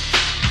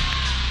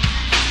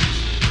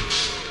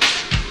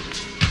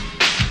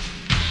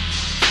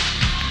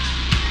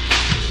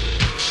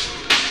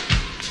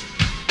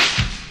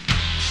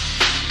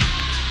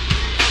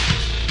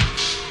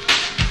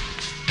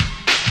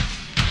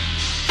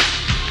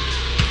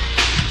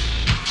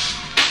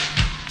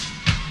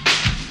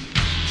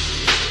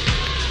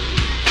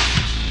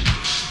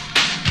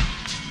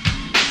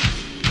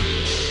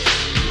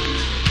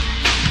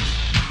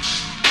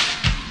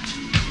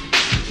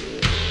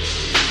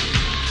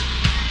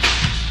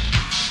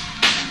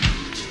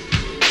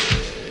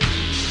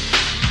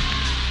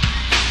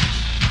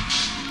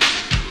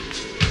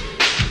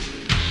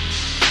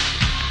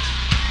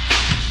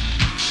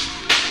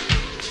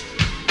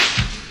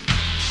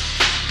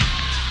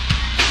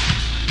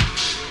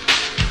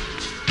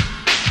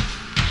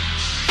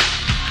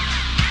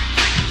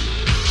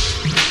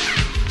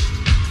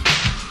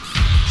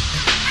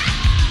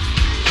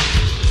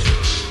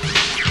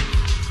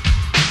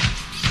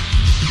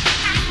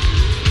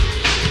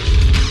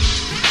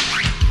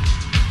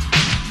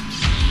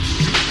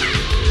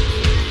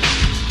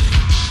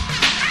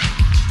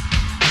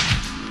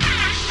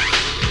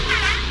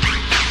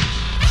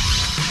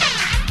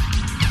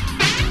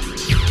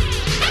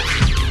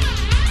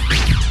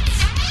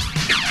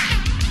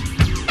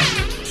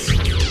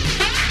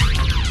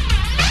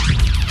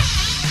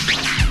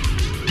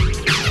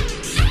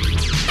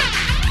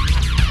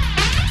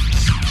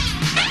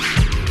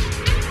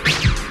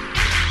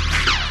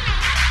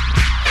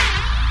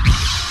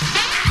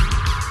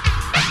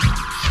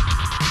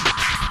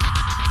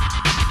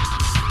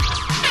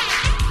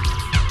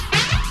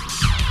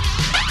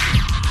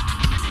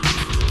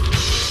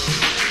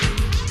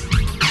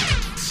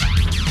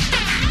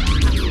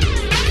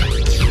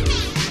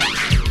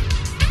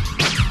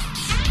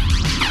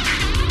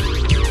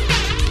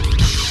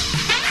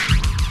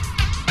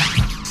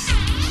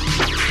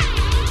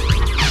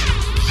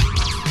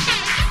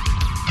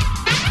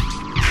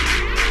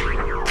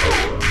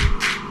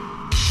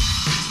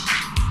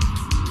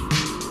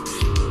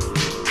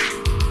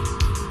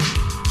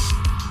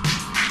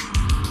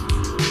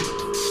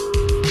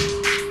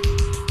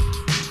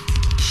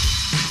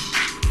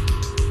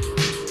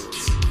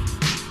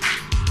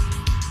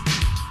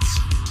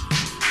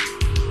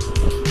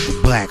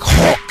 Black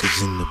Hawk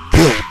is in the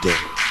building.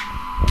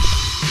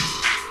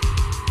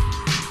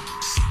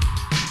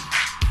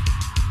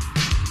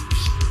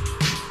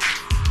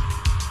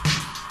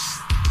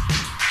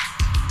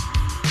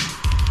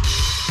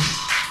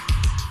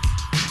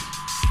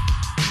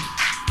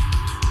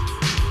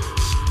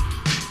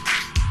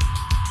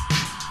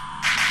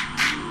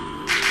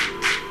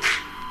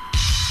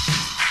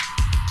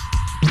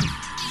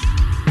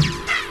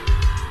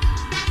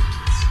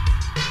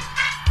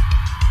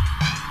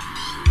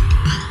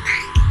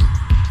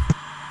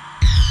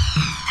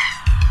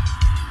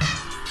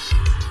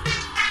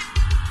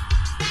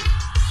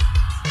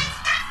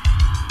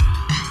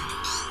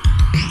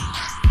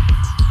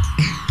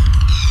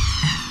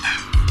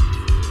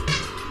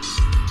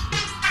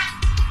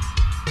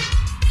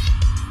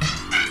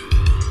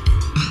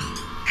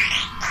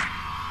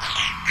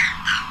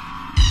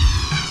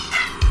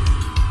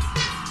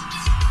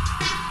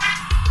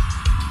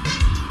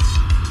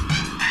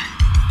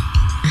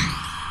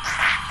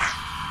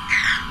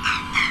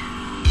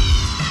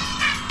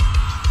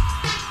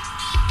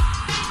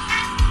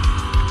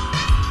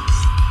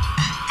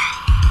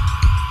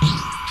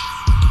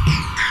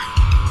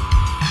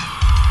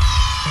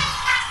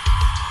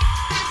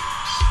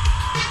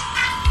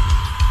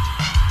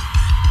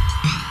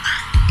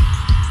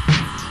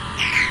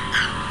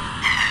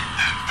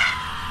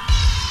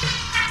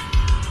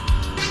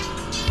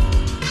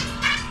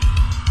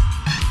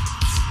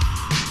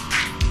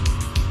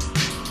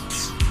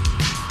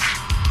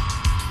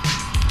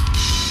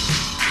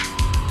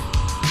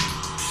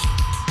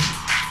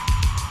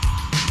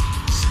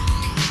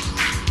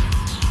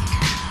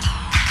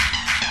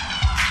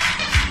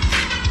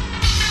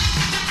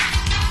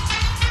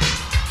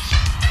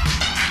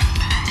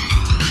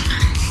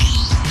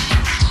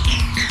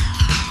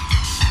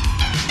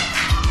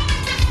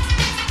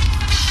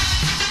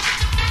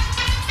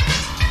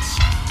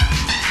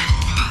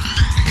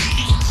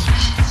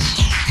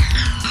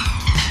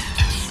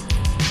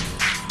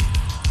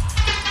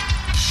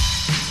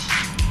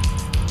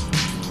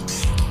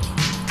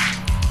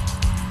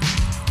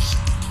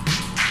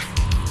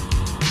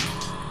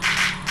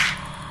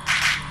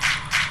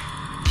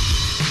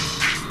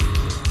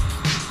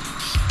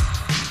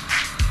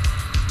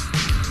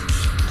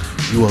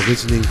 You are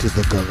listening to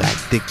the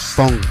Galactic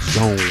Funk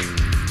Zone.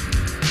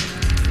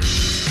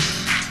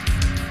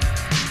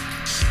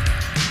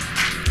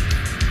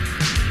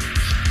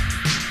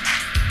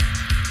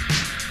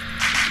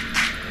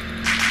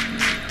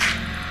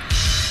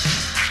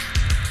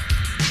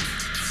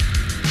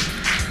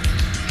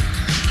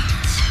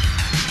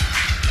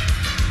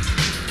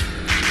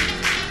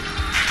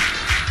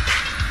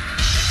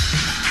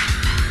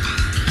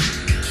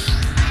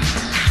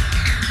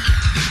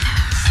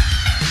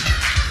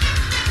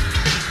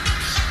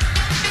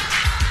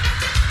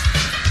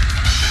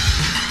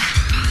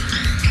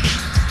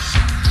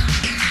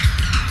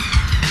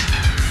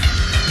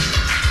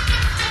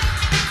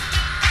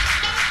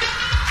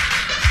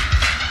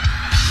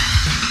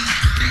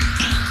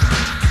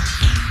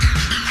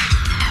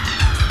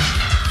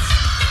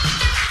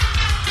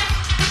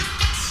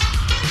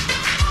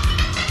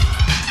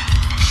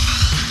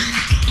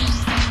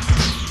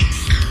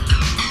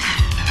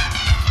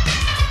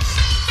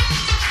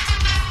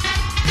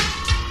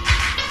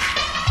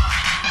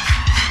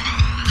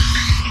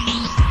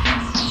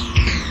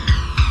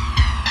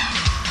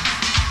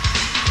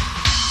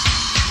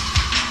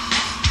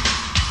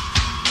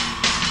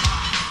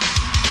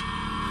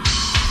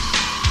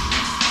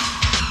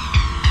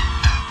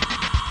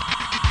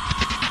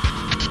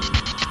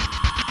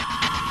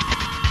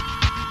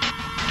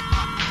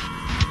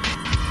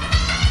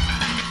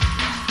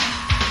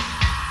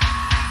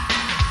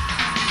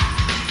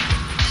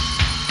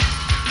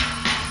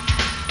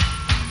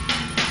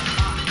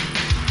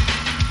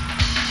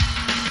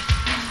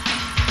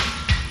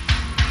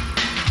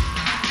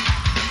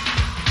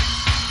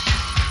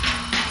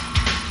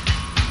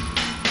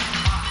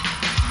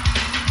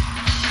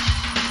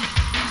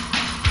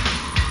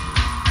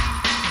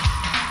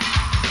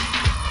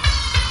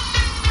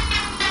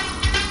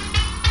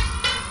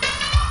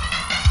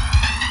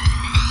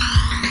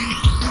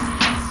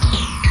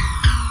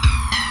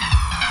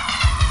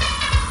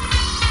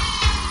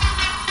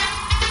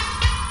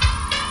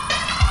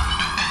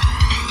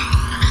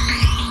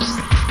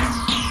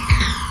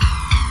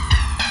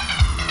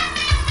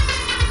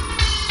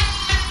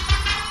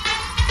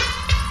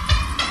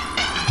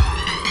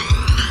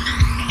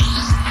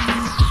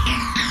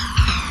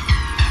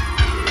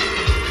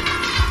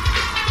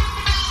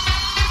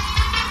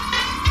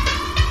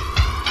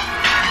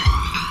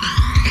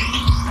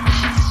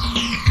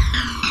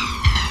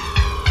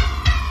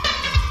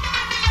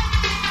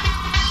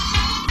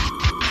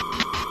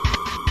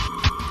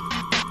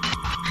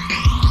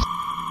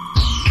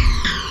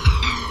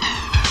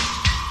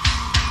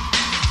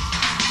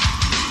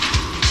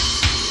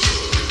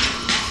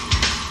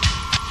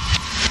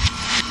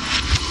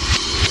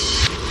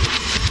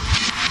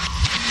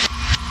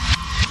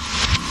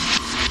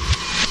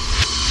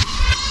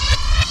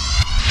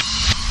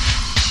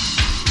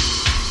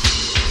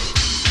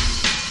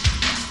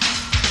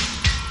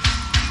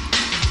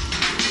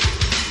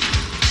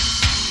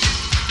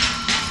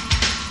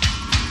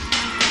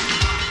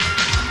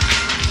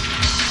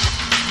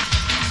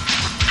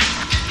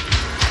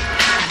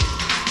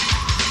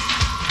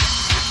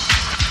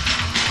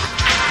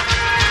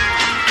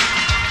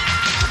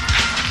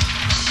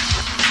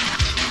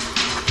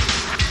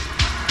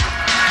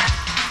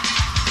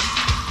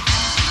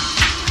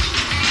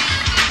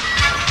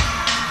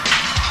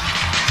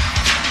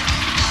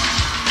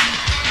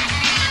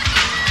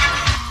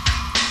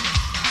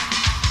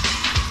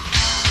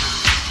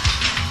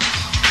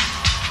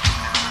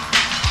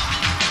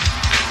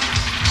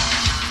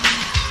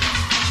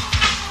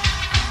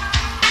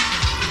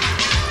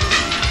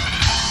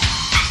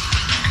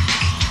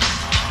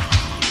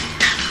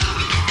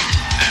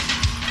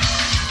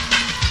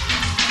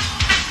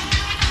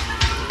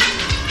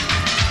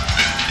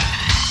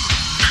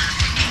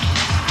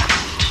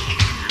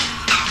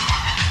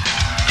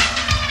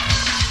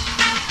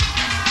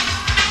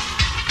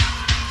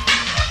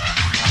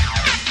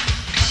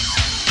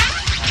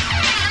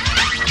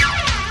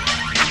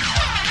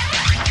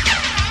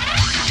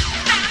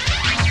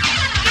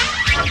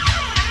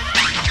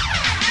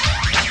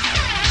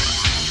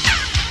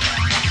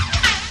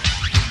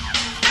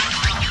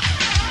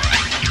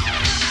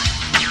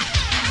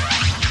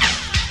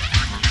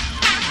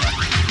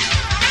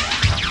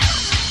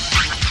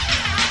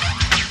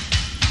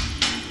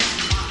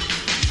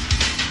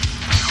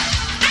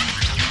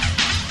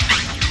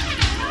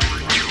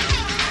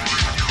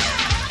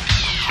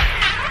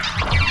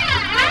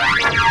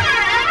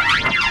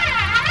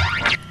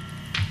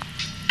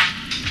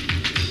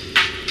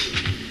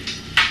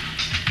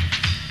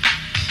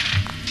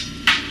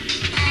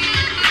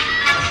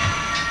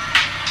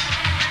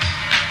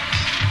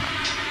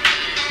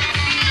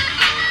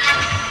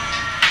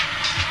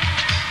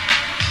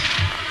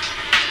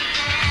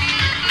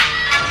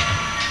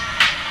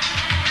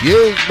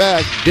 Yes,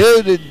 back,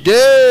 do.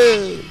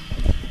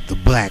 The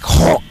Black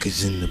Hawk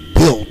is in the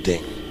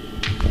building.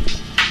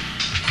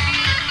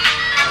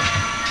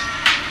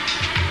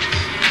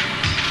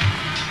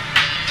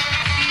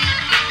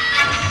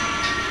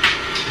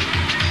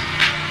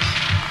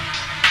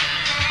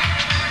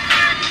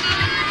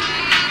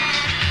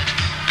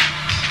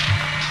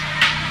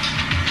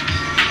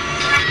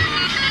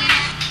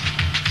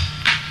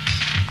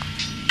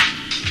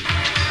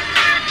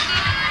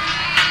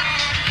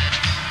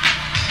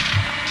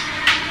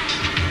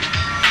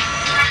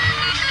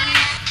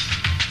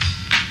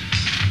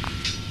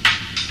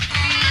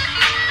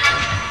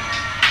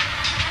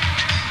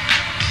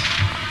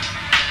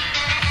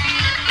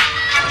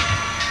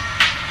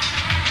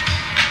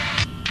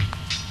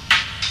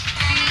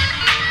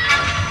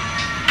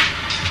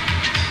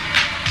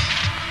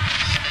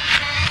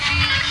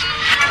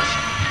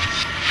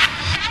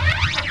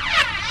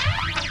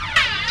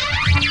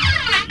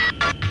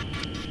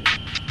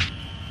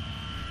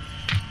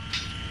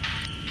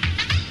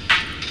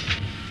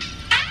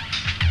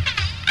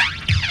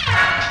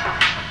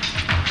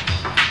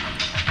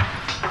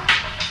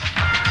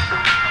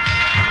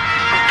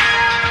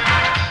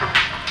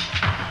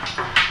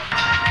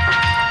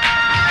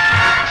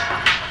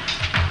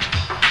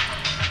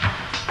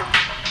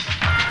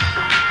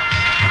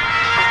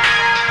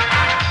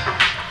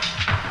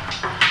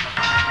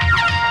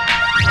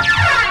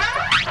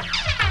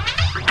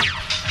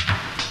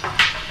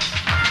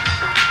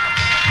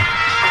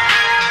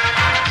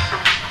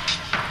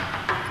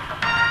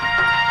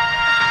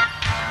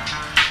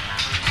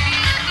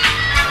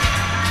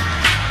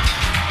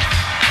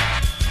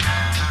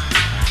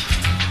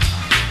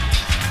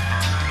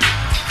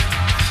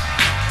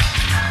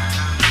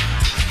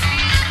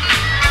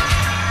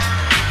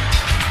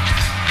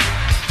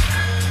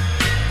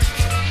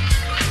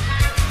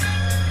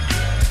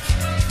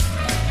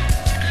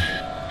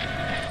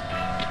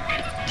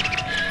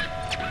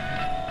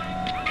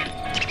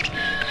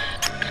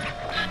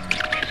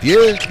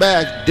 Yes,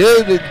 back,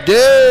 do.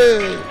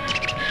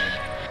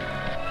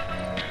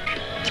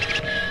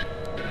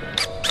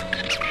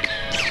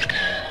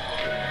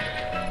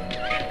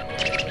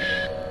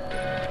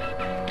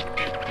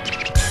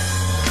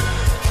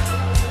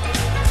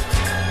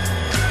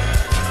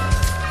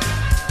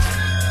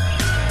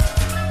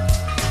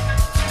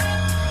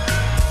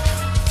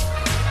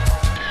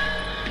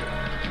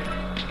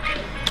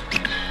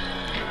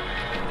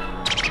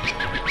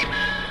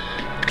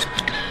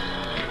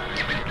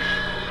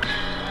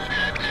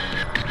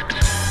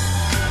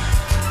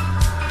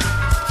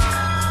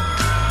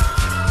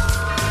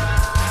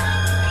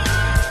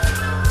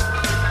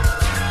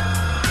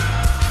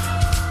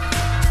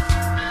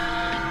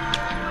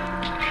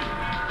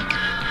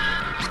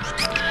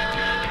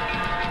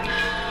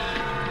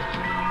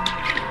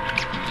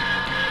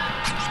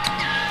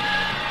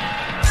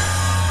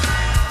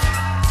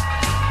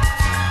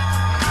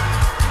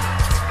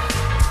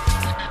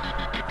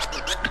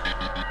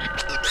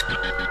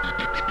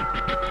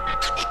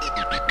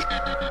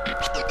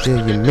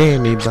 Tell your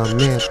mammy about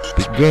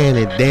nappy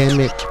granny,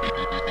 damn it.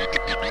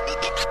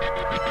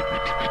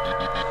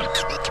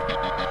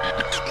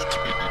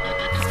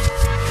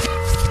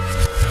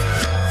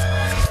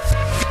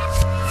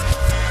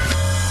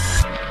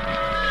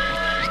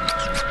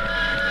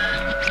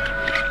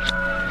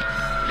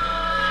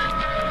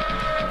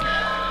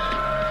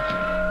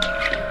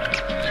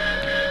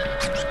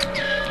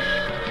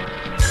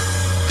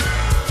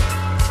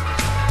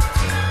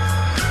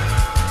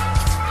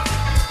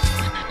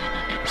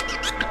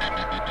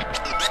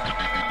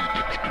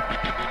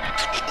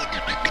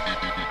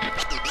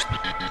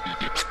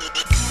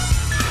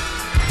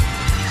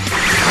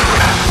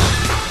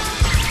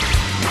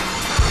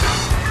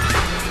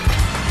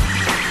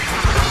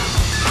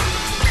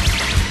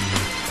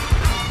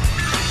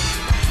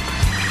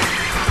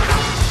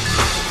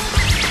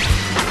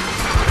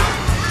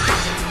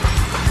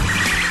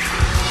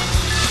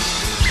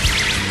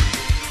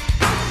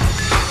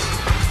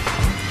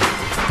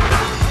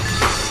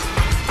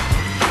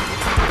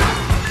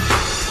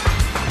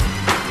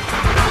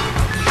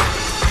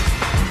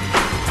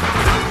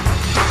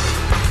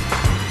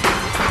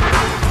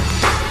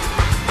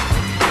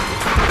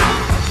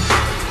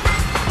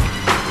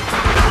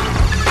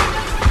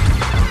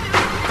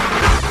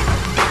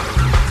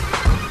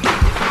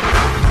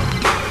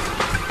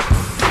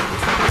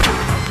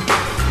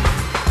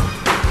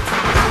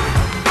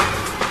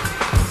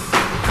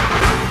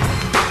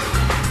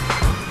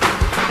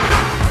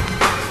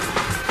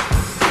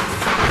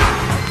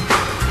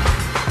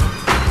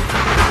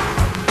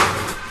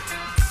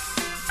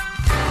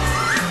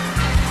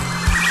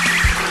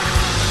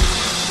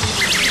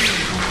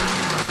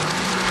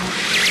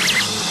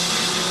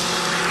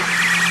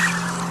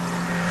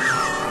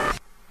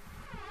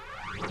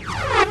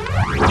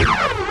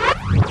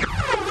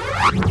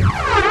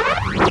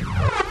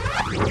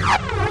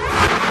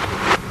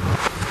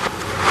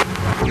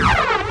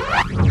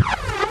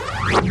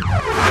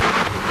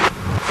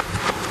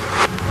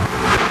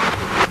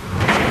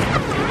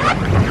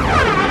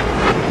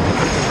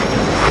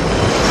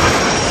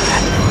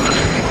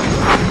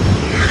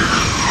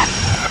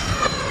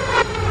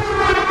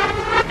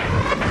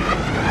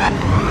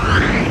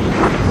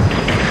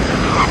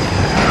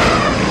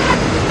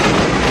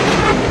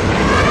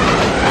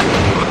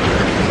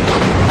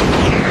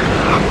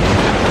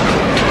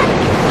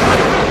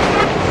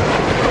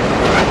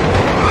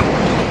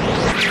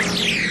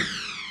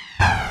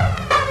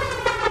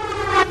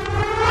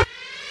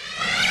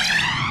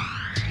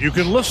 You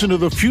can listen to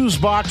the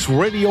FuseBox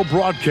radio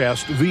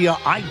broadcast via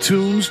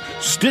iTunes,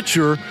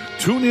 Stitcher,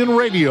 TuneIn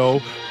Radio,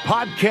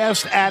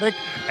 Podcast Addict,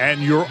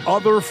 and your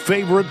other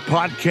favorite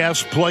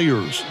podcast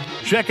players.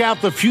 Check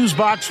out the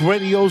FuseBox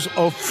Radio's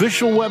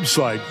official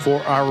website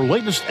for our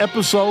latest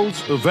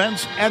episodes,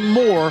 events, and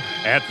more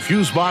at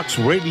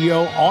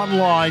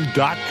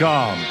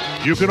FuseBoxRadioOnline.com.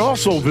 You can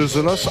also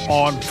visit us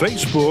on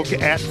Facebook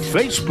at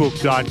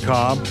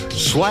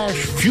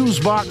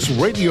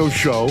Facebook.com/FuseBox Radio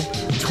Show,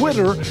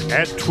 Twitter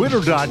at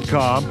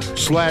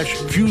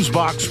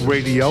Twitter.com/FuseBox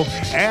Radio,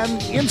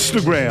 and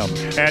Instagram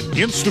at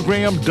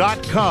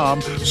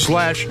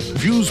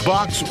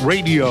Instagram.com/FuseBox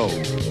Radio.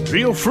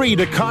 Feel free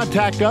to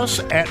contact us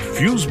at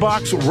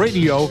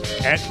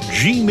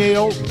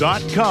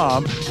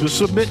FuseBoxRadio@gmail.com to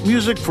submit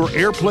music for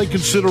airplay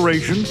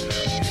consideration,